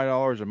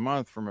 $155 a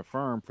month from a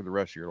firm for the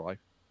rest of your life.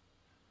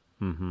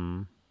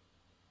 Mm-hmm.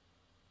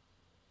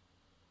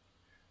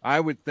 I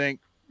would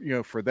think,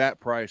 for that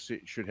price,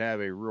 it should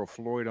have a real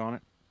Floyd on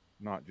it,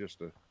 not just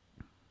a...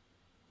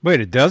 Wait,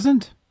 it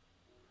doesn't?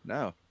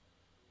 No.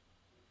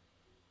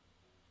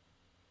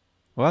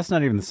 Well, that's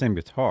not even the same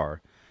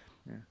guitar.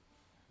 Yeah.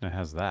 It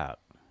has that.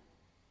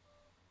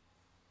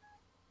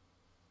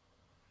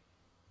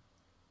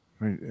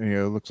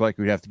 It looks like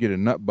we'd have to get a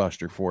nut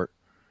buster for it.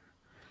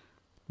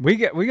 We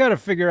got to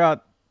figure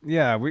out.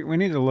 Yeah, we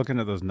need to look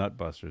into those nut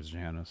busters,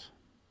 Janice.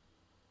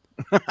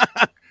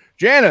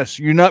 Janice,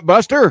 you nut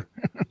buster?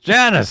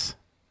 Janice,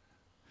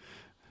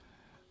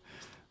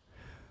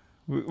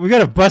 we got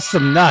to bust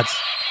some nuts.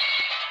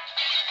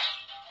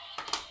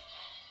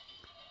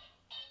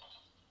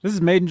 This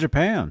is made in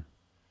Japan.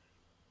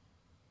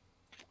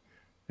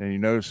 And you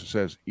notice it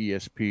says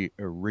ESP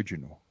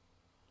original.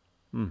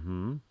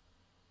 Mm-hmm.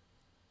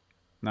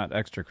 Not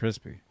extra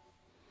crispy.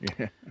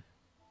 Yeah.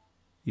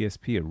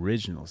 ESP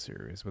original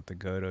series with the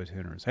Godo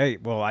tuners. Hey,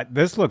 well,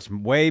 this looks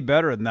way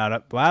better than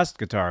that last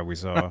guitar we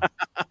saw.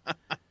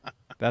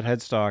 That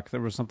headstock,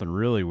 there was something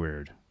really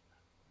weird.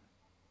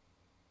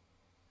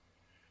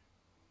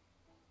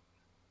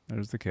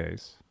 There's the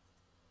case.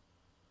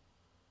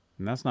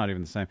 And that's not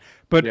even the same.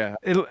 But yeah.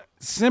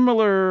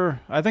 Similar,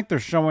 I think they're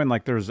showing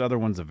like there's other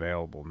ones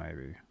available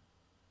maybe.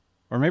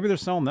 Or maybe they're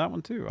selling that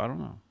one too. I don't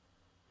know.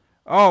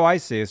 Oh, I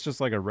see. It's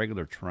just like a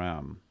regular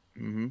trem.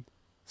 Mm-hmm.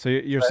 So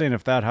you're saying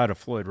if that had a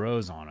Floyd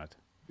Rose on it.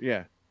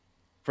 Yeah.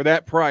 For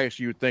that price,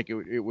 you would think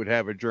it would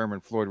have a German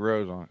Floyd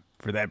Rose on it.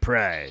 For that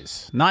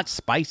price. Not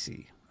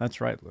spicy.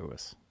 That's right,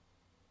 Lewis.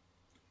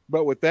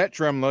 But with that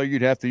tremolo,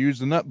 you'd have to use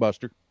the nut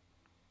buster.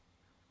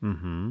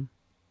 Mm-hmm.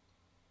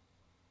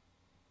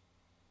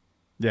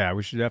 Yeah,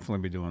 we should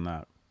definitely be doing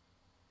that.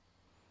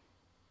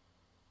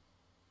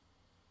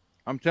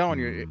 I'm telling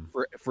you,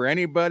 for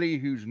anybody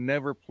who's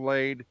never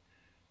played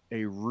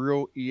a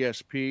real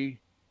ESP,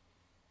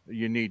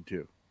 you need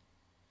to.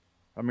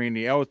 I mean,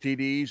 the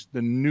LTDs,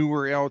 the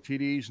newer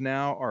LTDs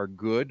now are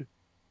good.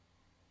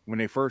 When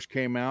they first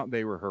came out,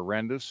 they were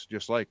horrendous.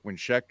 Just like when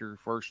Schecter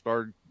first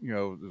started, it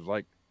was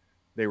like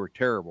they were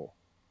terrible.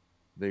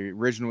 The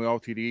original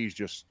LTDs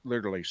just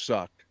literally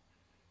sucked.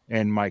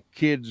 And my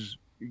kids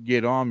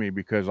get on me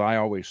because I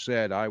always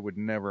said I would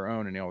never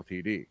own an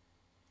LTD.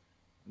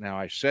 Now,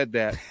 I said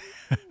that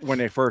when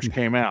they first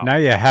came out. Now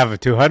you have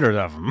 200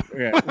 of them.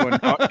 Yeah,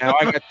 now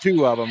I got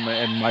 2 of them.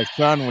 And my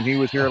son, when he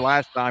was here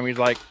last time, he's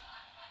like,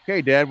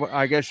 okay, Dad, well,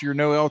 I guess your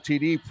no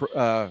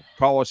LTD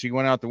policy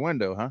went out the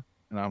window, huh?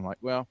 And I'm like,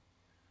 well,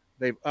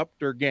 they've upped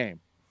their game.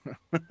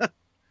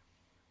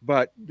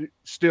 But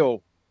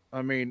still,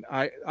 I mean,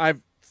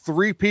 I've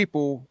 3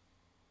 people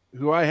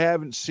who I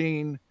haven't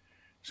seen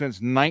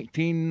since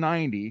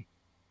 1990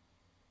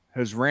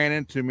 has ran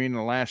into me in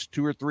the last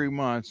 2 or 3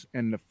 months,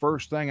 and the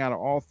first thing out of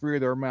all 3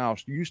 of their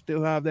mouths, do you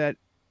still have that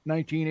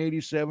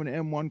 1987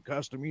 M1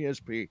 Custom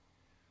ESP?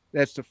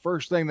 That's the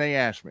first thing they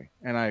asked me,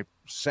 and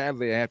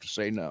sadly I have to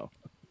say no.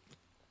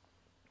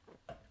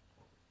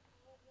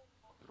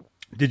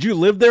 Did you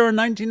live there in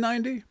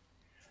 1990?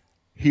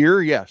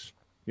 Here, yes.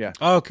 Yeah.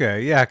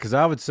 Okay, yeah, because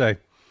I would say,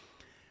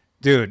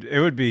 dude, it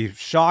would be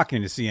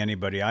shocking to see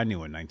anybody I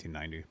knew in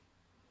 1990.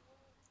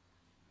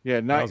 Yeah,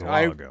 that was a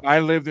while ago. I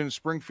lived in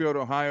Springfield,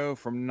 Ohio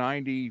from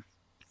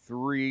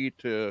 93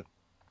 to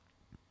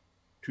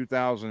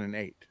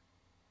 2008.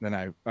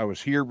 Then I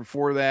was here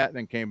before that,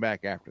 then came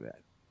back after that.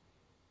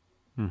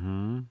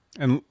 Mm-hmm.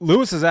 And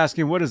Lewis is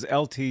asking, what does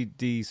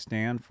LTD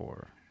stand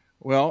for?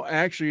 Well,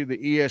 actually, the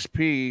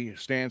ESP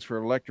stands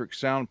for Electric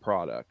Sound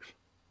Products.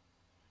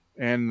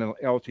 And the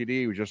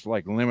LTD was just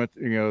like the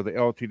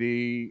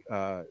LTD,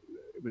 ESP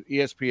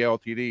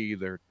LTD,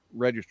 their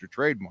registered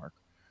trademark.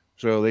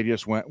 So they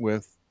just went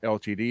with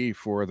LTD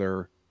for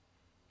their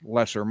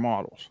lesser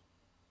models.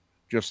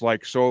 Just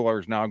like Solar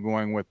is now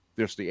going with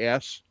just the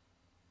S.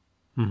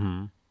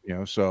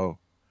 Mm-hmm. So,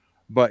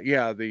 but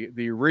yeah,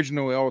 the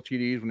original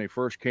LTDs when they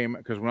first came,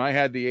 because when I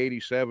had the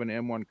 87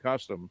 M1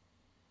 Custom,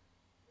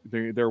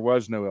 there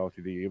was no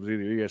LTD. It was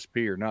either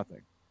ESP or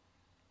nothing.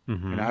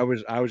 Mm-hmm. And I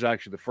was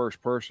actually the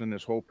first person in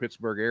this whole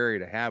Pittsburgh area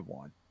to have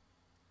one.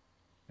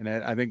 And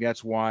I think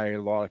that's why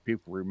a lot of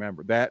people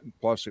remember that. And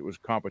plus, it was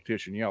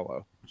competition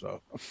yellow.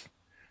 So,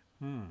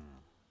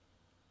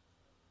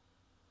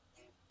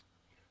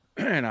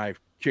 and I've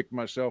kicked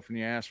myself in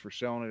the ass for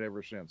selling it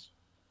ever since.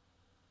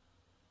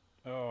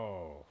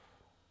 Oh.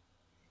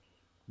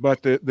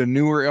 But the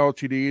newer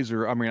LTDs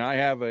are, I mean, I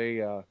have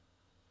a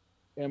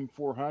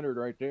M400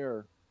 right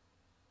there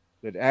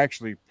that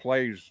actually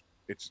plays.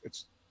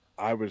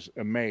 I was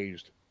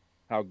amazed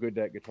how good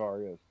that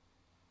guitar is.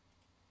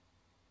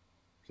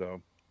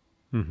 So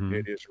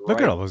it is.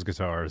 Look at all those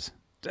guitars.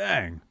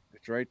 Dang.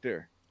 It's right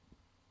there.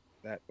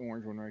 That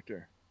orange one right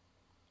there.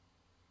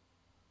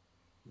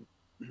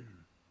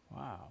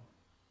 Wow.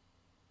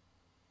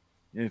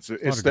 It's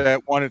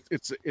that one.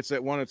 It's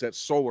that one. It's that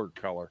solar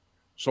color,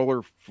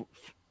 solar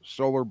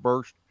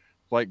burst,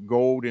 like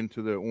gold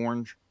into the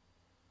orange.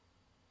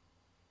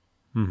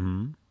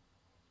 Mm-hmm.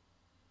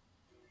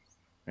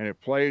 And it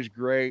plays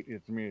great.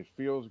 It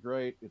feels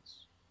great.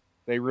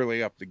 They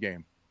really upped the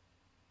game.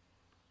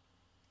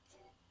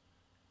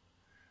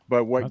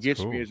 But what That's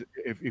gets cool. me is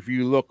if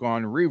you look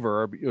on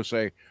Reverb, you'll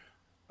say,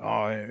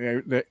 "Oh,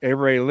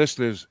 everybody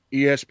listed as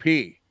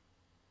ESP,"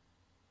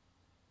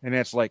 and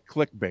that's like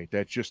clickbait.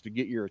 That's just to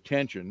get your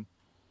attention.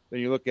 Then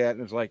you look at it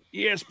and it's like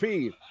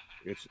ESP.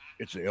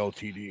 It's an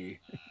LTD.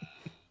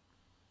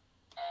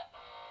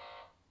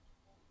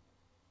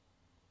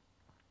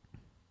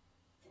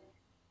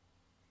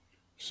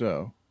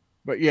 So,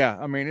 but yeah,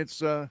 I mean, it's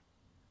for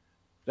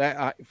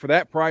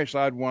that price,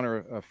 I'd want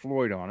a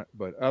Floyd on it.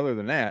 But other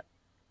than that,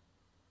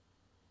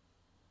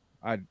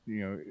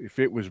 if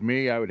it was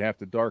me, I would have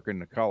to darken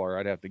the color.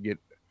 I'd have to get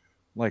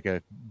like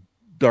a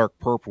dark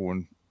purple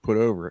and put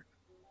over it.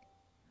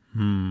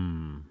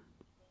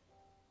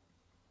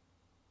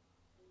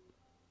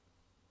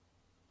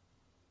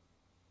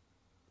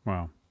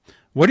 Wow.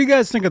 What do you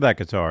guys think of that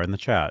guitar in the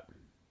chat?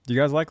 Do you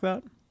guys like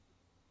that?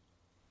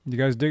 Do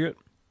you guys dig it?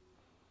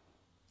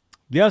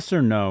 Yes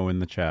or no in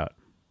the chat.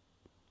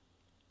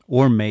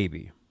 Or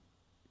maybe.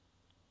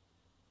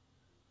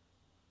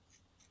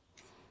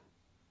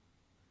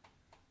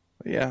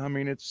 Yeah, I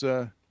mean, it's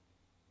I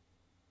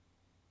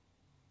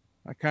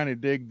kind of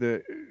dig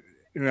the,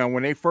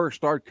 when they first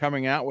started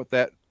coming out with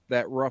that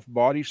rough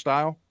body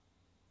style.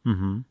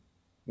 Mm-hmm.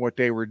 What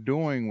they were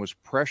doing was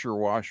pressure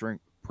washing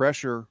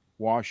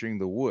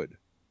the wood,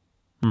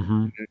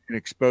 Mm-hmm. and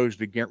exposed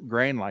to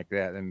grain like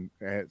that. And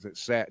as it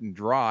sat and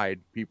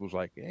dried, people's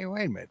like, "Hey,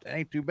 wait a minute, that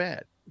ain't too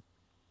bad."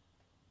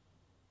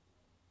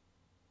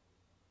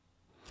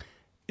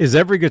 Is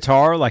every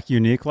guitar like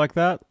unique like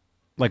that,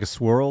 like a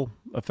swirl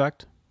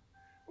effect?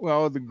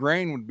 Well, the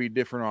grain would be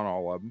different on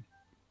all of them.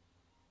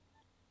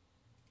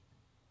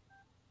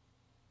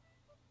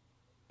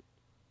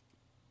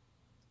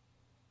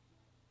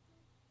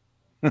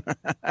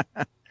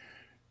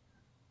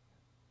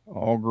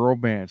 All girl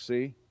band,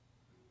 see?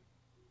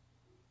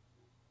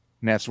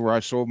 And that's where I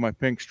sold my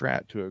pink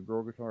Strat to a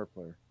girl guitar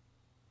player.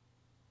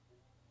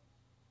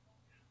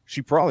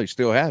 She probably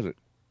still has it.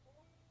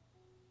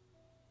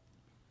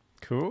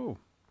 Cool.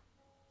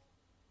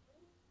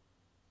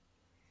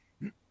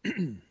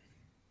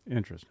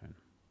 Interesting.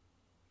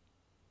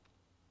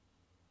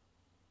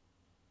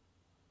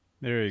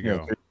 There you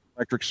go.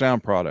 Electric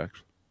Sound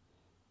Products.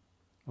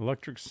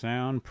 Electric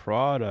Sound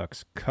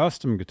Products.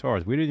 Custom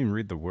guitars. We didn't even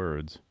read the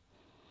words.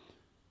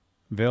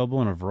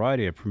 Available in a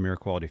variety of premier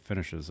quality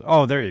finishes.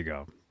 Oh, there you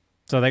go.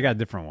 So they got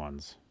different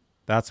ones.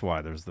 That's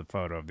why there's the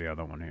photo of the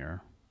other one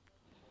here.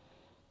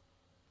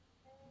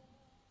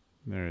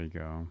 There you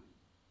go.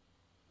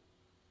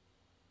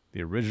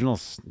 The original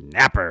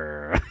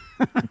snapper.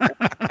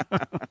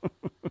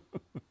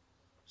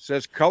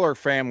 Says color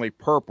family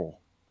purple.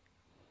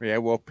 Yeah,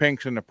 well,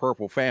 pink's in the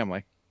purple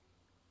family.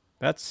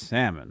 That's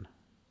salmon.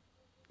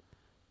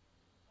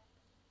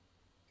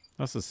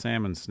 That's a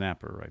salmon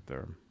snapper right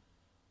there.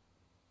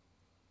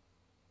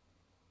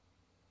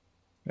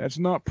 That's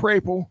not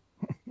praple.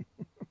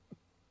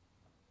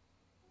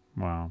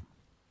 Wow.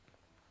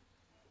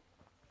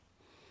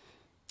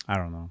 I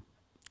don't know.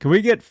 Can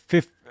we get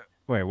 50?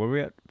 Wait, what are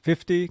we at?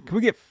 50? Can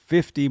we get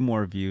 50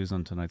 more views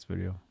on tonight's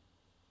video?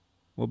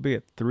 We'll be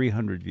at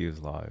 300 views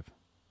live.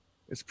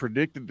 It's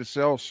predicted to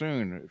sell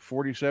soon at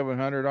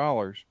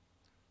 $4,700.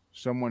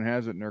 Someone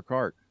has it in their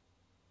cart,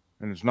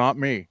 and it's not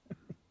me.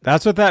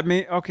 That's what that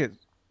means. Okay,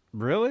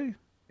 really?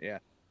 Yeah.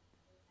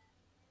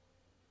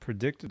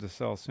 Predicted to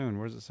sell soon.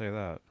 Where does it say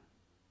that?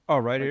 Oh,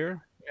 right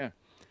here? Yeah.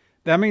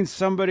 That means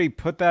somebody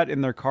put that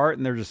in their cart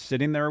and they're just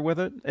sitting there with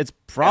it? It's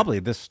probably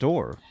this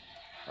store.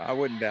 I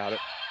wouldn't doubt it.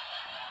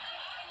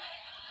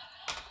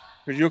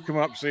 Because you'll come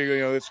up and say,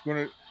 it's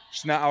going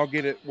to, I'll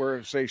get it where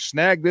it say,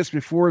 snag this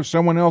before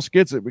someone else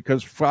gets it,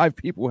 because 5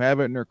 people have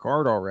it in their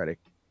cart already.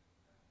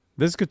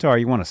 This guitar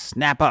you want to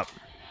snap up.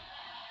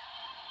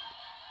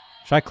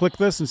 Should I click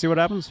this and see what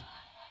happens?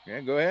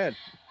 Yeah, go ahead.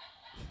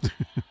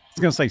 It's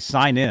going to say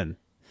sign in.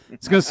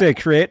 It's going to say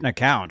create an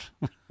account.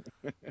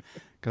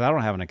 Because I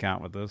don't have an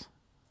account with this.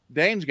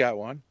 Dane's got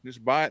one.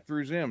 Just buy it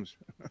through Zims.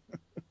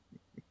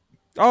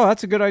 Oh,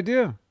 that's a good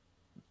idea.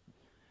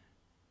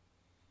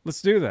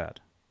 Let's do that.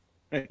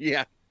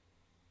 Yeah.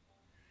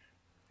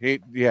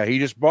 He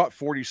just bought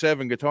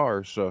 47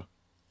 guitars, so.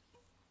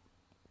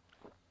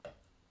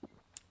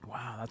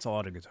 Wow, that's a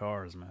lot of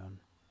guitars, man.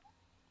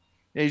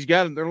 Yeah, he's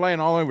got them. They're laying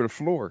all over the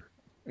floor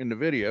in the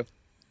video.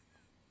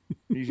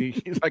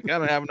 He's like, I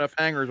don't have enough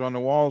hangers on the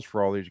walls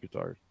for all these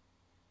guitars.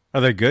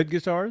 Are they good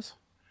guitars?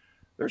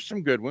 There's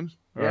some good ones.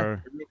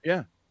 Or...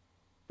 Yeah.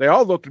 They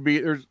all look to be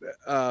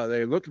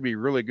they look to be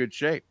really good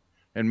shape,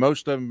 and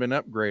most of them been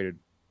upgraded.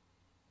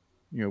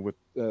 With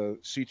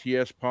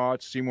CTS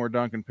pots, Seymour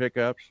Duncan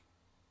pickups.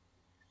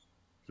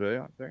 So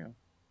yeah, there you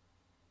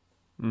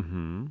go.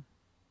 Mm-hmm.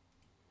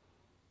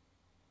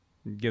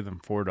 Give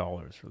them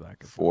 $4 for that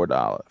guitar.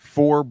 $4.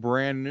 4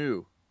 brand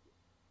new,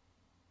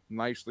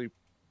 nicely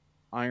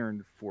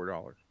ironed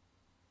 $4.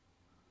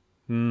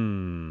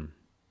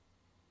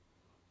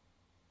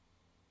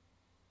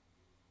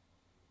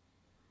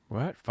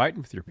 What?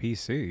 Fighting with your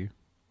PC?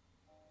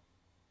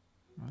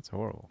 That's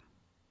horrible.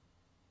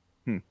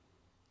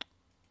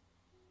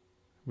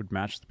 Would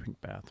match the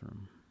pink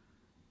bathroom.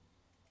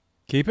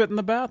 Keep it in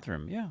the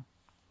bathroom. Yeah.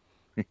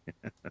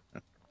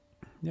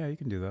 Yeah, you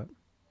can do that.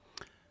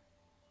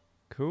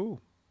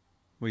 Cool.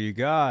 Well, you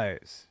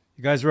guys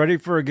ready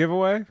for a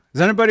giveaway?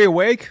 Is anybody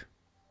awake?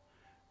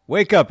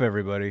 Wake up,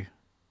 everybody.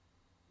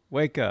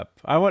 Wake up.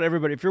 I want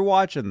everybody, if you're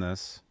watching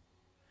this,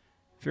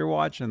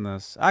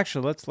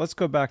 actually, let's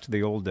go back to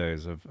the old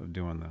days of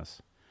doing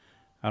this.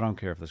 I don't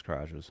care if this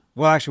crashes.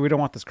 Well, actually, we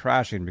don't want this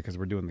crashing because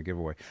we're doing the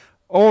giveaway.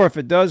 Or if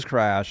it does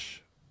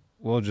crash,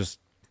 we'll just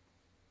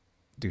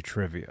do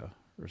trivia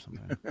or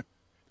something.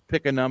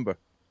 Pick a number.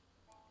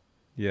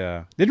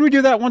 Yeah. Didn't we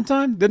do that one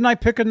time? Didn't I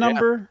pick a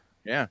number?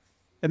 Yeah.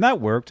 And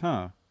that worked,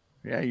 huh?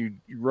 Yeah, you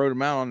wrote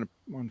them out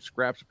on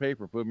scraps of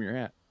paper, put them in your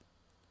hat.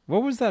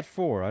 What was that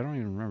for? I don't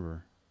even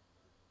remember.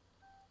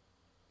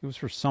 It was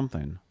for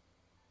something.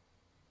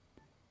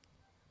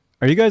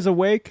 Are you guys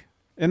awake?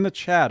 In the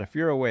chat, if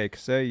you're awake,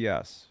 say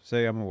yes.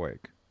 Say I'm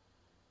awake.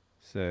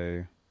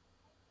 Say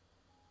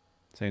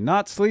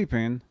not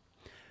sleeping.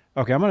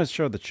 Okay, I'm going to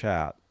show the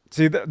chat.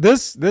 See,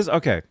 this,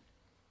 okay.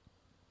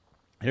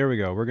 Here we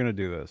go. We're going to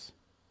do this.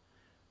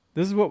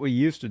 This is what we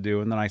used to do,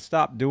 and then I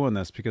stopped doing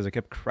this because I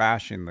kept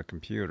crashing the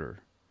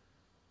computer.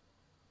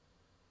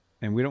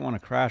 And we don't want to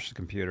crash the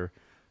computer,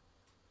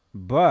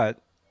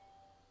 but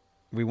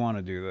we want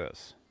to do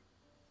this.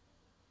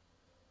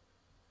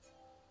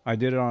 I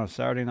did it on a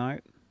Saturday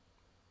night.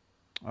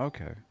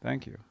 Okay,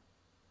 thank you.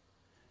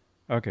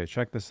 Okay,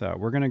 check this out.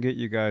 We're going to get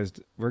you guys,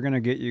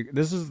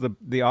 this is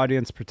the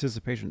audience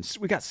participation.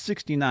 We got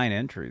 69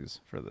 entries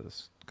for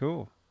this.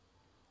 Cool.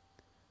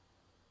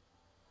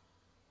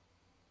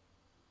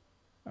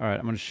 All right,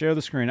 I'm going to share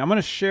the screen. I'm going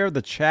to share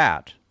the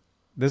chat.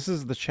 This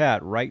is the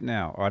chat right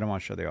now. Oh, I don't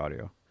want to show the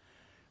audio.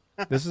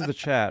 This is the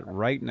chat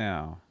right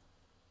now.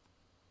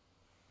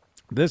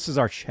 This is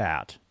our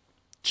chat.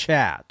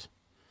 Chat.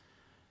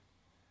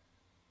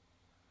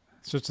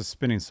 It's just a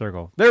spinning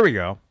circle. There we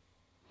go.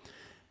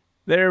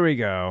 There we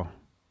go.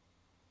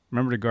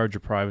 Remember to guard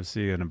your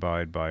privacy and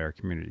abide by our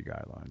community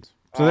guidelines.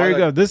 So there you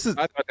go. This is.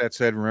 I thought that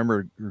said,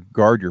 remember to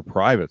guard your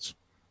privates.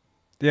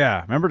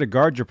 Yeah, remember to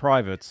guard your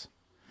privates.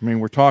 I mean,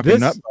 we're talking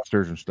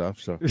nutbusters and stuff.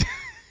 So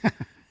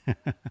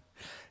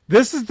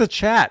this is the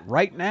chat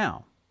right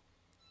now.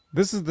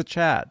 This is the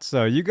chat.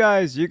 So you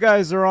guys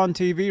are on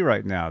TV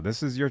right now.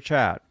 This is your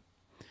chat.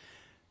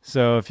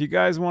 So if you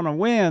guys want to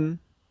win.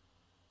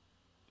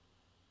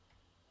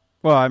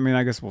 Well, I mean,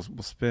 I guess we'll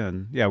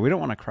spin. Yeah, we don't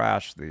want to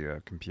crash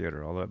the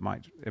computer, although it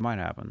might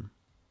happen.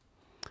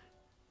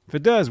 If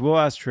it does, we'll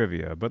ask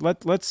trivia. But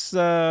let's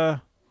do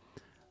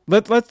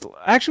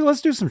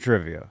some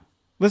trivia.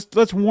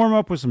 Let's warm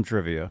up with some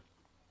trivia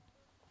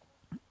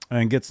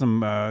and get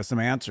some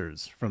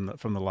answers from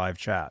the live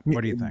chat.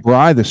 What do you think?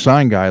 Bry, the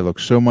sign guy,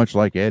 looks so much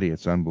like Eddie.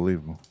 It's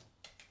unbelievable.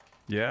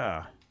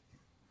 Yeah,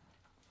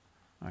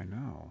 I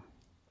know.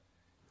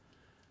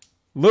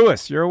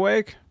 Lewis, you're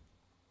awake?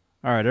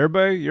 All right,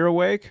 everybody, you're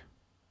awake?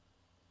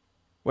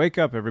 Wake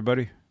up,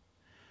 everybody.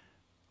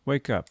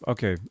 Wake up.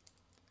 Okay.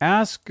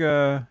 Ask,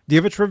 do you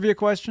have a trivia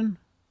question?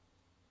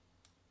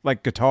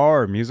 Like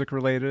guitar or music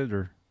related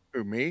or?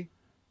 Who, me?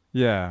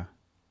 Yeah.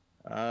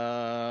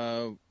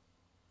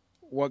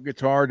 What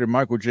guitar did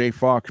Michael J.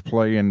 Fox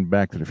play in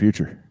Back to the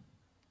Future?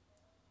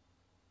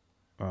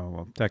 Oh,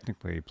 well,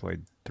 technically he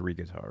played 3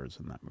 guitars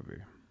in that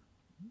movie.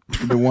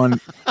 The one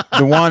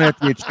at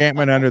the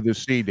Enchantment Under the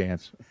Sea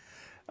dance.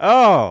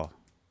 Oh.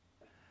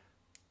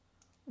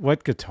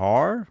 What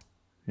guitar?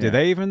 Yeah. Do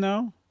they even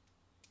know?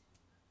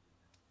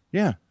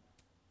 Yeah.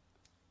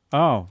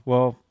 Oh,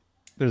 well,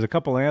 there's a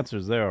couple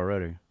answers there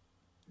already.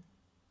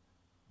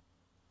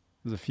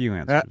 There's a few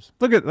answers.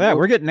 Look at that.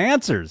 We're getting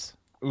answers.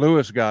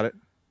 Lewis got it.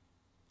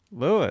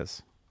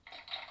 Lewis.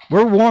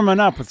 We're warming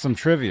up with some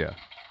trivia.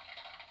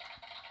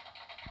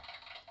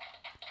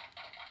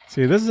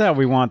 See, this is how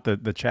we want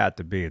the chat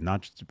to be,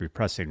 not just to be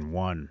pressing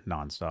one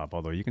nonstop,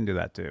 although you can do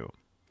that too.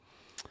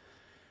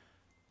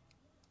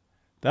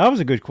 That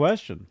was a good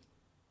question.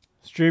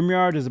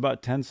 StreamYard is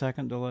about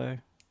 10-second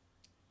delay.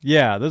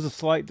 Yeah, there's a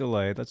slight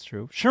delay. That's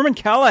true. Sherman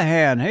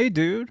Callahan. Hey,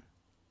 dude.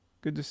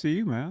 Good to see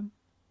you, man.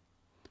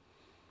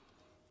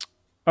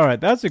 All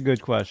right, that's a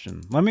good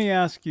question. Let me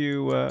ask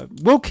you.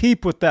 We'll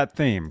keep with that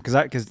theme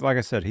because, like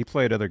I said, he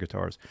played other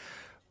guitars.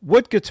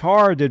 What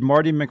guitar did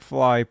Marty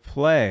McFly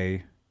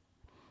play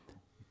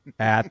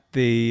at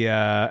the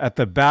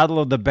Battle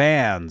of the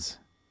Bands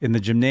in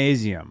the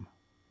gymnasium?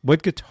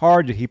 What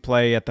guitar did he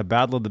play at the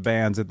Battle of the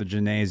Bands at the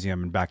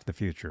gymnasium in Back to the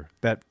Future?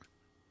 That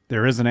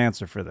there is an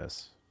answer for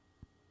this.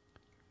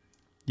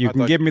 You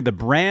can give me the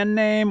brand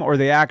name or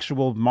the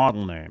actual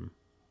model name.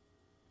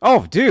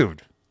 Oh,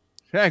 dude.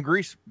 Yeah,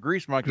 Grease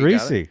Monkey.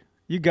 Greasy.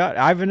 You got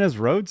Ivan's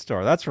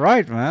Roadstar. That's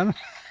right, man.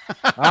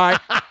 All right.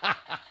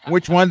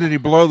 Which one did he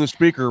blow the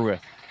speaker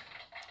with?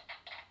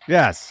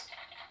 Yes.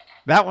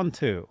 That one,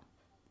 too.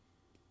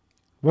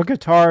 What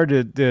guitar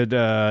did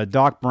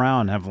Doc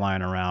Brown have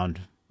lying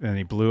around and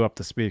he blew up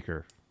the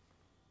speaker?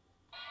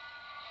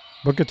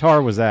 What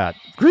guitar was that?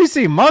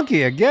 Greasy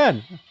Monkey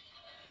again.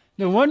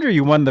 No wonder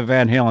you won the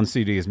Van Halen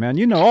CDs, man.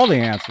 You know all the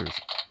answers.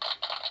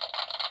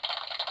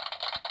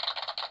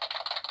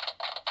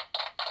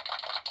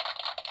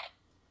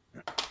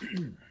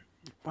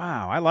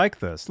 Wow, I like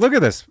this. Look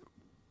at this.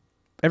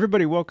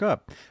 Everybody woke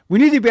up. We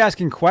need to be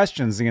asking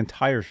questions the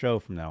entire show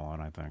from now on,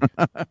 I think.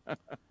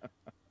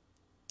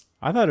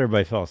 I thought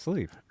everybody fell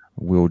asleep.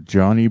 Will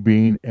Johnny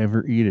Bean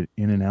ever eat an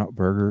In-N-Out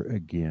burger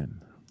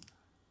again?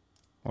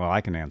 Well,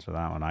 I can answer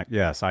that one. I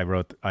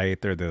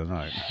ate there the other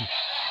night.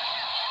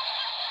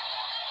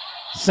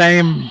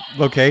 Same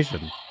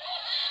location.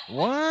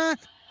 What?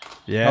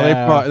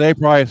 Yeah. Oh, they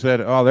probably said,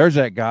 "Oh, there's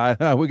that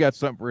guy. We got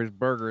something for his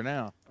burger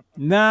now."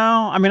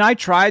 No, I mean I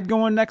tried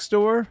going next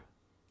door.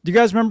 Do you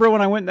guys remember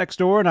when I went next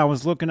door and I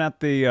was looking at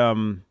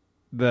the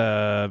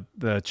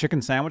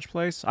chicken sandwich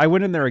place? I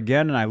went in there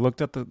again and I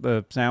looked at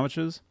the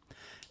sandwiches.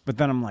 But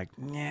then I'm like,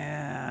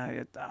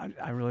 yeah,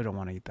 I really don't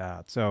want to eat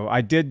that. So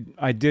I did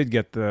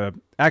get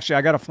actually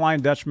I got a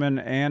Flying Dutchman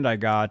and I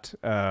got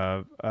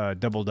a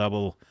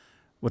double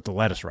with the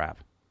lettuce wrap.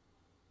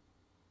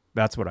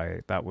 That's what I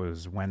ate. That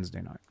was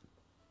Wednesday night.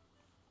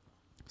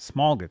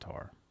 Small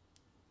guitar.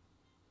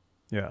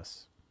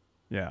 Yes.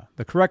 Yeah.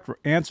 The correct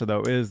answer,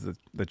 though, is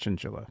the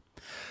chinchilla.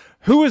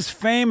 Who is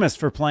famous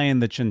for playing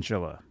the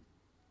chinchilla?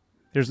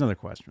 Here's another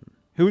question.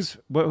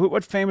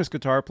 What famous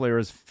guitar player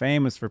is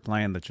famous for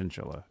playing the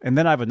chinchilla? And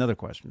then I have another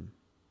question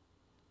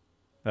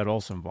that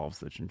also involves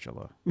the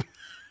chinchilla.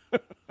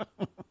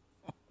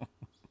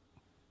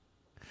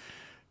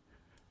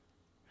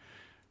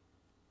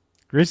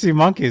 Greasy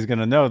Monkey is going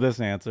to know this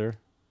answer.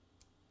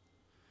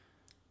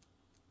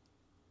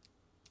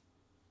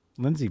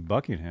 Lindsey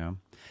Buckingham.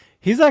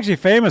 He's actually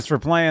famous for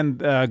playing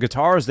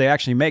guitars they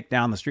actually make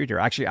down the street here.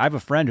 Actually, I have a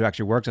friend who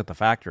actually works at the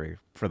factory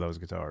for those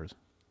guitars.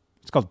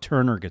 It's called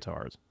Turner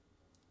guitars.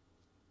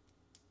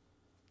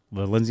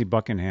 The Lindsey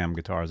Buckingham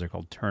guitars are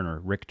called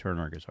Rick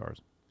Turner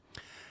guitars.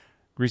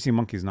 Greasy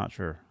Monkey's not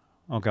sure.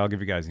 Okay, I'll give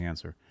you guys the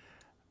answer.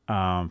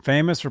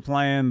 Famous for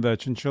playing the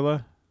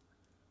chinchilla?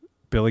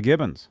 Billy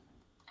Gibbons.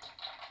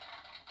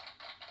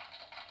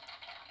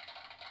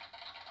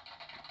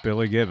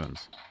 Billy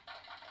Gibbons.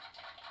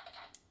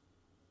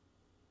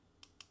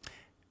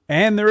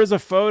 And there is a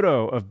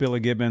photo of Billy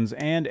Gibbons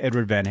and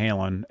Edward Van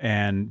Halen,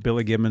 and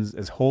Billy Gibbons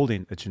is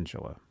holding a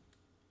chinchilla.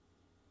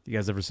 You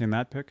guys ever seen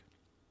that pic?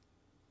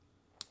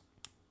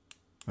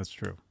 That's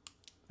true.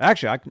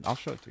 Actually, I'll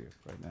show it to you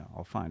right now.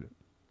 I'll find it.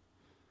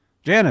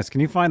 Janice,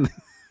 can you find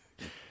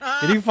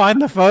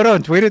the photo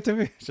and tweet it to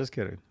me? Just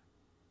kidding.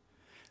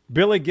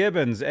 Billy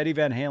Gibbons, Eddie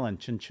Van Halen,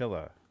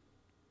 chinchilla.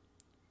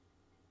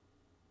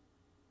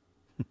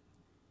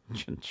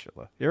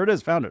 Chinchilla. Here it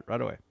is. Found it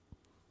right away.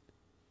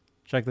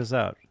 Check this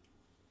out.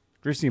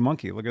 Greasy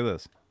Monkey. Look at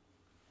this.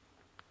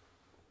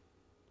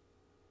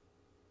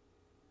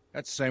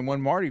 That's the same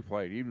one Marty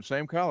played. Even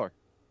same color.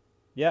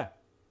 Yeah.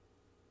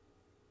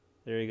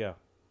 There you go.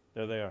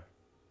 There they are.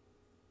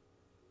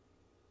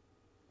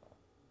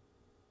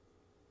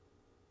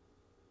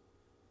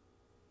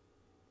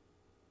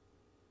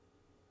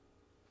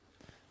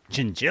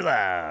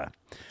 Chinchilla.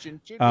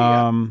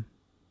 Chinchilla.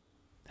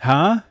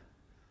 Huh?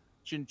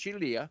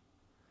 Chinchilla.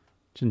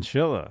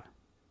 Chinchilla.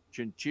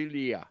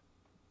 Chinchilla.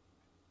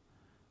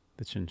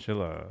 The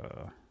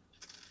chinchilla.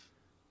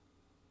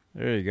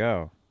 There you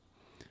go.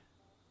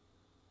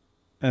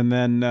 And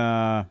then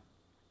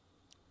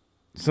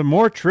some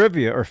more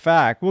trivia or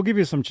fact. We'll give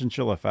you some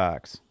chinchilla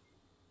facts.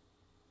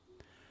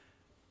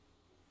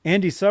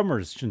 Andy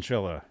Summers'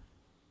 chinchilla.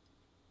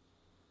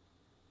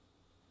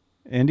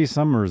 Andy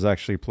Summers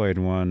actually played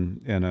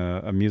one in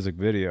a music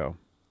video.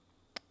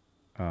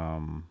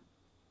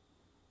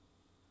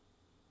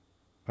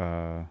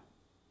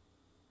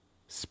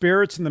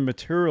 Spirits in the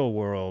Material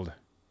World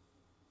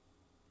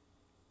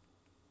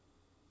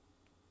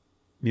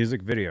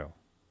music video.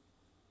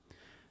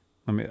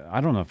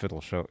 I don't know if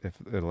it'll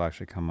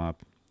actually come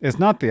up. It's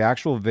not the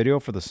actual video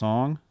for the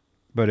song,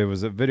 but it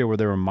was a video where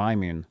they were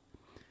miming.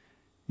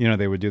 You know,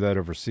 they would do that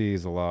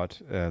overseas a lot.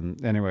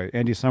 And anyway,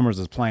 Andy Summers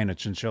is playing a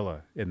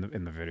chinchilla in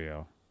the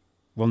video.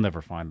 We'll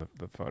never find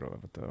the photo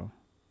of it though.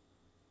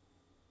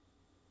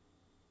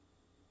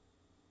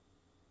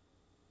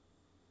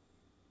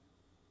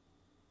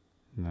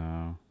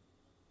 No.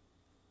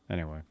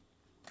 Anyway.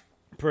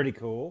 Pretty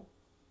cool.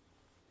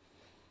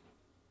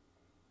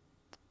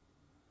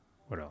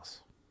 What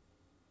else?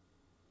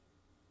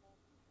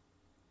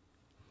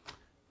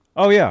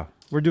 Oh, yeah.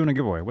 We're doing a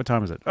giveaway. What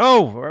time is it?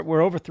 Oh,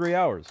 we're over 3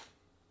 hours.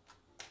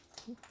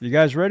 You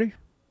guys ready?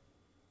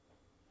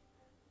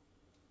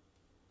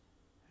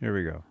 Here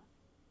we go.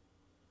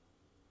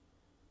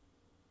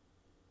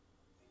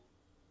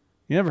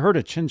 You never heard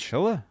of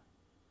chinchilla?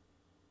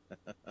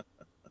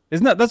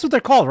 That's what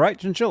they're called, right?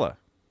 Chinchilla.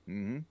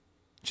 Mm-hmm.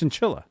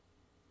 Chinchilla.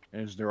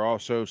 Is there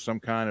also some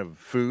kind of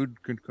food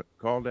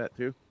called that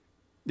too?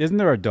 Isn't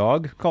there a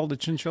dog called a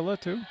chinchilla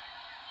too?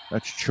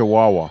 That's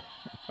Chihuahua.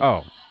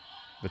 Oh,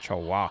 the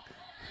Chihuahua.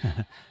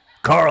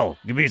 Carl,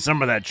 give me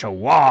some of that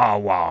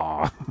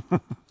Chihuahua.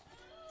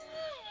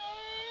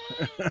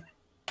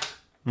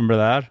 Remember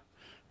that?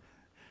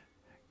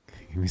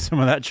 Give me some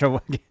of that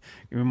Chihuahua. Give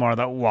me more of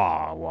that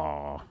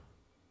wah.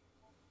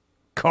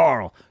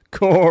 Carl.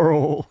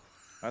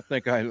 I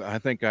think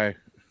I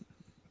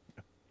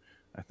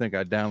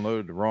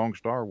downloaded the wrong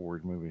Star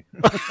Wars movie.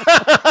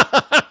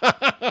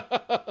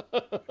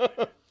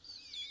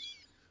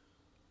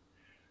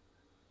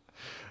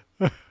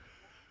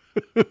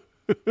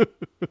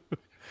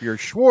 You're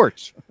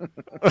Schwartz.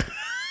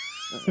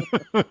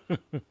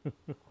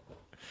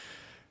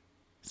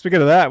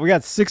 Speaking of that, we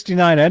got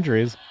 69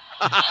 entries.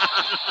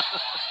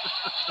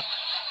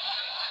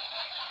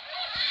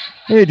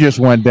 It just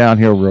went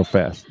downhill real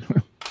fast.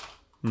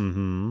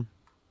 Mm-hmm.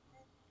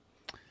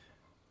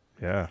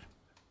 Yeah.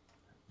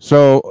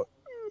 So,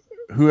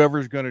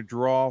 whoever's going to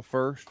draw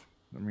first,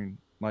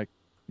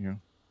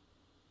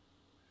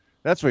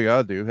 that's what you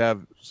ought to do.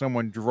 Have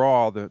someone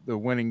draw the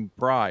winning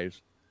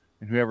prize,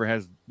 and whoever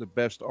has the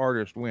best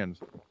artist wins.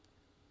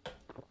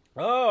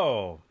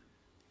 Oh,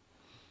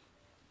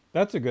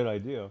 that's a good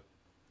idea.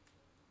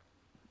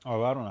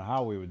 Oh, I don't know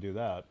how we would do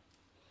that.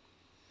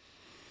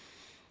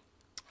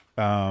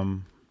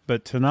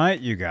 But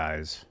tonight, you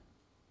guys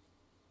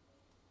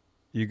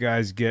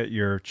get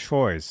your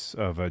choice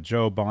of a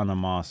Joe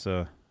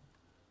Bonamassa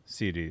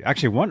CD.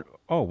 Actually,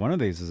 one of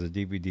these is a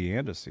DVD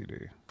and a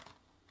CD.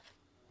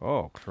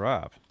 Oh,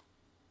 crap.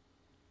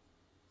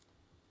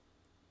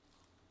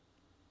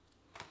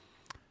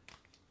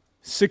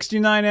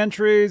 $69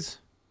 entries.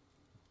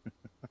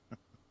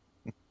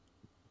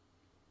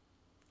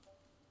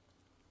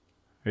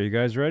 Are you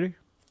guys ready?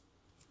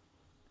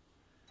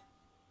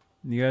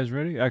 You guys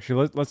ready?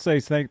 Actually, let's say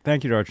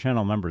thank you to our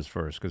channel members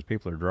first, because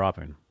people are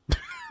dropping.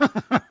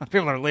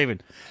 People are leaving.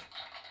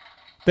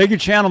 Thank you,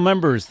 channel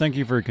members. Thank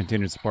you for your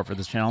continued support for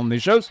this channel and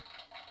these shows.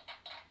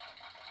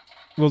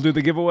 We'll do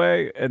the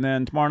giveaway, and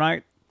then tomorrow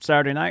night,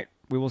 Saturday night,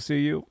 we will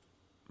see you.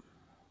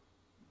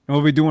 And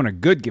we'll be doing a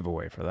good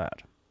giveaway for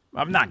that.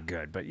 I'm not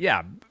good, but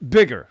yeah,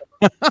 bigger.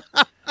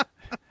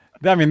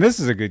 I mean, this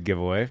is a good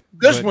giveaway.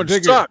 This one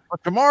sucked,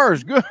 but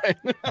tomorrow's good.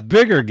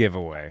 Bigger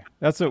giveaway.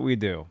 That's what we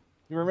do.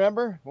 You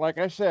remember? Like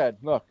I said,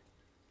 look,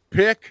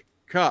 pick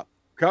cup.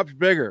 Cup's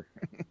bigger.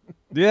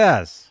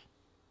 Yes.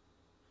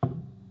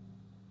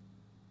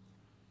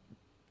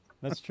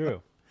 That's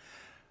true.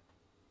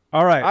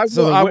 All right. I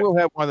will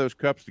have one of those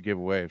cups to give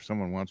away if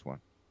someone wants one.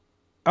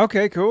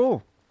 Okay,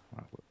 cool.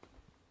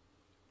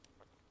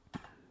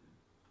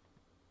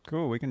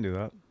 Cool, we can do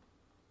that.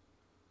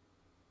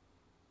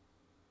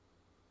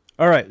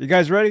 All right, you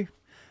guys ready?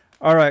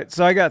 All right,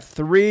 so I got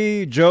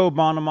 3 Joe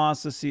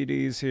Bonamassa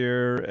CDs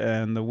here,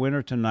 and the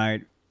winner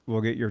tonight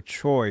will get your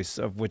choice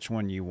of which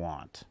one you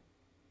want.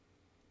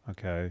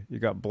 Okay, you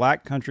got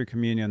Black Country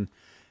Communion,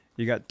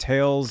 you got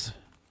Tales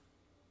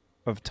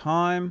of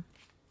Time,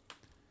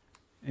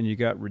 and you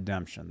got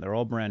Redemption. They're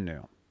all brand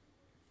new.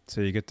 So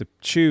you get to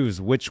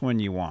choose which one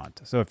you want.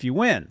 So if you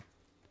win,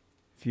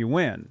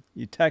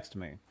 you text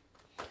me.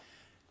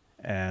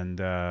 And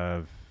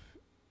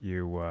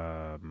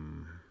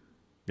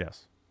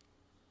yes.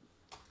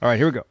 All right,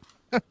 here we go.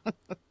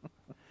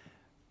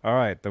 All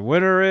right, the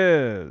winner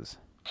is...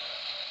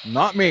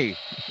 Not me.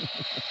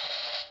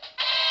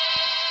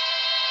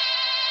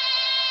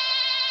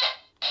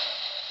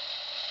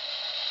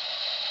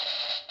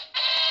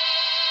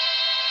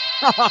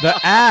 The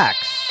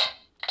Axe.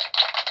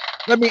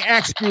 Let me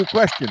ask you a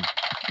question.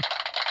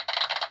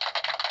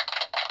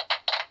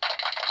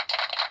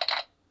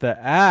 The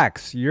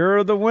Axe,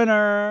 you're the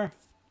winner.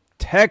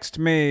 Text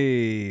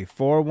me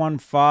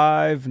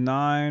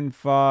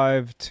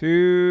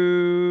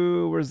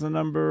 415-952. Where's the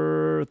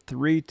number?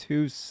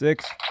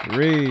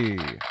 3263.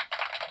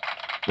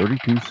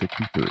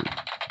 3263.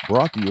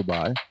 Brought to you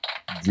by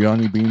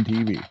Johnny Bean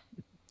TV.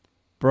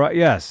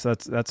 Yes,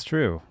 that's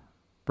true.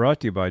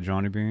 Brought to you by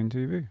Johnny Bean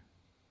TV.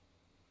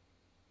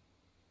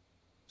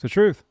 It's the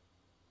truth.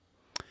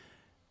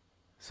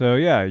 So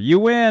yeah, you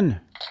win.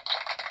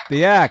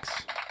 The Axe.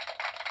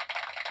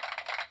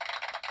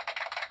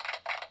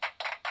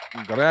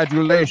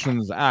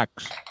 Congratulations,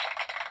 Axe.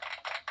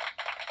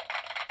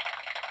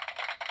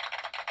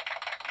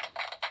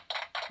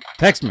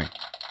 Text me.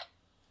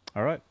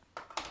 All right.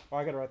 Oh,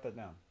 I got to write that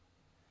down.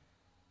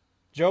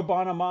 Joe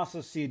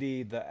Bonamassa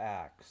CD, The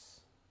Axe.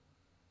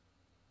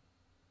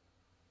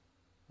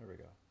 There we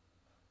go.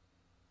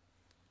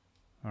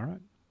 All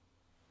right.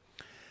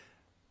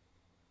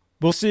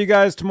 We'll see you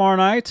guys tomorrow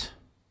night.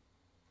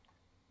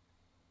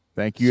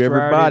 Thank you,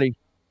 everybody.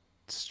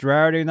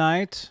 Saturday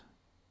night.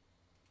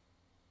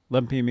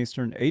 11 p.m.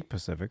 Eastern, 8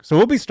 Pacific. So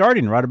we'll be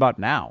starting right about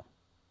now.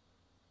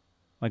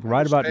 Like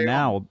right about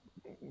now,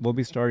 we'll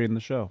be starting the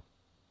show.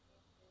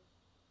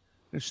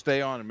 Just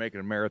stay on and make it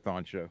a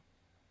marathon show.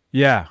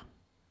 Yeah.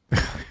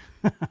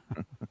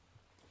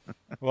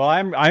 Well, I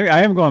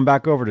am going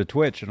back over to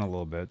Twitch in a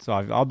little bit, so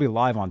I'll be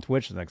live on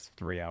Twitch the next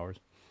 3 hours.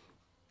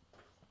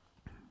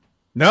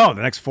 No,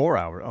 the next 4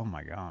 hours. Oh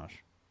my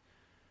gosh!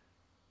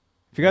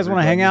 If you guys want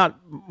to hang out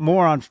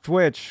more on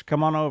Twitch,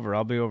 come on over.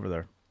 I'll be over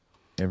there.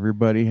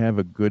 Everybody have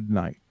a good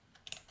night.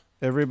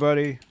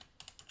 Everybody,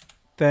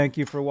 thank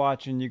you for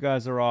watching. You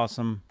guys are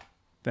awesome.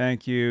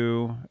 Thank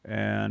you,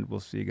 and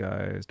we'll see you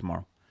guys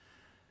tomorrow.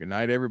 Good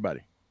night, everybody.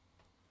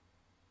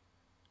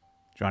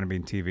 Johnny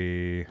Bean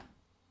TV.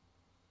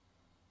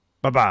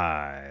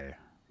 Bye-bye.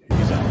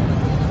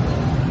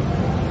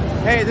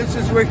 Hey, this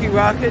is Ricky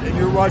Rocket, and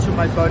you're watching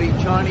my buddy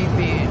Johnny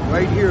Bean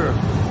right here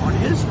on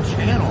his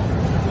channel.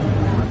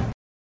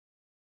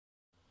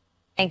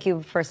 Thank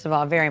you, first of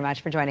all, very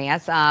much for joining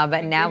us.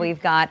 But now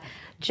we've got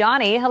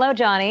Johnny. Hello,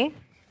 Johnny.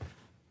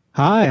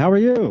 Hi, how are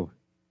you?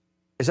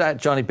 Is that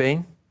Johnny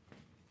Bean?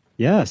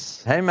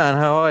 Yes. Hey, man,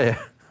 how are you?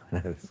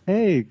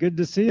 Hey, good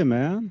to see you,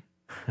 man.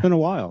 Been a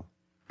while.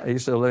 Are you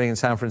still living in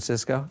San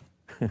Francisco?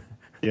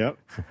 Yep.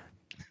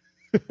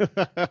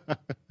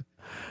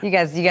 You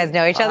guys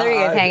know each other? You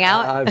guys hang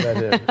out? I bet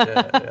it.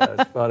 Yeah,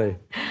 it's funny.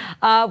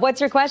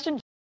 What's your question?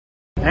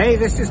 Hey,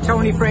 this is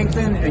Tony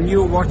Franklin, and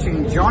you're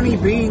watching Johnny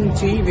Bean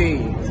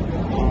TV.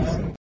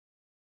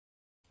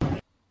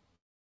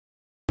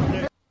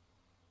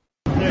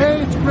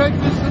 Greg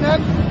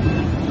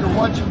Bissonette. You're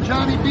watching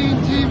Johnny Bean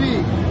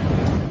TV.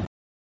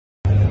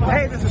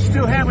 Hey, this is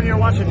Stu Hammond. You're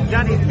watching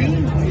Johnny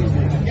Bean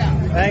TV.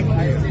 Yeah. Thank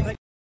you.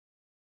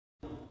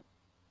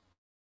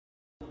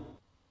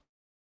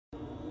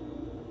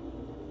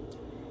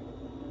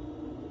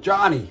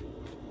 Johnny.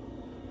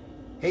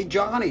 Hey,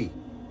 Johnny.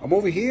 I'm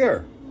over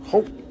here.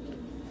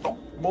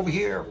 I'm over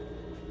here.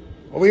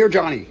 Over here,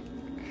 Johnny.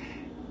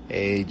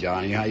 Hey,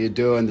 Johnny. How you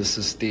doing? This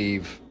is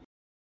Steve.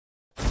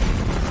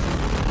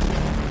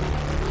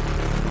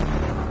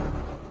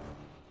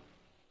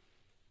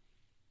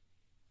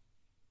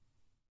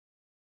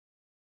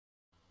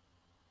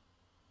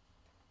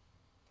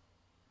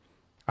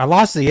 I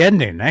lost the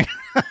ending.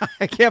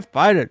 I can't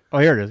find it. Oh,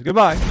 here it is.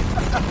 Goodbye.